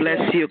God. God bless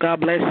you.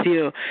 God bless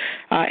you.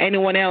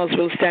 Anyone else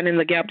will stand in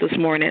the gap this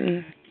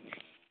morning?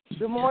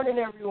 Good morning,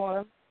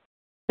 everyone.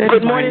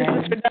 Good morning,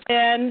 Sister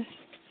Diane.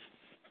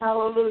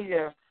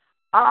 Hallelujah.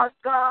 Our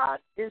God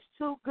is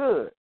too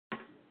good.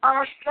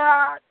 Our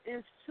God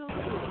is too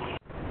good.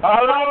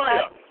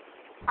 Hallelujah.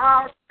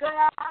 Our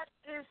God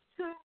is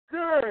too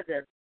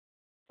good.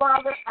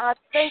 Father, I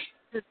thank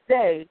you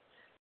today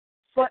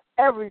for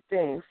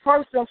everything.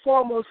 First and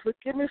foremost,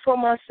 forgive me for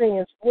my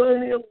sins,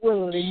 willingly or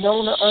willingly,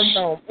 known or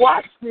unknown.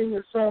 Wash me in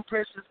your Son's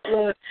precious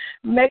blood.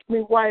 Make me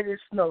white as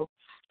snow.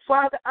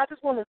 Father, I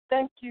just want to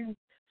thank you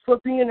for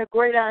being a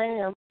great I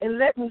am, and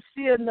let me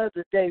see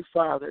another day,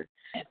 Father.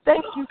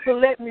 Thank you for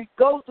letting me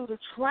go through the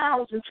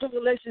trials and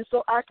tribulations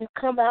so I can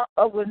come out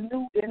of a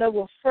new and of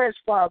a fresh,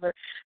 Father.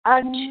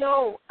 I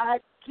know, I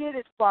get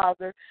it,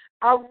 Father.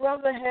 I'd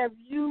rather have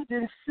you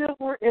than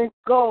silver and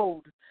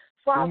gold.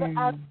 Father,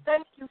 I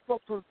thank you for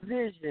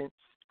provision.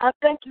 I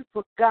thank you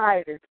for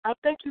guidance. I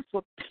thank you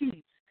for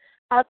peace.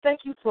 I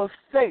thank you for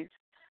faith.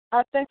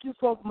 I thank you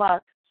for my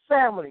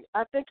family.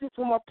 I thank you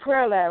for my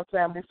prayer line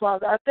family,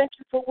 Father. I thank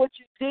you for what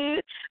you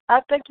did. I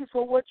thank you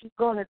for what you're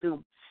going to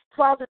do.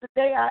 Father,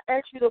 today I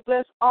ask you to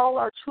bless all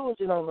our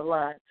children on the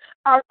line,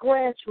 our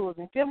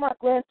grandchildren. Give my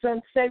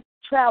grandson safe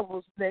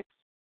travels next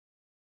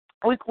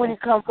week when he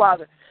comes,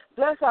 Father.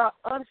 Bless our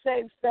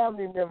unsaved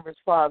family members,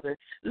 Father.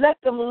 Let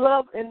them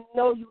love and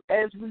know you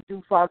as we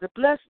do, Father.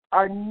 Bless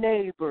our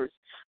neighbors,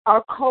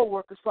 our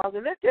co-workers,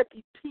 Father. Let there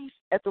be peace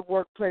at the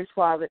workplace,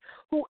 Father.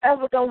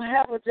 Whoever don't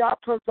have a job,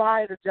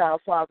 provide a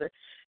job, Father.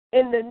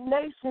 In the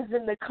nations,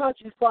 in the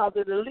country,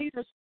 Father, the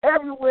leaders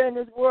everywhere in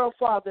this world,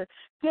 Father,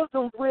 give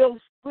them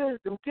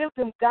wisdom, give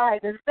them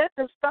guidance. Let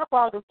them stop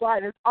all the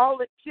violence, all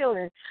the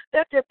killing.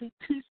 Let there be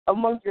peace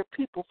among your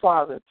people,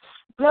 Father.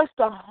 Bless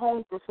the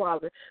hunger,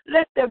 Father.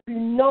 Let there be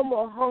no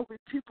more hungry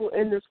people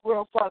in this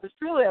world, Father.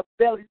 Fill their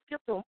bellies. Give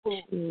them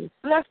food.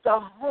 Bless the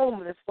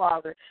homeless,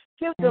 Father.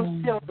 Give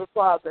them shelter,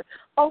 Father.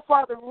 Oh,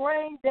 Father,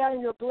 rain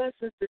down your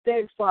blessings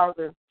today,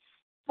 Father.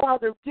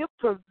 Father, give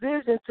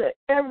provision to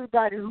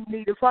everybody who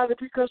needs it, Father,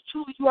 because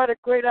truly you are the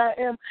great I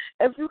am.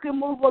 If you can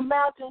move a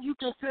mountain, you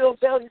can fill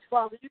bellies,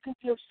 Father. You can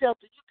give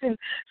shelter. You can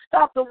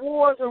stop the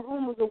wars and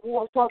rumors of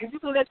war, Father. You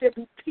can let there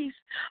be peace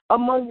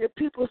among your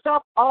people.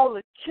 Stop all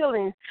the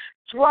killing,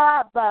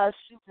 drive-by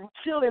shooting,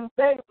 killing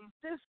babies.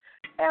 This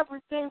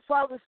everything,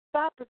 Father,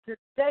 stop it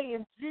today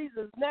in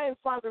Jesus' name,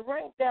 Father.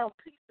 Rain down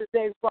peace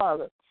today,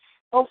 Father.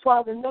 Oh,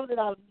 Father, know that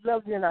I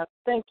love you and I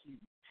thank you.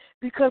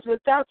 Because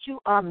without you,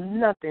 I'm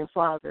nothing,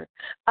 Father.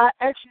 I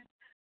ask you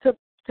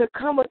to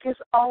come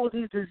against all of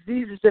these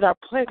diseases that are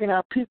plaguing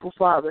our people,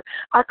 Father.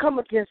 I come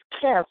against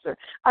cancer.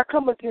 I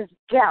come against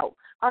gout.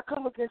 I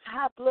come against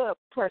high blood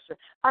pressure.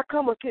 I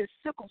come against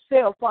sickle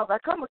cell, Father. I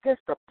come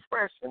against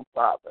depression,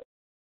 Father.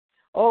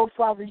 Oh,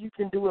 Father, you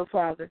can do it,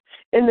 Father.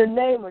 In the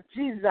name of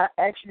Jesus, I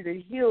ask you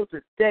to heal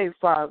today,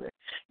 Father.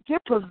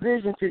 Give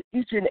provision to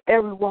each and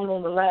every one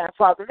on the line,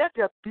 Father. Let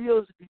their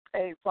bills be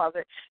paid,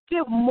 Father.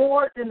 Give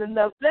more than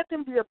enough. Let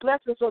them be a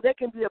blessing so they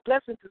can be a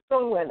blessing to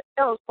someone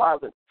else,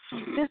 Father.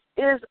 This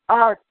is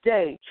our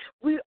day.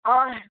 We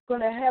are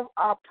going to have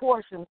our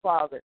portion,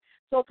 Father.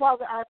 So,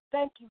 Father, I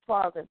thank you,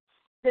 Father,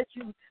 that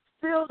you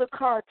fill the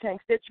car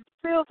tanks, that you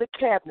fill the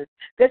cabinets,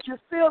 that you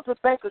fill the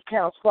bank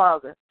accounts,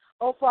 Father.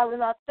 Oh, Father,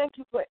 and I thank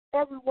you for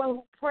everyone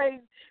who prayed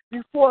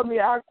before me.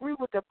 I agree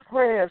with the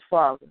prayers,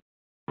 Father.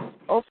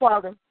 Oh,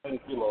 Father,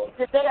 thank you, Lord.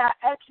 Today I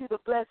ask you to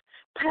bless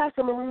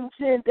Pastor Maureen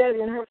Chin Daddy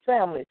and her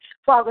family.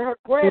 Father, her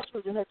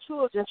grandchildren, her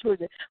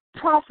children,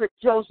 Prophet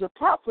Joseph,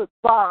 Prophet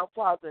Bob,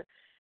 Father.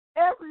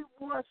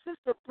 Everyone,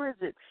 Sister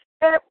Bridget,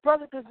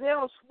 Brother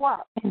Gazelle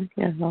Swap,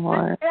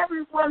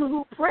 everyone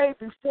who prayed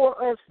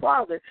before us,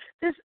 Father.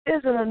 This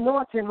is an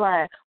anointing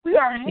line. We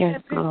are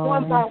handpicked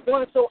one by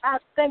one, so I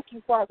thank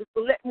you, Father,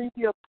 for letting me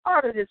be a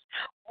part of this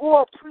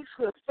royal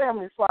priesthood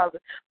family, Father.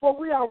 For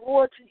we are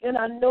royalty, and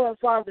I know it,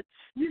 Father.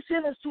 You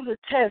send us through the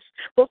test,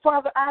 but,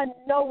 Father, I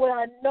know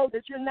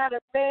that you're not a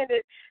man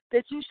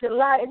that you should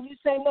lie, and you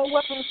say no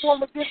weapon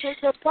formed against us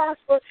shall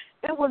prosper.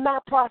 It will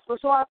not prosper,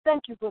 so I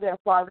thank you for that,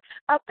 Father.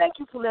 I thank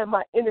you for letting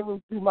my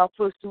enemies be my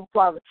footstool,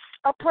 Father.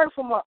 I pray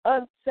for my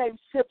unsaved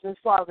siblings,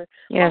 Father.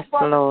 Yes,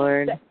 Father,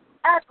 Lord.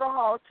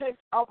 Alcohol takes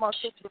out my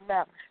sister's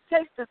mouth.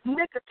 Takes the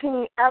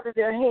nicotine out of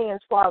their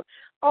hands, Father.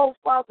 Oh,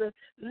 Father,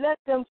 let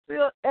them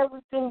fill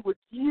everything with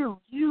you.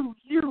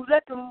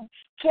 Let them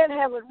can't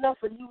have enough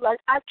of you like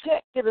I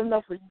can't get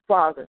enough of you,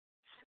 Father.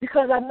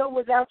 Because I know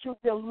without you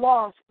they're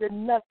lost, they're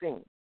nothing.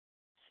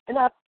 And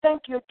I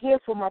thank you again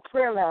for my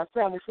prayer line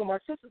family, for my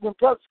sisters and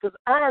brothers, because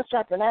iron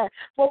sharpens iron,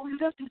 for we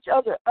lift each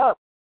other up.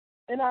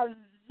 And I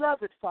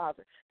love it,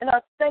 Father. And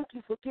I thank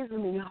you for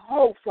giving me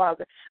hope,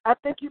 Father. I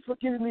thank you for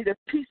giving me the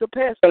peace of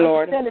past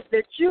understanding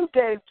that you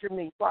gave to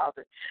me,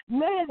 Father.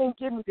 Man didn't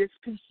give me this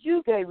peace.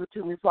 You gave it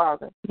to me,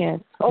 Father. Yes.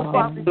 Oh,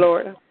 Father,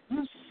 Lord.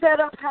 You set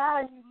up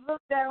high and you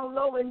look down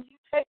low and you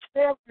take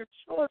care of your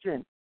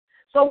children.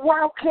 So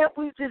why can't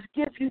we just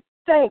give you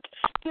thanks,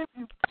 give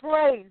you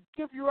praise,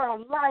 give you our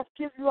life,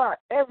 give you our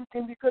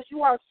everything, because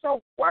you are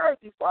so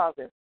worthy,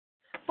 Father.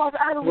 Father,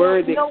 I don't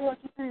want no one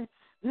to be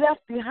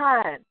left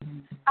behind.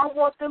 I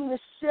want them to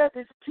share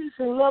this peace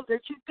and love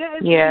that you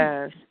gave me.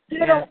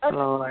 They don't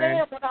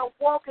understand when I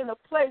walk in a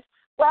place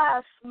where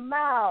I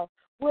smile.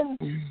 When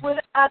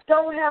I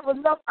don't have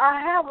enough,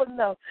 I have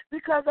enough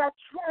because I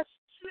trust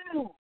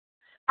you.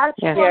 I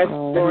trust you.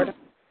 Lord.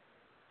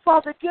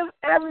 Father, give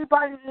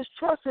everybody this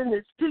trust and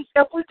this peace.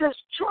 If we just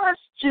trust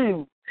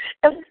you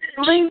and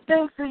leave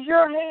things to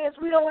your hands,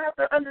 we don't have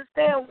to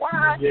understand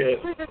why.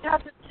 We just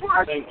have to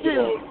trust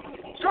you.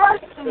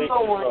 Trust you,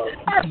 Lord.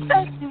 I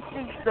thank you,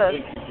 Jesus.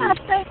 I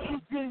thank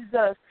you,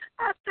 Jesus.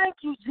 I thank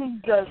you,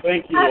 Jesus.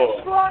 Thank you, Lord.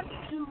 I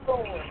trust you,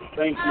 Lord.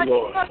 Thank you,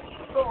 Lord. I trust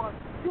you, Lord.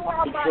 You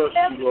are my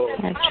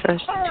everything. I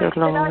trust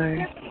you, Lord. And I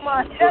give my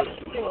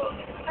everything.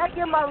 I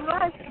give my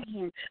life to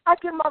you. I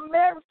give my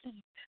marriage to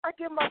you. I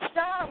give my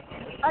job.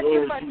 I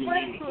give my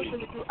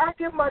grandchildren to you. I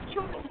give my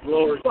children to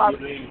you, Father.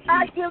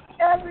 I give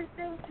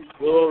everything to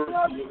you.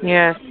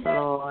 Yes,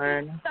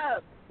 Lord.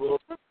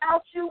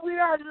 Without you, we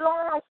are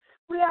lost.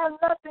 We are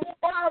nothing,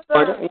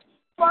 Father.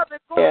 Father,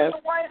 go to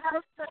the White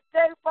House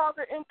today,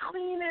 Father, and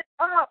clean it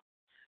up.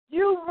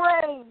 You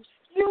reign.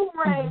 You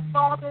reign,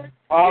 Father.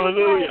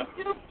 Hallelujah.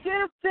 You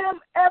give them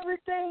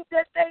everything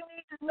that they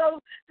need to know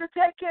to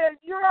take care of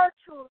your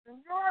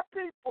children, your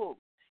people.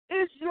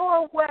 It's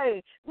your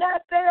way,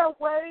 not their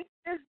way.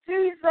 It's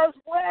Jesus'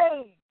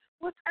 way.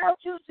 Without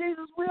you,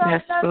 Jesus, we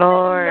are nothing.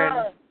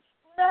 Lord.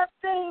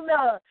 Nothing.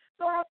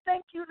 So I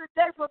thank you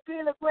today for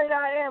being a great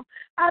I am.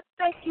 I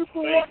thank you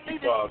for wanting me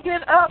to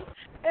get up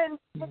and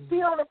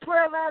be on the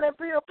prayer line and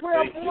be a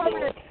prayer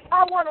warrior.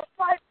 I want to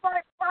fight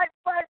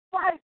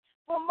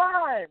for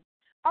mine.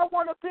 I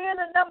want to be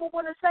in the number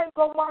when the saints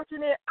go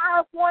marching in.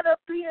 I want to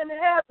be in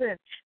heaven.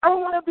 I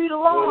don't want to be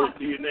lost.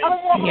 I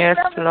don't want my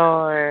family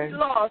to be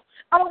lost.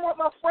 I don't want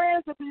my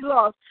friends to be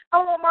lost. I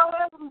don't want my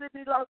husband to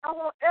be lost. I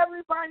want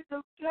everybody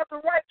to have the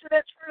right to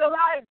that tree of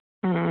life.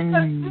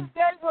 Because you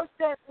gave us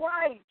that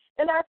right.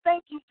 And I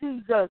thank you,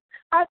 Jesus.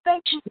 I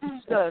thank you,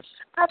 Jesus.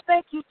 I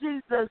thank you,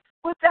 Jesus.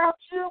 Without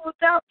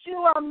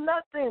you, I'm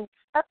nothing.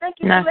 I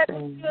thank you for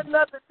letting me see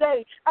another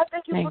day. I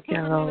thank you for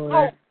giving me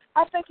hope.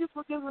 I thank you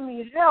for giving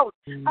me help.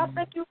 I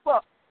thank you for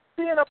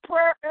being a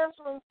prayer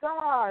answering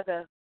God.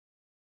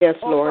 Yes,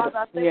 Lord.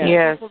 Father,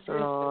 yes,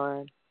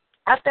 Lord.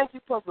 I thank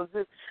you for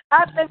position.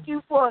 I thank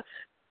you for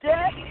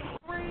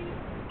debt-free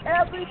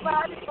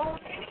everybody on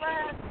this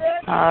line.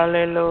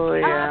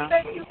 Hallelujah. I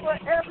thank you for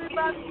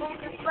everybody on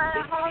this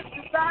line, heart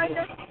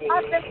desire.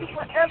 I thank you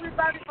for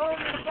everybody on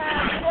this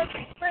line,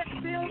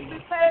 rent bills be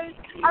paid.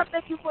 I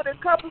thank you for the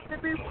couples to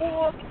be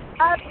full.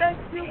 I thank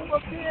you for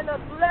being a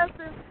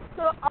blessing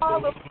to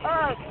all of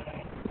us.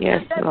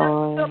 Yes,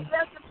 Lord. A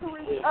blessing to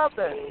each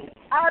other.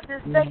 I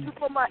just thank you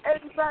for my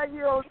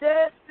 85-year-old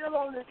dad still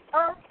on this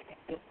earth,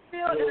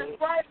 still in his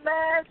right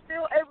mind,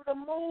 still able to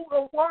move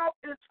and walk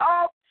and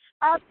talk.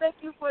 I thank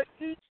you for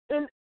each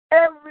and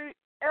every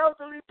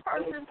elderly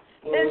person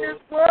in this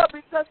world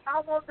because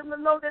I want them to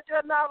know that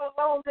they're not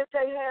alone, that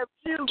they have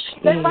you.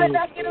 They might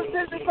not get a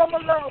visit from a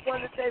loved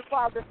one today,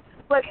 Father,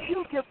 but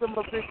you give them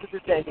a visit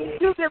today.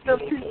 You give them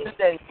peace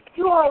today.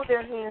 You hold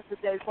their hands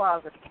today,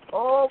 Father.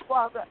 Oh,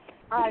 Father,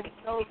 I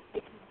know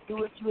that you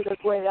do it. You're the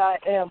great I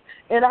am.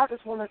 And I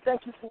just want to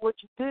thank you for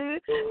what you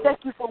did.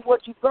 Thank you for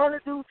what you're going to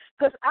do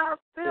because I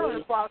feel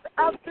it, Father.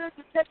 I feel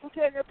you taking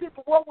care of your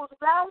people. What was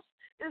lost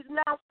is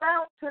now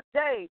found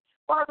today.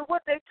 Father,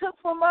 what they took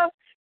from us,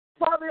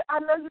 Father, I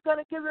know you're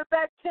going to give it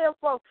back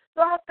tenfold.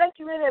 So I thank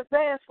you in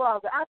advance,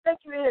 Father. I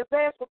thank you in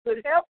advance for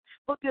good health,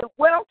 for good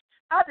wealth.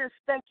 I just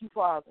thank you,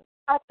 Father.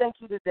 I thank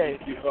you today.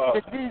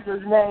 In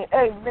Jesus' name,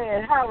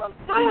 amen.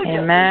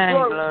 Hallelujah. Amen.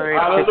 Glory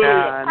to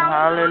God.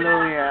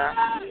 Hallelujah.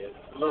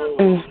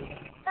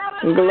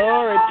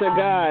 Glory to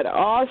God.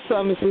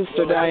 Awesome,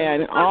 Sister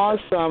Diane.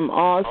 Awesome.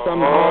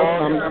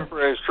 Give him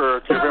praise,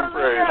 church. Give him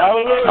praise.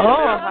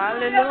 Oh,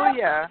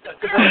 hallelujah.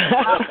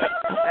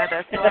 Let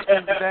us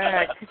welcome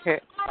back.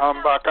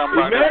 I'm back.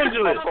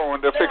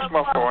 They fixed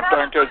my phone.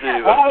 Thank you,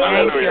 Jesus.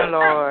 Thank you,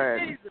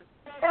 Lord.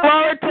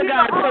 Glory to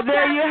God. So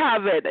there you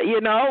have it.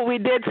 You know, we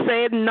did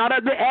say it not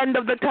at the end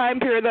of the time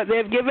period that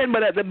they've given,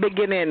 but at the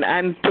beginning.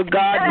 And to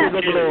God be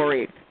the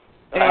glory.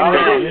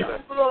 Amen.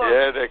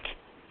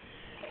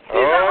 Yeah,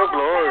 oh,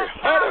 glory.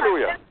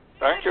 Hallelujah.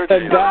 Thank you,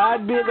 Jesus. To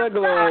God be the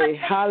glory.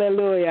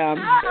 Hallelujah.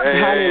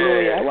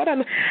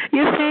 Hallelujah.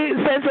 You see,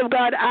 saints of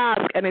God,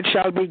 ask and it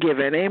shall be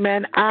given.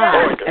 Amen.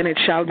 Ask and it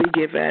shall be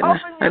given.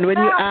 And when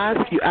you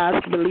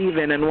ask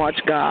believing and watch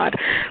God.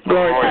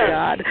 Glory to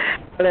God.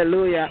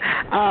 Hallelujah.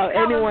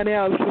 Anyone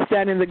else to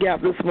stand in the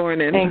gap this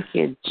morning? Thank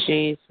you,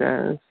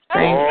 Jesus.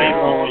 Thank you,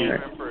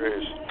 Lord.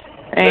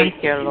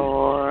 Thank you,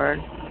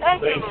 Lord.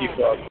 Thank you,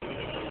 Father.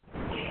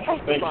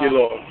 Thank you,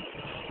 Lord.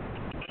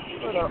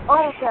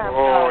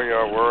 Oh,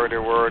 you're worthy,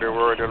 Lord.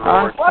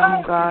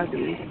 Awesome God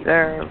we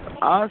serve.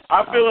 Awesome.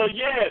 I feel a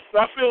yes.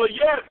 I feel a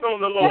yes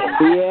on the Lord.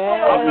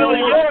 Yeah. I feel a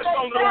yes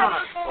on the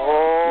line.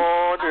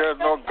 Oh, there's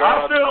no God.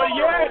 I feel a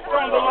yes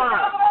on the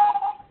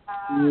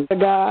line.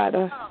 God.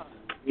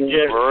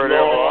 Yes, Lord.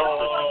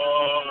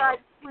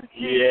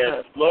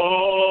 Yes,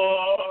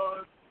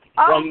 Lord.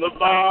 From the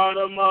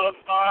bottom of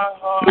my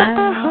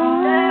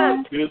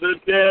heart to the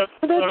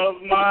depths of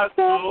my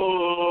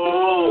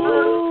soul.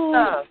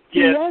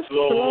 Yes,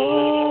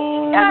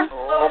 Lord.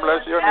 Oh,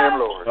 bless your name,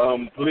 Lord.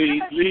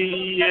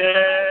 Completely,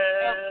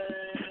 yes.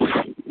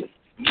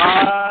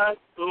 My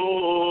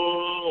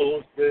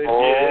soul says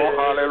yes.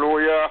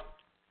 Hallelujah.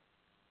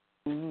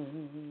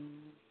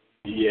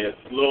 Yes,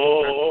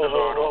 Lord.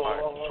 Oh, my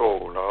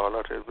soul, all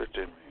that is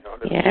within me.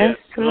 Yes,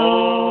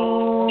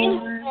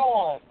 Lord.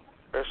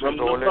 From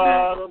the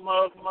bottom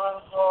of my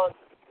heart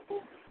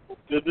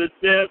to the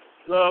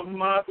depths of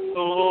my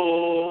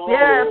soul.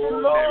 Yes,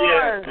 Lord.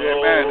 Yes,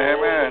 Lord.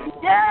 Amen.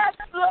 Yes,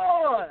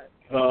 Lord.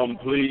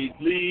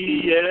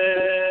 Completely,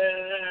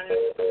 yes.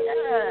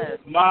 Yes.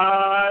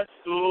 My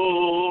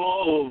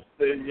soul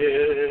says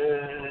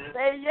yes.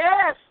 Say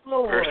yes,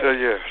 Lord. Say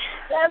yes.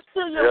 Yes to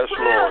your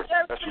will.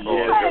 Yes,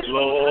 Lord. Yes,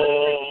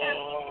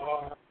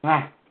 Lord.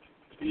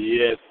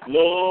 Yes,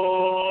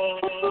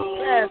 Lord.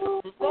 Yes,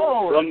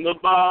 Lord. From the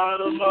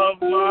bottom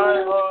of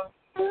my heart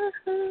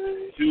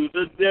to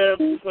the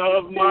depths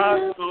of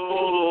my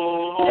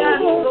soul.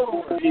 Yes,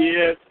 Lord.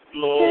 Yes,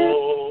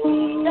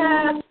 Lord.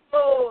 Yes,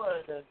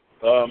 Lord.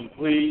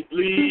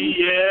 Completely,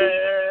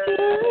 yes.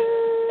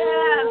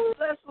 Yes,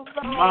 bless the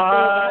Lord.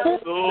 My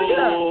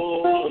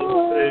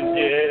soul says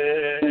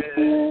yes.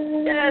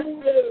 Yes,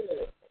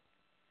 Lord.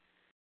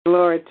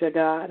 Glory to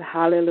God.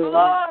 Hallelujah.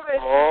 Glory.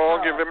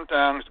 Oh, give him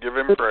thanks. Give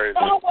him praise.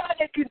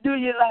 Nobody can do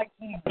you like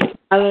you.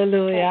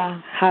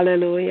 Hallelujah.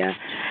 Hallelujah.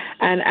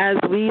 And as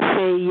we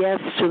say yes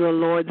to the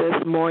Lord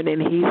this morning,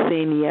 he's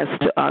saying yes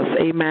to us.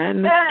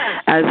 Amen.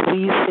 Yes. As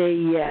we say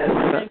yes,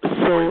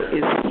 so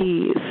is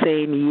he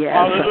saying yes.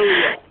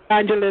 Hallelujah.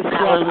 Evangelist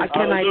Rob,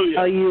 can I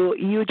tell you,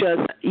 you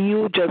just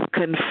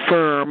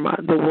confirm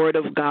the word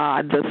of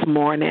God this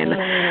morning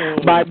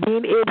by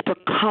being able to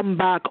come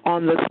back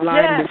on this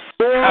line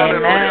before we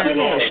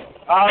finish.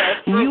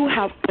 You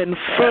have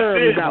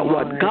confirmed that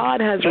what God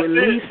has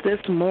released this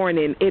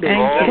morning, it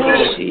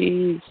is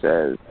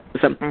Jesus.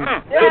 It is.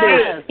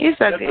 In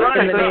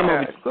the name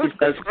of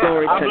Jesus,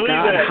 glory to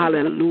God.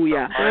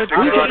 Hallelujah.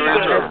 We just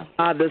bless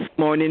God this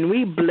morning.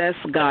 We bless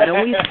God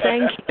and we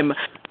thank him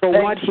for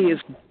what he is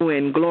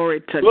doing.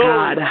 Glory to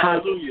God.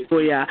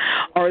 Hallelujah.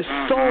 Our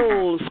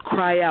souls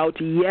cry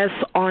out yes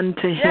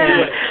unto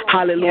him.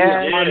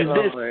 Hallelujah. On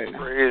this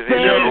praise the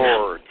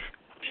Lord.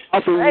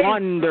 of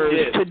wonders.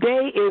 Yes.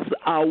 Today is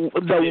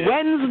the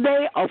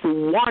Wednesday of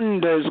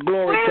wonders.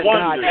 Glory to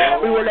God.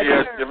 We will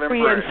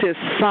experience His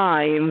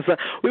signs.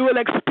 We will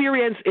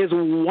experience His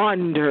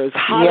wonders.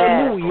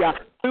 Hallelujah.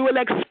 We will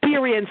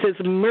experience His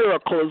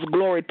miracles.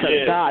 Glory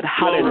to God.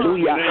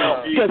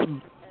 Hallelujah. Just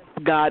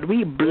God,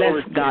 we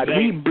bless God.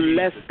 We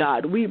bless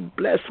God. We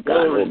bless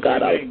God. Oh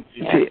God,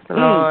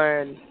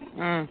 Lord.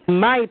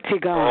 Mighty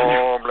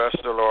God. Oh, bless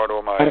the Lord,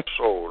 oh my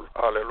soul.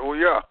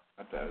 Hallelujah.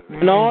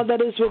 And all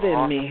that is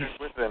within me.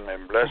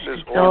 Bless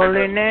His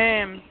holy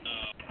name.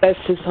 Bless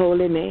His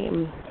holy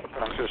name.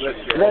 Bless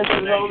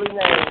His holy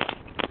name.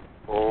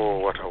 Oh,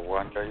 what a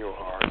wonder you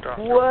are.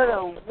 What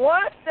a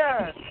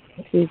wonder.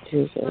 Thank you,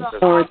 Jesus.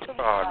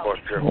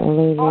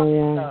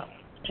 Hallelujah.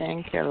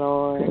 Thank you,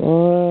 Lord.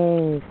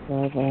 Glory,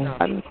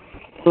 Father.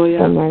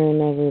 Good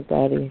morning,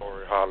 everybody.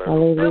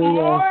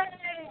 Hallelujah.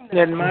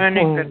 Good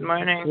morning. Good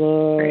morning.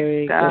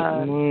 Glory.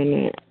 Good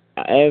morning.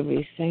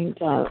 Every saint.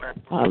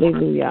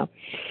 Hallelujah.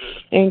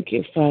 Thank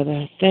you,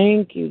 Father.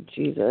 Thank you,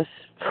 Jesus.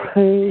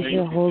 Praise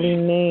your holy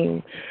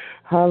name.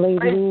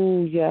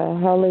 Hallelujah.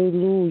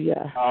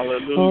 Hallelujah.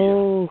 Hallelujah.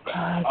 Oh,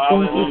 God.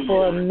 Thank you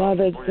for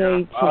another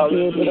day to be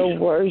able to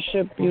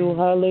worship you.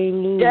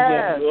 Hallelujah.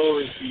 Yes.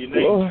 Glory to your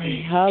name.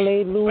 Glory.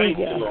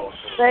 Hallelujah.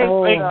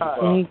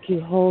 Thank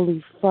you,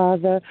 Holy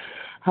Father.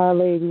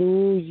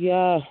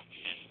 Hallelujah.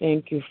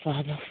 Thank you,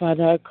 Father.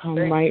 Father, I come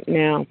right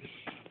now.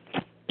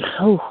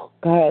 Oh,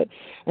 God.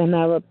 And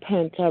I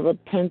repent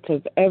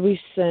of every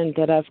sin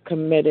that I've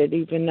committed,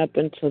 even up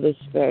until this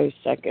very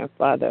second,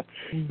 Father.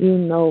 You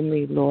know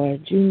me,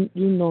 Lord. You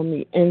know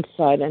me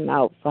inside and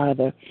out,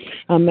 Father.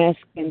 I'm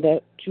asking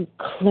that you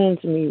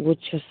cleanse me with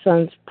your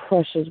Son's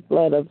precious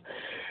blood of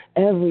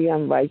every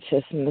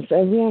unrighteousness,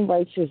 every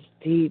unrighteous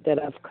deed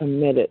that I've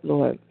committed,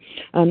 Lord.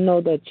 I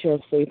know that you're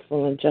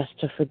faithful and just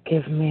to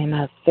forgive me, and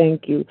I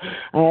thank you.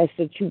 I ask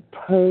that you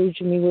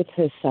purge me with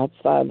hyssop,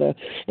 Father,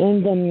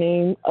 in the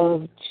name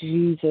of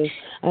Jesus.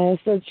 I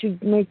ask that you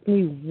make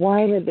me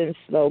whiter than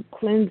snow,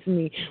 cleanse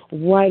me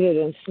whiter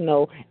than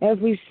snow.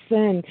 Every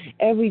sin,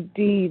 every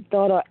deed,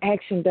 thought, or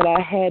action that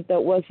I had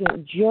that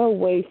wasn't your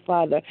way,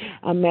 Father,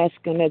 I'm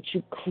asking that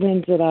you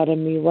cleanse it out of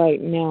me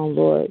right now,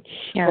 Lord.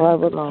 Yes, so I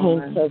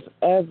repent of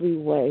every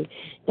way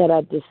that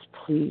I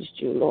displeased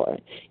you,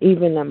 Lord,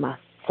 even in my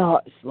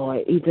thoughts,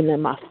 Lord, even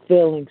in my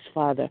feelings,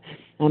 Father.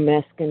 I'm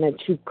asking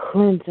that you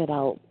cleanse it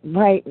out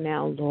right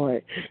now,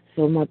 Lord,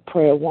 so my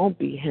prayer won't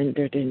be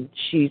hindered in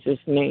Jesus'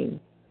 name.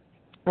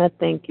 I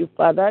thank you,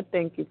 Father. I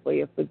thank you for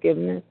your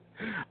forgiveness.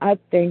 I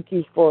thank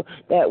you for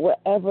that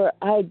whatever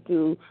I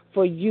do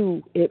for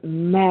you, it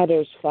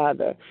matters,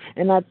 Father.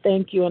 And I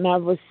thank you, and I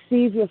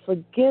receive your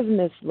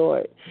forgiveness,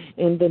 Lord,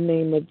 in the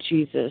name of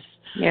Jesus.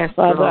 Yes,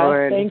 Father,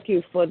 Lord. I thank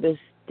you for this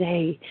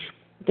day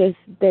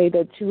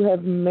that you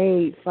have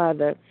made,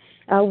 Father.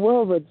 I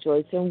will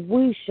rejoice, and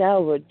we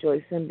shall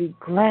rejoice and be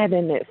glad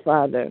in it,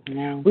 Father.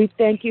 Amen. We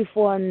thank you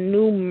for a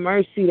new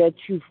mercy that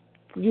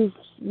you've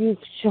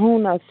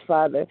shown us,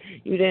 Father.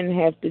 You didn't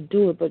have to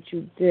do it, but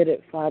you did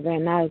it, Father.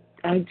 And I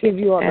give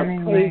you all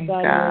the praise,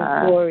 honor,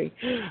 and glory.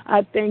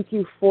 I thank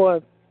you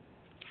for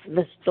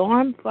the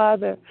storm,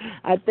 Father.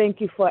 I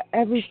thank you for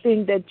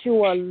everything that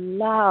you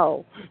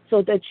allow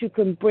so that you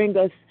can bring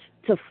us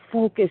to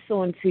focus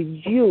on to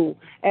you,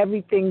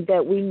 everything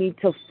that we need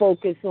to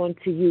focus on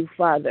to you,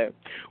 Father.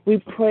 We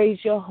praise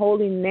your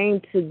holy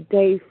name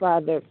today,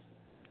 Father.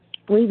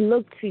 We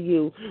look to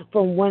you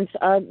from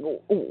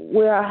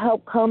where our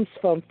help comes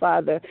from,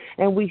 Father,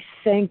 and we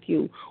thank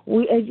you.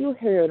 As you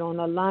heard on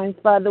the line,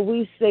 Father,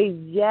 we say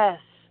yes.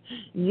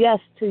 Yes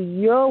to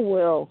your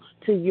will,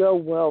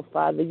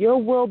 Father.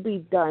 Your will be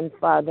done,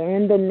 Father,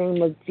 in the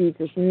name of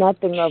Jesus.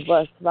 Nothing of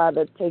us,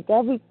 Father. Take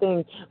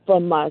everything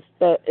from us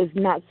that is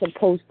not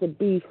supposed to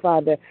be,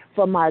 Father,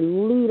 from our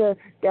leader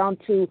down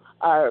to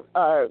our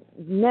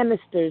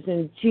ministers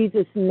in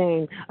Jesus'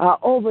 name, our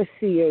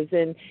overseers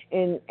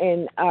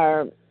and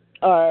our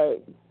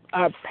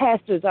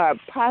pastors, our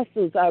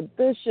apostles, our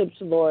bishops,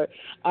 Lord,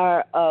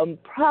 our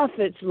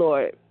prophets,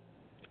 Lord.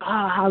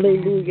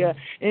 Hallelujah.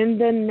 In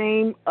the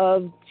name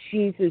of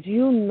Jesus,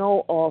 you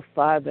know all,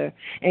 Father,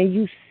 and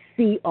you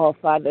see all,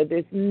 Father.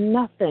 There's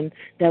nothing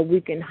that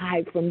we can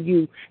hide from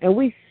you. And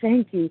we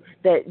thank you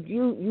that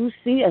you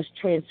see us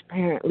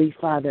transparently,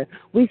 Father.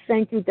 We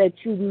thank you that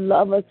you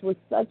love us with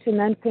such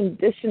an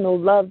unconditional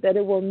love that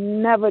it will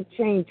never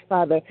change,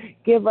 Father.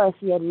 Give us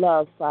your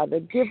love, Father.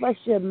 Give us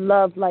your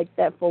love like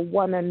that for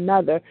one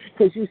another,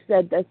 because you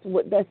said that's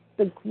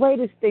the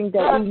greatest thing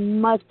that we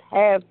must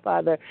have,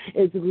 Father,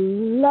 is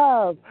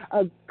love,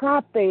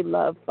 agape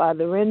love,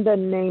 Father, in the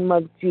name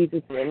of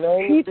Jesus.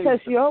 Teach us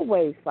your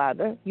way,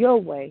 Father,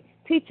 your way.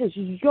 Teach us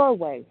your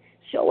way.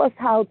 Show us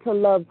how to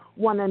love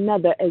one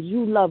another as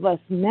you love us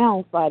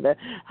now, Father.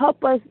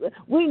 Help us.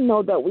 We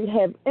know that we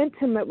have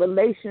intimate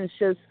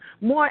relationships,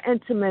 more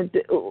intimate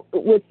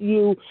with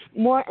you,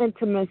 more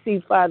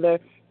intimacy, Father,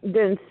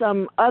 then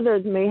some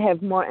others may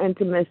have more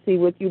intimacy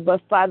with you.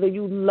 But, Father,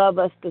 you love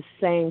us the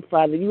same,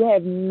 Father. You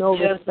have no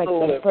respect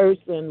of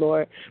person,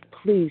 Lord.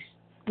 Please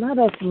Let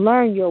us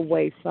learn your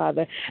way,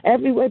 Father,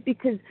 everywhere,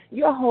 because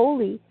you're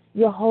holy.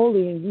 You're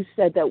holy, and you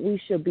said that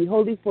we should be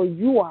holy, for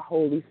you are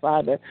holy,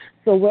 Father.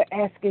 So we're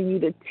asking you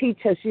to teach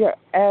us your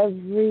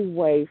every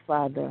way,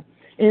 Father,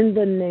 in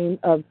the name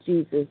of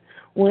Jesus.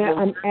 When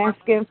I'm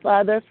asking,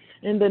 Father,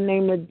 in the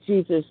name of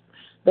Jesus,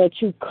 that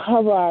you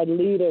cover our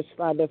leaders,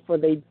 Father, for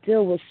they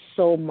deal with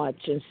so much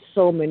and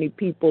so many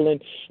people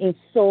and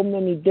so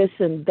many this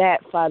and that,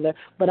 Father.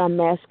 But I'm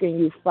asking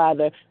you,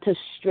 Father, to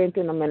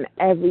strengthen them in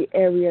every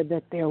area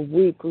that they're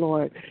weak,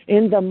 Lord,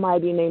 in the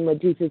mighty name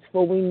of Jesus.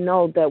 For we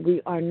know that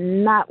we are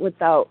not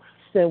without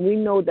sin. We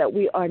know that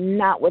we are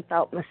not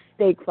without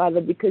mistake, Father,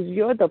 because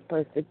you're the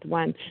perfect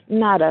one,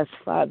 not us,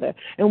 Father.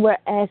 And we're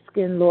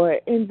asking, Lord,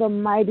 in the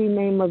mighty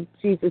name of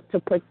Jesus, to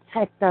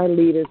protect our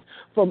leaders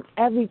from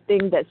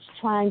everything that's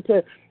trying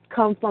to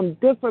come from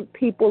different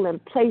people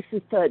and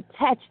places to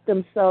attach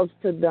themselves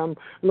to them,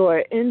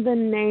 Lord, in the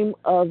name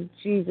of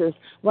Jesus.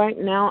 Right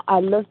now, I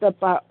lift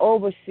up our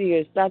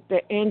overseers,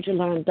 Dr.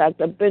 Angela and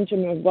Dr.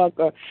 Benjamin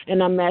Walker,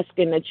 and I'm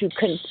asking that you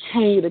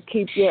continue to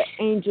keep your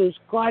angels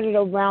guarded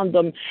around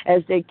them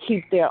as they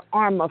keep their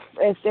armor,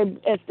 as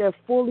they're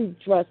fully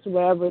dressed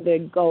wherever they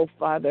go,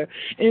 Father,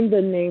 in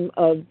the name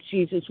of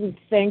Jesus. We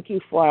thank you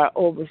for our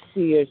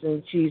overseers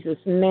in Jesus'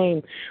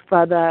 name.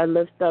 Father, I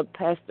lift up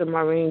Pastor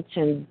Maureen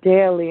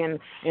Chandali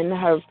and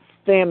her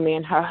family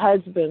and her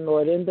husband,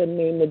 Lord, in the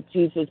name of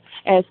Jesus,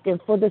 asking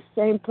for the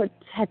same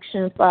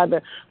protection,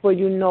 Father, for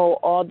you know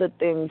all the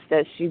things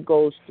that she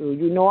goes through.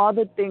 You know all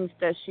the things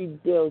that she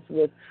deals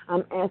with.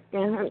 I'm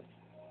asking her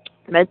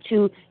that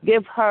you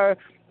give her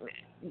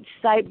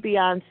sight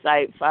beyond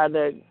sight,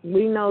 Father.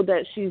 We know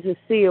that she's a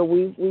seer.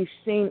 We've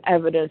seen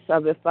evidence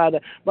of it, Father.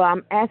 But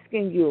I'm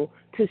asking you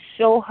to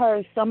show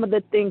her some of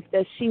the things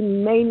that she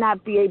may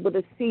not be able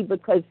to see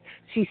because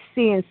she's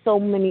seeing so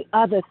many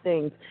other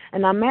things.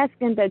 And I'm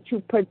asking that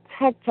you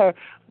protect her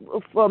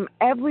from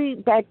every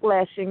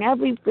backlashing,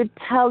 every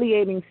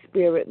retaliating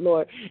spirit,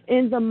 Lord,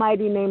 in the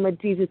mighty name of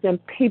Jesus, and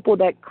people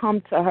that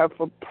come to her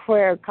for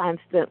prayer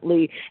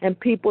constantly, and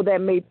people that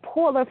may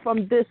pull her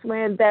from this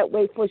way and that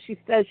way, for she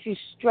says she's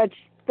stretched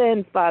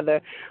thin,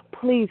 Father.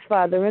 Please,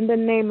 Father, in the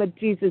name of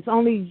Jesus,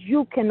 only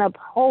you can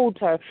uphold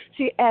her.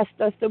 She asked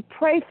us to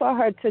pray for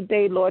her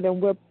today, Lord, and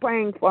we're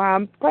praying for her.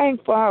 I'm praying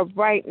for her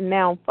right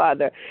now,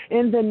 Father,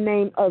 in the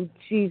name of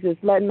Jesus.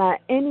 Let not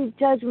any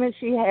judgment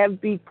she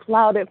have be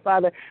clouded,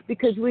 Father,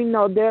 because we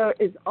know there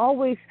is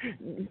always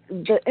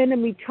the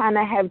enemy trying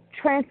to have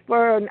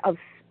transfer of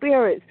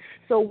spirits.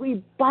 So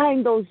we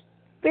bind those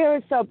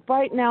spirits up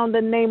right now in the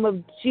name of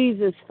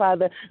Jesus,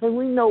 Father. And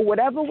we know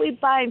whatever we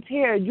bind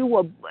here, you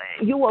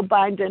will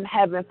bind in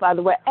heaven,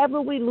 Father.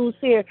 Whatever we loose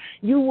here,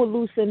 you will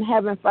loose in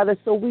heaven, Father.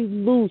 So we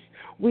loose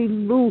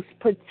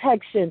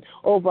protection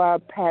over our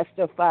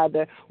pastor,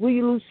 Father.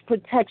 We loose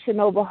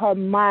protection over her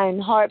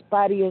mind, heart,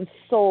 body, and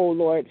soul,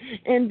 Lord.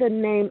 In the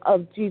name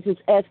of Jesus,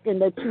 asking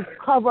that you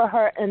cover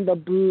her in the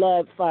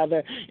blood,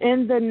 Father.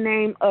 In the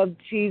name of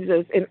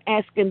Jesus, and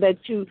asking that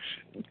you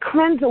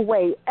cleanse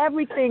away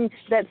everything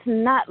that's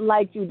not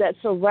like you that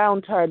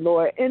surrounds her,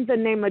 Lord. In the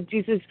name of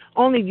Jesus,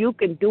 only you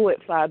can do it,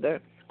 Father.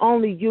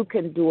 Only you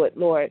can do it,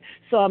 Lord.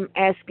 So I'm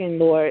asking,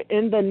 Lord,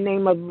 in the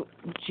name of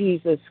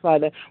Jesus,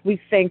 Father, we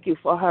thank you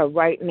for her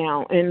right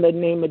now, in the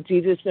name of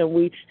Jesus, and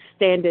we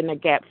stand in the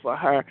gap for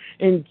her.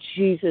 In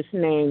Jesus'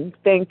 name,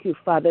 thank you,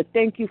 Father.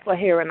 Thank you for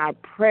hearing our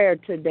prayer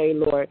today,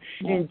 Lord,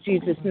 in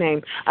Jesus'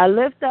 name. I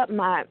lift up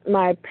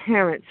my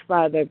parents,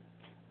 Father,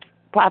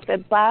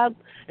 Prophet Bob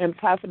and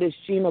Prophetess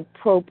Gina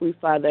Propri,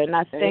 Father, and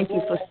I thank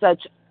you for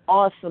such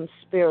awesome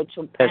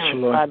spiritual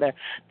parents, Father.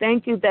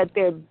 Thank you that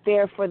they're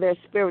there for their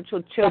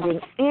spiritual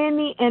children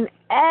any and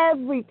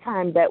every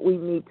time that we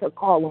need to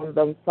call on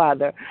them,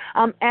 Father.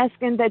 I'm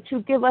asking that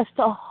you give us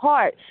the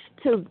heart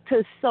to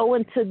sow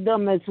into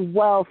them as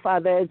well,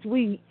 Father, as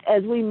we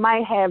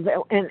might have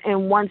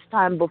in once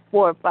time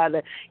before,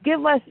 Father.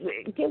 Give us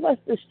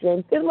the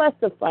strength, give us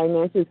the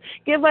finances,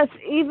 give us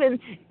even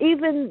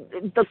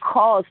the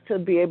cause to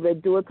be able to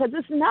do it, because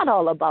it's not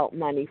all about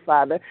money,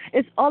 Father.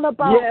 It's all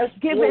about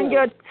giving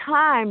your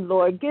time,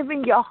 Lord,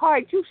 giving your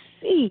heart. You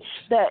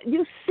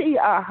see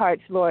our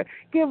hearts, Lord.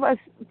 Give us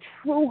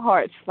true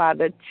hearts,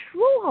 Father,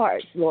 true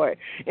hearts, Lord,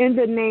 in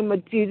the name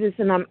of Jesus.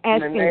 And I'm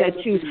asking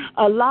that you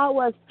allow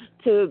us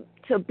to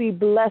be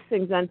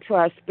blessings unto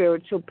our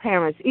spiritual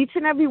parents. Each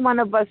and every one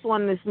of us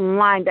on this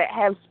line that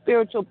have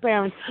spiritual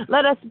parents,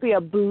 let us be a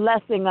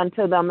blessing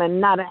unto them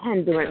and not a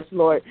hindrance,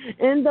 Lord.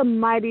 In the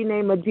mighty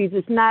name of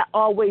Jesus, not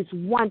always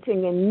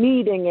wanting and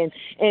needing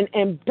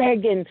and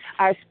begging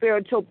our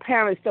spiritual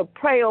parents to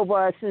pray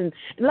over us, and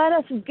let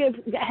us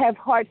have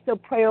hearts to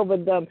pray over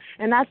them.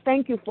 And I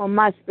thank you for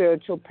my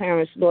spiritual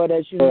parents, Lord.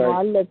 As you know,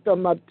 I lift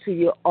them up to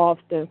you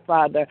often,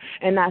 Father,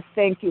 and I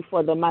thank you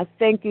for them. I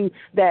thank you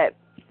that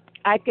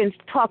I can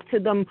talk to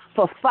them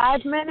for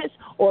 5 minutes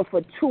or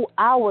for 2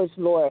 hours,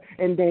 Lord,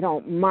 and they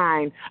don't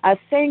mind. I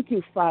thank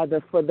you,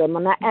 Father, for them,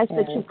 and I ask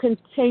that you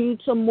continue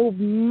to move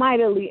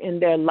mightily in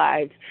their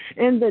lives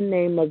in the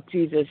name of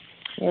Jesus.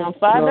 Now,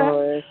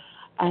 Father,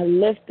 I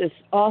lift this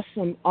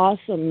awesome,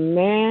 awesome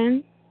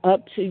man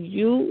up to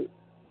you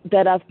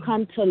that I've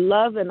come to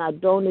love and I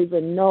don't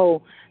even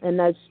know, and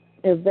that's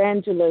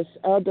Evangelist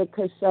Elder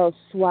Cassell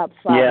Swap,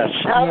 Father. Yes.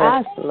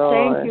 I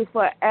Lord. thank you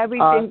for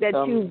everything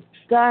that you've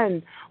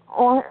done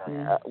on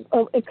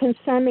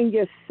concerning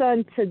your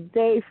son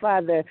today,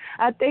 Father.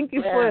 I thank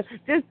you for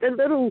just a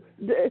little,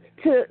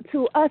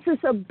 to us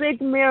it's a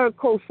big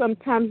miracle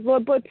sometimes,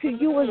 Lord, but to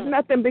you it's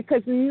nothing,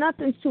 because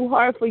nothing's too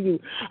hard for you.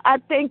 I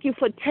thank you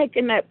for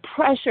taking that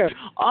pressure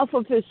off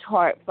of his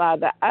heart,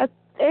 Father. I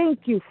thank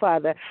you,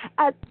 Father.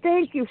 I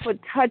thank you for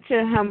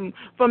touching him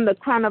from the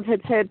crown of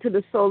his head to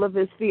the sole of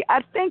his feet.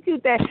 I thank you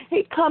that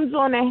he comes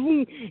on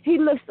and he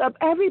lifts up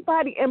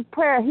everybody in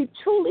prayer. He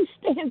truly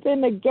stands in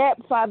the gap,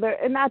 Father,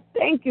 and I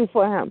thank you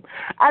for him.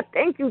 I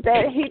thank you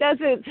that he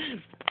doesn't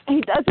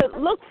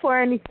look for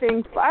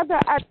anything, Father.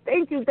 I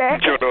thank you that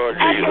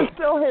I can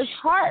feel his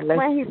heart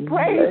when he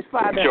prays,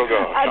 Father.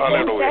 I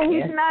think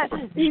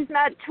that he's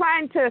not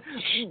trying to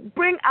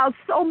bring out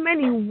so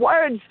many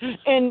words,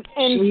 and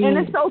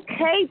it's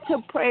okay to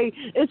pray.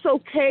 It's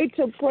okay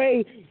to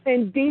pray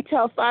in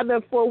detail,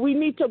 Father, for we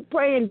need to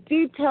pray in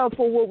detail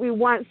for what we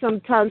want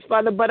sometimes,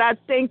 Father. But I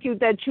thank you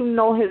that you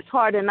know his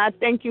heart, and I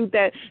thank you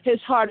that his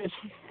heart is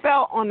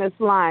felt on this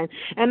line.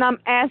 And I'm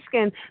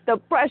asking the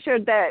pressure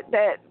that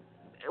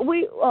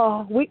we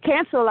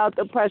cancel out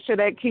the pressure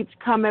that keeps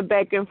coming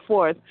back and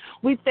forth.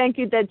 We thank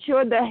you that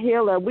you're the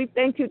healer. We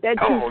thank you that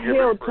you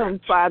healed him,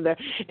 Father.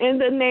 In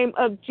the name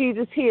of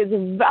Jesus, he is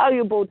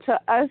valuable to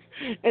us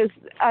as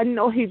I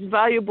know he's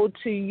valuable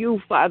to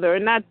you, Father.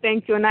 And I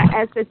thank you, and I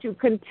ask that you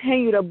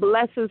continue to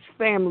bless his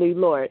family,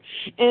 Lord.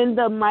 In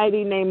the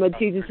mighty name of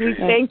Jesus, we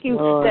thank you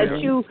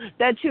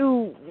that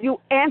you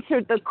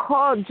answered the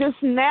call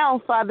just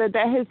now, Father,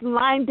 that his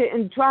line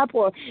didn't drop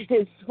or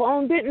his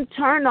phone didn't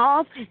turn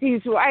off.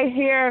 He's right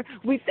here.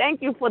 We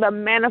thank you for the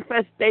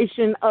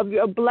manifestation of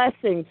your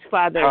blessings,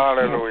 Father.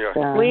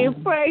 Hallelujah. We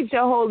praise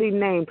your holy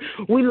name.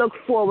 We look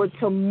forward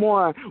to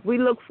more. We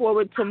look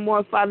forward to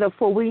more, Father,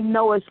 for we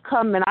know it's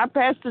coming. Our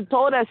pastor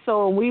told us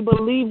so, and we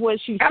believe what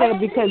she said,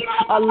 because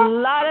a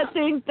lot of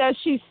things that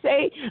she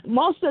say,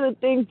 most of the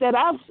things that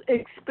I've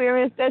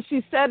experienced that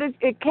she said,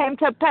 it came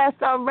to pass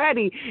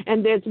already,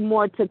 and there's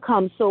more to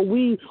come. So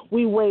we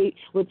wait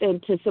with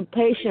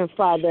anticipation,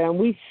 Father, and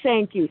we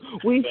thank you.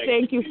 We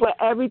thank you for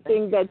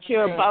everything that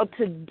you're about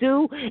to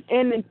do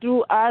in and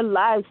through our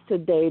lives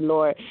today,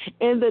 Lord.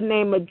 In the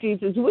name of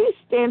Jesus, we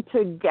stand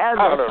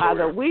together,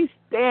 Father. We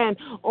stand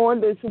on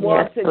this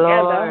wall together.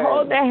 Lord.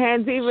 Hold our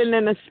hands even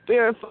in the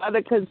spirit,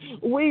 Father, because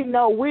we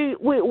know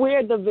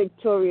we're the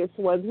victorious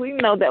ones. We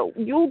know that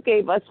you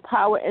gave us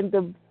power and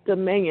the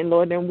dominion,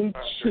 Lord, and we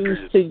choose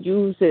to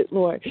use it,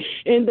 Lord.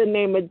 In the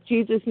name of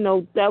Jesus,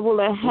 no devil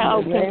in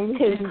hell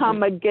can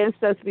come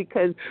against us,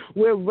 because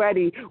we're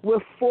ready. We're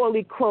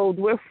fully clothed.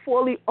 We're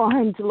fully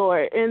armed,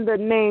 Lord, in the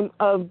name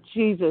of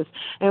Jesus.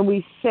 And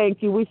we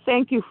thank you. We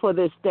thank you for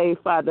this day,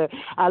 Father.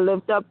 I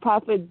lift up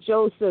Prophet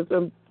Joseph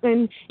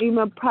and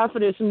even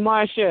Prophetess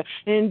Marsha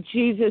in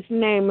Jesus'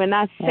 name, and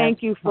I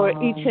thank you for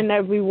each and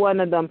every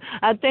one of them.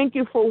 I thank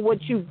you for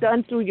what you've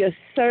done through your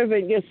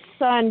servant, your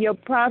son, your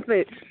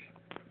prophet,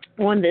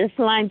 on this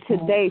line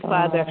today,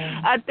 Father.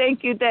 I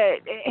thank you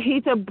that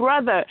he's a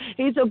brother.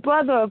 He's a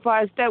brother of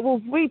ours that will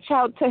reach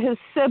out to his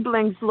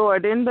siblings,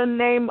 Lord, in the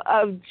name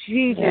of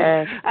Jesus.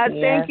 I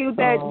thank you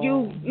that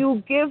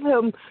you give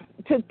him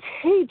to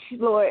teach,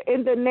 Lord,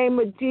 in the name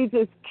of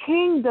Jesus,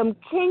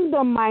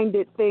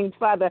 kingdom-minded things,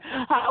 Father,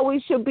 how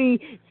we should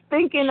be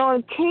thinking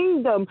on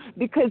kingdom,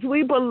 because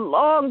we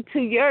belong to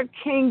your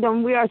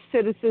kingdom. We are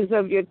citizens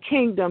of your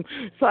kingdom.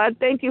 So I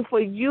thank you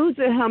for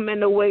using him in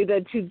the way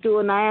that you do,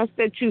 and I ask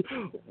that you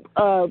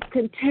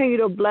continue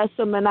to bless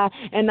him, and I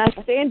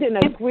stand in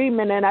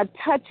agreement, and I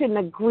touch and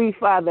agree,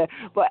 Father,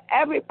 for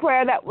every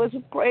prayer that was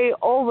prayed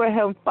over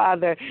him,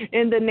 Father,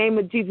 in the name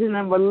of Jesus,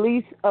 and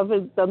release of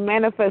the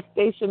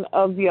manifestation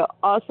of your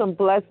awesome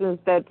blessings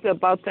that's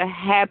about to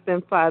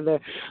happen, Father.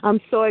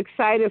 I'm so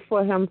excited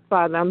for him,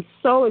 Father. I'm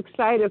so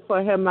excited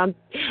for him.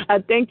 I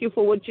thank you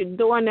for what you're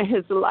doing in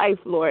his life,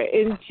 Lord,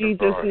 in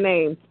Jesus'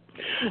 name.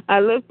 I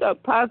lift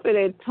up Prophet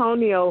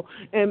Antonio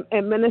and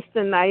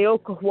Minister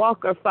Nayoka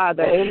Walker,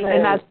 Father,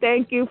 and I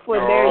thank you for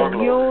their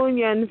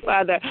union,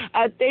 Father.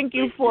 I thank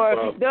you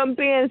for them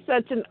being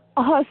such an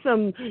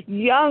awesome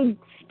young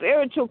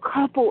spiritual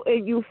couple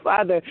in you,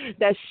 Father,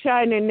 that's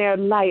shining their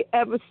light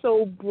ever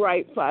so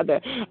bright,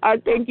 Father. I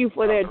thank you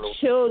for their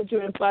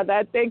children, Father.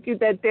 I thank you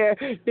that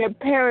they're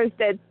parents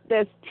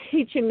that's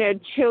teaching their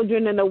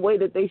children in the way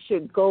that they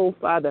should go,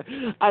 Father.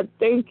 I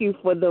thank you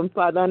for them,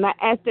 Father, and I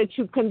ask that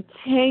you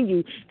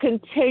continue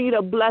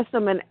to bless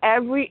them in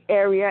every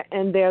area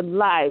in their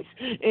lives.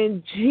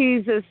 In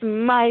Jesus'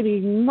 mighty,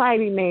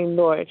 mighty name,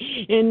 Lord.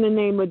 In the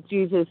name of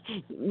Jesus.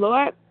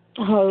 Lord,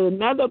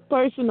 Another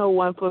personal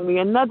one for me,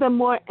 another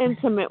more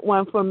intimate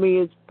one for me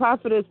is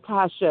Prophetess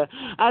Tasha.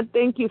 I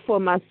thank you for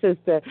my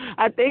sister.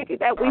 I thank you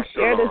that we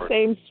share the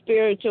same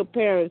spiritual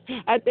parents.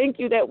 I thank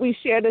you that we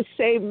share the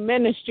same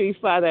ministry,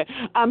 Father.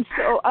 I'm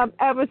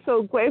ever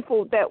so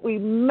grateful that we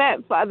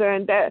met, Father,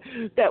 and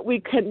that we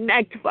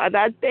connect, Father.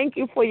 I thank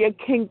you for your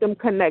kingdom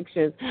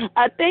connections.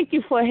 I thank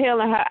you for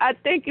healing her. I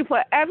thank you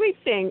for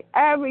everything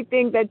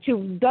that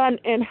you've done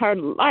in her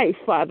life,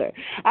 Father.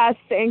 I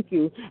thank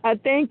you. I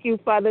thank you,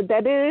 Father,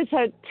 that it is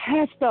her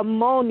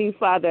testimony,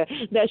 Father,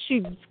 that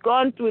she's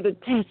gone through the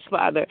test,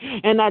 Father.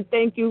 And I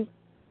thank you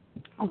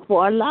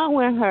for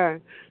allowing her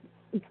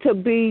to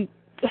be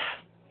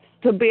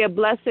a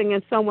blessing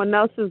in someone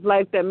else's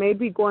life that may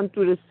be going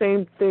through the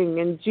same thing.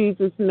 In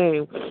Jesus'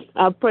 name,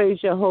 I praise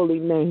your holy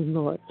name,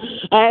 Lord.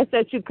 I ask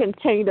that you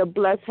continue to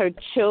bless her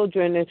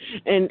children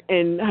and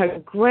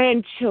her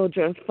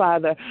grandchildren,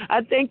 Father.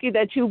 I thank you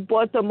that you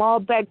brought them all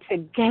back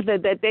together,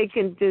 that they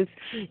can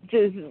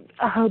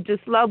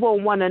just love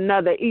on one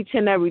another each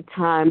and every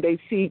time they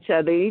see each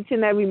other, each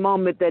and every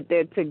moment that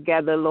they're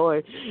together,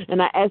 Lord.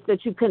 And I ask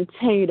that you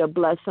continue to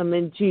bless them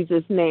in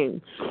Jesus'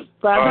 name.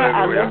 Father,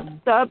 hallelujah. I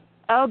lift up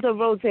Elder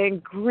Roseanne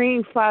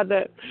Green,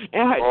 Father,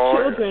 and her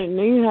children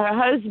and her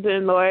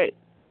husband, Lord.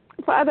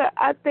 Father,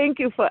 I thank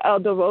you for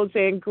Elder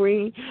Roseanne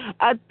Green.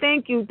 I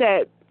thank you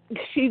that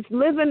she's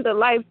living the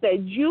life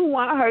that you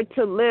want her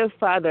to live,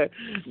 Father,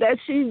 that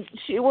she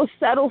will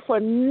settle for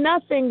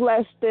nothing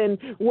less than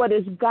what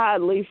is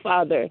godly,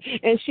 Father.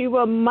 And she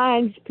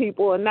reminds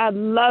people, and I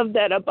love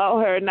that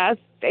about her, and I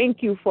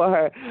thank you for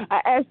her. I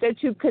ask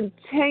that you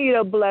continue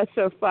to bless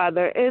her,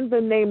 Father, in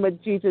the name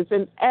of Jesus.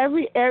 In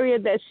every area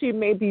that she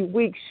may be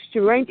weak,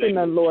 strengthen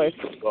her, Lord.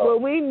 Where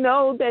we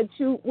know that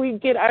we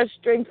get our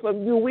strength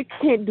from you. We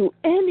can't do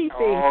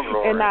anything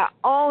in our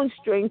own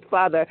strength,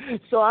 Father.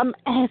 So I'm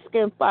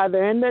asking,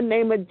 Father, in the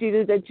name of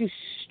Jesus, that you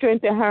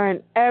strengthen her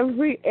in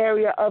every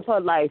area of her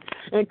life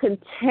and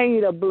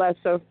continue to bless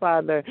her,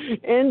 Father.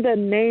 In the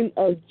name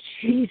of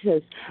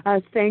Jesus,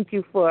 I thank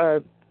you for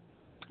her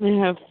and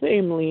her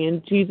family,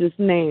 in Jesus'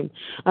 name.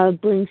 I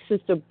bring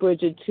Sister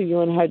Bridget to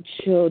you and her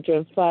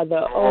children,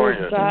 Father. Oh,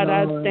 God,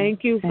 I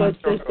thank you for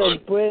Sister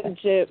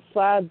Bridget,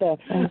 Father.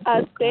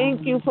 I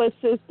thank you for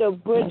Sister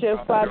Bridget,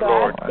 Father.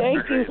 I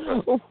thank you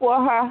for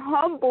her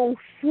humble,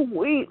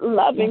 sweet,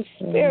 loving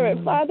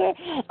spirit, Father.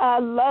 I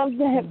love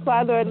that,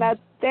 Father, and I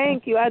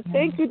thank you. I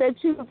thank you that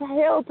you've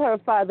healed her,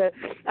 Father.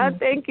 I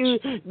thank you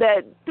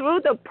that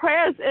through the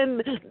prayers and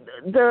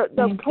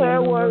the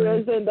prayer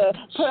warriors and the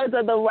prayers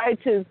of the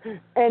righteous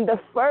and the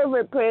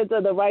fervent prayers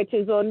of the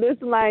righteous on this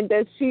line,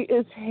 that she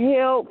is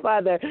healed,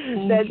 Father.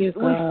 That we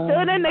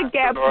stood in the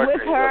gap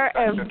with her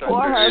and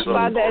for her,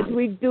 Father, as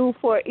we do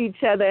for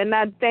each other. And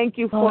I thank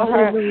you for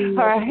her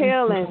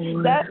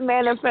healing, that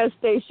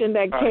manifestation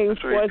that came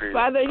forth.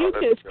 Father, you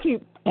just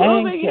keep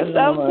proving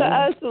yourself to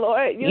us,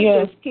 Lord.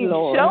 You just keep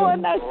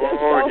showing us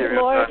yourself,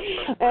 Lord,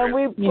 and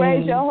we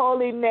praise your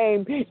holy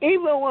name.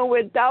 Even when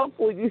we're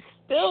doubtful, you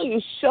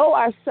show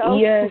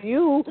ourselves to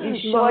you,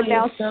 Lord.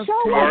 Now show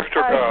us,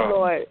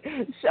 Lord.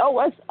 Show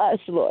us,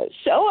 Lord.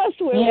 Show us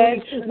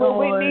where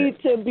we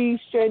need to be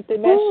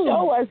strengthened. And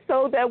show us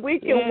so that we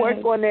can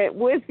work on it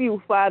with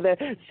you, Father.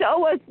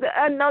 Show us.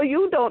 I know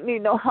you don't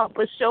need no help,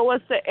 but show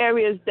us the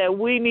areas that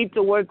we need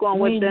to work on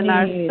within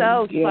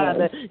ourselves,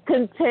 Father.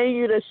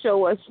 Continue to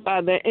show us,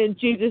 Father, in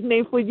Jesus'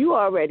 name, for you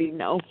already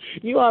know.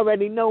 You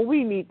already know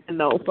we need to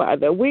know,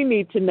 Father. We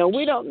need to know.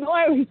 We don't know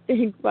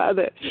everything,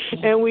 Father,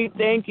 and we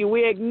thank you.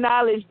 We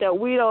acknowledge that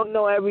we don't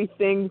know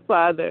everything,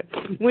 Father.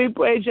 We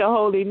praise your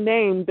holy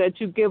name that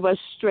you give us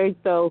strength,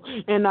 though,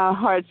 in our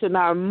hearts and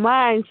our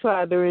minds,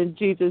 Father, in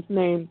Jesus'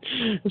 name.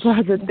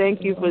 Father,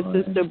 thank you for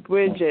Sister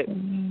Bridget.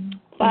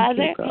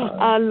 Father,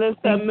 I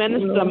lift up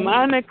Minister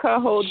Monica,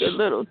 hold a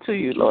little to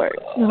you, Lord.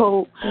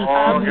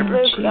 I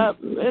lift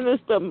up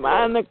Minister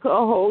Monica,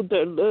 hold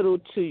a little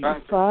to you,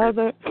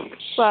 Father.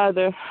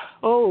 Father,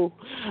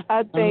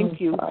 I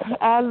thank you.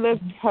 I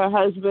lift her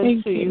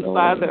husband to you,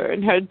 Father,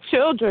 and her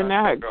children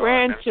and her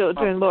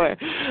grandchildren, Lord.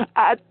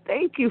 I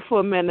thank you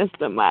for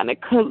Minister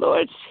Monica,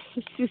 Lord.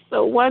 She's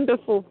so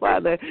wonderful,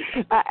 Father.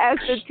 I ask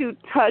that you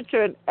touch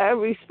her in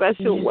every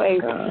special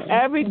way.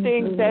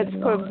 Everything that's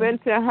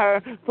preventing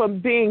her from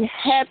being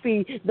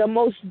happy, the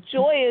most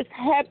joyous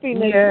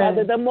happiness,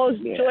 Father, the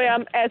most joy,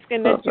 I'm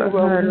asking that you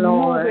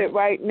remove it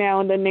right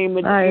now in the name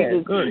of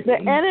Jesus. The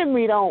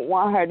enemy don't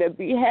want her to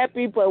be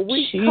happy, but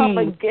we come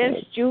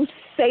against you,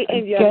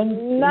 Satan. You're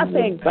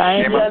nothing.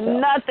 You're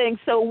nothing.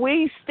 So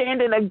we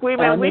stand in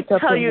agreement. We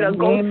tell you to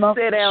go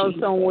sit down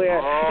somewhere.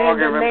 In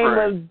the name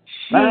of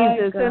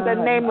Jesus. In the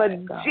name of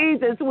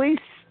Jesus, we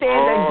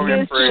stand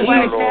against you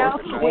right now.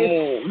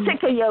 We're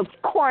sick of your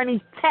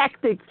corny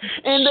tactics.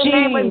 In the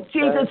name of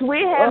Jesus,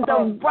 we have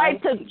the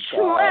right to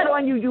tread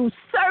on you, you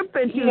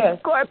serpent, you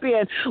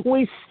scorpion.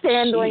 We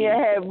stand on your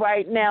head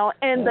right now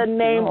in the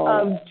name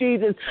of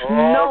Jesus.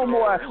 No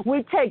more.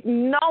 We take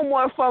no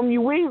more from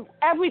you.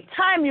 Every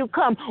time you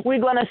come, we're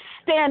going to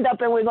stand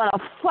up and we're going to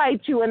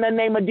fight you in the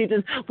name of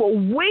Jesus. For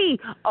we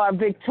are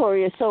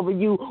victorious over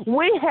you.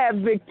 We have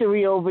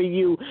victory over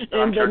you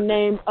in the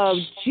name of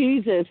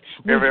Jesus.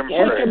 We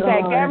take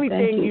back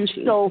everything you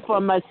stole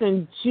from us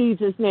in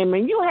Jesus' name.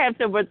 And you have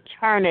to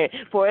return it,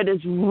 for it is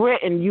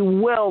written, you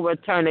will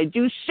return it.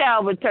 You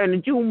shall return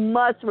it. You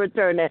must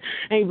return it,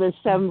 even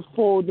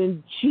sevenfold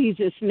in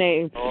Jesus'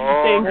 name.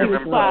 Thank you,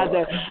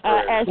 Father.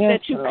 I ask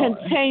that you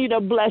continue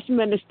to bless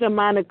Minister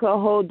Monica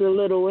Hold a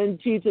little in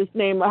Jesus'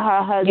 name of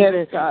her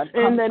husband.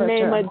 In the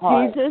name of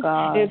Jesus,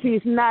 if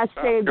he's not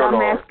saved, I'm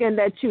asking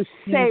that you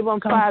save him,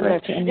 Father.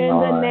 In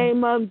the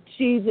name of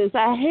Jesus.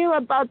 I hear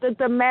about the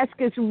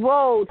Damascus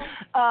Road,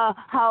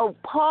 how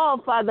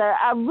Paul, Father,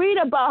 I read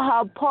about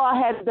how Paul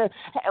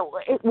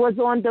it was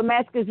on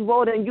Damascus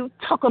Road and you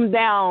took him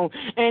down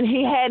and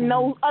he had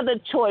no other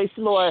choice,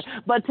 Lord,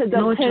 but to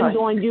depend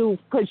on you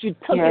because you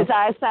took his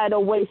eyesight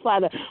away,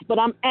 Father. But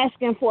I'm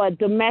asking for a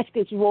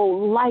Damascus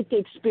Road-like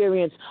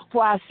experience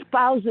for our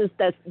spouses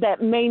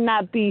that may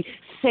not be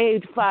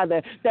saved,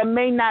 Father, that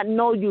may not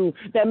know you,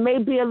 that may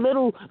be a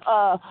little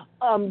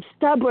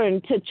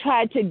stubborn to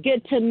try to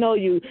get to know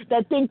you,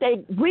 that think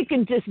we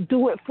can just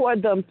do it for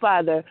them,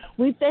 Father.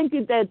 We thank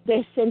you that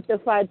they're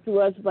sanctified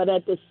through us, but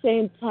at the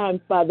same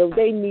time, Father,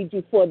 they need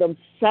you for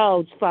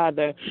themselves,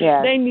 Father.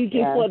 They need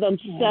you for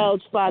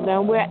themselves, Father.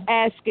 And we're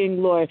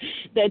asking, Lord,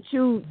 that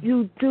you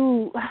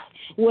do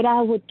what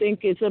I would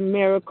think is a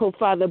miracle,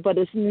 Father, but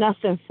it's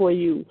nothing for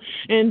you.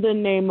 In the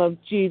name of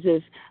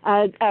Jesus,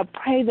 I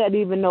pray that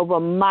even over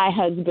my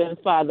husband,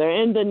 Father,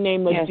 in the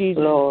name of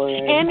Jesus. Lord.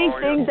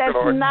 Anything that's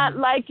not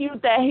like you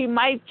that he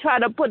might try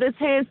to put his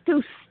hands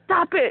to,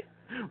 stop it.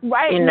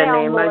 Right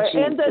now, Lord,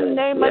 in the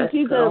name of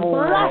Jesus,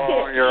 block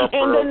it.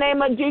 In the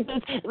name of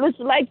Jesus, it's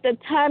like the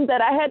time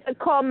that I had to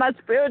call my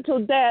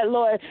spiritual dad,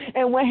 Lord,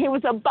 and when he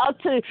was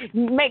about to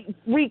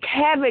wreak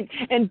havoc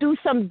and do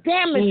some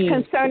damage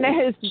concerning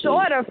his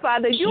daughter,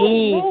 Father, you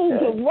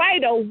moved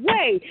right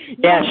away.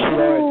 You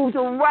moved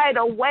right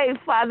away,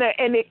 Father,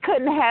 and it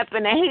couldn't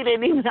happen, and he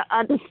didn't even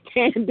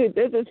understand it.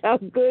 This is how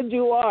good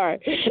you are.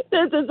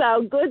 This is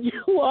how good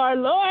you are,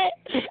 Lord,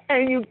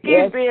 and you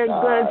keep being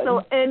good.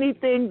 So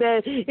anything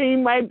that he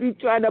might be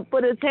trying to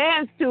put his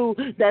hands to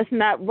that's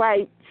not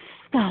right,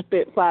 stop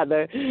it,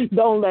 Father.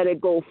 Don't let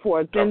it go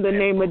forth. In the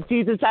name of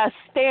Jesus, I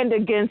stand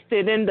against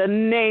it. In the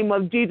name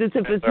of Jesus,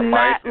 if it's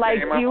not like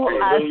you,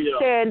 I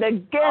stand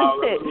against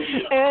it.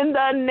 In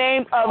the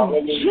name of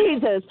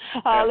Jesus,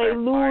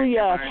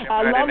 hallelujah.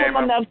 I love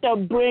him enough to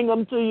bring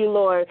him to you,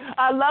 Lord.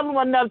 I love him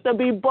enough to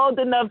be bold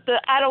enough to,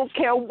 I don't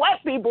care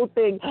what people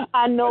think.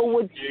 I know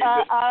what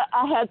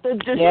I have to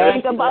just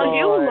think about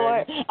you,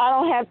 Lord. I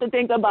don't have to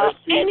think about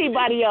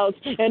anybody else.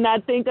 And I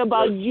think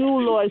about you,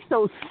 Lord.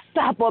 So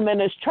stop him in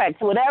his tracks,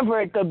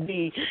 whatever it could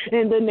be.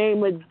 In the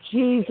name of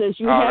Jesus,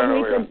 you have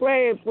me to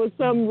pray for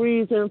some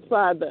reason,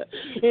 Father.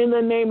 In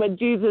the name of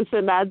Jesus,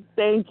 and I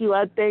thank you,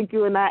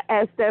 and I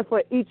ask that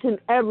for each and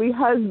every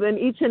husband,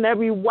 each and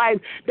every wife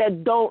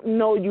that don't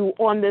know you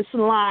on this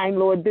line,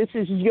 Lord. This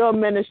is your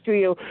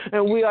ministry,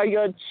 and we are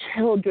your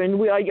children.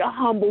 We are your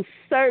humble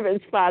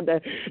servants,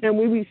 Father, and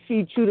we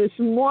beseech you this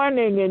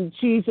morning in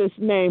Jesus'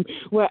 name.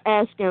 We're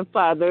asking,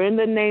 Father, in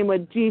the name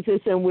of Jesus,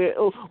 and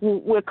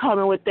we're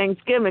coming with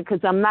thanksgiving,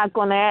 because I'm not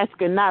going to ask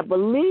and not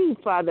believe,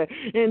 Father,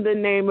 in the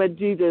name of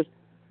Jesus.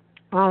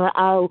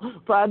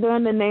 Father,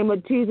 in the name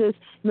of Jesus,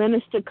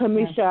 Minister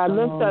Kamisha, I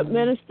lift up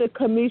Minister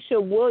Kamisha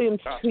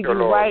Williams to you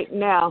right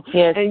now.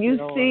 And you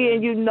see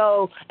and you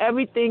know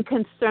everything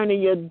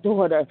concerning your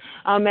daughter.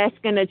 I'm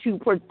asking that you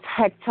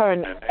protect her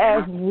in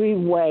every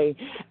way,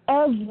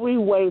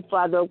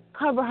 Father.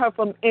 Cover her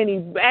from any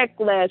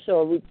backlash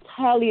or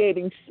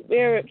retaliating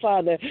spirit,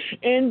 Father,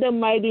 in the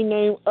mighty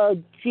name of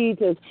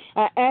Jesus.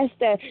 I ask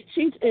that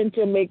she's in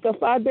Jamaica,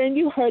 Father, and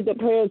you heard the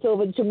prayers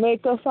over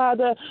Jamaica,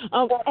 Father.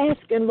 I'm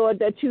asking, Lord,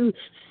 that you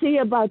see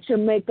about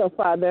Jamaica,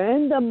 Father.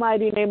 In the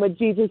mighty name of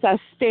Jesus, I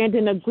stand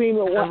in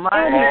agreement with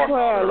every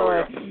prayer,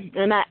 Lord.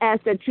 And I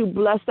ask that you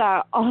bless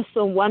our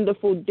awesome,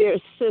 wonderful, dear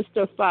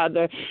sister,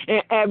 Father,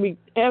 in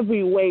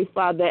every way,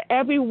 Father.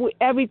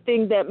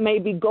 Everything that may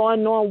be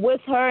going on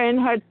with her, in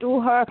her,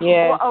 through her,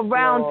 or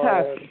around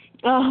her.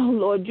 Oh,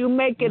 Lord, you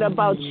make it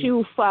about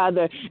you,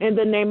 Father, in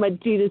the name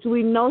of Jesus.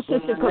 We know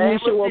Sister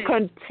Kamisha will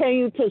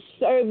continue to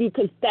serve you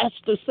because that's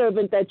the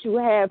servant that you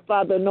have,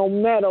 Father, no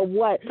matter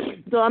what.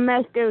 So I'm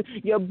asking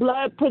your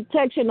blood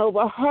protection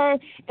over her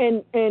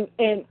and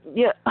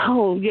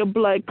your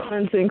blood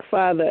cleansing,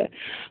 Father.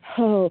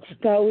 Oh,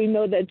 God, we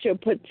know that you're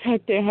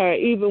protecting her,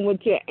 even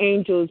with your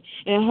angels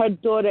and her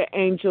daughter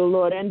angel,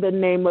 Lord, in the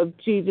name of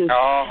Jesus.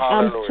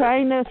 I'm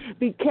trying to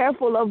be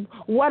careful of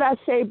what I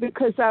say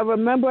because I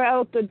remember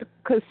Elder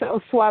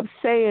Swap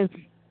saying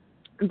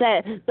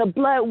that the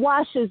blood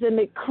washes and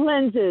it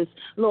cleanses,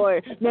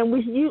 Lord. Then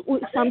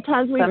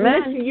sometimes we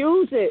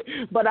misuse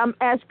it, but I'm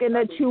asking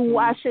that you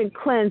wash and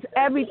cleanse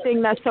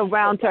everything that's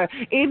around her,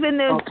 even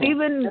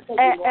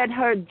at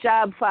her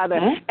job, Father.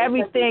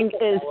 Everything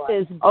is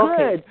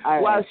good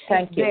while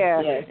she's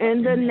there. Yes.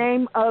 In the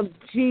name of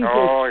Jesus,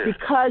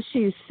 because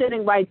she's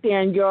sitting right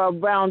there and you're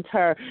around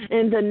her,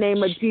 in the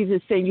name of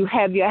Jesus, and you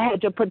have your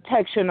hedge of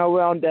protection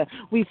around her.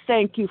 We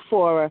thank you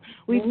for her.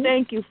 We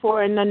thank you for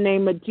her in the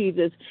name of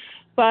Jesus.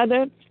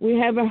 Father, we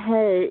haven't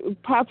heard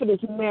Prophetess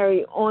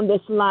Mary on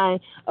this line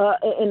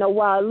in a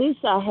while. At least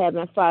I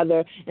haven't,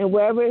 Father. And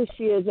wherever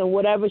she is and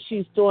whatever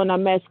she's doing,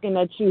 I'm asking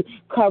that you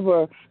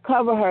cover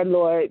her,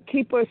 Lord.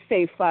 Keep her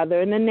safe,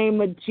 Father, in the name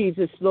of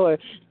Jesus,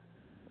 Lord.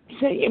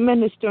 Send your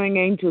ministering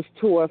angels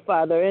to her,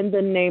 Father, in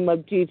the name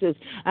of Jesus.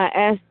 I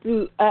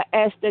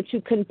ask that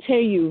you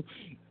continue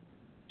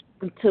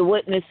to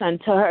witness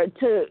unto her,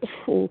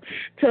 to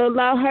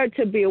allow her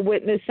to be a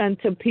witness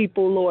unto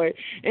people, Lord,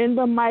 in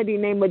the mighty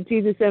name of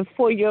Jesus and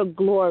for your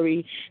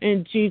glory,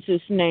 in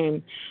Jesus'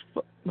 name.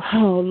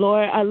 Oh,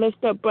 Lord, I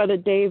lift up Brother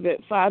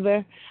David,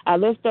 Father. I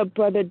lift up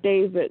Brother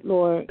David,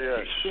 Lord.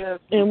 Yes.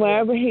 And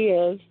wherever he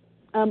is,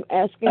 I'm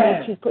asking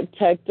that you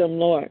protect him,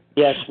 Lord.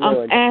 Yes,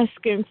 Lord. I'm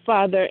asking,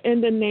 Father, in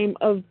the name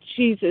of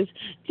Jesus,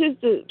 just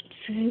to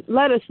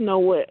let us know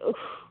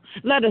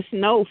Let us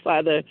know,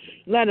 Father.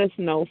 Let us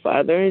know,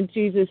 Father, in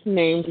Jesus'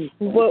 name.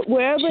 But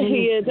wherever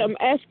he is, I'm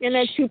asking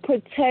that you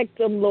protect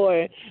him,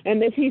 Lord.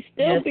 And if he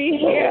still be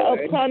here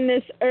upon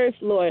this earth,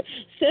 Lord,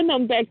 send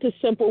him back to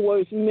Simple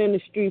Words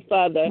Ministry,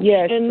 Father.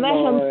 Yes, and let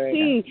Lord. him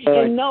see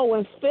and know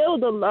and feel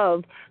the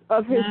love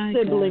of his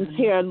siblings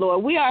here,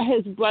 Lord. We are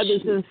his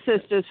brothers and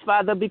sisters,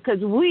 Father, because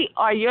we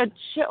are your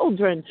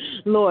children,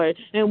 Lord.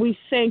 And we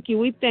thank you.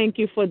 We thank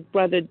you for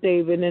Brother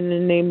David in the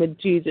name of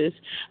Jesus.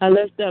 I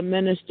lift up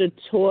Minister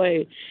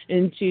Toy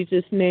in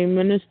Jesus' name.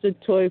 Minister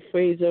Toy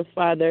Fraser,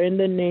 Father, in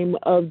the name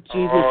of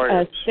Jesus.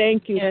 I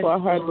thank you for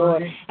her,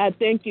 Lord. I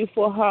thank you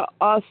for her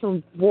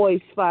awesome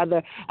voice,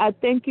 Father. I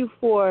thank you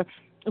for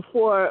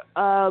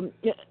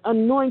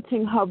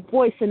anointing her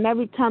voice, and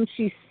every time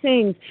she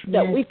sings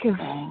that we can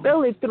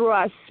feel it through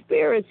our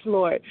spirits,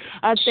 Lord.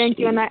 I thank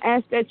you, and I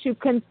ask that you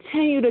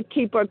continue to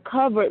keep her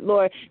covered,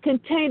 Lord.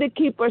 Continue to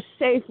keep her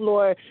safe,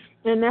 Lord,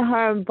 in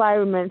her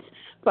environments,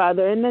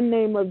 Father. In the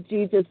name of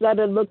Jesus, let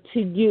her look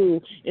to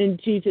you in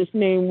Jesus'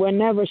 name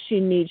whenever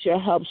she needs your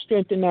help.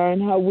 Strengthen her in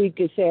her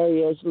weakest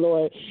areas,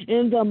 Lord.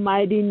 In the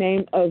mighty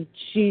name of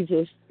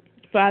Jesus,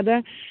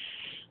 Father.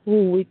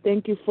 Ooh, we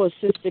thank you for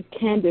Sister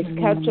Candace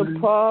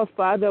Catcher-Paul,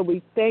 Father.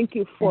 We thank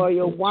you for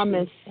your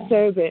woman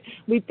servant.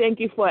 We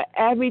thank you for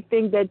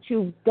everything that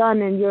you've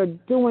done and you're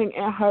doing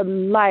in her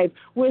life.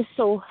 We're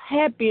so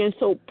happy and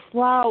so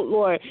proud,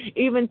 Lord,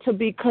 even to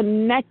be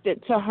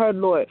connected to her,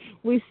 Lord.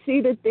 We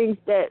see the things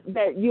that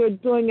you're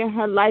doing in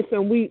her life,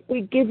 and we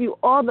give you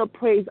all the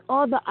praise,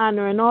 all the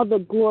honor, and all the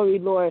glory,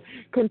 Lord.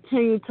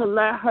 Continue to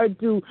let her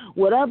do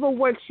whatever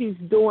work she's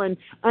doing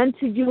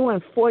unto you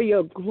and for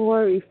your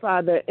glory,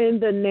 Father, in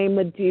the name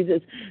of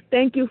Jesus.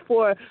 Thank you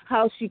for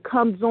how she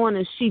comes on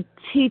and she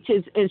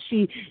teaches and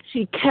she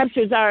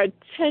captures our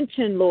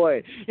attention,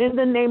 Lord, in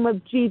the name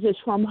of Jesus,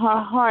 from her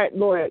heart,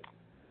 Lord.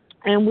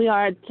 And we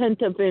are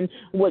attentive in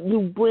what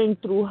you bring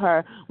through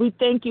her. We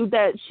thank you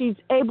that she's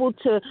able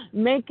to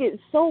make it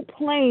so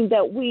plain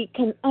that we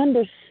can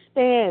understand.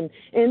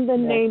 In the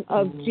name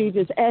of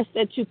Jesus, ask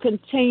that you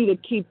continue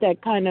to keep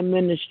that kind of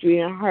ministry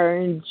in her.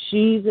 In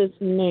Jesus'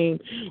 name,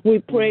 we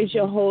praise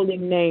your holy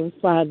name,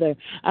 Father.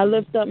 I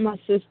lift up my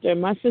sister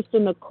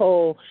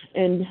Nicole,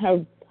 and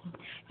her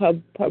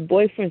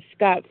boyfriend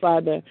Scott,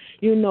 Father.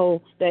 You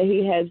know that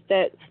he has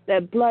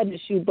that blood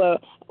issue,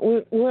 but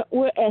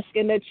we're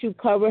asking that you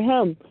cover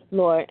him,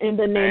 Lord, in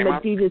the name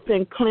of Jesus,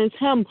 and cleanse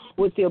him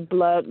with your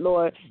blood,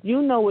 Lord.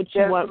 You know what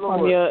you want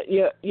from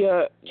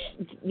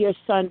your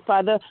son,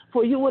 Father,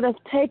 for you would have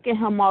taken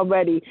him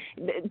already.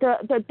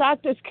 The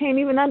doctors can't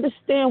even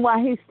understand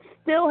why he's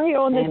still here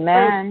on this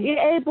earth.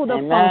 You're able to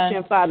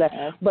function, Father.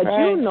 But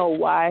you know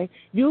why.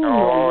 You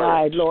know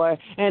why, Lord.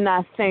 And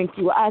I thank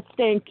you. I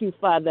thank you,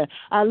 Father.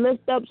 I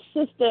lift up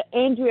Sister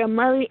Andrea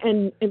Murray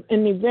and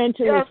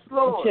Evangelist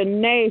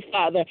Janae,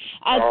 Father.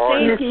 I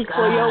thank you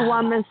for your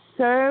woman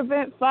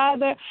servant,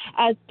 Father.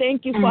 I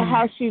thank you for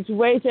how she's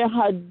raising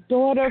her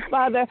daughter,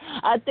 Father.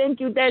 I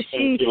thank you that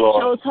she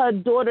shows her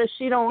daughter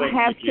she don't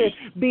have to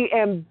be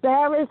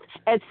embarrassed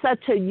at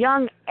such a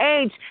young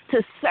age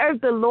to serve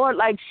the Lord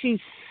like she's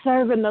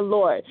serving the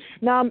Lord.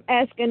 Now I'm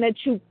asking that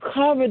you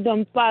cover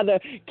them, Father.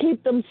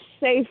 Keep them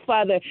safe,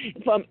 Father,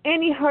 from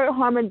any hurt,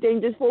 harm, and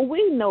dangers. For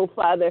we know,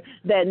 Father,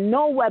 that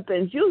no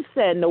weapons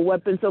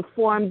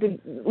formed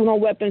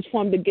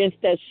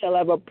against us shall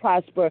ever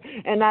prosper.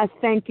 And I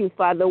thank you,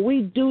 Father.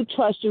 We do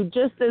trust you.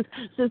 Just as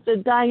Sister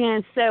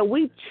Diane said,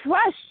 we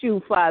trust you,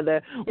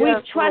 Father. We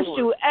trust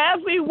you.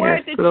 Every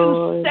word that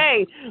you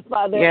say,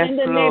 Father, in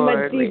the name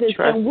of Jesus.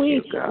 And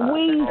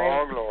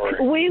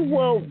we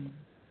will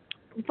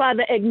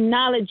Father,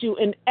 acknowledge you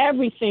in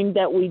everything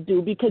that we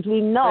do, because we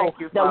know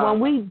that when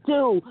we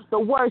do, the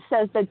word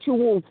says that you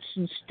will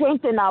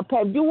strengthen our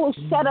path. You will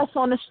set us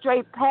on a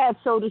straight path,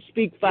 so to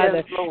speak,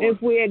 Father,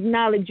 if we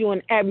acknowledge you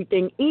in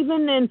everything,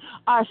 even in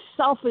our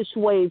selfish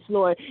ways,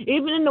 Lord,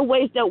 even in the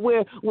ways that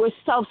we're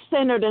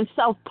self-centered and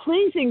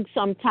self-pleasing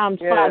sometimes,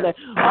 Father.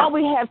 All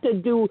we have to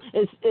do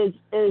is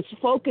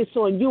focus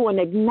on you and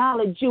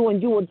acknowledge you,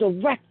 and you will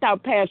direct our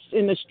paths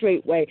in a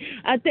straight way.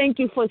 I thank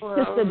you for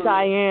Sister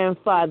Diane,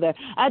 Father.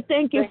 I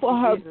thank you for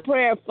her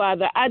prayer,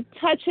 Father. I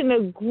touch and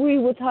agree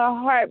with her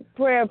heart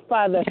prayer,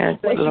 Father. Yes,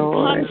 that she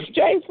Lord. comes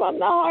straight from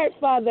the heart,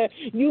 Father.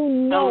 You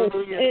know,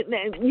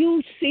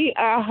 you see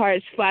our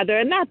hearts, Father,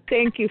 and I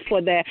thank you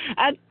for that.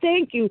 I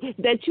thank you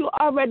that you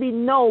already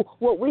know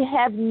what we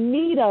have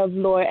need of,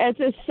 Lord, as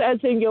it says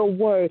in your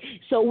word.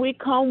 So we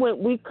come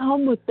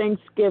with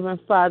thanksgiving,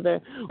 Father.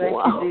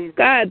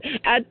 God,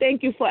 I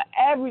thank you for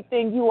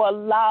everything you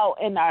allow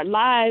in our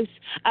lives.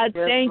 I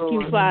thank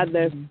you,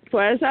 Father,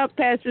 for as our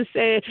pastor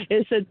said,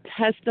 it's a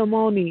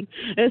testimony.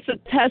 It's a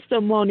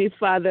testimony,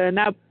 Father, and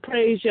I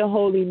praise your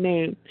holy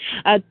name.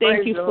 I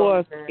thank you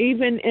for,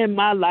 even in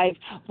my life,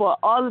 for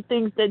all the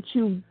things that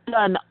you've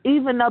done,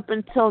 even up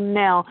until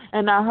now.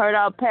 And I heard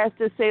our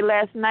pastor say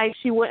last night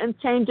she wouldn't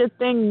change a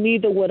thing,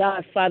 neither would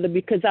I, Father,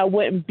 because I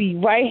wouldn't be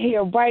right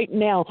here, right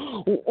now,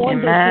 on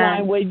this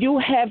line where you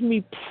have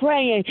me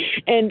praying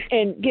and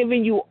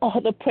giving you all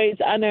the praise,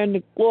 honor, and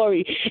the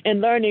glory, and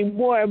learning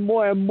more and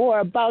more and more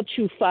about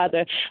you,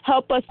 Father.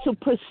 Help us to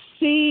perceive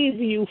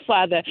you,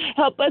 Father.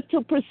 Help us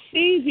to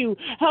perceive you.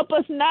 Help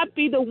us not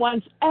be the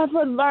ones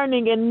ever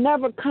learning and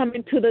never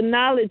coming to the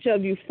knowledge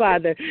of you,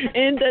 Father.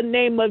 In the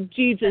name of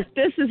Jesus,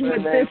 this is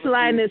what this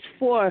line is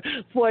for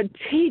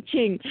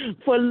teaching,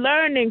 for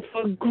learning,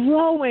 for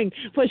growing,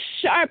 for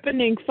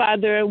sharpening,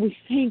 Father, and we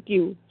thank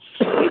you.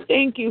 We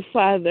thank you,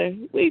 Father.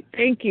 We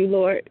thank you,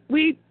 Lord.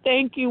 We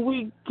thank you.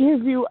 We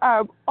give you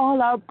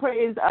all our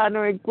praise,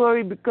 honor, and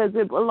glory, because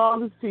it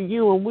belongs to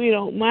you, and we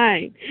don't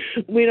mind.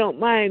 We don't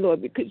mind,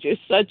 Lord, because you're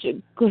such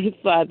a good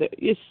Father.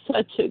 You're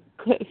such a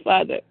good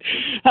Father.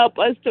 Help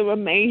us to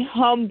remain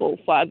humble,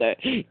 Father.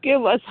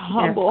 Give us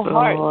humble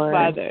hearts,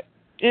 Father.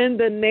 In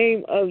the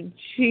name of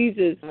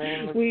Jesus,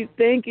 we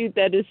thank you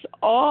that it's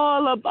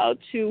all about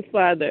you,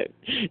 Father.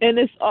 And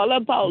it's all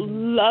about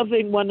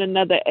loving one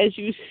another, as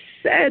you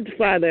said,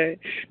 Father.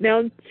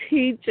 Now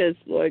teach us,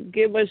 Lord.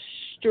 Give us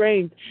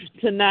strength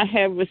to not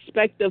have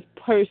respect of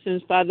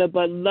persons, Father,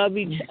 but love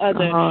each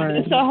other.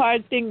 It's a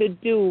hard thing to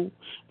do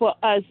for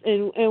us,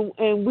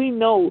 and we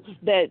know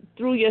that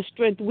through your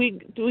strength,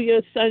 through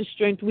your Son's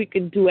strength, we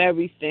can do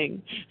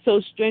everything.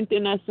 So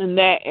strengthen us in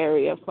that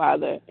area,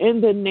 Father,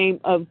 in the name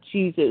of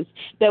Jesus,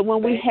 that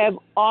when we have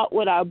aught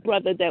with our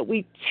brother, that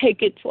we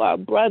take it to our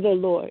brother,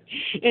 Lord,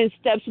 and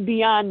steps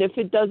beyond if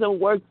it doesn't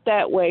work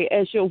that way,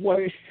 as your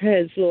word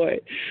says, Lord.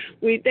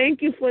 We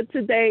thank you for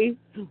today.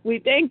 We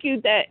thank you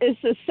that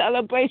it's a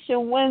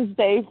celebration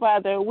Wednesday,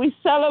 Father. We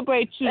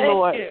celebrate you,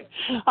 Lord.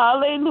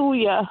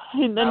 Hallelujah.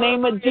 In the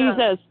name of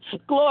Jesus.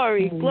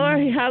 Glory,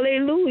 glory,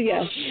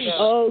 hallelujah.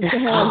 Oh, God,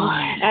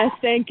 I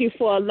thank you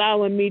for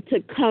allowing me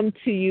to come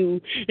to you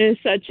in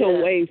such a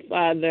way,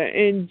 Father.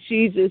 In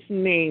Jesus'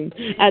 name,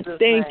 I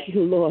thank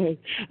you, Lord.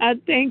 I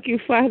thank you,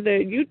 Father.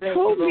 You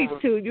told me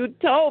to. You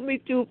told me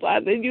to,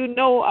 Father. You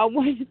know I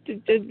wanted to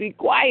just be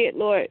quiet,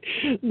 Lord,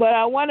 but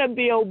I want to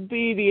be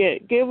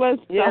obedient. Give us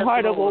the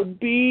heart of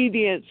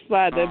obedience,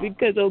 Father,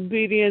 because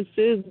obedience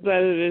is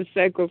better than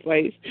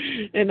sacrifice.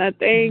 And I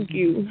thank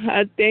you.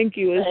 I thank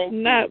you. It's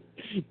not,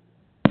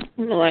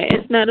 Lord,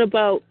 it's not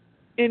about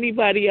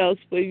anybody else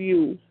but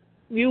you.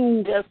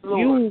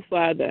 You,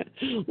 Father.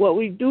 What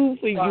we do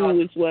for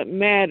you is what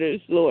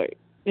matters, Lord.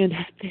 And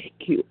I thank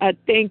you. I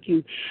thank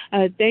you.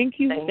 I thank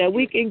you that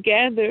we can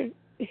gather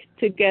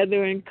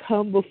together and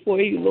come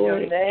before you,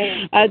 Lord.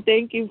 I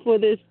thank you for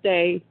this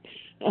day.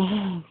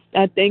 Oh,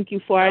 I thank you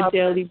for our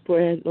daily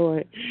bread,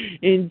 Lord.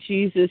 In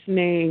Jesus'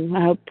 name,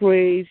 I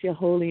praise your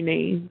holy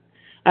name.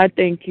 I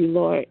thank you,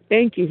 Lord.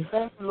 Thank you.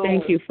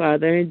 Thank you,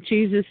 Father. In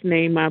Jesus'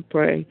 name I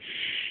pray.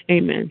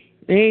 Amen.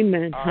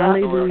 Amen.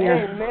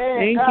 Hallelujah.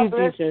 Thank you,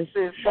 Jesus.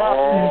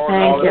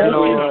 Thank you,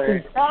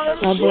 Lord.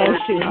 God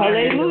bless you.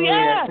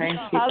 Hallelujah.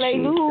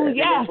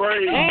 Hallelujah.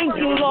 Thank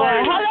you,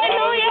 Lord.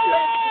 Hallelujah.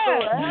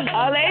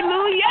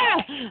 Hallelujah.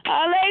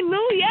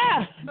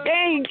 Hallelujah.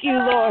 Thank you,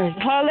 Lord.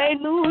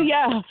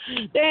 Hallelujah.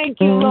 Thank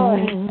you, Lord.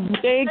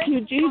 Thank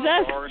you,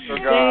 Jesus.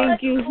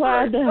 Thank you,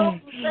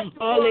 Father.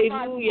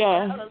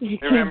 Hallelujah.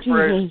 Give him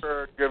praise,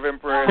 sir. Give him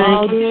praise.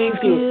 Thank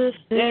you.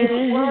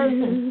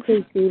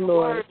 Thank you,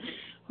 Lord.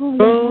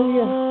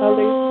 Hallelujah.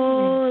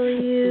 Hallelujah.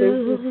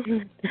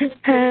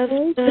 Have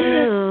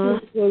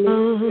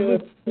Hallelujah.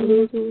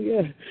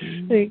 Hallelujah.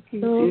 Thank you,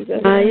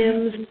 Jesus. I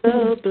am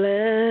so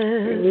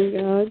blessed.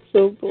 God,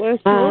 so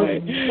blessed,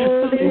 Lord.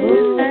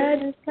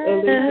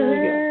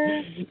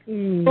 Hallelujah.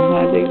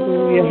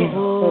 Hallelujah.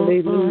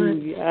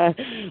 Hallelujah.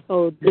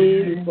 Oh, thank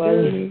you,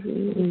 Father.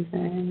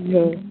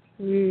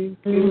 Thank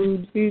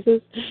you,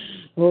 Jesus.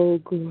 Oh,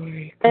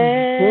 glory.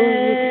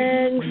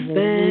 And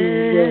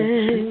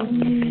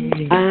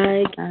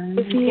I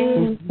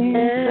you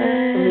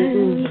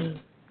thanks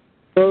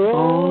for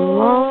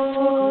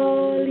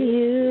all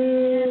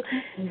you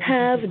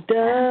have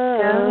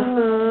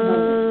done.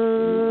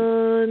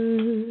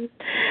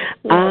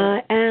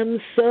 I am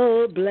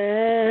so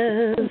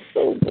blessed.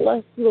 So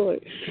blessed, Lord.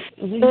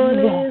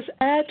 All is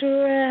at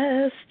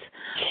rest.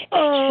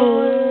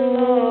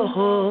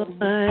 Oh,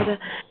 Lord.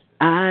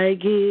 I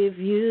give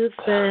you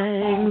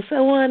thanks. I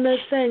want to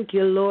thank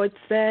you, Lord.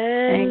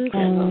 Thanks.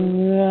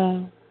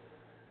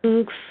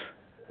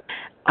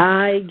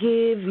 I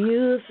give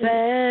you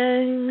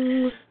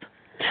thanks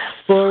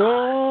for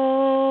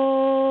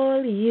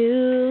all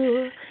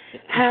you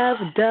have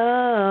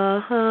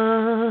done.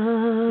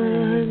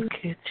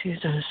 Thank you,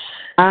 Jesus.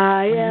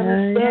 I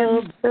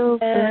am so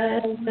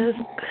blessed.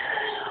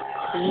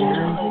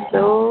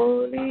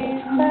 Soul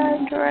is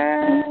at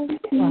rest.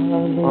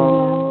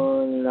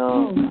 Oh,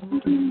 Lord.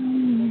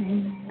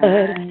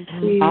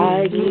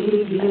 I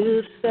give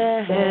you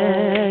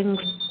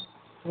thanks.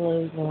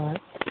 Lord.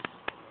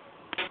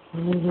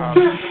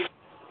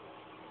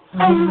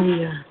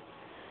 Hallelujah.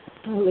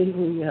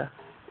 Hallelujah.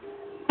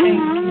 Thank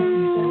you,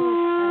 Jesus.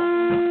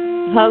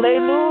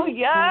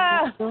 Hallelujah.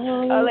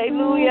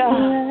 Hallelujah.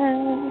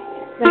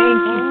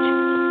 Thank you,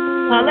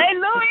 Jesus.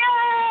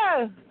 Hallelujah.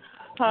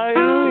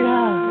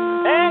 Hallelujah.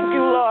 Thank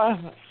you, Lord.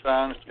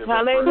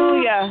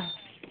 Hallelujah.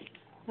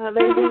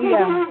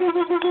 Hallelujah.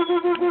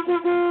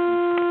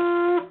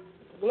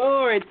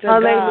 Glory to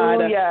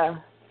Hallelujah.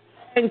 God.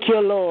 Thank you,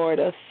 Lord.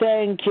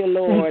 Thank you,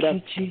 Lord.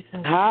 Thank you,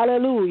 Jesus.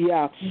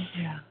 Hallelujah.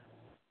 Yeah.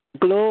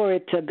 Glory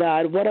to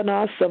God. What an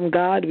awesome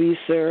God we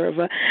serve.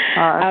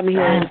 I'm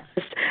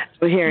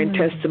hearing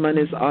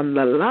testimonies on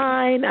the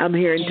line. I'm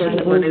hearing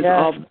testimonies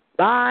off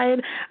the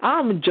line.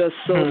 I'm just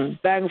so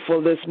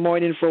thankful this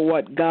morning for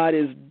what God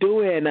is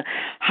doing.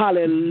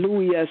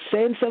 Hallelujah.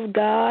 Saints of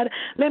God,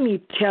 let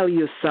me tell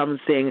you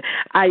something.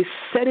 I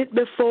said it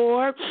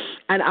before,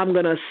 and I'm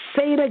going to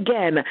say it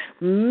again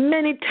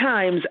many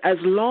times. As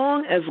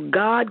long as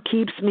God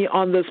keeps me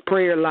on this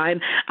prayer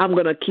line, I'm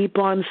going to keep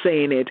on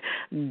saying it.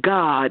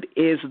 God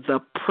is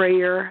the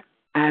prayer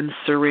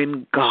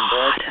answering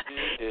God.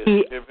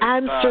 He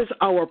answers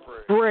our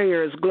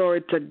prayers.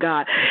 Glory to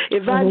God.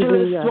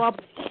 Evangelist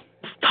Swap,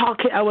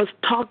 I was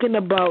talking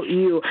about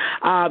you,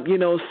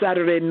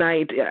 Saturday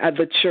night at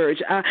the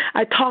church.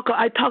 I talk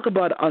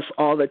about us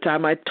all the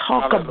time. I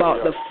talk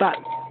about the fact.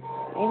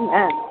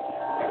 Amen.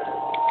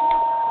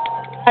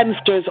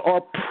 Answers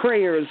our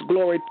prayers.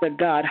 Glory to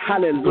God.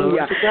 Hallelujah.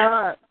 Glory to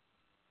God.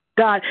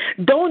 God,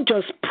 don't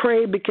just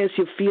pray because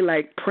you feel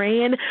like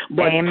praying,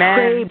 but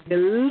pray,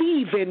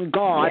 believe in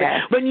God.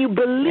 Yes. When you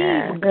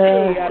believe God,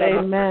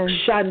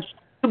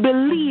 you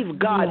believe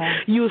God,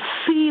 you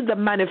see the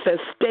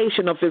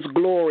manifestation of His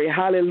glory.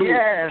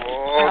 Hallelujah. Yes.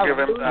 Give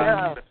Him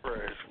thanks and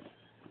praise.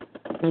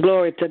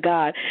 Glory to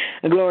God.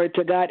 Glory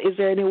to God. Is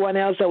there anyone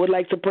else that would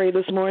like to pray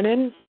this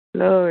morning?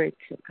 Glory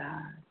to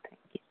God.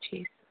 Thank you,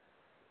 Jesus.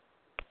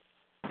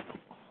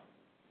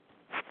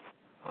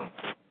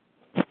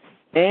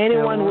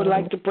 Anyone would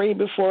like to pray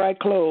before I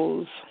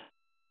close?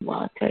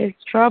 Water is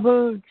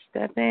troubled.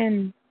 Step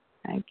in.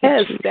 Thank you.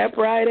 Yes, Jesus. step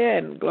right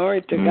in.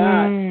 Glory to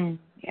God.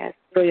 Yes.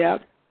 So, yeah.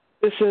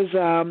 This is,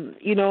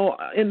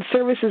 in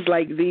services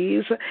like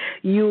these,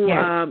 you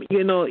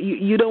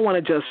don't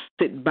want to just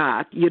sit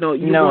back. You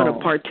want to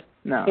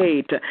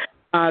participate.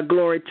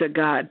 Glory to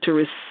God, to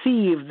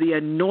receive the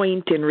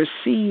anointing,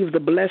 receive the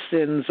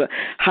blessings,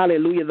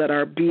 hallelujah, that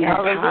are being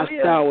passed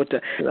out.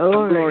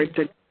 Glory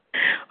to God.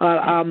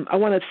 I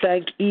want to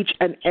thank each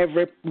and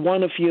every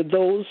one of you.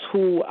 Those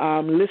who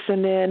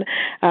listen in,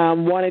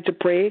 wanted to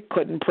pray,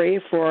 couldn't pray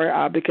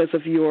for because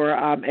of your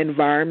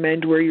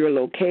environment where you're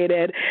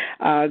located.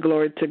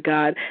 Glory to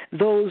God.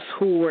 Those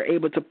who were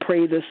able to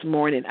pray this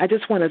morning, I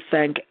just want to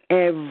thank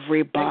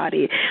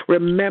everybody.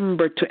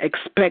 Remember to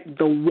expect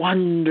the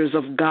wonders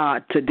of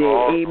God today.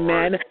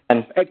 Amen.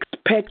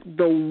 Expect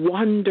the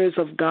wonders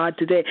of God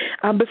today.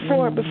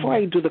 Before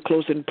I do the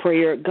closing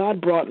prayer, God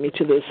brought me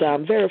to this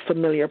very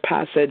familiar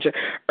passage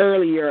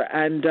earlier,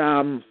 and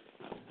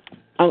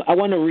I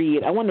want to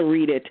read. I want to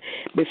read it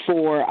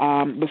before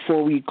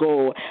we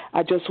go.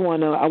 I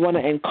want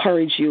to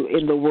encourage you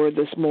in the Word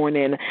this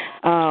morning.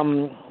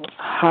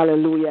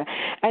 Hallelujah.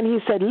 And he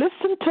said,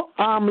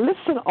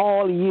 "Listen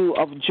all you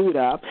of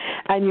Judah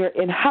and your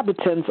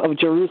inhabitants of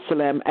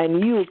Jerusalem, and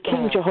you,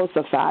 King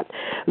Jehoshaphat.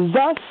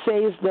 Thus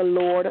says the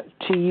Lord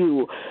to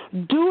you: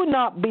 Do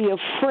not be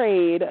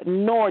afraid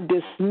nor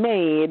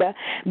dismayed,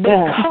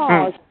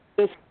 because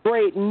this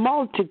great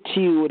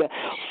multitude,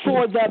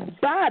 for the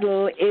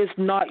battle is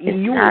not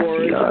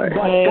yours,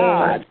 but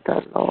God.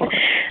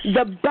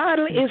 The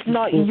battle is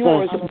not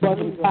yours, but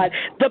God.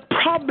 The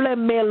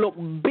problem may look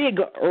big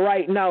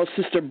right now,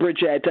 Sister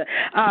Bridget.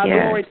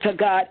 Glory to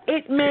God.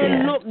 It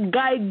may look,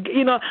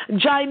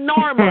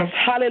 ginormous.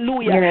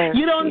 Hallelujah.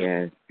 You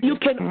don't. You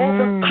can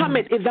overcome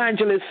it,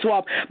 Evangelist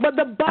Swap. But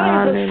the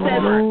Bible says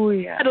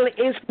the battle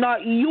is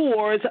not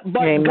yours,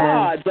 but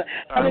God's.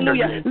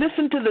 Hallelujah.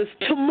 Listen to this.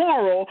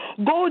 Tomorrow,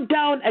 go go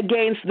down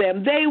against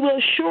them. They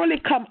will surely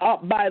come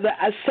up by the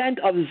ascent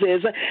of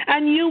Ziz,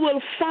 and you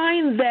will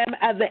find them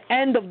at the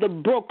end of the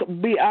brook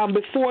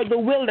before the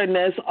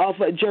wilderness of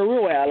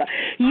Jeruel.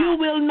 You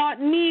will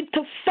not need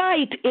to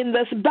fight in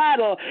this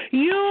battle.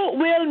 You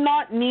will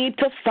not need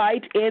to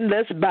fight in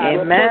this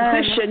battle.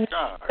 Amen. Position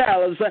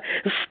yourselves.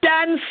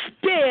 Stand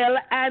still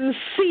and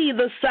see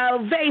the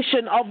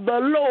salvation of the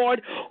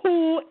Lord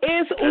who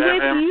is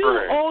with you,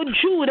 O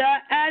Judah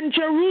and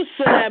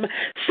Jerusalem.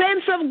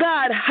 Saints of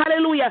God,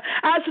 hallelujah.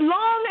 As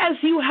long as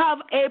you have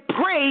a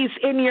praise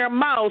in your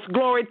mouth,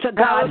 glory to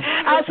God,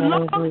 as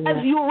long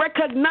as you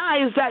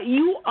recognize that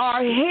you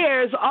are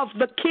heirs of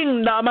the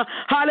kingdom,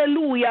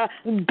 hallelujah,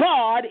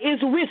 God is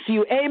with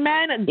you.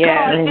 Amen. Yes.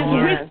 God is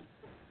with you.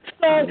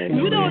 So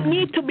you don't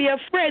need to be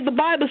afraid. The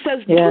Bible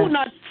says, do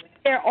not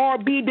fear or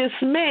be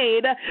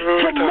dismayed.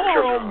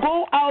 Tomorrow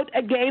go out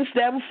against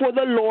them, for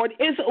the Lord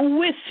is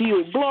with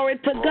you. Glory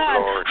to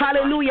God.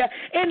 Hallelujah.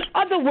 In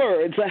other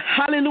words,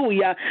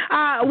 hallelujah.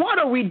 What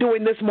are we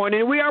doing this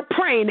morning? We are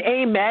praying.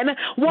 Amen.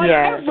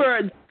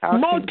 Whatever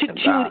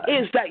multitude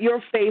is that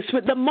you're faced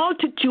with, the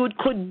multitude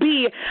could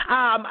be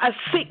a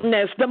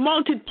sickness. The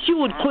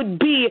multitude could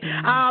be,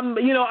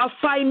 a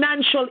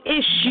financial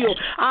issue,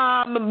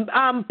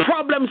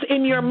 problems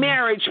in your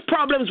marriage,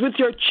 problems with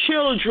your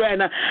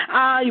children.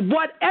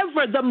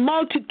 Whatever the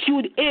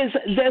multitude is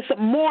this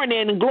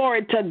morning,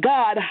 glory to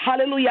God,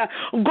 hallelujah,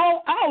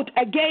 go out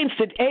against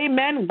it,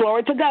 amen,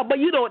 glory to God, but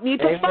you don't need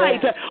to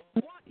fight.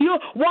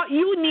 What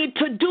you need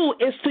to do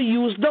is to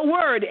use the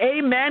word,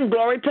 amen,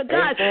 glory to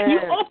God. You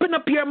open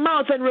up your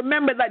mouth and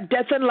remember that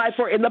death and life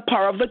are in the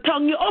power of the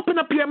tongue. You open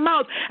up your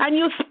mouth and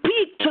you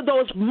speak to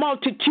those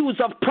multitudes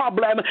of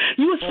problems.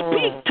 You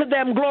speak to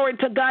them, glory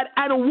to God,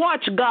 and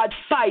watch God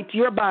fight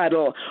your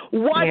battle.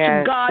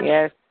 Watch God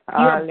your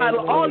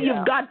battle. All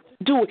you've got to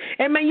do,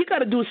 amen, you got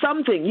to do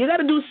something. You got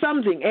to do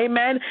something,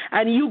 amen,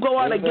 and you go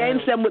out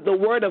against them with the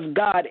word of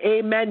God,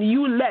 amen.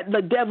 You let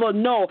the devil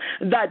know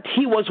that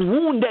he was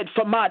wounded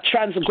for my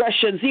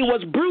transgressions. He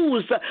was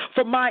bruised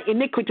for my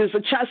iniquities.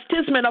 The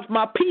chastisement of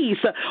my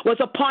peace was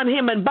upon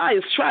him, and by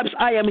his stripes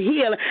I am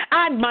healed,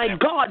 and my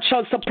God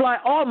shall supply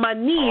all my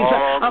needs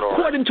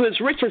according to his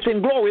riches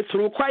in glory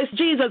through Christ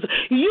Jesus.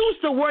 Use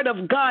the word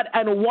of God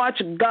and watch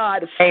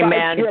God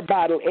fight your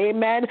battle,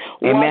 amen.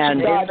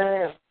 Watch God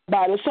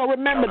battle. So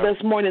remember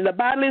this morning, the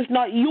battle is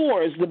not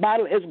yours. The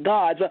battle is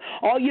God's.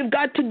 All you've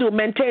got to do,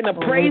 maintain a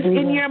praise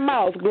in your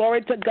mouth.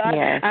 Glory to God.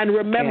 And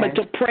remember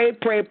to pray,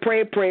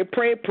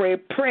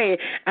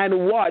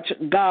 and watch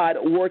God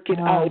work it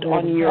out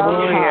on your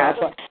behalf.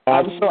 So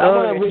I'm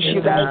going to wish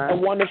you guys a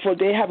wonderful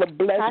day. Have a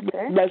blessed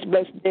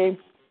day.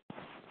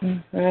 All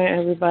right,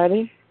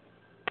 everybody.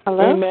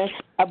 Hello? Amen.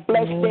 A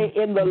blessed day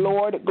in the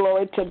Lord.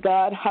 Glory to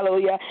God.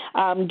 Hallelujah.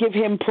 Give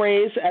him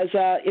praise as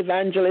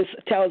evangelist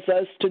tells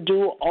us to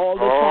do all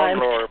the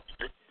time.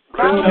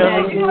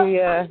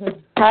 Hallelujah.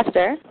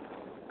 Pastor?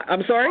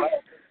 I'm sorry?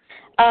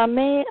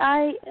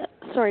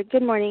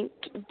 Good morning.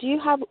 Do you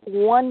have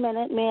 1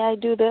 minute? May I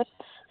do this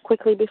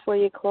quickly before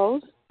you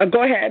close?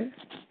 Go ahead.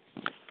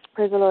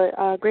 Praise the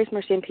Lord. Grace,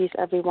 mercy, and peace,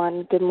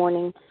 everyone. Good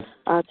morning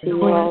to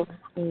you all.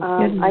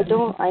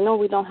 I know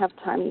we don't have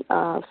time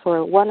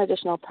for one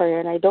additional prayer,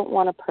 and I don't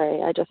want to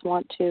pray. I just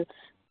want to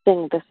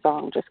sing this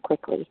song just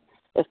quickly,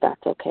 if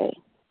that's okay.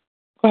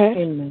 Go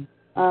ahead.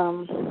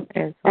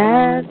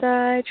 As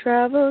I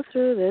travel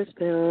through this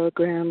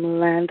pilgrim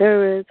land,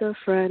 there is a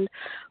friend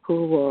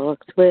who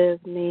walks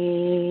with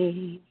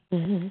me.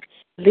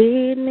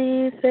 Lead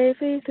me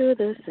safely through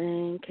the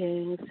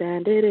sinking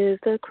sand. It is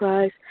the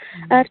Christ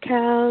at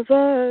Calvary.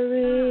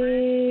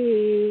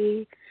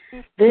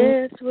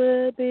 This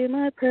will be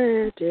my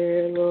prayer,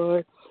 dear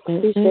Lord.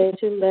 Each day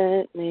to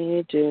let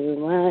me do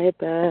my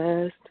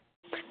best.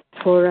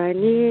 For I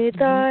need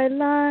thy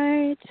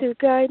light to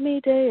guide me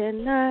day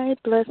and night.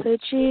 Blessed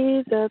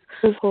Jesus,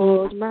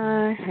 hold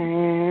my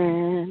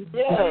hand.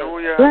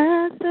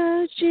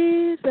 Blessed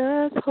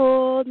Jesus,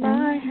 hold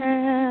my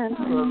hand.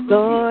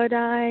 Lord,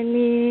 I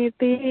need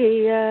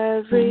thee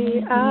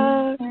every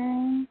hour.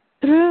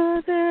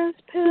 Through this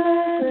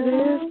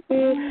pilgrim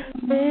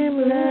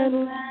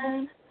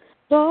land,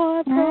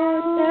 Lord,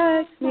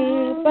 protect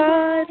me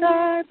by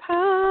thy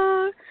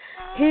power.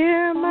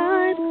 Hear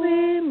my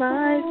plea,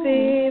 my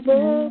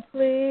feeble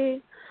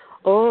plea.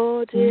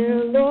 Oh,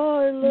 dear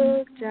Lord,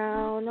 look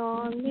down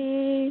on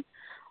me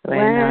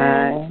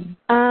when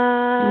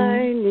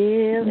I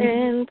kneel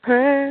in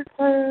prayer.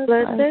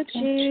 Blessed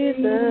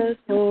Jesus,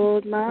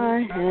 hold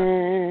my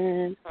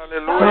hand.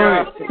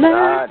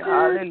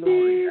 Blessed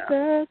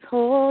Jesus,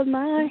 hold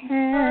my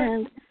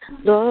hand.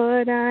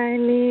 Lord, I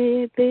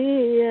need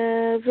thee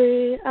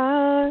every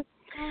hour.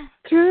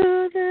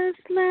 Through this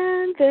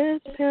land,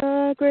 this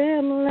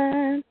pilgrim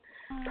land,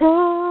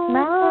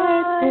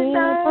 provide me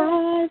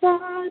by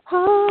thy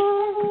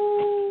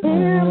power.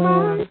 Hear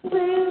my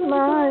plea,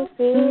 my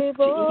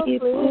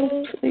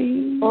feeble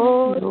plea.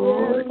 Oh,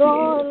 dear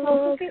Lord,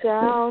 look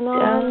down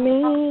on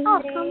me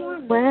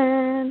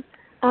when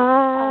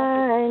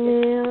I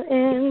kneel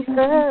in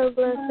prayer.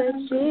 Blessed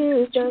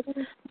Jesus,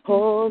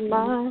 hold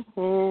my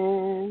hand.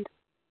 Lord.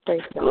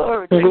 Praise God.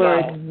 Glory to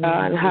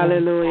God.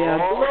 Hallelujah.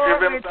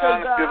 Give him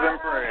thanks. Give him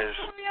praise.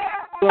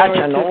 That's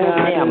an old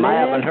hymn. I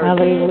haven't heard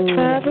it.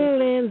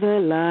 Travel in the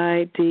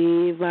light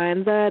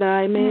divine that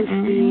I may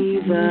see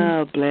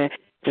the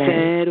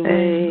blessed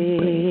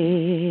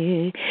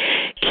way.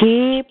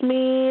 Keep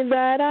me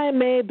that I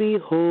may be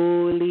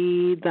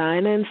holy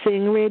thine and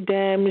sing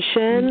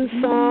redemption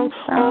song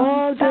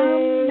all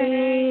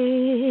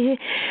day.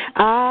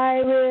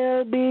 I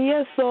will be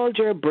a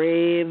soldier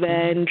brave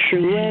and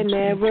true and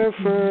ever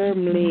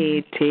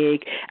firmly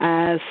take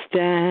a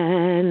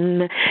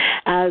stand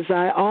as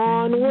I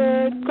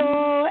onward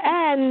go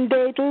and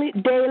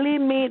daily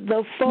meet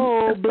the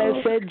foe.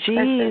 Blessed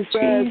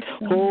Jesus,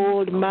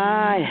 hold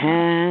my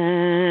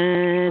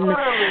hand.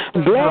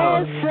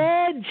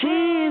 Blessed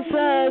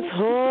Jesus,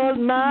 hold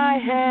my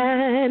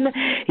hand.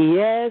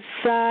 Yes,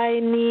 I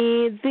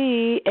need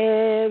thee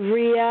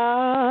every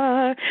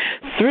hour.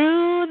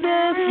 Through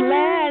this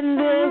land,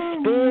 this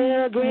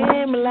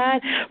pilgrim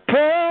land,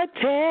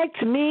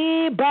 protect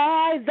me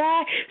by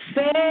thy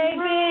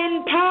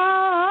saving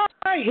power.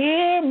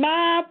 Hear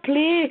my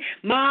plea,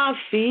 my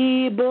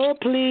feeble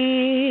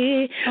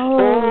plea.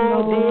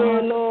 Oh,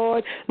 dear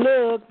Lord,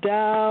 look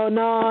down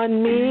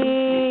on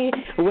me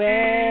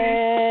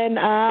when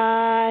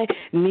I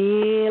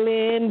kneel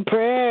in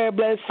prayer.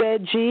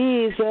 Blessed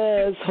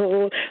Jesus,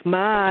 hold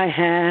my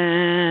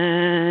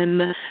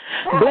hand.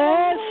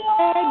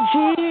 Blessed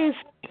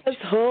Jesus,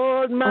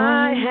 hold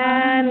my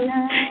hand.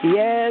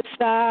 Yes,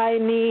 I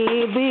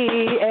need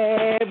thee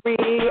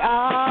every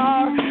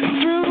hour.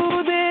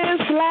 Through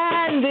this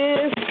land,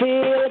 this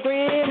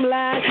pilgrim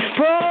land,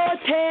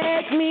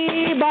 protect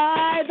me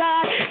by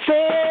thy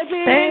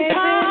saving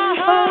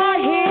power.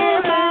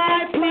 Hear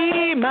my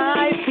plea,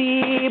 my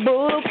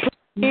feeble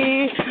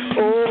plea.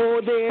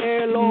 Oh,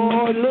 dear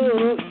Lord,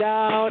 look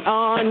down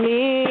on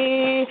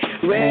me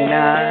when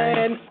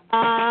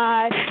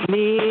I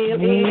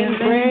kneel in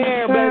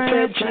prayer.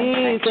 Blessed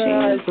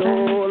Jesus,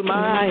 hold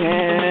my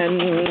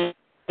hand.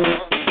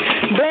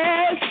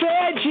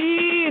 Blessed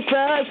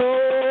Jesus,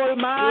 hold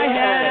my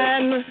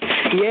hand.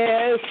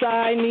 Yes,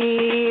 I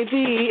need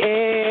thee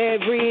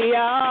every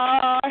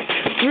hour.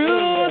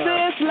 Through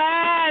this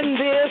land,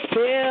 this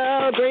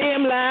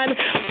pilgrim land,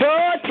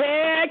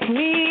 protect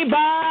me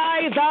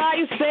by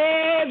thy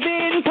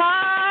saving power.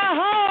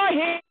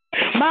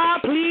 My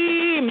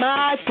plea,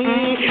 my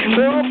plea.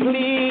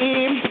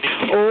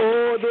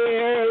 Oh,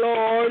 dear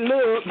Lord,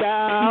 look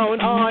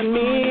down on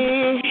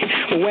me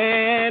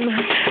when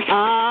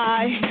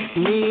I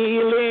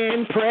kneel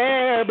in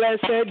prayer.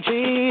 Blessed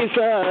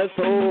Jesus,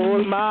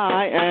 hold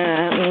my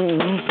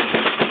hand.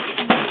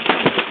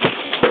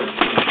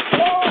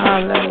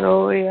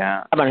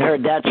 Hallelujah. I haven't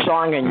heard that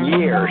song in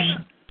years.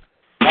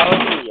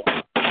 Hallelujah.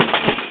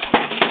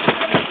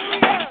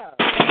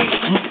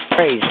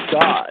 Praise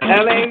God.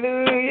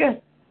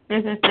 Hallelujah.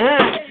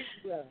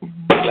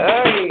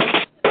 Glory.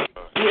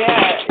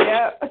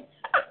 Yeah.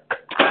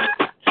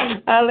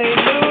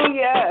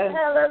 Hallelujah.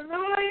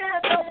 Hallelujah.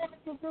 Don't want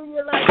to do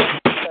you like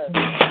Jesus.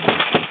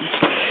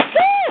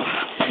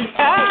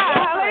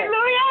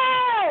 Hallelujah.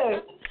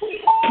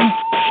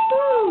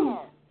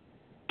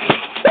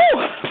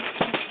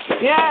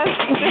 Yes.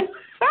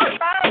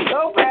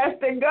 Go,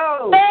 Pastor, go.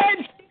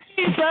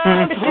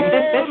 Jesus,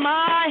 hold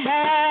my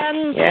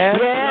hand. Yes,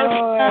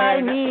 Lord.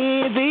 I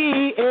need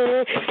thee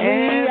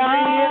every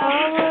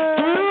hour.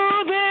 Through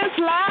this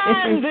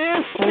land,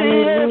 this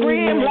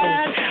pilgrim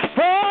land,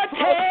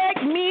 protect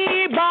me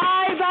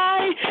by thy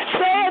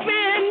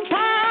saving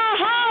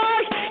power.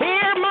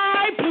 Hear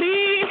my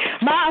plea,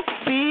 my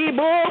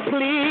feeble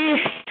plea.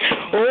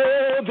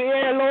 Oh,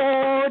 dear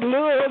Lord,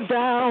 look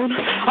down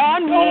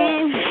on me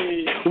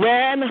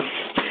when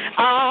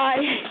I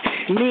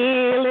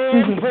kneel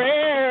in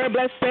prayer.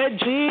 Blessed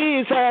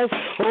Jesus,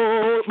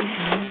 oh,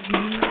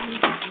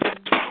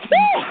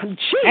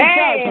 Jesus.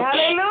 Hey,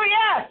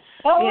 hallelujah.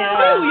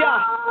 Hallelujah.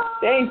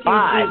 Thank you,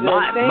 Jesus.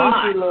 Thank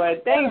you, Lord.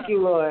 Thank you,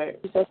 Lord.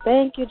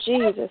 Thank you,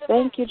 Jesus.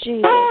 Thank you,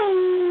 Jesus.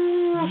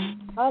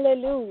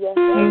 Hallelujah.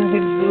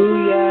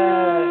 Hallelujah.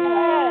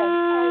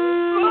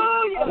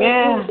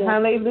 Yeah,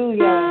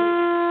 hallelujah.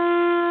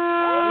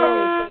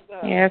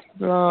 Yes,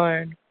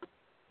 Lord.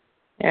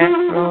 Yes,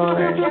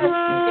 Lord.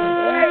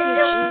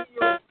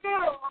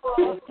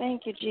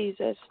 Thank you,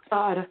 Jesus.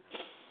 God.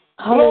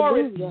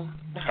 Hallelujah.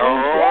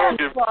 Oh,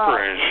 give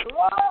praise.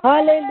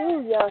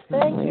 Hallelujah.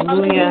 Thank you,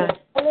 Hallelujah.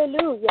 Jesus.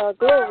 Hallelujah.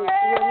 Glory to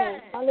your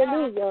name.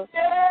 Hallelujah.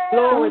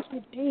 Glory to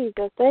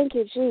Jesus. Thank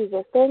you,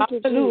 Jesus. Thank you,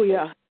 Jesus.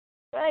 Hallelujah.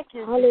 Thank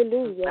you.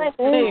 Hallelujah.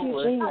 Thank you,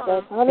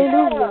 Jesus.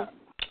 Hallelujah.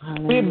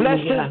 We bless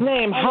his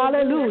name.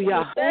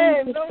 Hallelujah.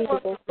 Thank you,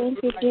 Jesus.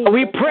 Thank you, Jesus.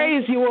 We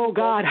praise you, oh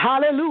God.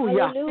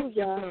 Hallelujah.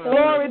 Hallelujah.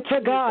 Glory to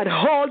God.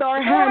 Hold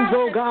our hands,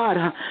 oh God.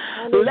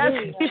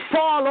 Lest we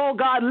fall, oh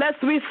God.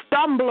 Lest we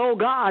stumble, oh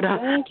God.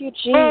 Thank you,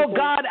 Jesus. Oh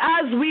God,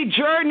 as we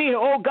journey,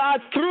 oh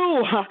God,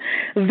 through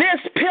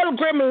this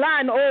pilgrim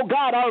land, oh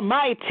God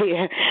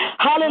Almighty.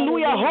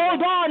 Hallelujah.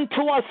 Hold on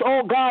to us,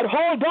 oh God.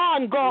 Hold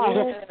on, God.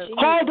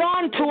 Hold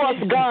on to us,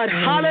 God.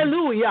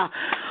 Hallelujah.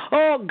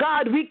 Oh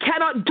God, we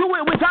cannot do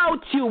it without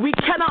you. We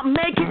cannot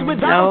make it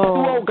without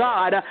you, oh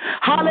God.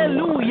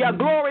 Hallelujah.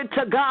 Glory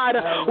to God.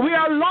 We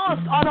are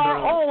lost on our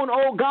own,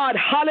 oh God.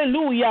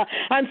 Hallelujah.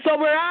 And so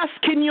we're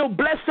asking you,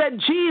 blessed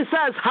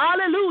Jesus,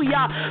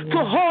 hallelujah, to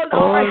hold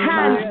our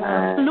hands.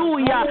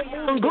 Hallelujah.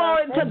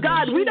 Glory to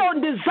God. We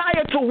don't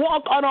desire to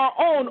walk on our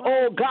own,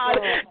 oh God.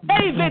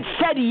 David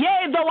said,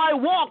 yea, though I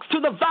walk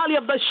through the valley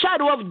of the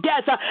shadow of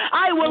death,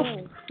 I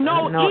will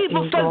no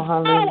evil, for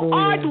thou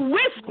art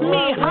with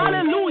me.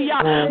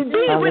 Hallelujah.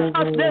 Be with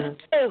us this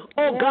day,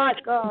 oh God.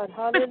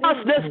 With us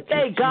this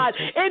day, God.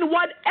 In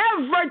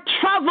whatever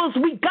travels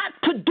we got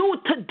to do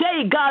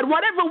today, God,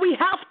 whatever we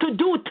have to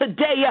do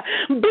today,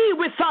 be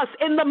with us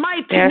in the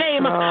mighty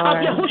name of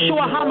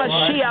Yahushua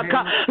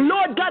HaMashiach.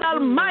 Lord God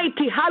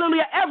Almighty,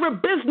 hallelujah, every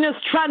business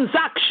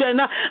transaction,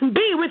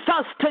 be with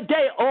us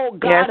today, oh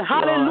God,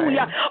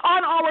 hallelujah.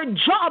 On our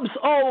jobs,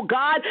 oh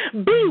God,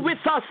 be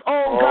with us,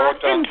 oh God.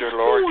 In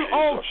school,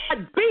 oh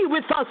God, be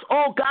with us,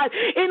 oh God.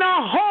 In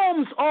our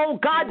homes, oh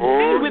God,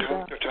 be with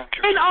us.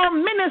 In our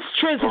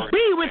ministries,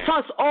 be with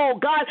us, oh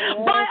God.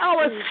 By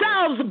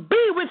ourselves,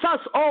 be with us,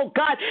 oh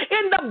God.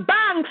 In the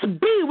banks,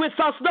 be with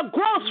us. The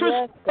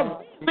grocery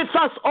store, with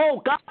us,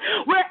 oh God.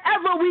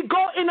 Wherever we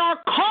go in our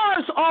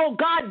cars, oh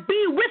God,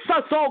 be with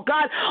us, oh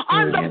God.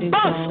 On the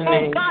bus,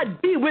 oh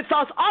God, be with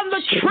us. On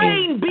the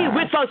train, be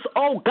with us,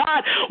 oh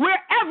God.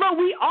 Wherever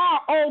we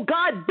are, oh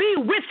God, be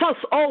with us,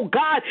 oh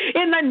God.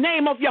 In the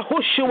name of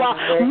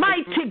Yahushua,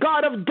 mighty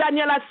God of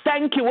Daniel, I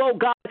thank you, oh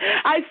God.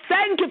 I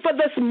thank you for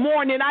this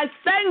morning. I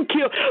thank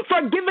you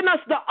for giving us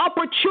the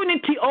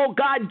opportunity, oh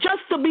God,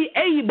 just to be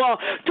able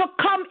to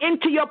come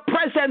into your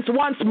presence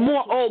once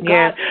more, oh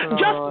God.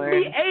 Just to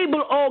be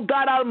able, oh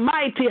God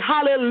Almighty,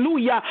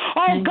 hallelujah,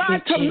 oh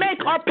God, to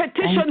make our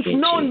petitions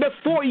known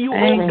before you,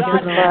 oh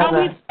God. And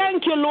we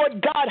thank you,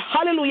 Lord God,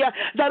 hallelujah,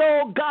 that,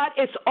 oh God,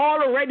 it's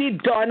already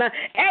done.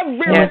 Every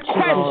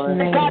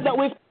request, God, that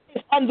we've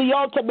on the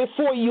altar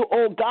before you,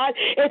 oh God,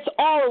 it's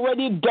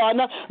already done.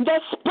 The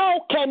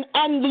spoken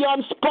and the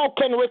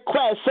unspoken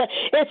requests,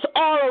 it's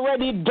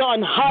already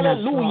done.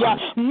 Hallelujah.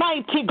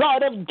 Mighty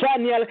God of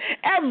Daniel,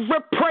 every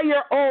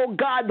prayer, oh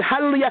God,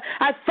 hallelujah,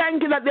 I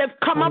thank you that they've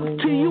come up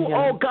to you,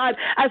 oh God,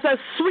 as a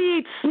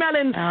sweet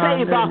smelling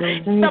savor.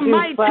 The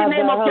mighty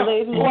name of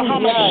Yahushua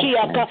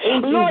HaMashiach.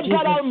 Lord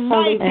God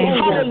Almighty,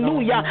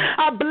 hallelujah.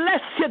 I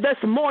bless you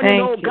this morning,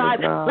 oh God.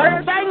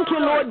 Thank you,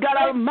 Lord God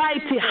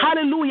Almighty,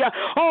 hallelujah.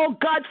 Oh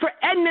God, for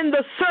ending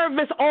the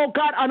service, oh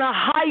God, on a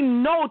high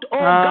note, oh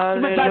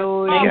God, with that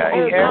song,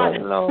 oh God.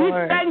 We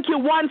thank you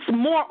once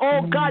more,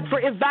 oh God, for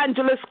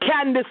Evangelist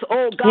Candace,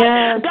 oh God.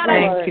 God,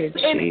 thank you,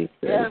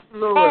 Jesus.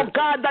 Oh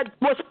God, that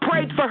was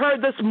prayed for her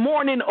this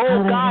morning,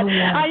 oh God.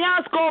 I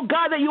ask, oh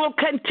God, that you will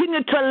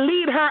continue to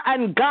lead her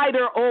and guide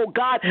her, oh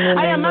God.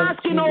 I am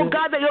asking, oh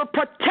God, that you'll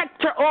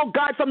protect her, oh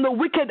God, from the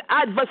wicked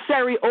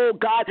adversary, oh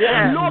God.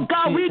 Lord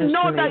God, we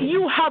know that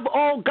you have,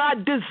 oh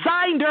God,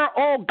 designed her,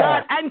 oh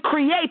God, and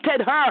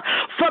created her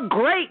for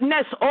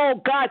greatness,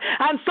 oh God.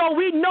 And so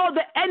we know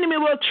the enemy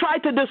will try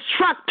to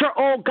distract her,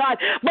 oh God.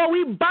 But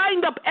we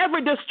bind up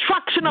every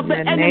distraction of the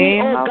enemy,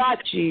 oh God.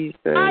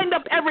 Bind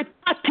up every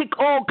tactic,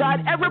 oh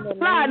God, every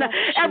plan,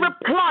 every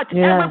plot,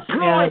 every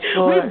ploy.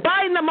 We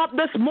bind them up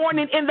this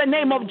morning in the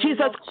name of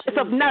Jesus Christ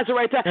of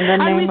Nazareth.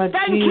 And we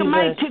thank you,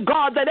 mighty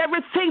God, that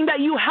everything that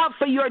you have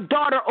for your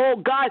daughter, oh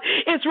God,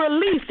 is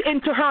released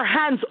into her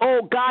hands,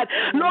 oh God.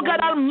 Lord God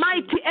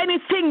Almighty,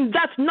 anything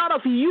that's not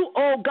of you,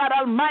 oh God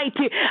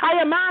Almighty, I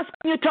am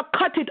asking you to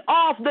cut it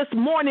off this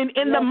morning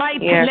in the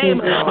mighty name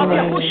of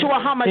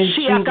Yahushua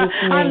HaMashiach.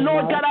 And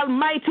Lord God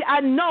Almighty, I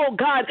know,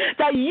 God,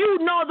 that you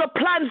know the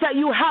plans that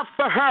you have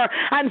for her.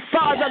 And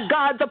Father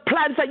God, the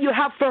plans that you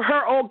have for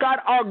her, oh God,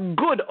 are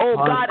good, oh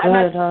God.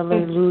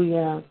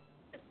 Hallelujah.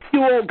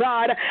 You, oh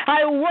God.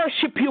 I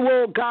worship you,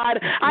 oh God.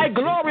 I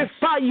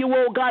glorify you,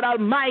 oh God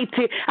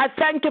Almighty. I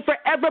thank you for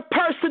every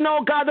person,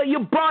 oh God, that you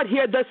brought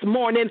here this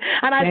morning.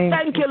 And I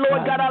thank you,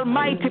 Lord God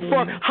Almighty,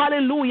 for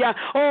hallelujah,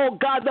 oh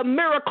God, the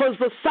miracles,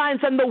 the signs,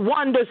 and the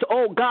wonders,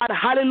 oh God,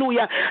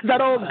 hallelujah,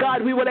 that, oh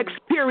God, we will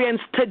experience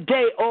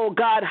today, oh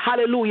God,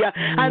 hallelujah.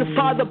 And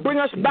Father, bring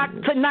us back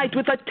tonight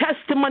with a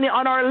testimony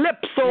on our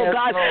lips, oh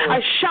God, a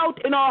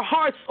shout in our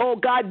hearts, oh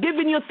God,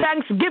 giving you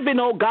thanksgiving,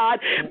 oh God,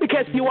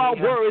 because you are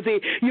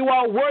worthy. You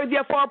are worthy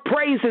of our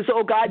praises,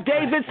 oh God.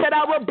 David said,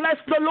 I will bless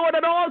the Lord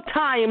at all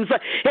times.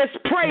 His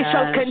praise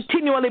shall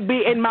continually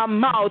be in my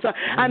mouth.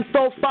 And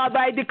so, Father,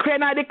 I declare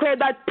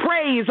that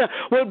praise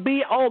will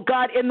be, oh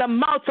God, in the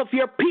mouths of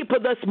your people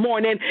this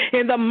morning,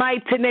 in the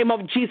mighty name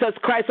of Jesus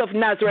Christ of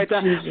Nazareth.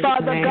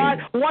 Father God,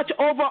 watch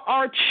over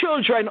our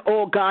children,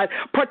 oh God.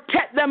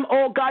 Protect them,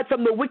 oh God,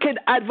 from the wicked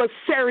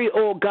adversary,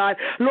 oh God.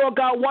 Lord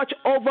God, watch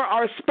over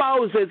our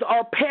spouses,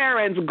 our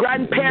parents,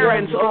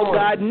 grandparents, oh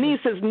God,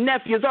 nieces,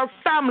 nephews, our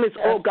family, families,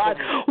 oh God.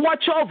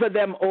 Watch over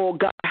them, oh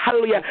God.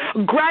 Hallelujah.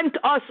 Grant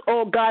us,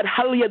 oh God,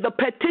 hallelujah, the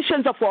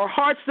petitions of our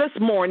hearts this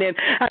morning.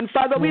 And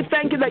Father, we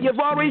thank you that you've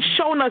already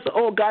shown us,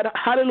 oh God,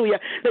 hallelujah,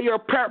 that you're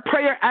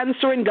prayer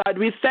answering God.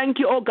 We thank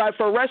you, oh God,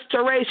 for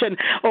restoration,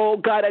 oh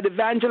God, at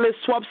Evangelist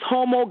Swap's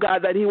home, oh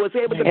God, that he was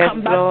able to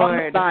come back on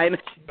the line.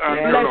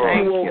 Bless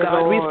you, oh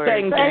God. We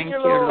thank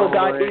you, oh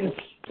God,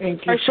 in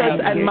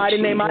precious and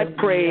mighty name I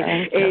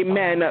pray.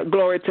 Amen.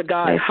 Glory to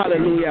God.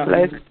 Hallelujah.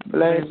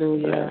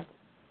 Hallelujah.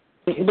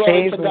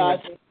 Glory to God.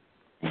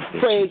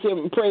 Praise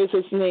him, praise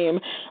his name,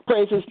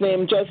 praise his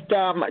name. Just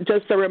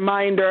a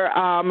reminder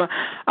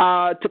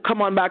to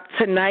come on back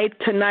tonight.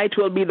 Tonight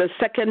will be the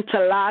second to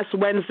last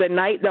Wednesday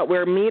night that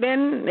we're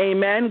meeting.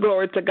 Amen.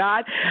 Glory to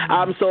God.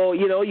 So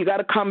you got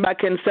to come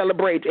back and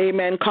celebrate.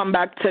 Amen. Come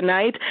back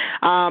tonight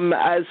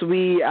as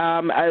we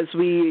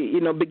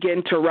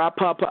begin to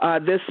wrap up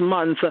this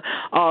month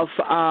of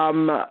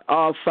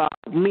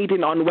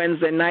meeting on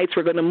Wednesday nights.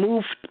 We're going to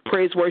move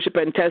praise, worship,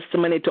 and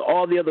testimony to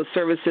all the other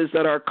services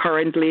that are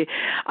currently.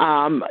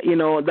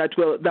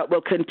 That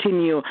will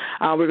continue.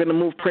 We're going to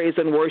move praise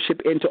and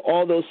worship into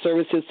all those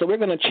services. So we're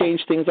going to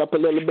change things up a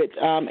little bit,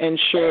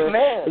 ensure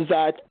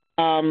that.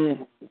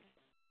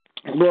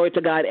 Glory to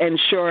God.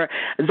 Ensure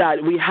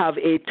that we have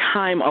a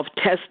time of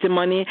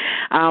testimony.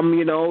 I'm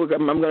going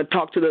to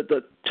talk to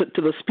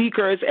the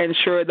speakers.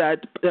 Ensure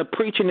that the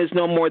preaching is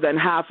no more than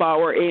half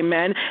hour.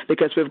 Amen.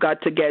 Because we've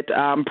got to get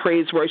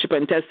praise, worship,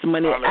 and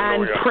testimony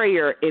and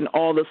prayer in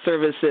all the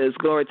services.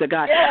 Glory to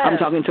God. Yes. I'm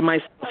talking to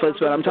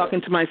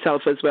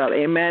myself as well.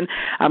 Amen.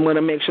 I'm going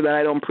to make sure that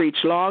I don't preach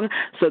long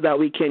so that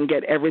we can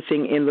get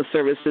everything in the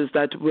services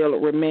that will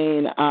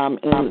remain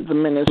in the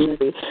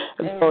ministry.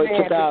 Glory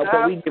to God.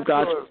 But we give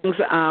God.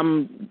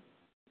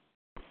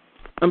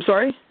 I'm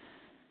sorry?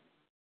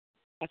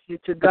 I said,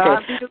 to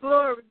God be the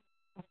glory.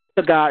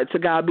 To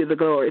God be the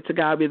glory. To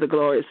God be the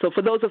glory. So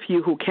for those of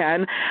you who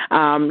can,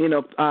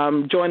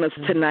 join us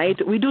tonight.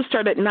 We do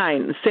start at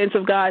 9. Saints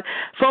of God,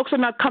 folks are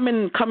not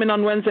coming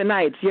on Wednesday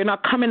nights. You're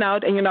not coming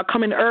out and you're not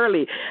coming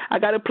early. I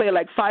got to play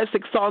like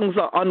 5-6 songs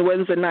on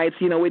Wednesday nights,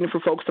 waiting for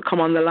folks to come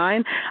on the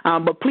line.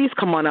 But please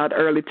come on out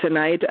early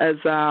tonight and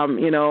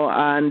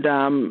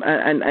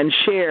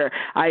share.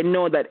 I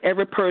know that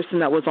every person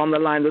that was on the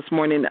line this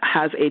morning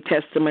has a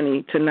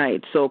testimony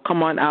tonight. So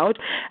come on out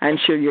and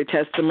share your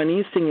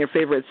testimony, sing your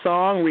favorite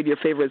song, read your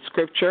favorite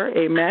scripture.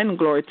 Amen.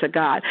 Glory to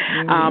God.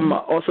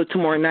 Also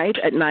tomorrow night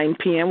at 9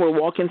 p.m. we're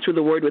walking through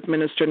the Word with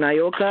Minister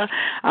Nayoka.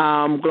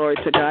 Glory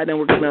to God. And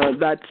we're gonna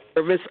that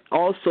service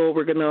also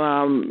we're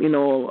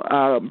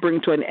gonna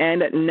bring to an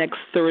end at next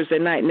Thursday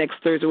night. Next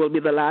Thursday will be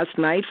the last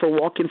night for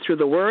walking through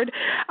the Word.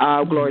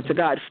 Glory to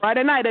God.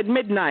 Friday night at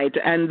midnight,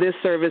 and this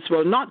service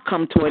will not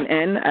come to an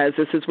end as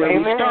this is where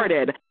we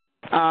started.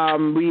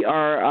 We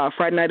are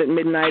Friday night at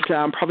midnight.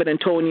 Prophet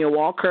Antonio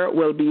Walker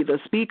will be the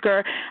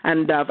speaker,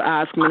 and I've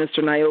asked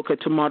Minister Nayoka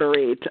to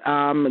moderate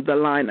the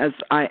line as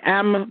I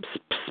am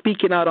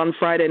speaking out on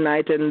Friday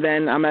night, and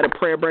then I'm at a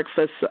prayer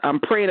breakfast.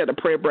 I'm praying at a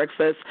prayer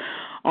breakfast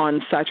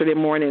on Saturday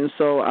morning,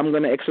 so I'm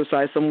going to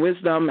exercise some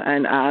wisdom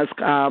and ask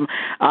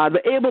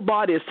the able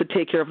bodies to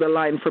take care of the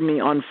line for me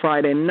on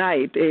Friday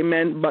night.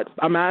 Amen. But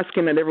I'm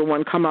asking that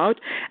everyone come out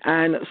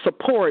and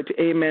support.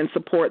 Amen.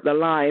 Support the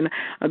line.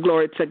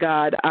 Glory to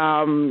God.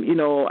 I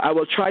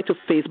will try to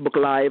Facebook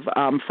Live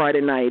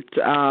Friday night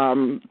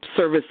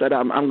service that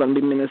I'm going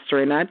to be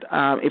ministering at.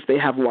 If they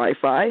have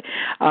Wi-Fi,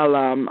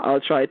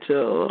 I'll try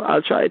to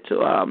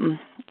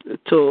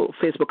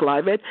Facebook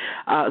Live it.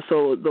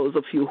 So those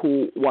of you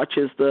who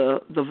watches the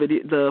video,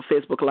 the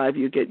Facebook Live,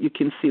 you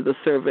can see the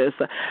service.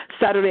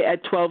 Saturday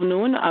at 12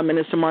 noon,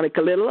 Minister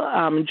Monica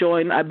Little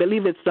joined. I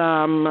believe it's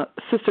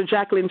Sister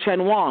Jacqueline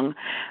Chen Wong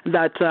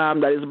that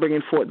is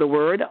bringing forth the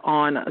word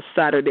on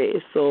Saturday.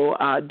 So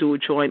do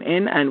join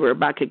in, and we're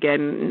back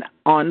again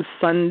on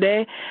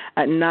Sunday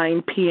at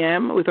 9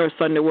 p.m. with our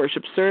Sunday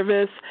worship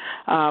service.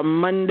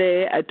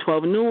 Monday at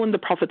 12 noon, the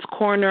Prophet's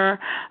Corner.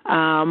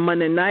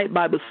 Monday night,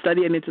 Bible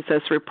study and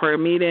intercessory prayer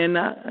meeting.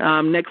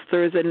 Next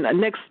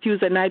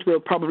Tuesday night,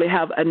 we'll probably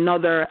have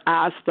another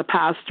Ask the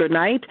Pastor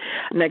night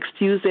next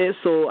Tuesday.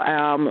 So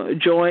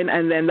join,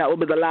 and then that will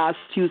be the last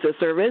Tuesday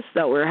service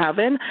that we're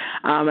having.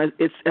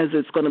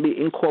 It's going to be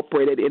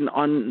incorporated in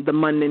on the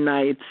Monday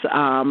nights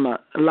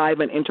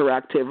live and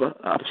interactive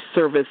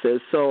services.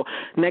 So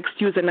next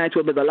Tuesday night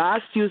will be the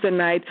last Tuesday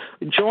night.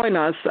 Join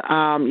us,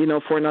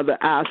 for another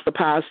Ask the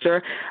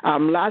Pastor.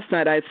 Last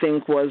night I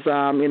think was,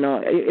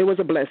 it was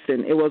a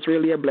blessing. It was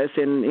really a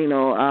blessing.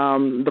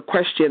 The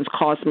questions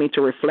caused me to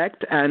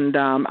reflect, and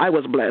I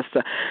was blessed.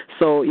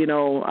 So,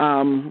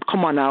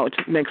 come on out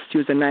next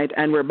Tuesday night,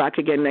 and we're back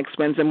again next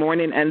Wednesday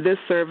morning. And this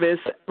service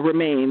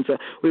remains.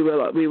 We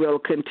will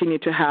continue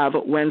to have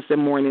Wednesday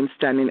morning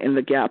standing in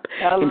the gap.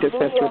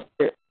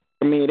 Intercessory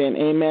meeting.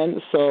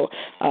 Amen. So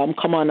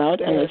come on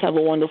out and let's have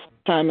a wonderful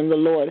time in the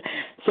Lord.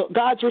 So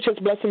God's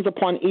richest blessings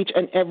upon each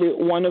and every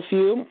one of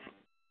you.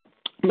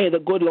 May the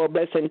good Lord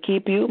bless and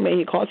keep you. May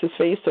he cause his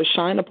face to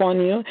shine upon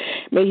you.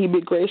 May he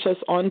be gracious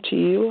unto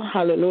you.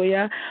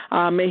 Hallelujah.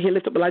 May he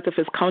lift up the light of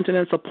his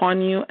countenance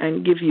upon you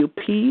and give you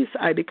peace.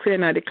 I decree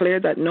and I declare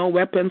that no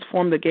weapons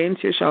formed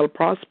against you shall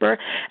prosper,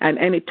 and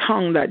any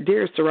tongue that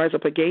dares to rise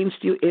up against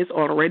you is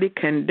already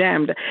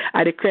condemned.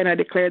 I decree and I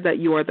declare that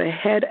you are the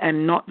head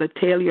and not the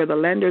tail. You're the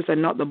lenders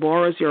and not the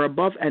borrowers. You're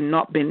above and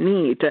not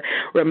beneath.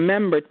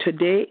 Remember,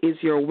 today is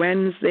your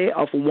Wednesday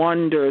of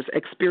wonders.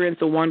 Experience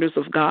the wonders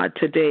of God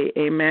today.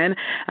 Amen.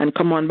 And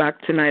come on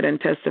back tonight and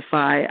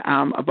testify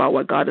about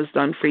what God has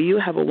done for you.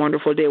 Have a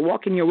wonderful day.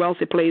 Walk in your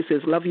wealthy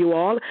places. Love you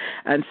all,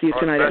 and see you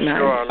tonight at 9.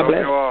 God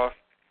bless you all.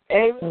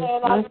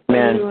 Amen.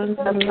 Amen.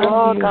 Love you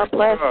all. God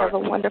bless. Have a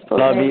wonderful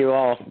day. Love you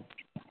all.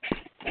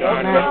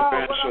 God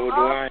has been so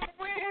do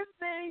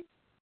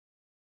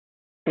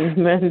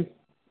Amen.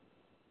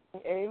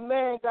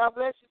 Amen. God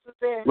bless you,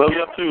 Sister. Love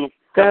you too.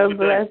 God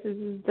bless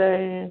you,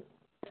 Sister.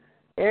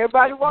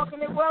 Everybody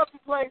walking in wealthy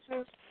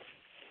places.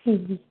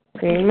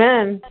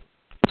 Amen.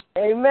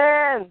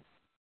 Amen.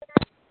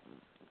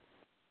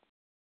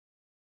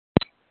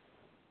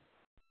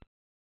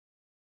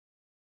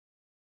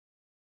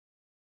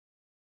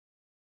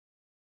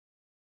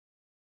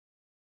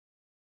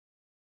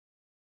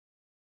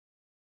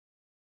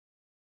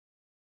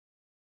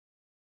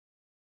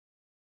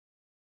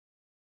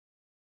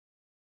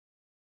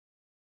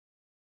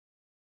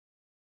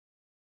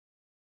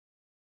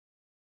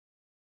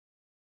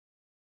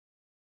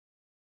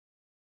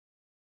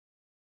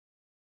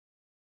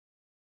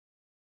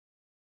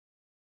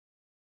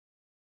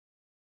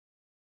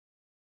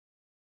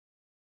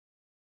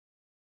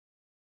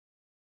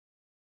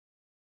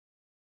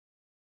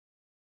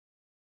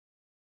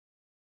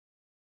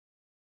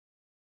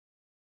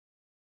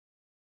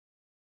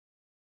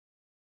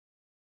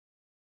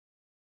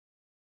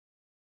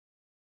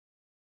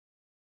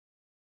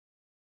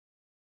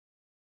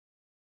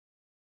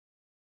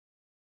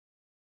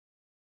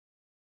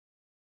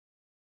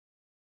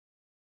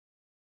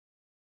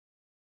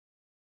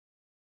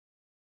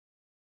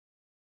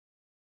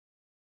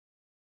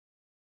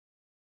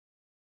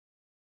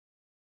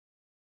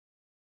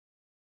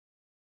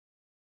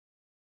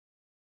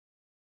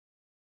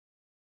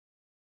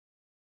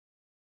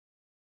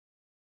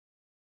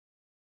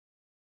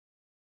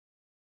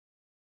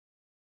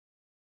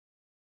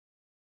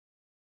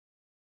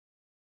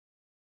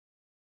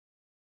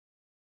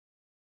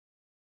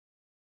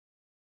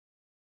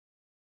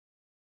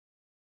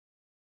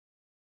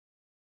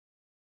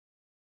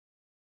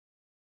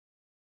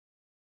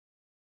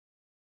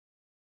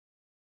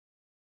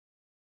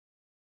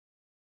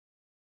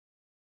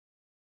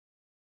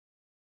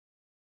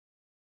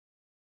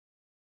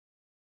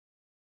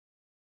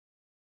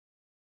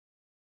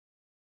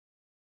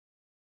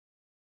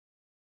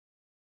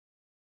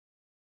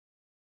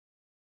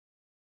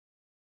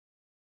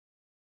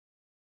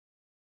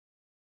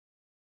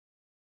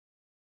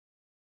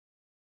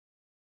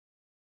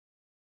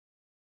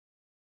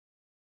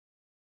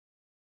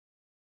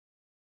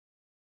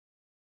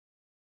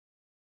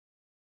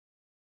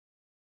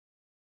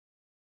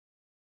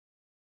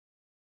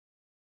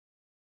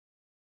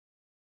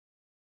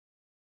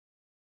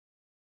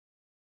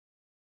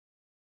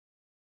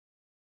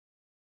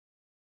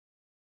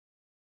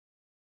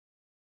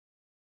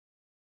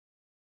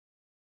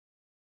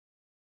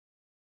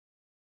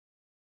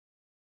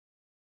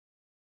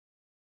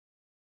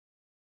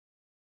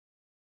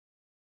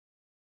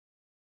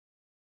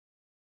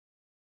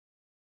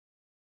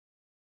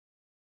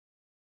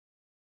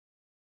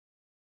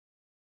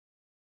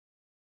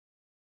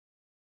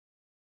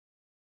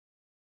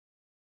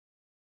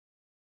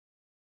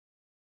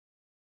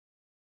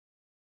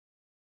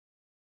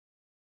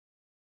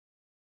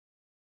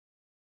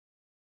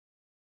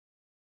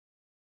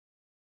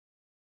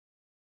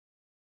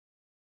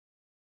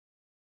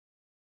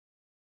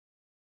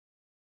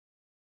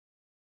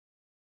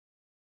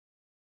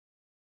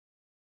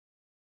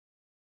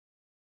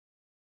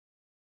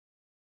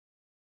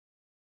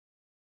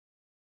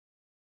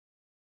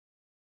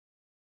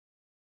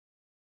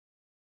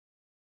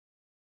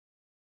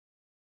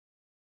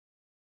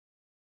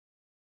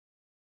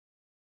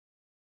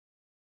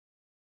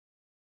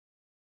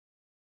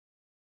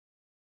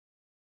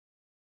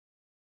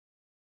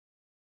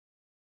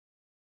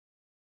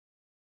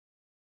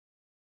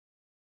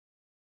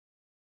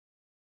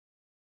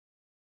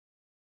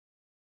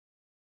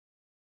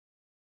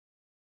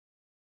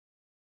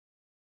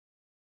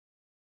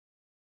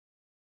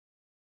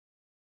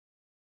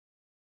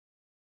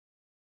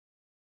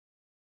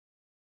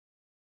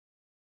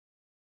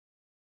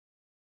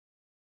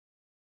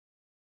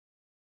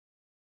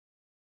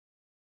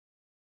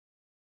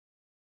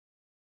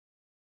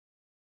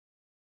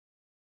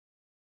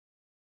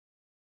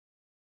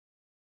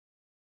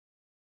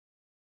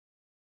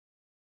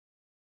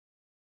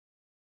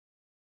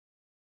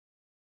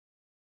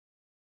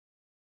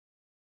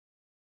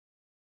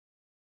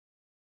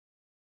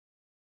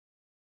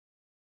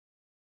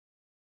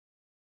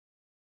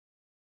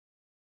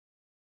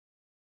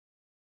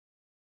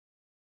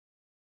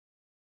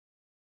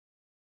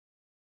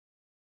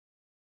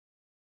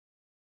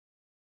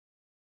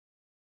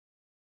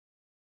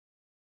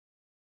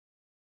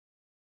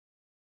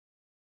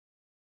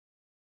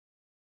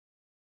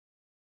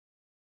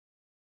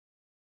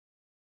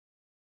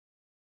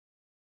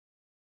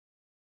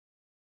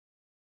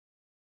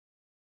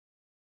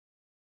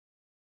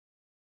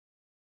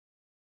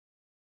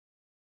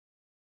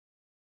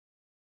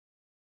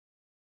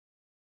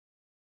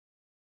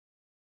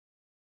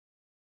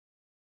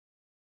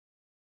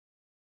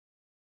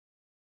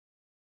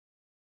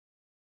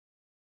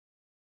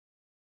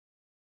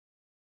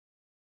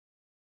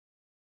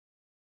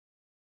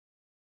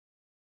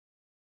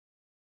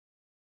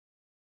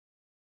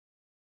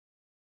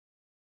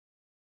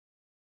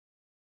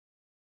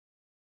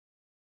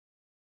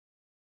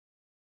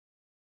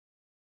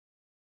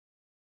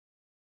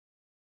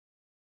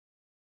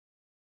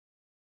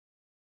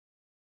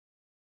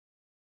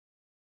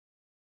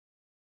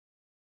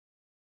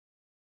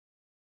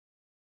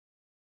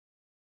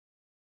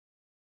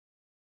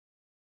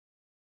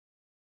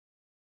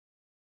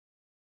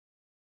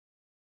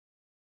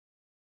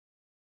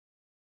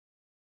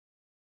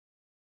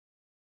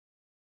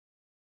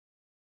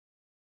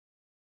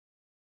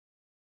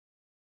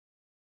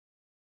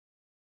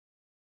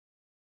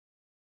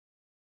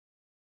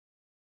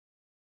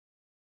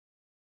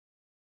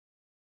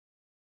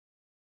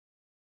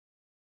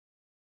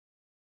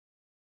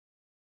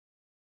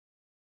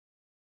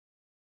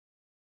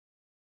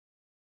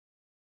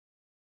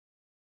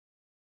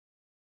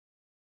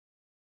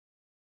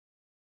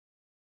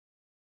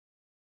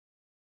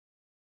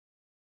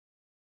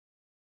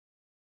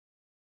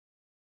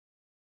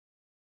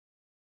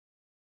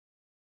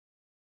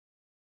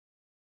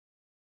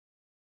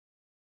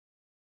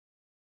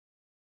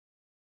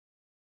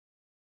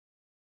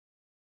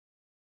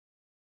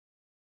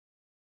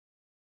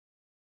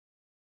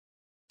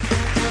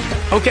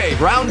 Okay,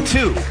 round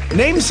 2.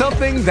 Name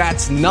something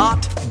that's not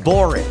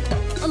boring.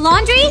 A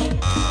laundry?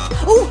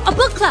 Ooh, a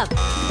book club.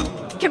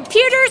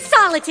 Computer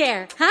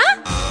solitaire,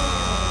 huh?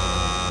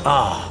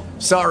 Ah,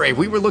 sorry,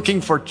 we were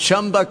looking for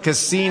Chumba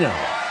Casino.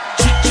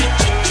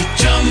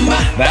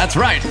 That's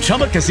right,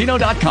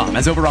 ChumbaCasino.com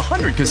has over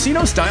 100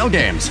 casino-style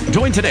games.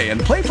 Join today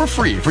and play for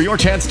free for your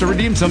chance to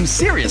redeem some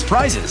serious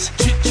prizes.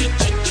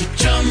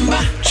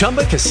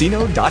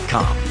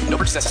 ChumbaCasino.com. No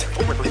purchase necessary.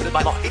 Void where prohibited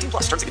by law. 18+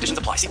 terms and conditions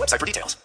apply. See website for details.